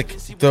rush? Like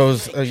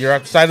those, you're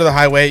at the side of the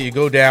highway. You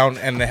go down,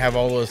 and they have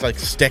all those like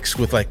sticks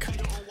with like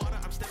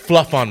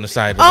fluff on the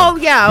side. Oh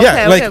yeah,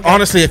 okay, like okay.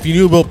 honestly, if you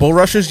knew about bull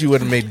rushes, you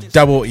would have made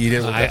double what you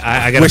did.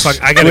 I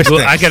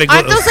gotta go.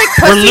 Aren't those like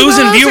We're pussy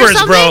losing willows or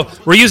viewers, bro. something?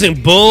 We're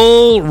using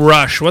bull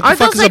rush. What the Aren't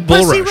fuck those is like a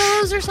bull pussy rush?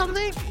 willows or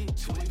something?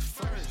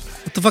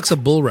 What the fuck's a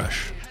bull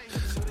rush?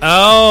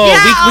 Oh,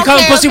 Yeah, we call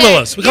them okay, pussy okay.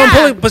 willows. We call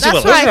Yeah, them pussy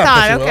that's willows. what I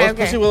thought. Pussy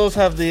Okay, willows.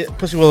 okay.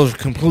 Pussy willows are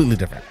completely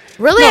different.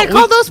 Really? I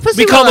call those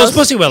pussy We willows. call those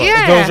pussy willows.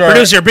 Yeah. Those are-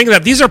 Producer, bring it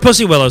up. These are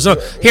pussy willows. So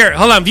here,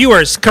 hold on,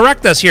 viewers,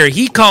 correct us here.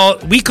 We call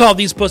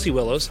these pussy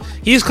willows.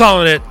 He's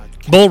calling it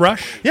bull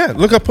rush. Yeah,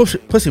 look up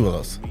pussy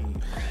willows.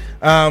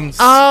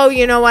 Oh,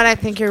 you know what? I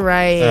think you're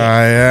right.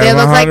 They They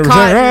look like 100%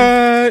 cotton.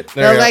 Right.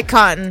 They look like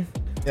cotton.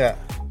 Yeah.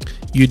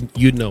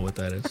 You'd know what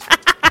that is.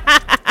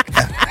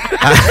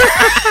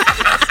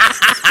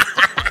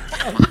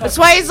 That's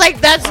why he's like,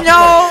 that's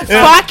no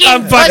fucking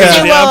I'm fucking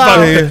pussy with you. I'm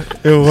willow.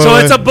 fucking- So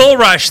it's a bull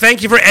rush.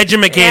 Thank you for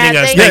educating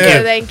us. thank Thank you.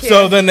 you. Thank you.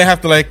 So then they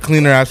have to like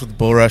clean their ass with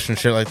bull rush and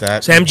shit like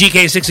that. So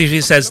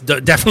MGK63 says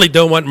definitely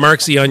don't want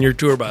Marksy on your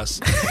tour bus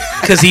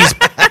because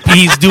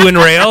he's doing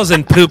rails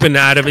and pooping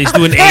out of it. He's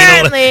doing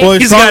Apparently. anal. Well,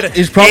 he's got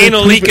probably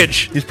anal pooping-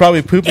 leakage. He's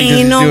probably pooping because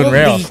he's Anal doing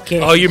rails.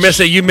 leakage. Oh, you missed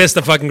it. You missed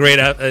the fucking great.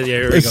 Yeah,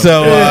 here we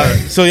go.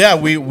 So yeah,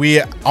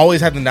 we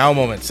always had the now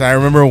moments. I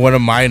remember one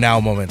of my now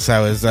moments. I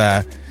was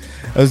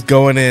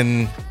going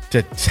in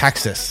to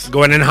Texas.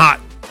 Going in hot.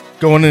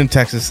 Going in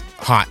Texas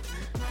hot.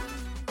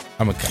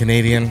 I'm a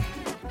Canadian.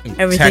 in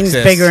Everything's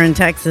Texas. bigger in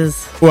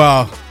Texas.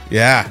 Well,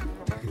 yeah.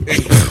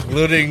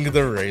 Including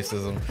the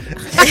racism.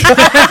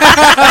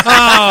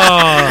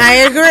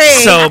 I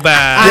agree. So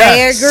bad. I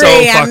Yeah. agree. So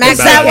I'm fucking Mexican. Is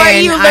that why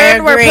you I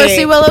learned where agree.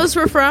 pussy willows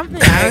were from?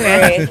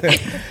 Okay.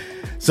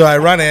 So I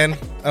run in,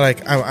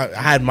 like I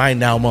had my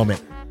now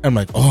moment. I'm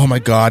like, oh my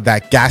god,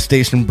 that gas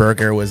station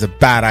burger was a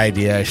bad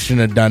idea. I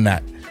shouldn't have done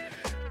that.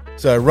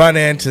 So I run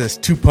into this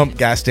 2-pump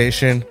gas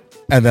station,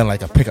 and then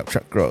like a pickup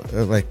truck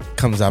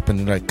comes up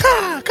and like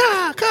ka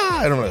ka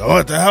ka, and I'm like,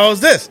 what the hell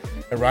is this?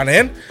 I run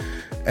in,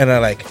 and I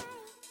like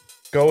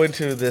go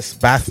into this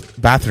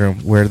bathroom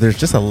where there's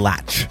just a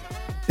latch.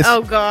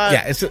 Oh god.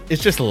 Yeah, it's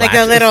just a Like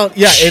latch. a little-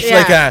 It's yeah.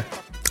 like a,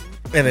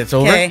 and it's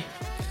over. Okay.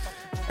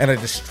 And I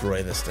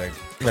destroy this thing.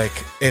 Like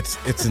it's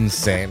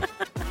insane.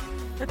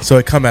 So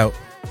I come out,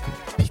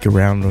 peek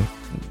around the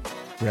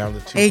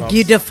two Hey, pumps.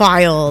 you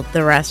defiled the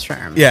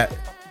restroom. Yeah.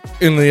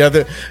 And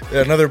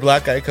another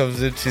black guy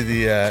comes into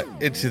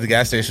the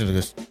gas station and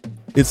goes,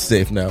 "It's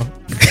safe now."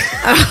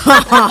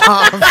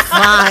 Fuck.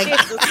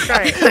 Jesus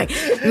Christ.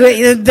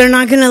 They're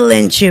not gonna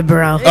lynch you,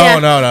 bro. Oh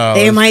no!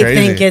 They it's might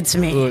crazy. think it's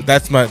me. Ooh,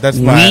 that's my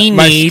We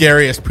my need-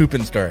 scariest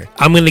pooping story.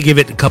 I'm going to give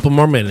it a couple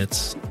more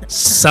minutes.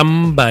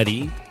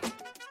 Somebody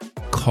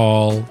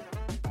call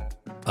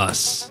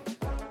us.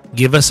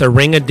 Give us a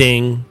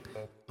ring-a-ding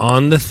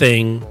on the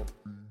thing.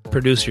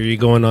 Producer, you're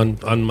going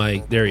on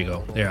my... There you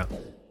go. Yeah.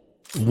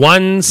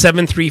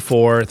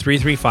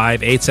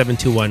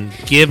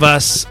 1-734-335-8721. Give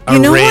us a You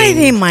know ring. why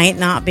they might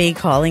not be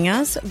calling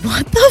us?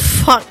 What the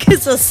fuck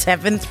is a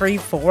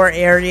 734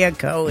 area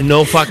code?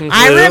 No fucking clue.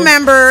 I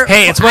remember.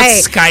 Hey, it's what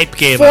Skype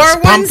gave us.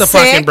 Pump the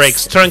fucking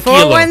brakes.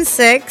 Tranquilo.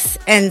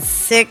 416 and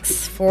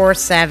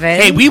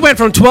 647. Hey, we went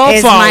from 12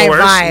 is my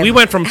followers. vibe. We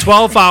went from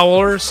 12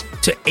 followers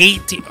to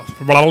 18.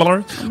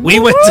 We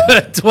went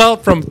to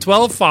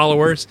 12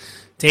 followers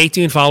to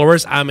 18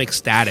 followers. I'm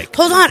ecstatic.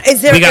 Hold on.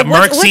 Is there? We got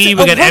Mark C.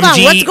 We got hold on,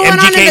 MG. what's going on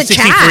in the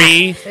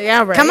MGK63. chat?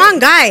 Yeah, right. Come on,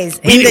 guys.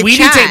 In the We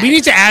chat.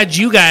 need to add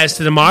you guys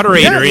to the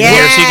moderator in here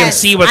so you can Yes.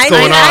 see what's I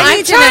going need- on. I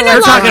need to know trying what's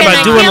We're talking going about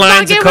on. doing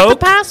lines of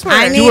coke.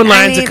 I need- Doing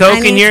lines of coke I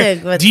in need here.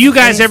 to- Do you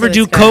guys I need ever to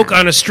do go. coke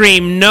on a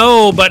stream?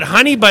 No, but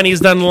Honey Bunny's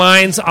done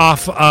lines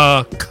off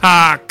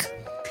cock.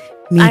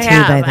 Me I too,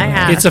 have, by the I way.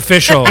 have. It's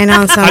official. And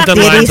on some I've done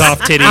titties, lines off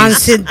titties. on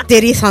some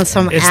titties, on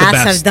some It's the ass.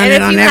 best. I've done And it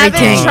if on you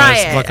everything. haven't, try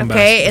It's it. fucking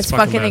Okay, best. it's It's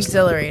fucking fucking best.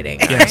 exhilarating.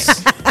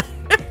 Yes. 100%.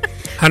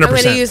 I'm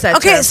going to use that.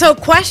 Okay, term. so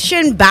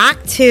question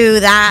back to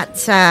that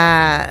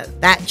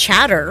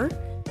chatter.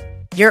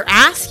 You're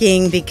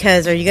asking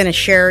because are you going to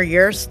share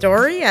your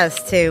story as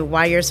to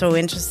why you're so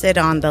interested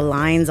on the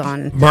lines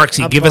on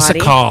Marksy, give us a body?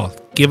 call.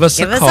 Give us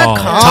a Give us a call.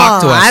 call.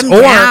 Talk to us. I'm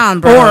down,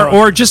 bro.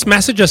 or just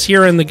message us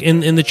here in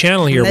the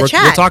channel here. In the We'll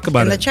chat. talk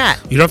about In it. the chat.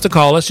 You don't have to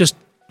call us. Just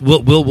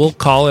we'll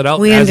call it out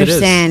We as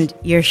understand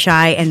you're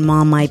shy and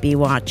mom might be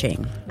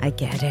watching. I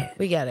get it.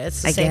 we get it.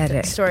 It's the I same get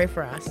it. story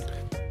for us. it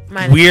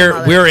Minus is. the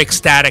mother. We're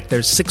ecstatic.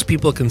 There's 6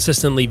 people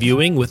consistently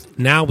viewing. With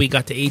now we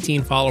got to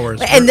 18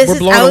 followers. And we're this is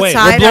blown away. We're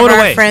outside blown of our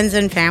away. friends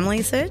and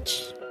family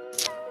sitch?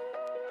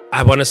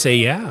 I want to say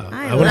yeah.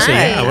 I want to say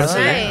yeah. I want to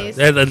say Nice.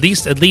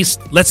 yeah. At least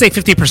let's say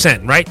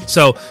 50%, right?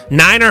 So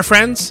 9 are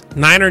friends,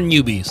 9 are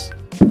newbies.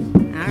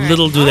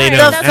 Little do they All know.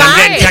 right, And that's I'm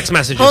getting right. text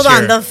messages Hold on,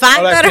 here. the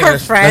fact that our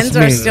friends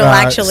are still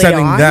actually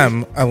sending on.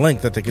 them a link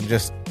that they can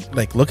just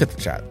like look at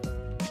the chat.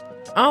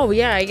 Oh,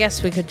 yeah, I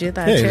guess we could do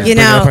that Yeah, too. yeah. You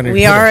Put it up know, on your we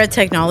Twitter. are a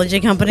technology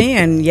company,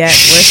 and yet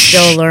we're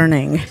still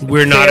learning.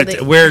 We're not.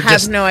 Clearly We're have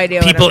just no idea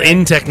what people I'm doing.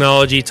 in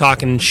technology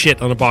talking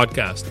shit on a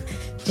podcast.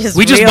 Just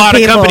We just real bought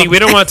people. a company. We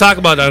don't want to talk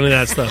about any of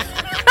that stuff.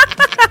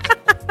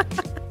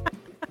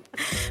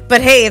 But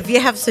hey, if you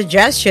have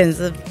suggestions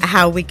of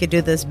how we could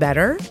do this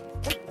better,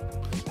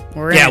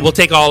 we'll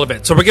take all of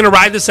it. So we're gonna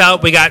ride this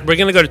out. We're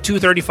gonna go to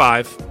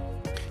 2:35.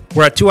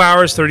 We're at 2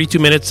 hours, 32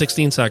 minutes,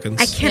 16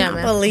 seconds. I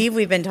cannot believe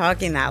we've been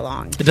talking that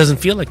long. It doesn't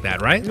feel like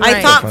that, right?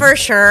 I thought for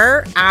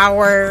sure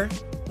hour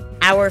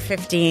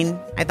 15.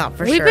 I thought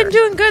for sure. We've been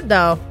doing good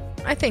though.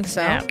 I think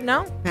so. Yeah.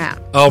 No? Yeah.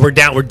 Oh, we're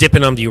down. We're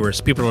dipping on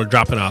viewers. People are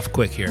dropping off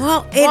quick here.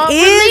 Well, it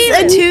is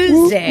a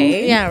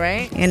Tuesday. Yeah,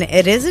 right? And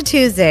it is a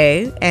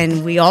Tuesday,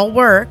 and we all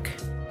work.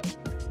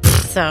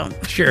 So.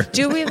 Sure.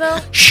 Do we, though?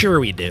 Sure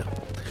we do.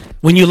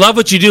 When you love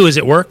what you do, is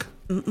it work?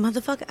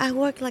 Motherfucker, I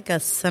work like a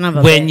son of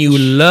a When bitch. you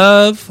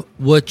love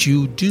what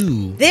you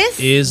do, This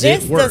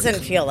it work?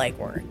 doesn't feel like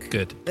work.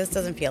 Good. This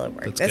doesn't feel like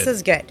work. That's this good.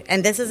 is good.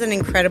 And this is an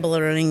incredible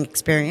learning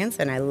experience,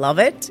 and I love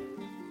it.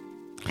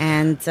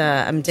 And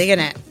I'm digging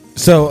it.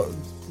 So,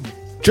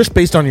 just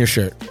based on your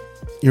shirt,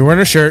 you're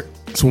wearing a shirt.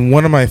 It's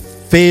one of my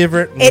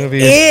favorite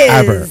movies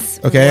ever.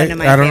 Okay, one of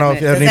my I don't know if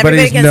favorites.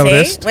 anybody's Does everybody can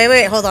noticed. see?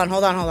 Wait, hold on.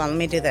 Let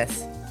me do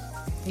this.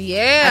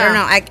 Yeah. I don't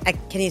know. I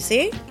can you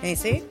see? Can you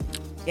see?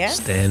 Yes.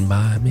 Stand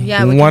by me.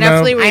 Yeah, we One can of-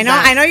 definitely read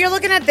that. I know you're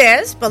looking at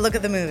this, but look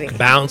at the movie.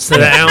 Bounce to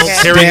the ounce.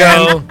 Okay. Here we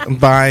go. Stand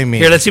by me.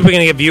 Here, let's see if we're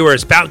gonna get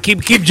viewers.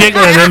 Keep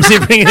jiggling them. See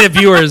if we can get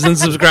viewers and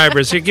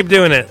subscribers. Here, keep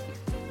doing it.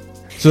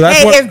 So that's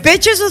Hey, what. if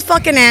bitches with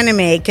fucking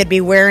anime could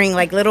be wearing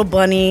like little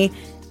bunny,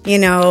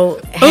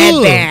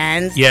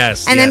 headbands,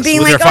 Yes, and then yes, being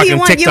with like, their "Oh, you fucking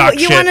want TikTok you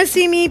shit. want to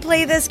see me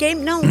play this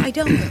game?" No, I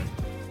don't.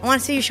 I want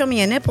to see you show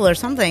me a nipple or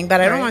something, but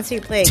I don't want to see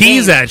you play a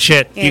Tease game. that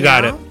shit. You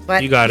got it.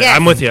 But You got it. yes,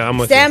 I'm with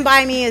you. Stand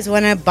By Me is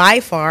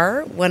by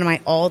far one of my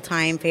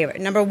all-time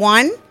favorite. Number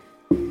one,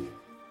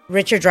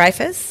 Richard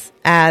Dreyfuss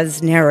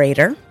as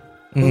narrator.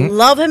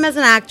 Love him as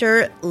an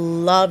actor.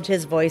 Loved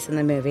his voice in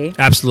the movie.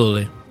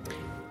 Absolutely.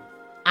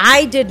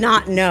 I did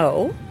not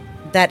know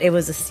that it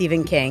was a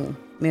Stephen King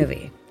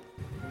movie.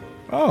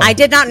 Oh. I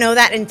did not know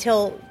that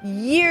until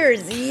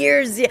years.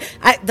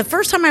 The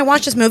first time I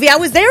watched this movie, I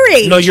was their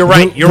age. No, you're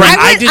right. You're right.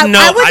 I didn't know.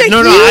 I was a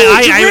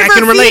I huge can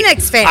River relate.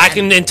 Phoenix fan. I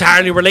can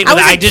entirely relate I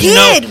with was that. a I didn't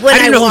kid know. when I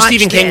didn't know who watched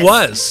Stephen King this.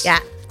 was. Yeah.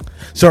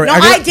 Sorry, No,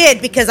 I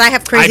did because I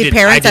have crazy didn't.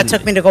 parents that didn't.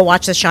 took me to go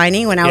watch The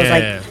Shining when I was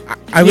Yeah.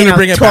 I'm going to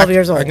bring it 12 back.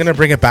 years old. I'm going to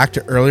bring it back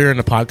to earlier in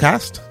the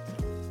podcast.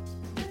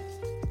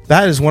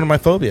 That is one of my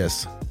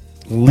phobias.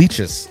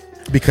 Leeches.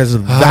 Because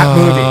of that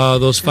movie. Oh,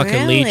 those fucking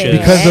Really? leeches.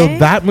 Because of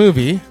that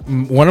movie,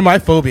 one of my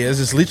phobias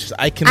is leeches.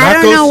 I cannot I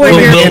don't go know where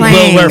slow you're in-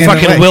 playing. Where in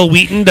fucking LA. Will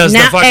Wheaton does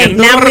now, the fucking.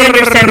 now we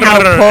understand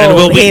how and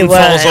Will cold he Wheaton was.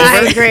 falls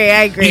over.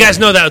 I agree. You guys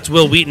know that it's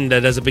Will Wheaton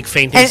that does a big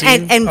fainting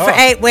scene. And for, Oh,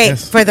 hey, wait,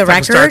 yes. for the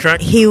From Star record,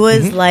 Trek? he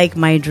was like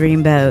my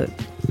dreamboat.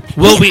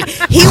 Will Wheaton.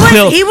 He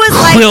was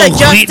like Will the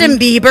Justin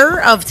Wheaton.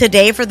 Bieber of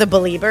today for the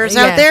Beliebers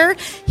out Yeah. there.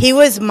 He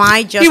was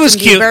my Justin was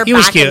cute. Bieber He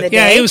was back in cute. the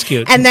Yeah, day. he was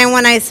cute. And then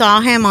when I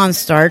saw him on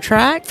Star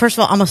Trek, first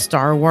of all, I'm a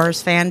Star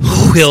Wars fan.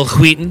 Will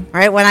Wheaton.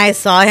 Right? When I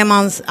saw him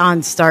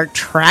on Star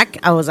Trek,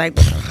 I was like,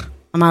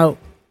 I'm out.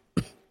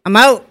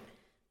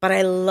 But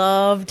I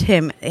loved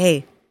him.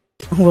 Hey,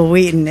 Will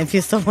Wheaton, if you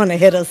still want to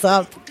hit us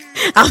up,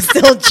 I'll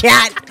still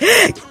chat.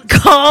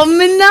 Call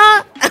me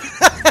now.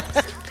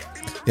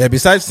 Yeah,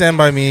 besides Stand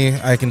By Me,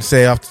 I can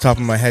say off the top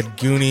of my head,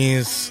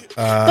 Goonies.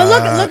 But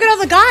look at all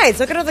the guys.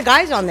 Look at all the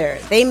guys on there.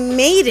 They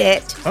made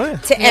it to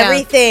Yeah.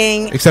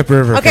 everything. Except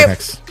River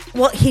Phoenix.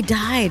 Well, he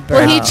died, bro.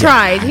 Well, he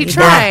tried. He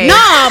tried.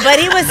 No, but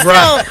he was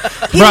still.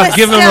 Bruh,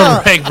 give him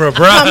a break, bro.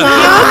 Bruh.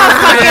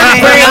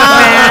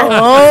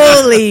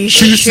 Holy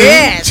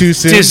shit! Too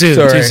soon. Too soon.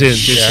 Sorry. Too soon. Too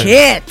soon.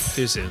 Shit!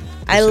 Too soon.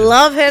 I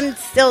love him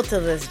still to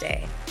this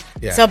day.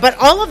 Yeah. So, but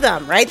all of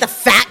them, right? The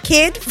fat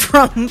kid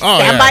from Stand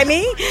yeah. By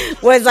Me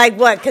was like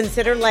what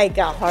considered like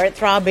a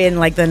heartthrob in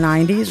like the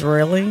 90s.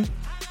 Really?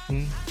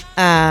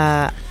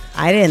 I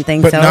didn't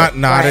think But so. not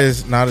Right.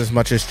 as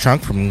much as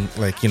Chunk from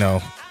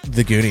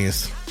the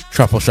Goonies.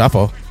 Truffle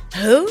Shuffle.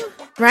 Who?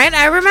 Right?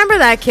 I remember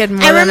that kid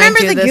more I than remember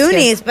I do the this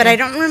Goonies, kid. but I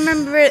don't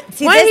remember it.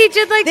 See, Why he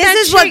did like this that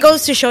is what shit-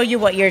 goes to show you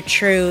what your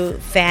true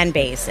fan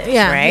base is,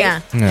 Yeah,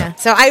 right? yeah.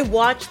 So I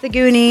watched the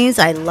Goonies.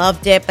 I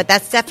loved it, but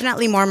that's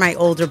definitely more my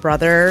older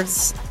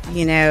brothers.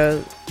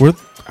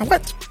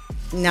 What?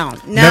 No.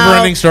 Never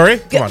Ending Story?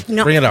 Come on,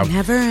 No, bring it on.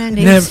 Never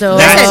ending Never- story.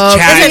 That's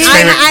Chad's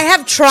favorite- I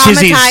have traumatized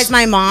Chizzy's-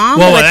 my mom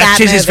Whoa, with that's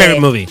that Chizzy's favorite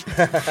movie.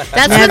 That's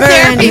what Never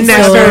therapy ending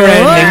for.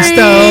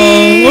 story.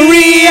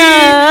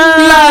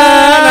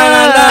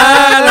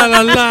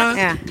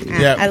 Yeah,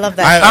 Yeah. I love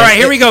that. All right,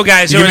 here we go,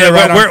 guys. Give me a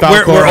ride on We're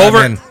Falcor, over.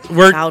 and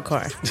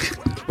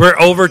We're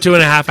over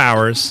 2.5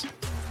 hours.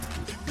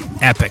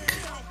 Epic.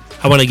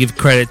 I want to give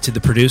credit to the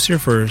producer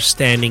for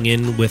standing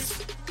in with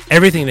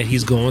everything that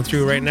he's going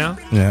through right now.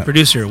 Yeah.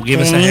 Producer, give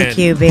us a hand. Thank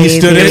you, baby. He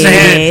stood in Give us a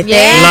hand.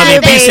 Yeah, Love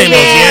you. baby. Peace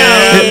symbols.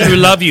 Yeah. We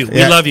love you.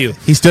 We love you.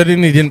 He stood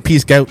in, he didn't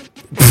peace out.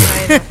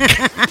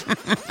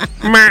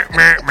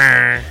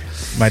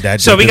 My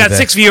dad. So we got did that.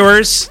 6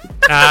 viewers.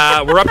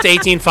 We're up to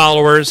 18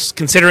 followers.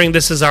 Considering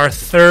this is our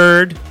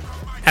third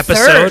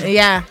episode.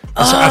 Yeah.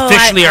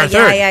 Officially our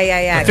third.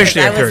 Yeah.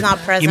 Officially 'cause our I was third. not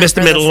present You missed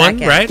the for middle one,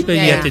 second. right? But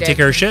Yeah, you have you to did. take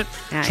our shit.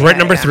 Yeah, So we're at yeah,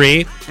 number yeah.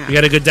 3. We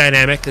got a good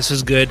dynamic. This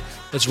is good.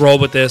 Let's roll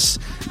with this.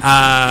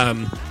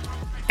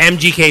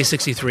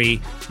 MGK63,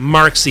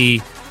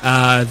 Marksy,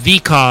 The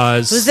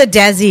Cause. Who's the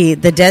Desi?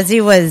 The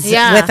Desi was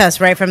with us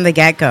right from the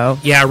get-go.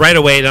 Yeah, right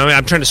away.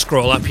 I'm trying to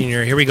scroll up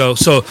here. Here we go.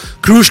 So,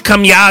 Krush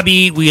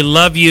Kamyabi, we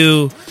love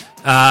you.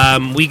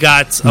 We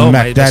got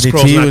Mac Daddy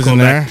T was in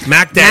there.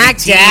 Mac Daddy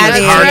T,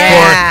 Daddy, hardcore.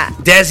 yeah.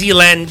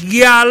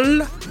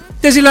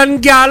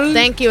 Desiland Gal.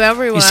 Thank you,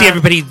 everyone. You see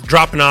everybody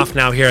dropping off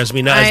now here as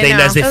we know I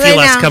know. as they Oh, feel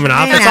I us know. coming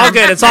off. I It's know. all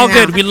good. It's all I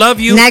good. know. We love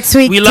you. Next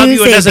week, we love you.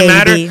 It Tuesday, doesn't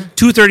matter. baby.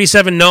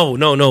 237.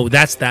 No.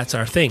 That's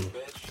our thing.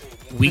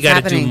 We got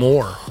to do happening?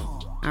 more.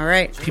 All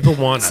right. People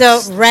want So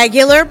us.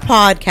 regular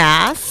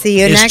podcast. See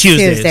you It's next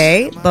Tuesdays.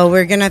 Tuesday. But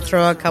we're gonna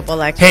throw a couple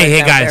extras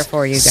Hey out there guys.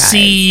 for you guys.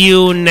 See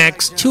you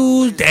next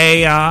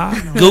Tuesday.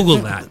 Google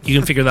that. You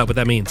can figure out what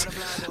that means.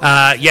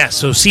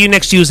 So see you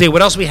next Tuesday.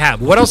 What else we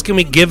have? What else can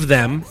we give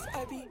them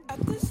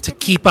to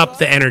keep up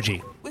the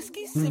energy?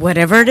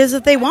 Whatever it is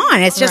that they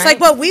want. It's just Right.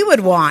 like what we would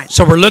want.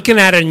 So we're looking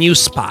at a new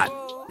spot.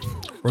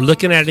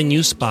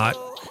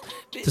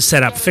 To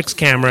set up fixed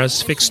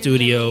cameras, fixed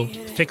studio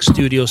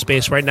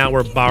space. Right now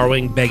we're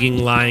borrowing,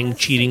 begging, lying,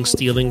 cheating,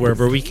 stealing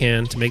wherever we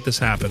can to make this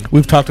happen.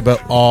 We've talked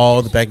about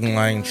all the begging,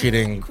 lying,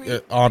 cheating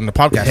on the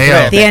podcast. Hey,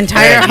 today. The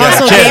entire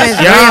hustle Cheers. game is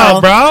Yeah, real,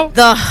 bro.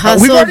 The We've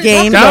hustle already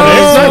game talked about it.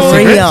 It's not a is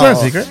secret. It's not a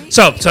real. secret.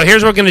 So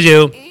here's what we're gonna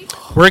do.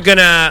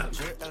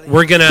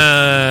 We're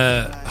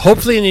gonna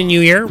hopefully in the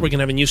new year we're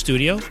gonna have a new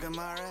studio.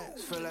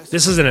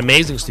 This is an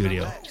amazing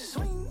studio,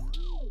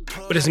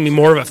 but it's gonna be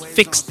more of a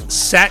fixed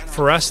set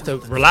for us to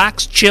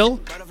relax, chill,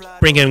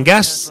 bring in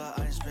guests.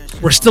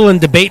 We're still in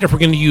debate if we're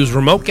gonna use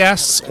remote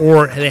guests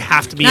or they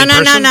have to be in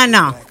person.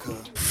 No.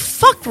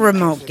 Fuck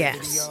remote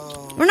guests.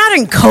 We're not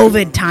in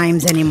COVID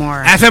times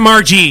anymore.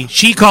 FMRG.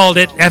 She called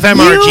it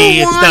FMRG.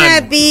 You It's want to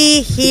done.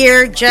 be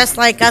here just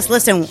like us.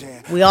 Listen,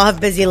 we all have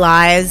busy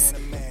lives.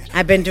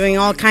 I've been doing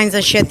all kinds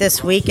of shit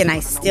this week, and I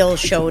still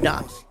showed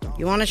up.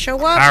 You want to show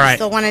up? All right.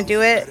 Still want to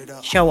do it?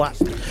 Show up.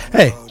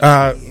 Hey,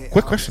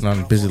 quick question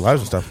on busy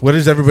lives and stuff. What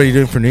is everybody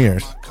doing for New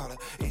Year's?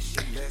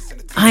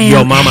 I Yo,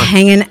 am mama.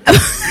 hanging.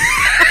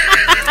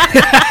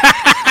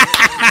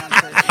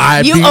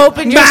 You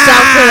opened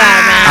yourself for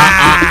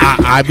that,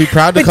 man. I'd be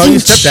proud to call you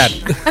stepdad.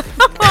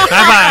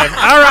 High five.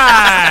 All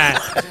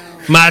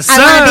right. My son.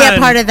 I want to be a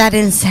part of that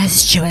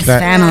incestuous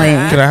family.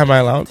 Can I have my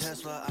allowance?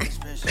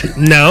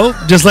 No,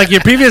 just like your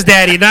previous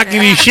daddy, not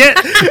give you shit.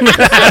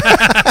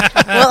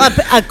 Well,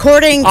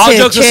 according All to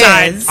jokes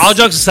aside, Jizz, all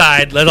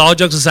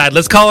jokes aside,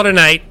 let's call it a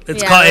night.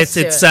 Let's Yeah, call let's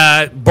do it's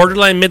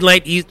borderline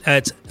midnight.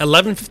 It's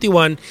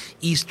 11:51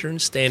 Eastern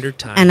Standard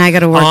Time, And I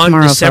gotta work on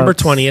tomorrow, December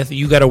folks. 20th.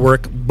 You got to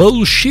work.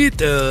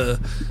 Bullshit.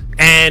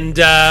 And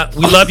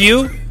we love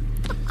you,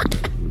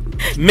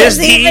 Miss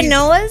does he D. even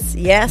know us?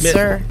 Yes,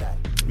 sir.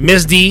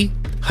 Miss D,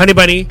 Honey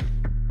Bunny,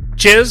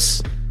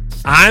 Jizz.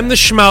 I'm the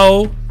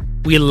Schmo.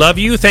 We love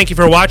you. Thank you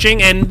for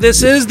watching. And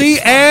this is the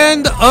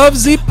end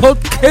of the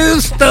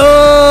podcast.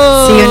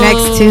 See you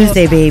next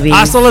Tuesday, baby.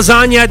 Hasta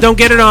lasagna. Don't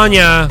get it on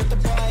ya.